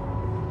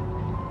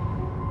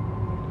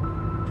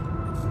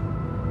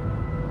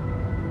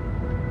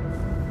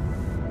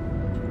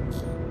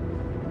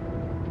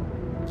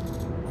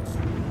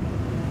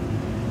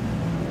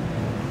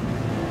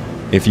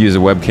 If you use a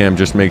webcam,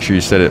 just make sure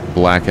you set it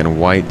black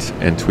and white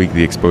and tweak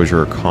the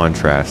exposure or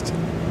contrast.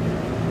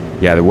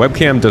 Yeah, the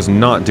webcam does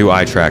not do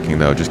eye tracking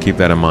though, just keep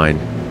that in mind.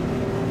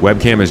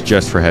 Webcam is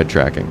just for head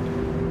tracking,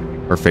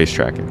 or face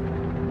tracking.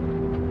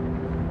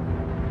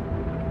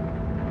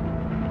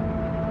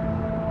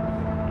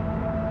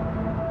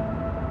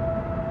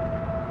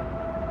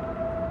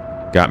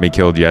 Got me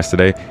killed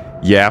yesterday.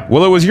 Yeah,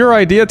 well it was your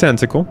idea,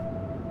 Tentacle.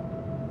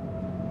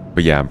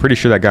 But yeah, I'm pretty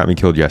sure that got me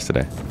killed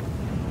yesterday.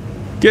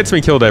 Gets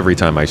me killed every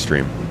time I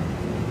stream.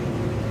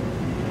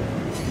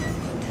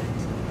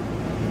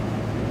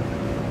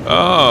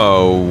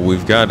 Oh,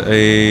 we've got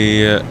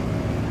a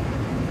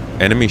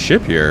enemy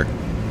ship here.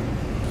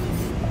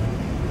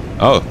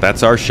 Oh,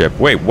 that's our ship.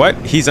 Wait, what?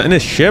 He's in a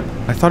ship?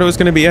 I thought it was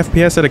going to be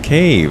FPS at a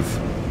cave.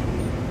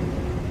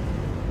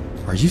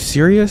 Are you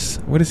serious?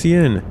 What is he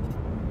in?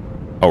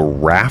 A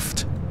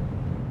raft?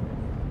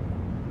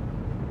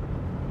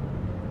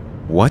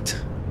 What?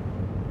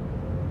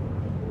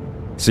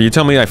 So you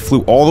tell me I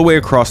flew all the way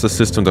across the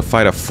system to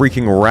fight a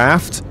freaking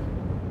raft?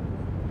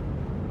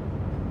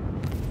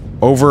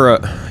 Over a...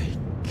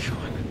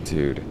 God,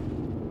 dude.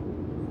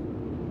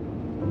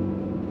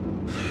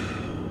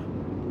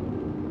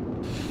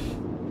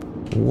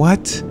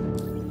 What?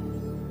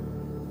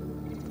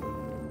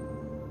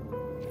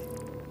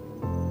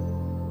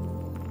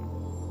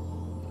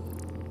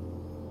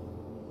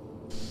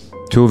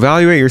 To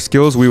evaluate your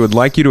skills, we would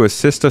like you to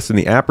assist us in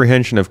the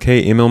apprehension of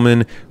K.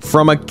 Immelman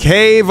from a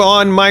cave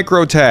on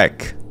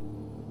Microtech.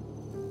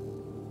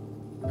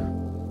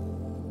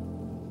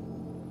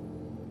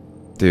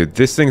 Dude,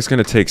 this thing's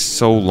gonna take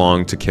so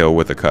long to kill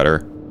with a cutter.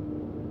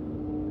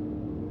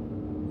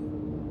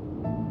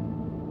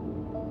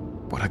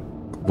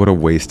 What a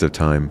waste of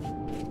time.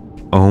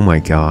 Oh my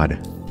god.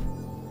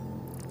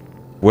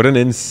 What an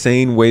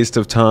insane waste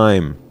of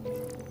time.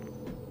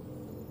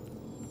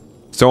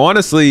 So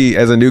honestly,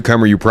 as a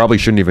newcomer, you probably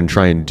shouldn't even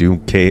try and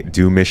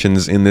do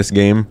missions in this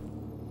game.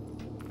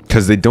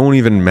 Because they don't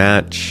even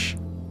match...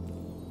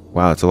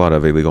 Wow, it's a lot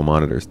of illegal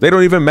monitors. They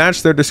don't even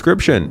match their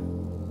description.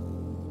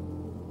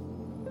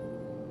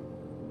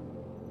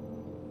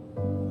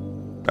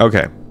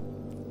 Okay.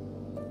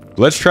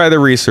 Let's try the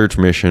research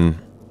mission.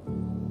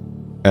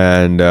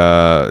 And,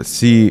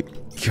 see...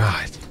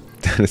 God,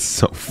 that is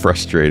so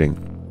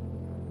frustrating.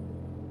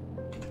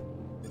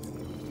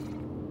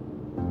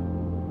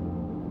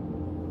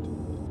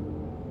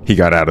 He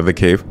got out of the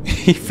cave.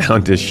 He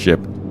found his ship.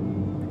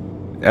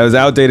 That was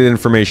outdated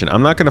information.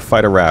 I'm not gonna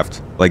fight a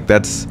raft. Like,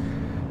 that's...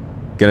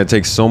 Gonna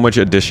take so much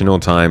additional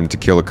time to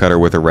kill a cutter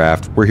with a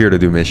raft. We're here to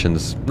do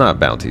missions,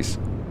 not bounties.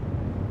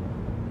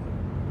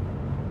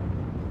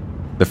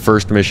 The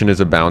first mission is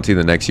a bounty,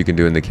 the next you can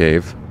do in the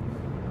cave.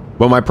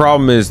 But my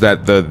problem is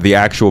that the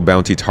actual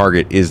bounty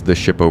target is the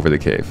ship over the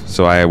cave.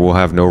 So I will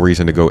have no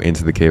reason to go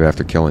into the cave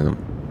after killing them.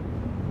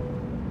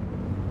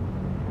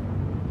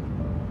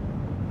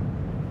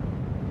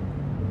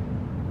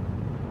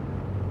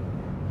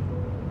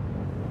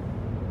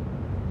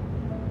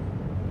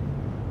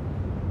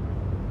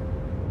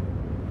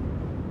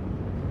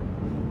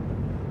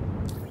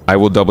 I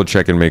will double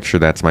check and make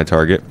sure that's my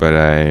target, but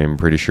I'm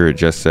pretty sure it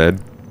just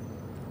said.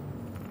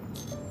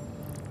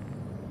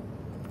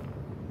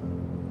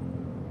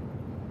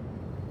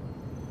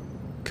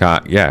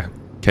 Yeah,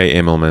 K.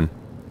 Immelman.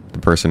 The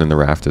person in the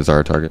raft is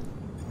our target.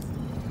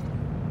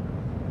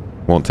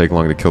 Won't take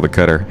long to kill the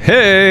cutter.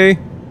 Hey!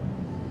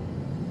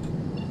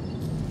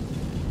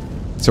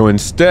 So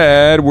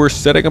instead, we're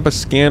setting up a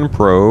scan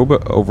probe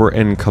over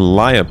in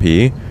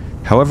Calliope.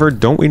 However,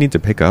 don't we need to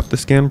pick up the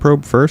scan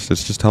probe first?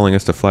 It's just telling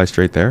us to fly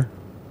straight there.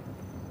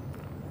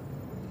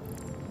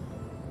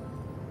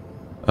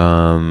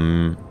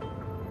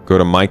 Go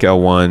to Mike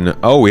L1.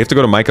 Oh, we have to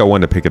go to Mike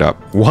L1 to pick it up.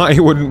 Why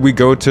wouldn't we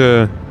go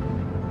to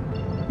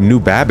New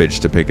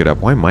Babbage to pick it up?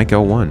 Why Mike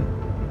L1?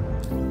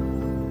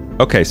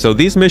 Okay, so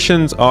these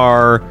missions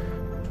are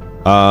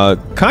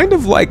kind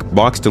of like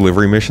box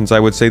delivery missions, I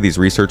would say. These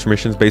research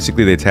missions.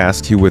 Basically, they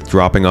task you with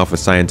dropping off a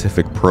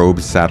scientific probe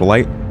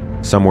satellite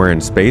somewhere in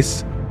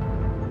space.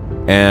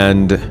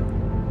 And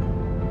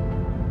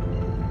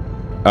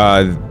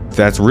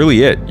that's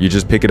really it. You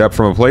just pick it up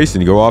from a place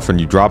and you go off and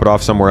you drop it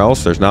off somewhere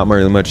else. There's not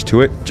really much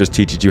to it. Just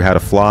teaches you how to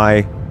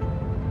fly,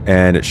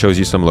 and it shows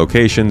you some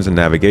locations and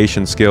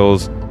navigation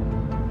skills.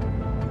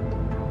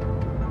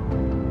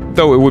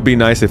 Though it would be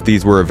nice if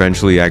these were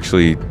eventually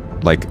actually,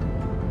 like,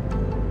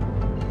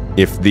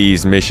 if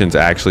these missions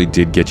actually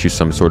did get you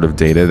some sort of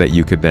data that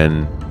you could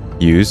then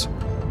use,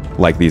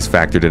 like these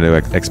factored into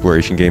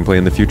exploration gameplay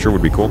in the future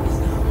would be cool.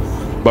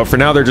 But for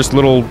now, they're just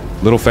little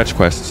fetch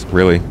quests,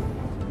 really.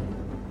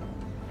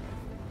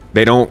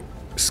 They don't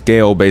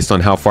scale based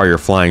on how far you're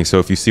flying, so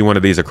if you see one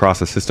of these across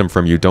the system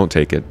from you, don't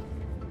take it.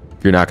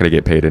 You're not going to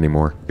get paid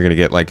anymore. You're going to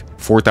get like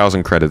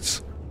 4,000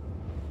 credits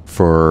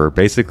for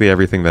basically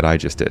everything that I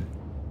just did.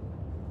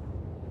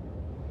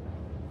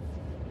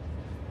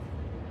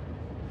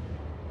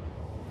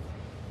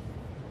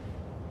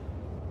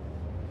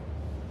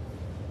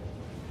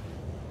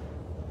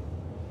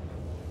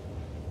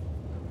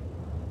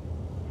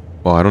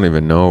 Well, I don't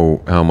even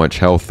know how much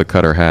health the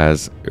cutter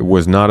has. It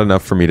was not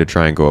enough for me to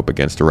try and go up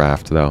against a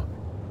raft, though.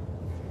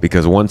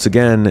 Because once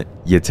again,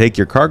 you take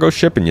your cargo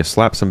ship and you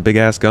slap some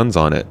big-ass guns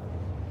on it.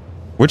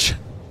 Which,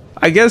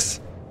 I guess,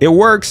 it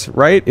works,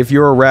 right? If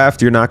you're a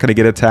raft, you're not going to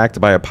get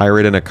attacked by a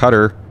pirate in a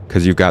cutter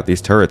because you've got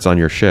these turrets on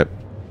your ship.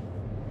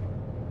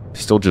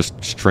 Still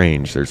just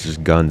strange. There's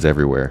just guns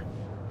everywhere.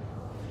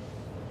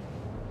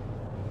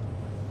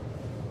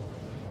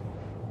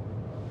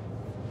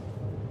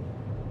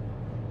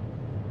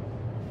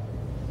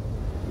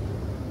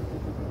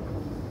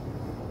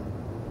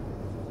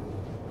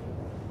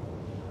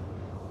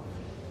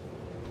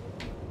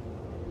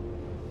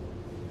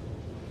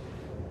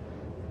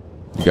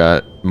 You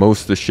got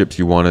most of the ships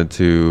you wanted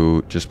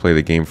to just play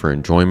the game for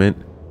enjoyment,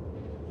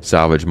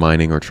 salvage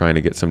mining, or trying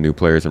to get some new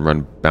players and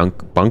run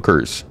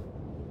bunkers.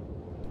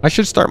 I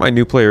should start my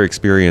new player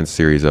experience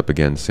series up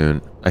again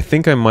soon. I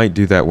think I might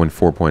do that when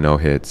 4.0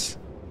 hits.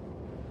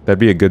 That'd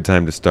be a good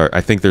time to start.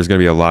 I think there's going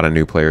to be a lot of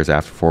new players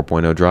after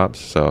 4.0 drops,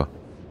 so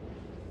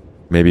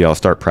maybe I'll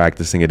start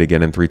practicing it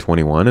again in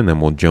 3.21, and then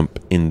we'll jump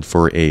in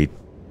for a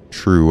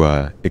true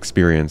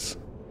experience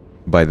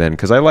by then,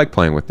 because I like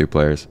playing with new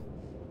players.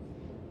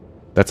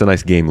 That's a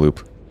nice game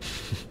loop.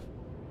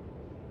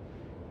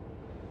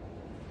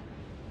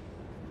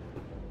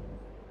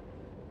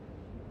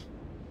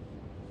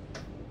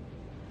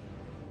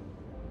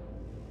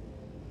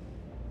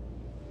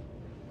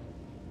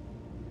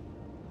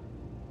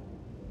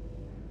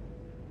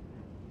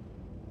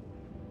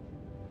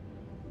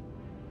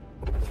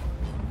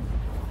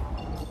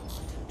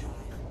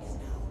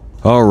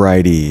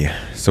 Alrighty,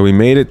 so we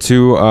made it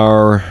to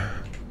our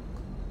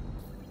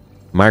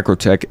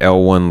Microtech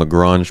L1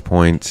 Lagrange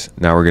point.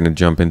 Now we're going to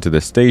jump into the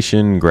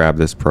station, grab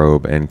this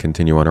probe, and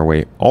continue on our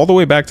way all the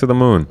way back to the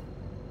moon.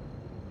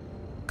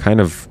 Kind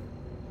of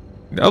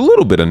a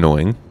little bit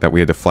annoying that we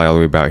had to fly all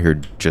the way back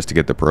here just to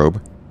get the probe.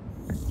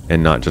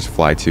 And not just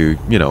fly to,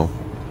 you know,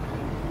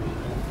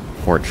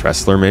 Fort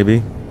Tressler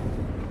maybe.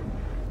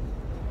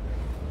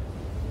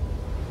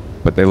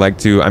 But they like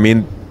to, I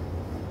mean,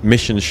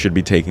 missions should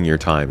be taking your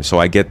time. So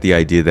I get the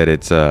idea that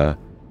it's a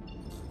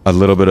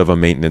little bit of a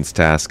maintenance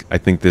task. I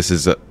think this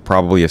is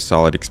probably a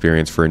solid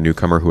experience for a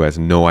newcomer who has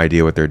no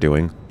idea what they're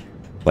doing.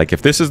 Like,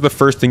 if this is the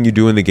first thing you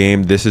do in the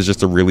game, this is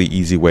just a really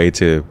easy way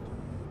to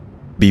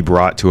be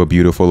brought to a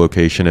beautiful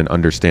location and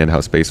understand how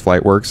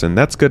spaceflight works, and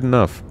that's good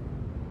enough.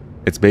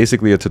 It's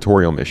basically a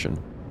tutorial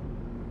mission.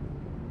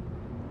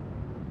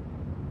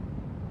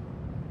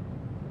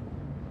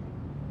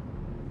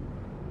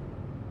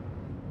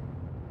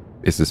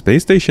 Is the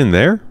space station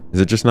there?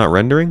 Is it just not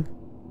rendering?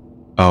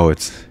 Oh,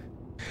 it's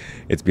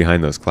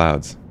behind those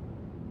clouds.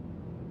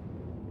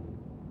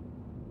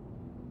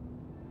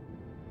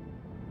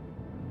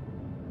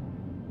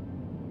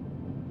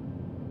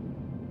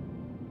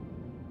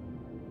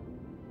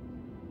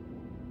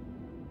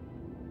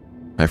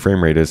 My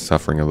frame rate is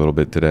suffering a little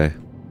bit today.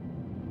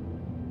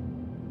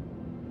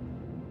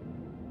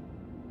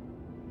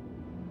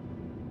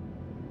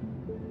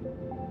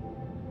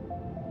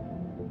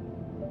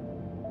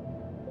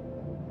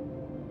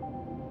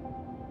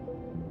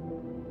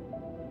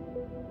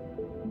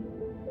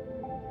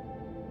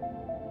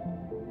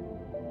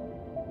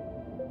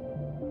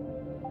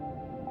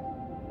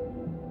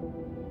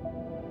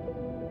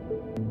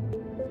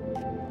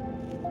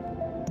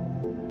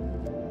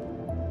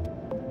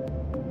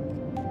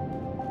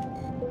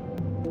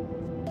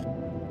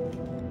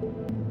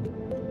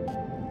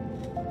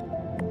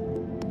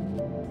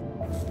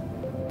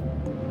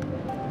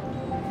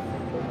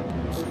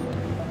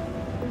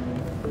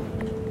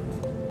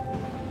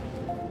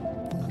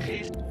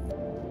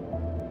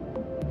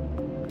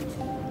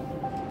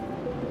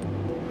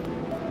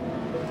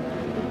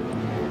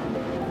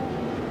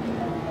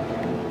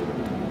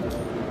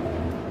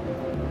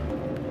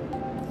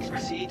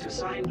 Proceed to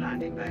assigned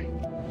landing bay.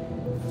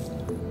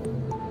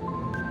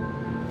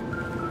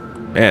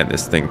 Man,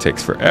 this thing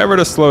takes forever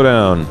to slow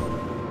down.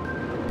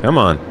 Come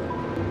on.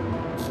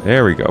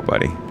 There we go,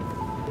 buddy.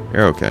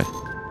 You're okay.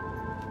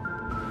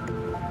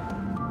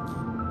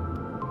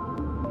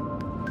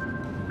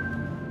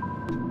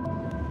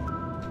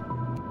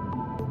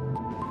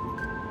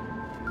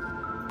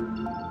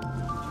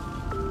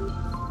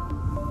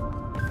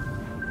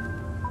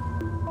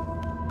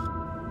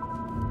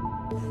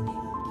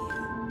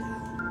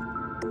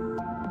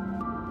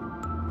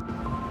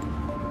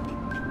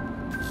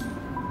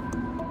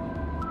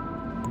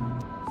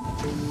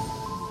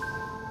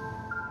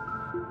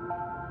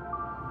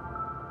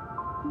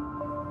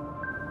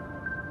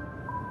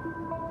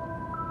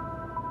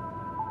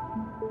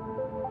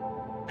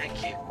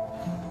 Thank you.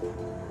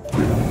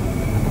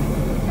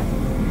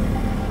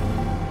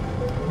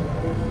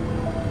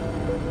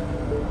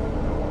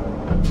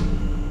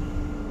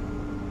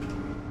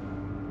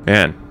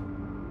 Man.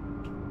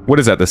 What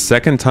is that, the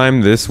second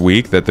time this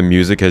week that the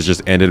music has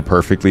just ended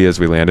perfectly as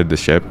we landed the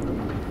ship?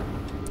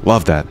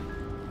 Love that.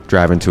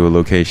 Driving to a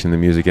location, the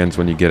music ends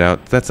when you get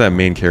out. That's that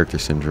main character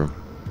syndrome.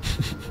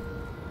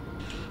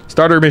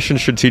 Starter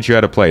missions should teach you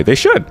how to play. They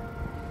should.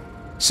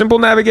 Simple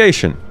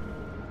navigation.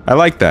 I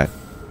like that.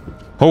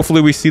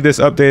 Hopefully we see this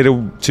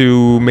updated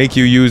to make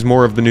you use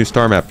more of the new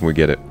star map when we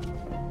get it.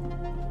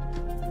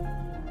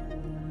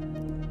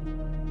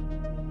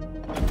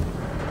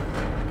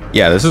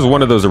 Yeah, this is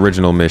one of those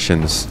original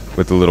missions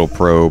with the little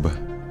probe.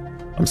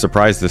 I'm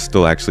surprised this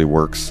still actually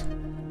works.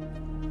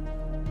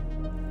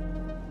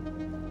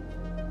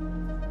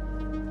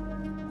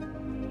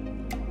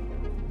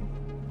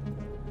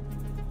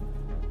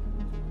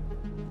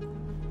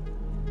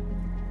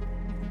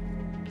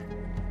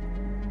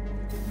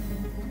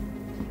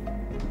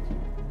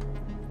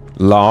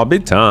 Lobby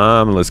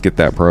time. Let's get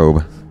that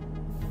probe.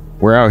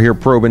 We're out here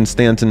probing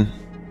Stanton.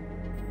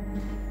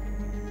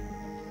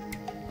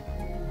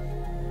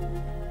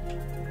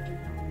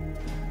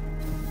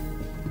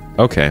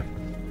 Okay.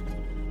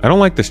 I don't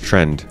like this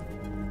trend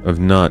of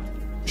not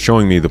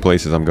showing me the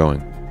places I'm going.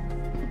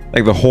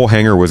 Like the whole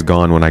hangar was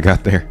gone when I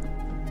got there.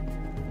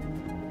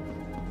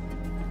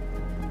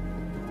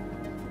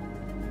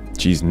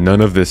 Jeez, none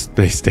of this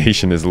space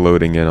station is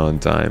loading in on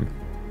time.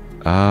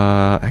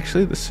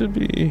 Actually this should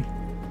be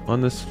on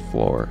this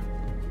floor.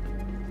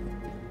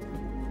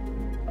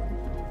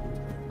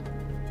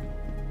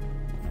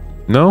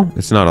 No,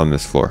 it's not on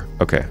this floor.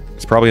 Okay.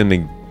 It's probably in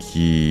the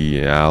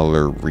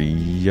Galleria.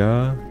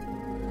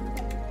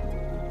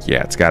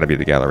 Yeah, it's gotta be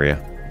the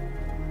Galleria.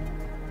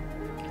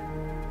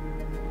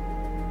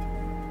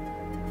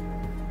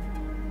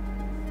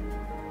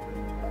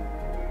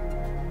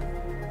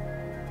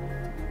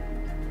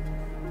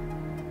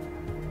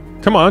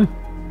 Come on.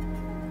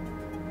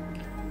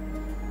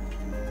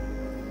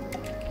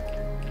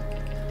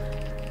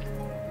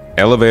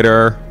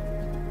 Elevator.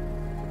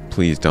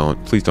 Please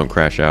don't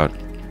crash out.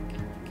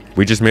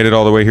 We just made it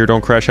all the way here.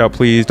 Don't crash out,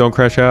 please. Don't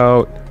crash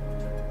out.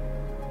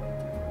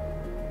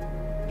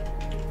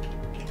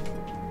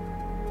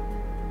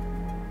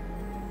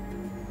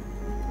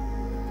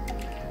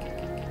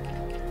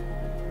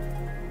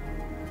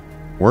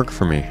 Work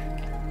for me.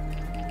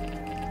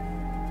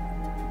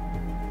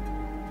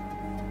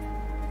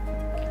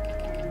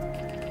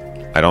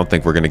 I don't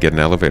think we're gonna get an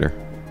elevator.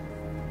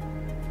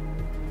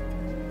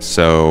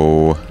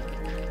 So,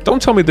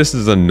 don't tell me this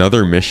is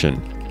another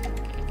mission.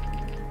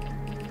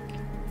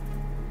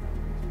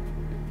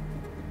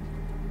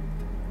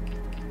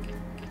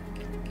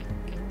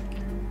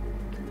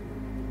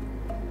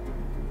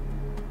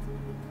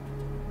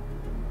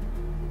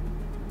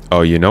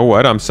 Oh, you know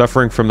what? I'm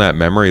suffering from that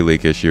memory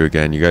leak issue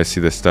again. You guys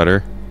see the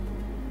stutter?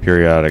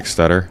 Periodic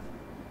stutter.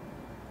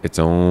 It's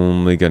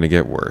only gonna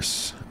get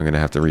worse. I'm gonna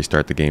have to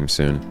restart the game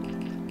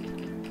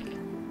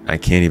soon. I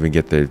can't even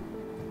get the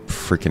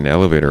freaking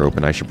elevator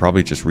open. I should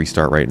probably just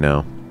restart right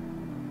now.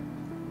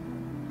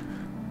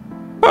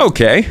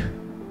 Okay.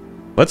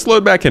 Let's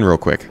load back in real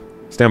quick.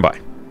 Stand by.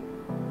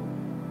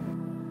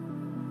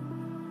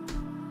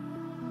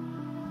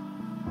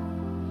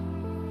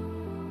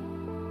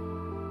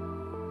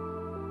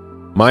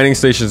 Mining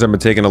stations have been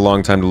taking a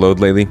long time to load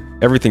lately.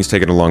 Everything's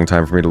taken a long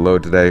time for me to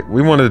load today.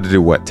 We wanted to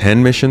do, what,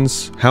 10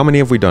 missions? How many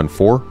have we done?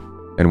 4?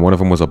 And one of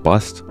them was a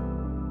bust?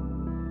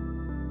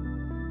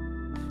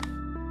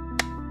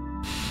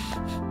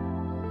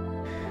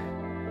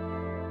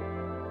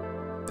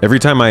 Every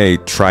time I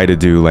try to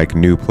do, like,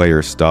 new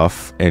player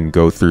stuff and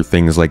go through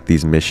things like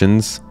these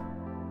missions,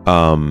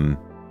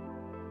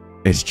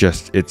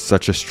 it's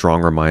such a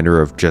strong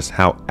reminder of just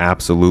how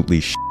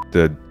absolutely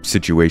the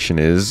situation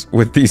is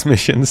with these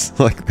missions.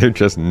 Like, they're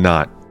just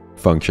not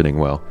functioning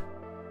well.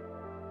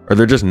 Or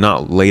they're just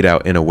not laid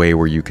out in a way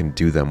where you can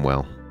do them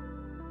well.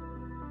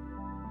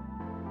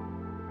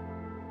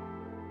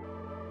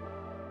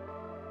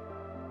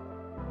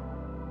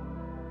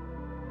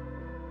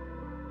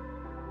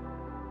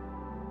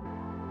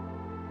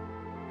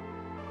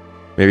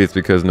 Maybe it's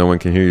because no one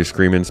can hear you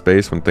scream in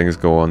space when things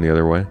go on the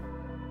other way.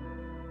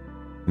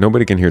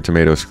 Nobody can hear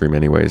tomatoes scream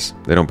anyways.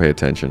 They don't pay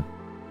attention.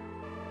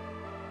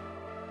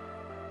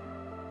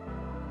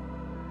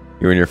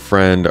 You and your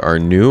friend are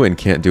new and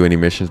can't do any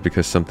missions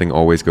because something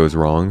always goes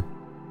wrong.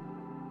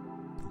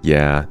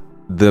 Yeah,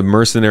 the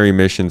mercenary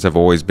missions have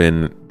always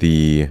been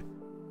the...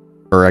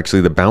 Or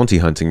actually, the bounty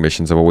hunting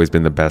missions have always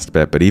been the best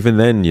bet. But even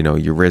then, you know,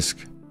 you risk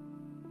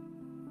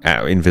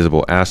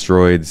invisible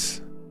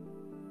asteroids.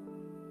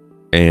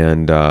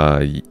 And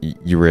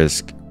you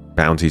risk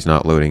bounties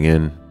not loading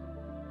in.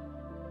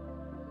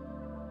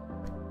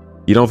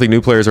 You don't think new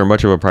players are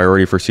much of a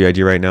priority for CIG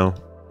right now?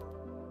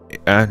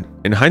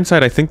 In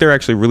hindsight, I think they're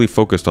actually really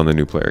focused on the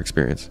new player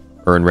experience.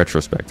 Or in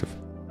retrospective.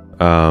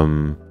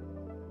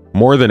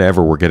 More than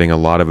ever, we're getting a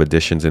lot of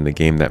additions in the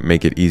game that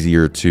make it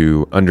easier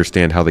to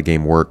understand how the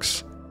game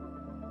works.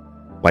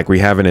 Like, we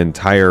have an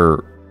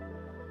entire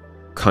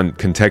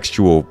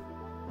contextual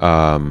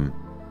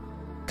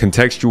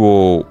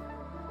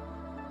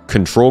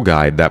control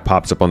guide that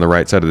pops up on the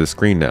right side of the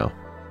screen now.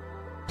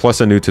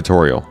 Plus a new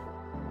tutorial.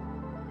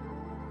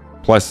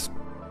 Plus,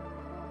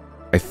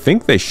 I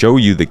think they show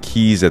you the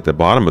keys at the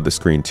bottom of the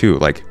screen too.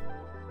 Like,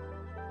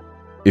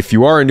 if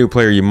you are a new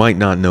player, you might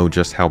not know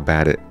just how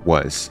bad it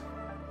was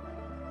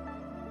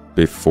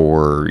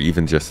before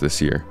even just this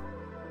year.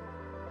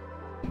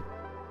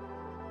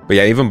 But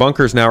yeah, even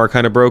bunkers now are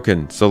kind of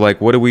broken. So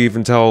like, what do we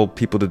even tell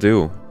people to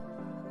do?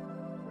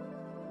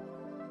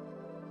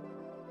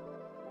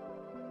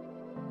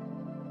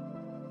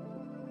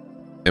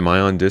 Am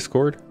I on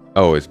Discord?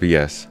 Oh, it's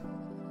BS.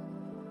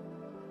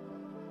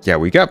 Yeah,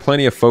 we got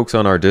plenty of folks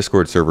on our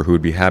Discord server who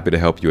would be happy to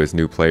help you as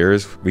new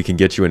players. We can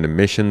get you into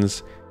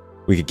missions.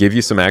 We could give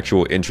you some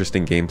actual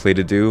interesting gameplay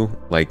to do,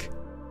 like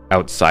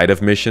outside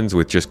of missions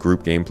with just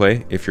group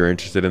gameplay, if you're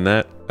interested in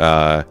that.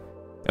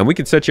 And we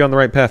could set you on the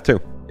right path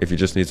too, if you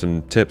just need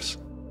some tips.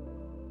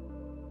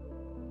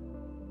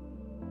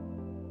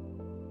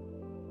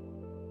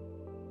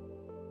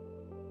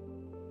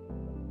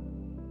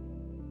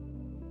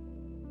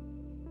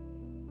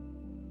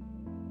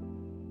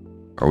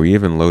 Are we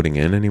even loading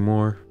in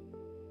anymore?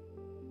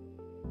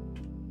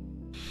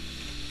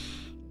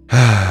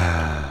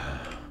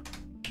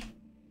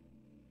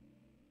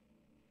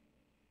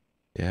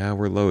 Yeah,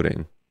 we're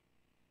loading.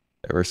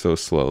 Ever so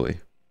slowly.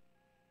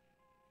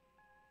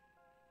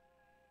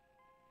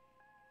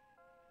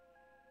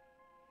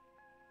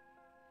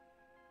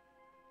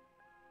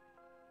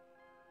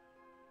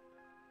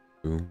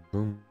 Boom,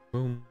 boom,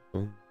 boom,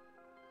 boom.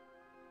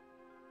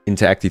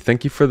 Intacty,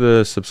 thank you for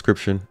the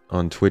subscription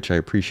on Twitch. I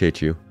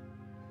appreciate you.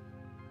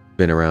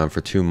 Been around for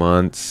 2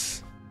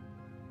 months.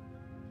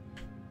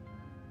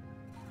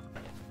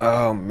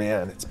 Oh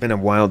man, it's been a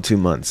wild 2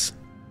 months.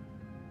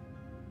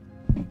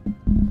 I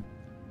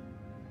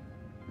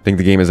think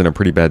the game is in a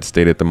pretty bad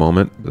state at the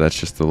moment, but that's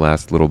just the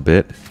last little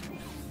bit.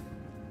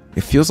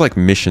 It feels like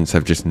missions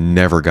have just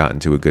never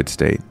gotten to a good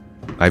state.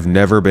 I've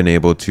never been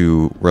able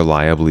to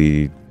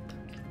reliably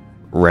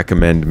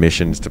recommend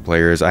missions to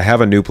players. I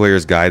have a new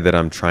player's guide that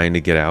I'm trying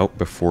to get out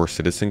before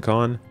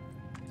CitizenCon.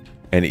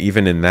 And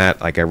even in that,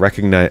 like, I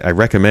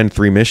recommend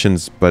 3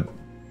 missions, but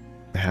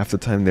half the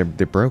time they're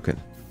broken.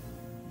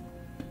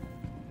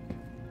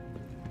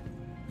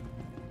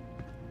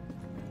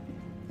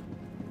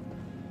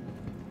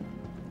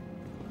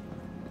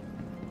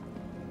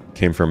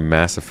 Came from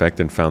Mass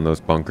Effect and found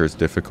those bunkers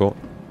difficult.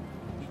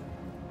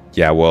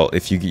 Yeah, well,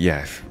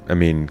 I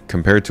mean,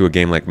 compared to a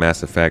game like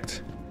Mass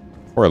Effect,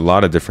 or a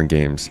lot of different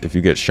games, if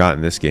you get shot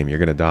in this game, you're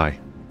gonna die.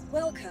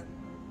 Welcome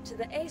to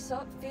the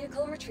ASOP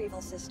Vehicle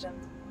Retrieval System.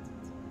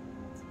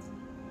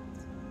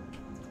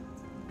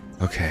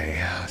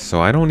 Okay, so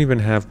I don't even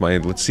have my...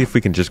 Let's see if we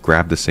can just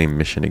grab the same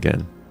mission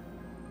again.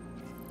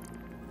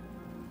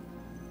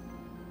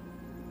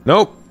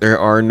 Nope, there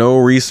are no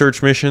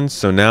research missions,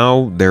 so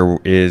now there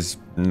is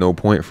no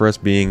point for us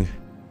being...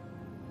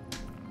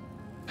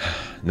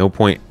 No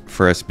point for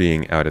for us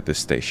being out at this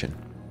station.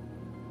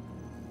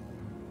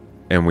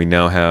 And we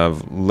now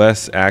have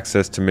less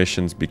access to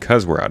missions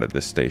because we're out at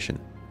this station.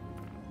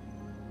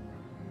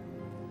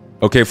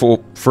 Okay,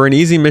 for an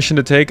easy mission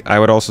to take, I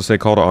would also say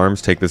call to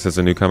arms. Take this as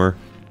a newcomer.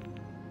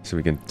 So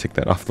we can tick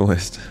that off the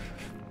list.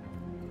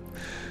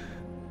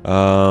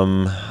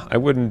 I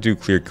wouldn't do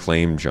clear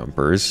claim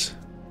jumpers.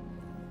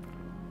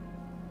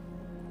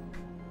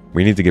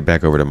 We need to get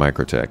back over to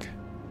Microtech.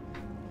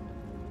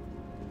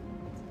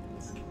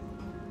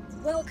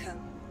 Welcome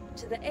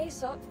to the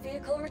ASOP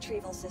Vehicle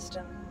Retrieval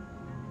System.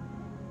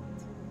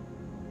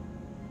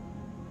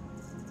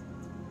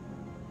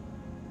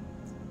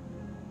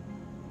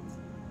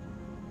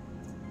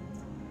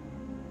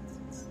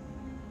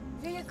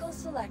 Vehicle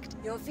select.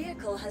 Your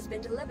vehicle has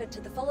been delivered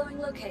to the following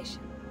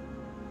location.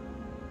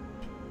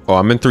 Oh,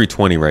 I'm in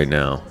 320 right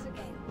now.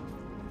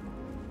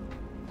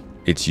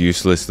 It's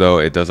useless though.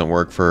 It doesn't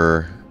work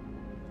for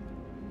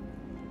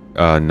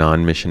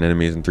non-mission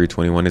enemies in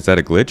 321. Is that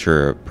a glitch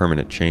or a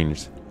permanent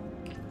change?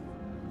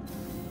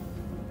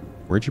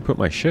 Where'd you put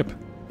my ship?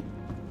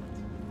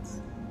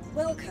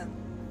 Welcome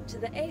to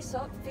the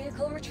ASOP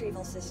Vehicle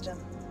Retrieval System.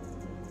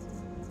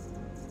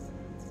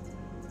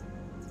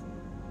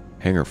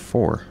 Hangar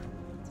 4.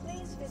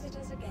 Please visit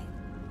us again.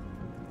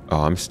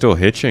 Oh, I'm still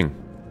hitching.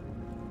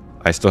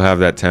 I still have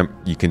that temp.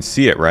 You can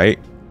see it, right?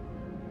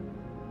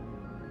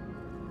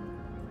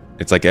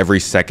 It's like every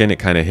second it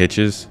kind of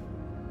hitches.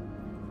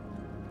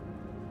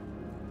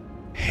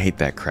 Hate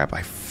that crap.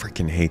 I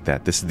freaking hate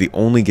that. This is the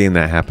only game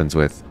that happens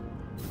with.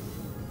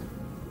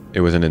 It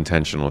was an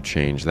intentional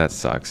change. That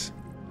sucks.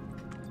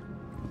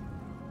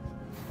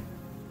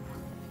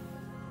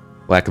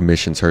 Lack of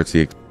missions hurts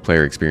the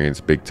player experience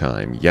big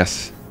time.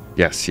 Yes.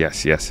 Yes,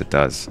 yes, yes, it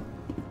does.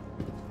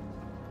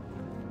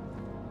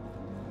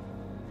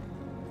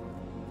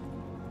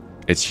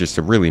 It's just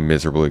a really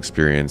miserable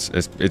experience.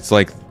 It's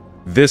like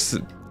this.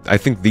 I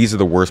think these are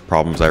the worst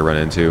problems I run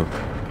into.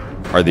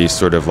 Are these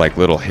sort of like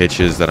little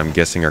hitches that I'm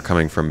guessing are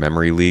coming from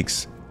memory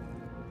leaks.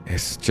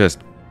 It's just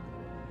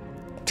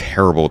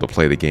terrible to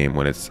play the game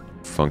when it's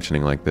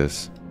functioning like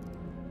this.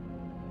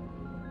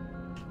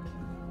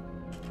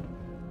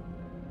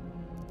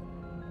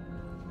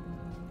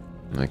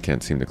 I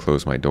can't seem to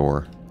close my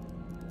door.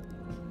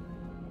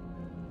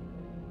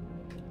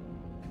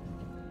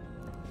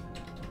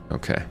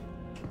 Okay.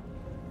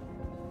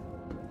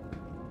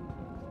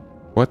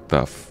 What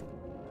the f...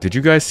 Did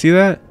you guys see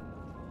that?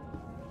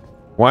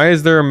 Why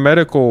is there a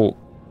medical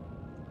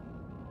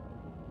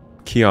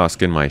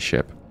kiosk in my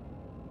ship?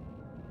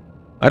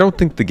 I don't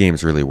think the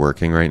game's really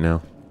working right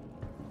now.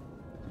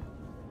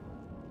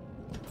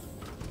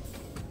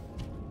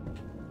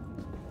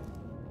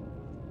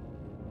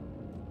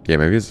 Yeah,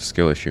 maybe it's a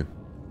skill issue.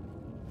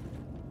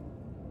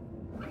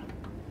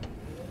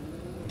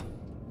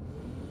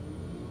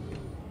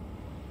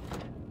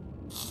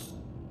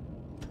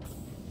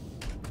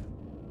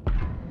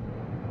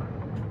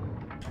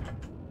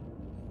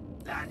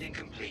 Landing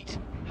complete.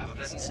 Have a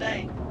pleasant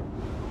stay.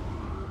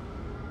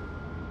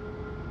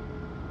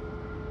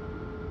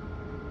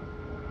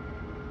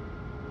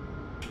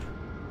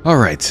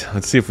 Alright,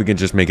 let's see if we can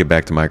just make it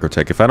back to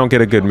Microtech. If I don't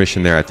get a good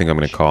mission there, I think I'm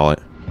going to call it.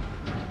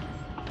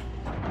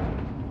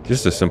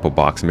 Just a simple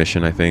box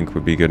mission, I think,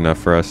 would be good enough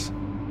for us.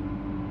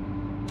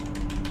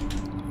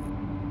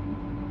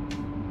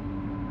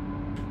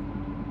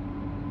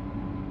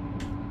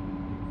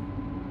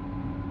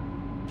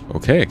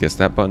 Okay, I guess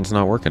that button's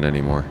not working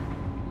anymore.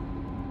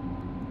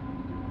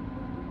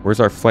 Where's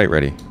our flight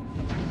ready?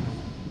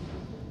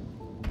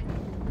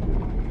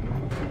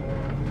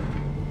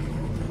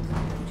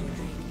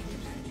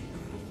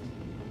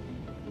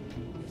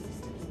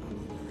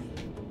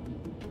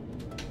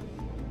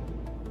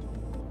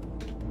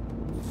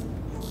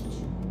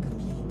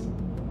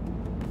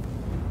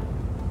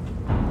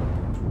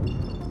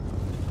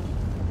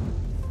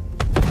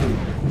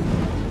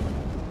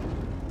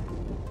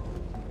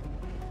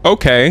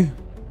 Okay.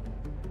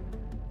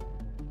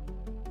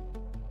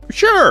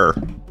 Sure.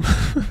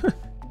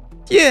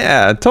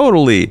 Yeah,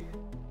 totally.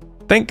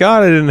 Thank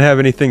God I didn't have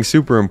anything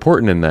super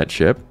important in that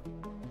ship.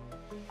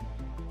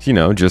 You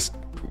know, just...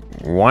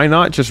 Why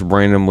not just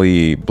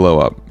randomly blow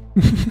up?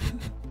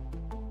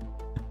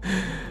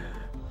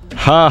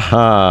 Ha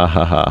ha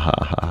ha ha ha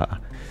ha.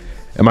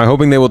 Am I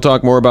hoping they will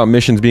talk more about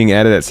missions being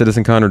added at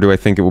CitizenCon, or do I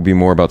think it will be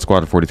more about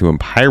Squadron 42 and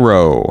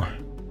Pyro?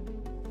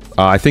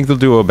 I think they'll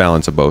do a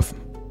balance of both.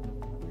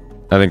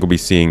 I think we'll be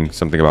seeing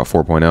something about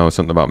 4.0,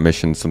 something about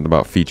missions, something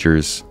about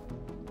features,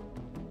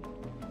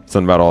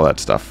 something about all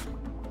that stuff.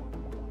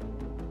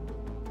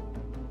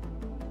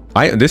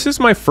 This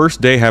is my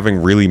first day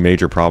having really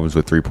major problems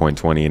with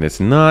 3.20, and it's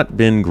not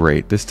been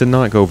great. This did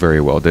not go very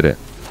well, did it?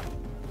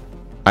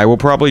 I will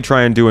probably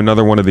try and do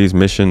another one of these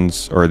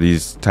missions or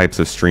these types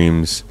of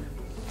streams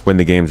when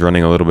the game's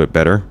running a little bit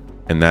better,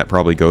 and that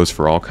probably goes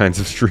for all kinds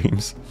of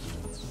streams.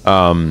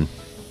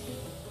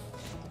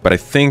 But I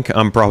think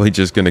I'm probably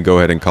just going to go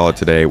ahead and call it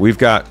today. We've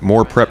got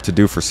more prep to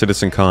do for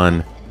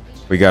CitizenCon.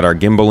 We got our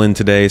gimbal in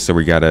today, so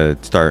we got to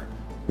start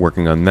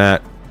working on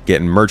that.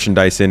 getting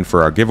merchandise in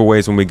for our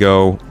giveaways when we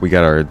go. We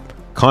got our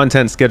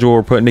content schedule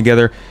we're putting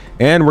together,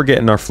 and we're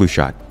getting our flu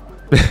shot.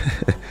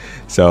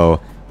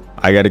 So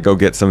I got to go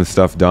get some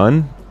stuff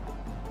done.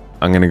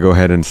 I'm going to go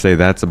ahead and say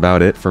that's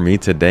about it for me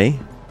today.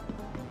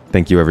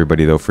 Thank you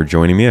everybody though for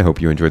joining me. I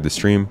hope you enjoyed the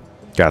stream.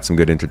 Got some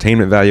good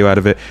entertainment value out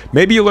of it.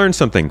 Maybe you learned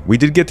something. We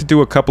did get to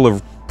do a couple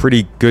of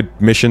pretty good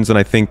missions, and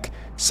I think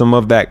some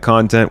of that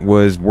content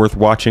was worth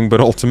watching,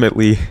 but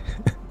ultimately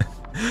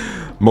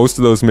most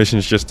of those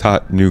missions just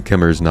taught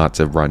newcomers not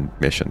to run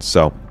missions.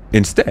 So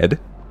instead,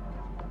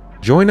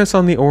 join us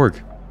on the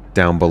org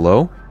down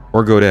below,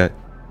 or go to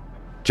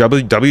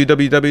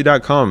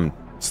spacetomato.gaming.com.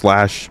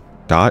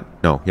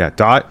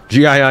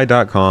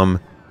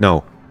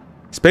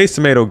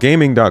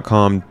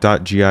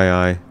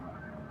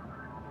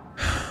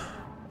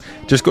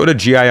 Just go to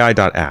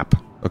gii.app.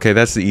 Okay,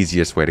 that's the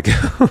easiest way to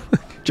go.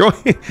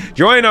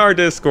 Join our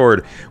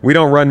Discord. We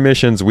don't run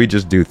missions, we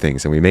just do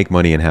things, and we make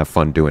money and have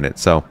fun doing it.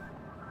 So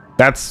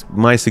that's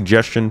my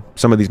suggestion.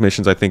 Some of these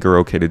missions I think are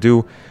okay to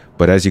do,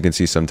 but as you can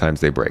see, sometimes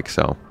they break.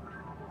 So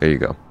there you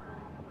go.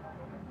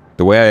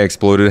 The way I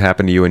exploded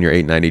happened to you in your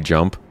 890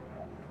 jump.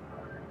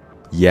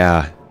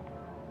 Yeah.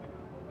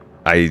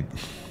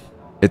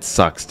 It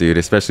sucks, dude,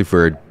 especially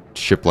for a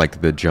ship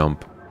like the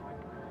Jump.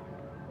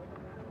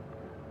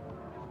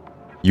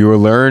 You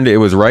learned it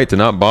was right to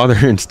not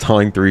bother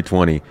installing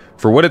 320.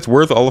 For what it's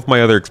worth, all of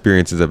my other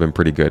experiences have been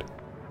pretty good.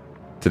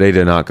 Today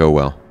did not go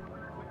well.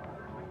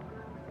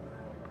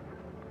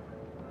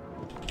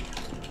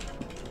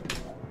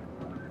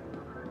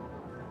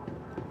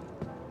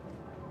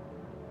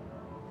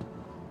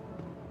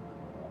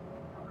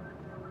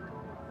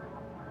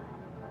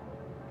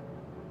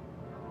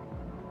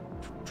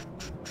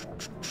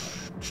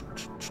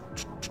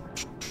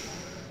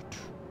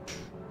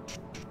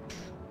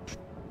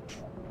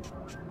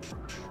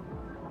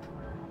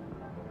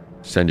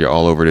 Send you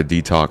all over to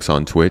Detox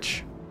on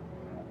Twitch.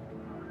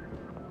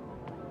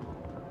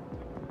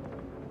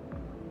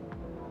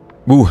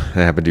 Ooh, that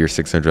happened to your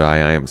 600i.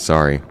 I am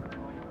sorry.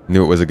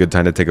 Knew it was a good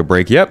time to take a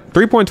break. Yep,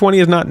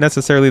 3.20 is not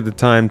necessarily the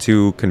time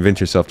to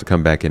convince yourself to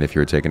come back in if you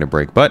were taking a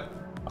break, but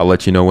I'll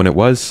let you know when it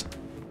was.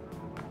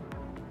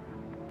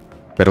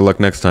 Better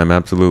luck next time,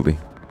 absolutely.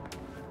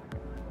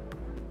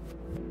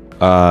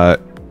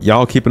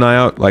 Y'all keep an eye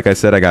out. Like I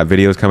said, I got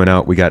videos coming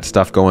out. We got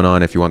stuff going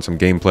on if you want some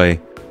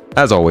gameplay.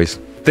 As always,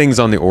 things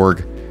on the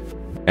org.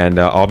 And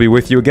I'll be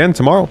with you again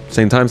tomorrow.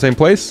 Same time, same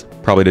place.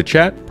 Probably to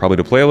chat, probably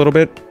to play a little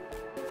bit.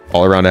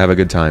 All around to have a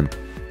good time.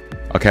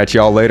 I'll catch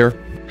y'all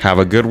later. Have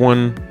a good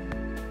one.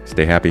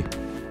 Stay happy.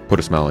 Put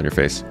a smile on your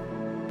face.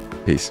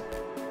 Peace.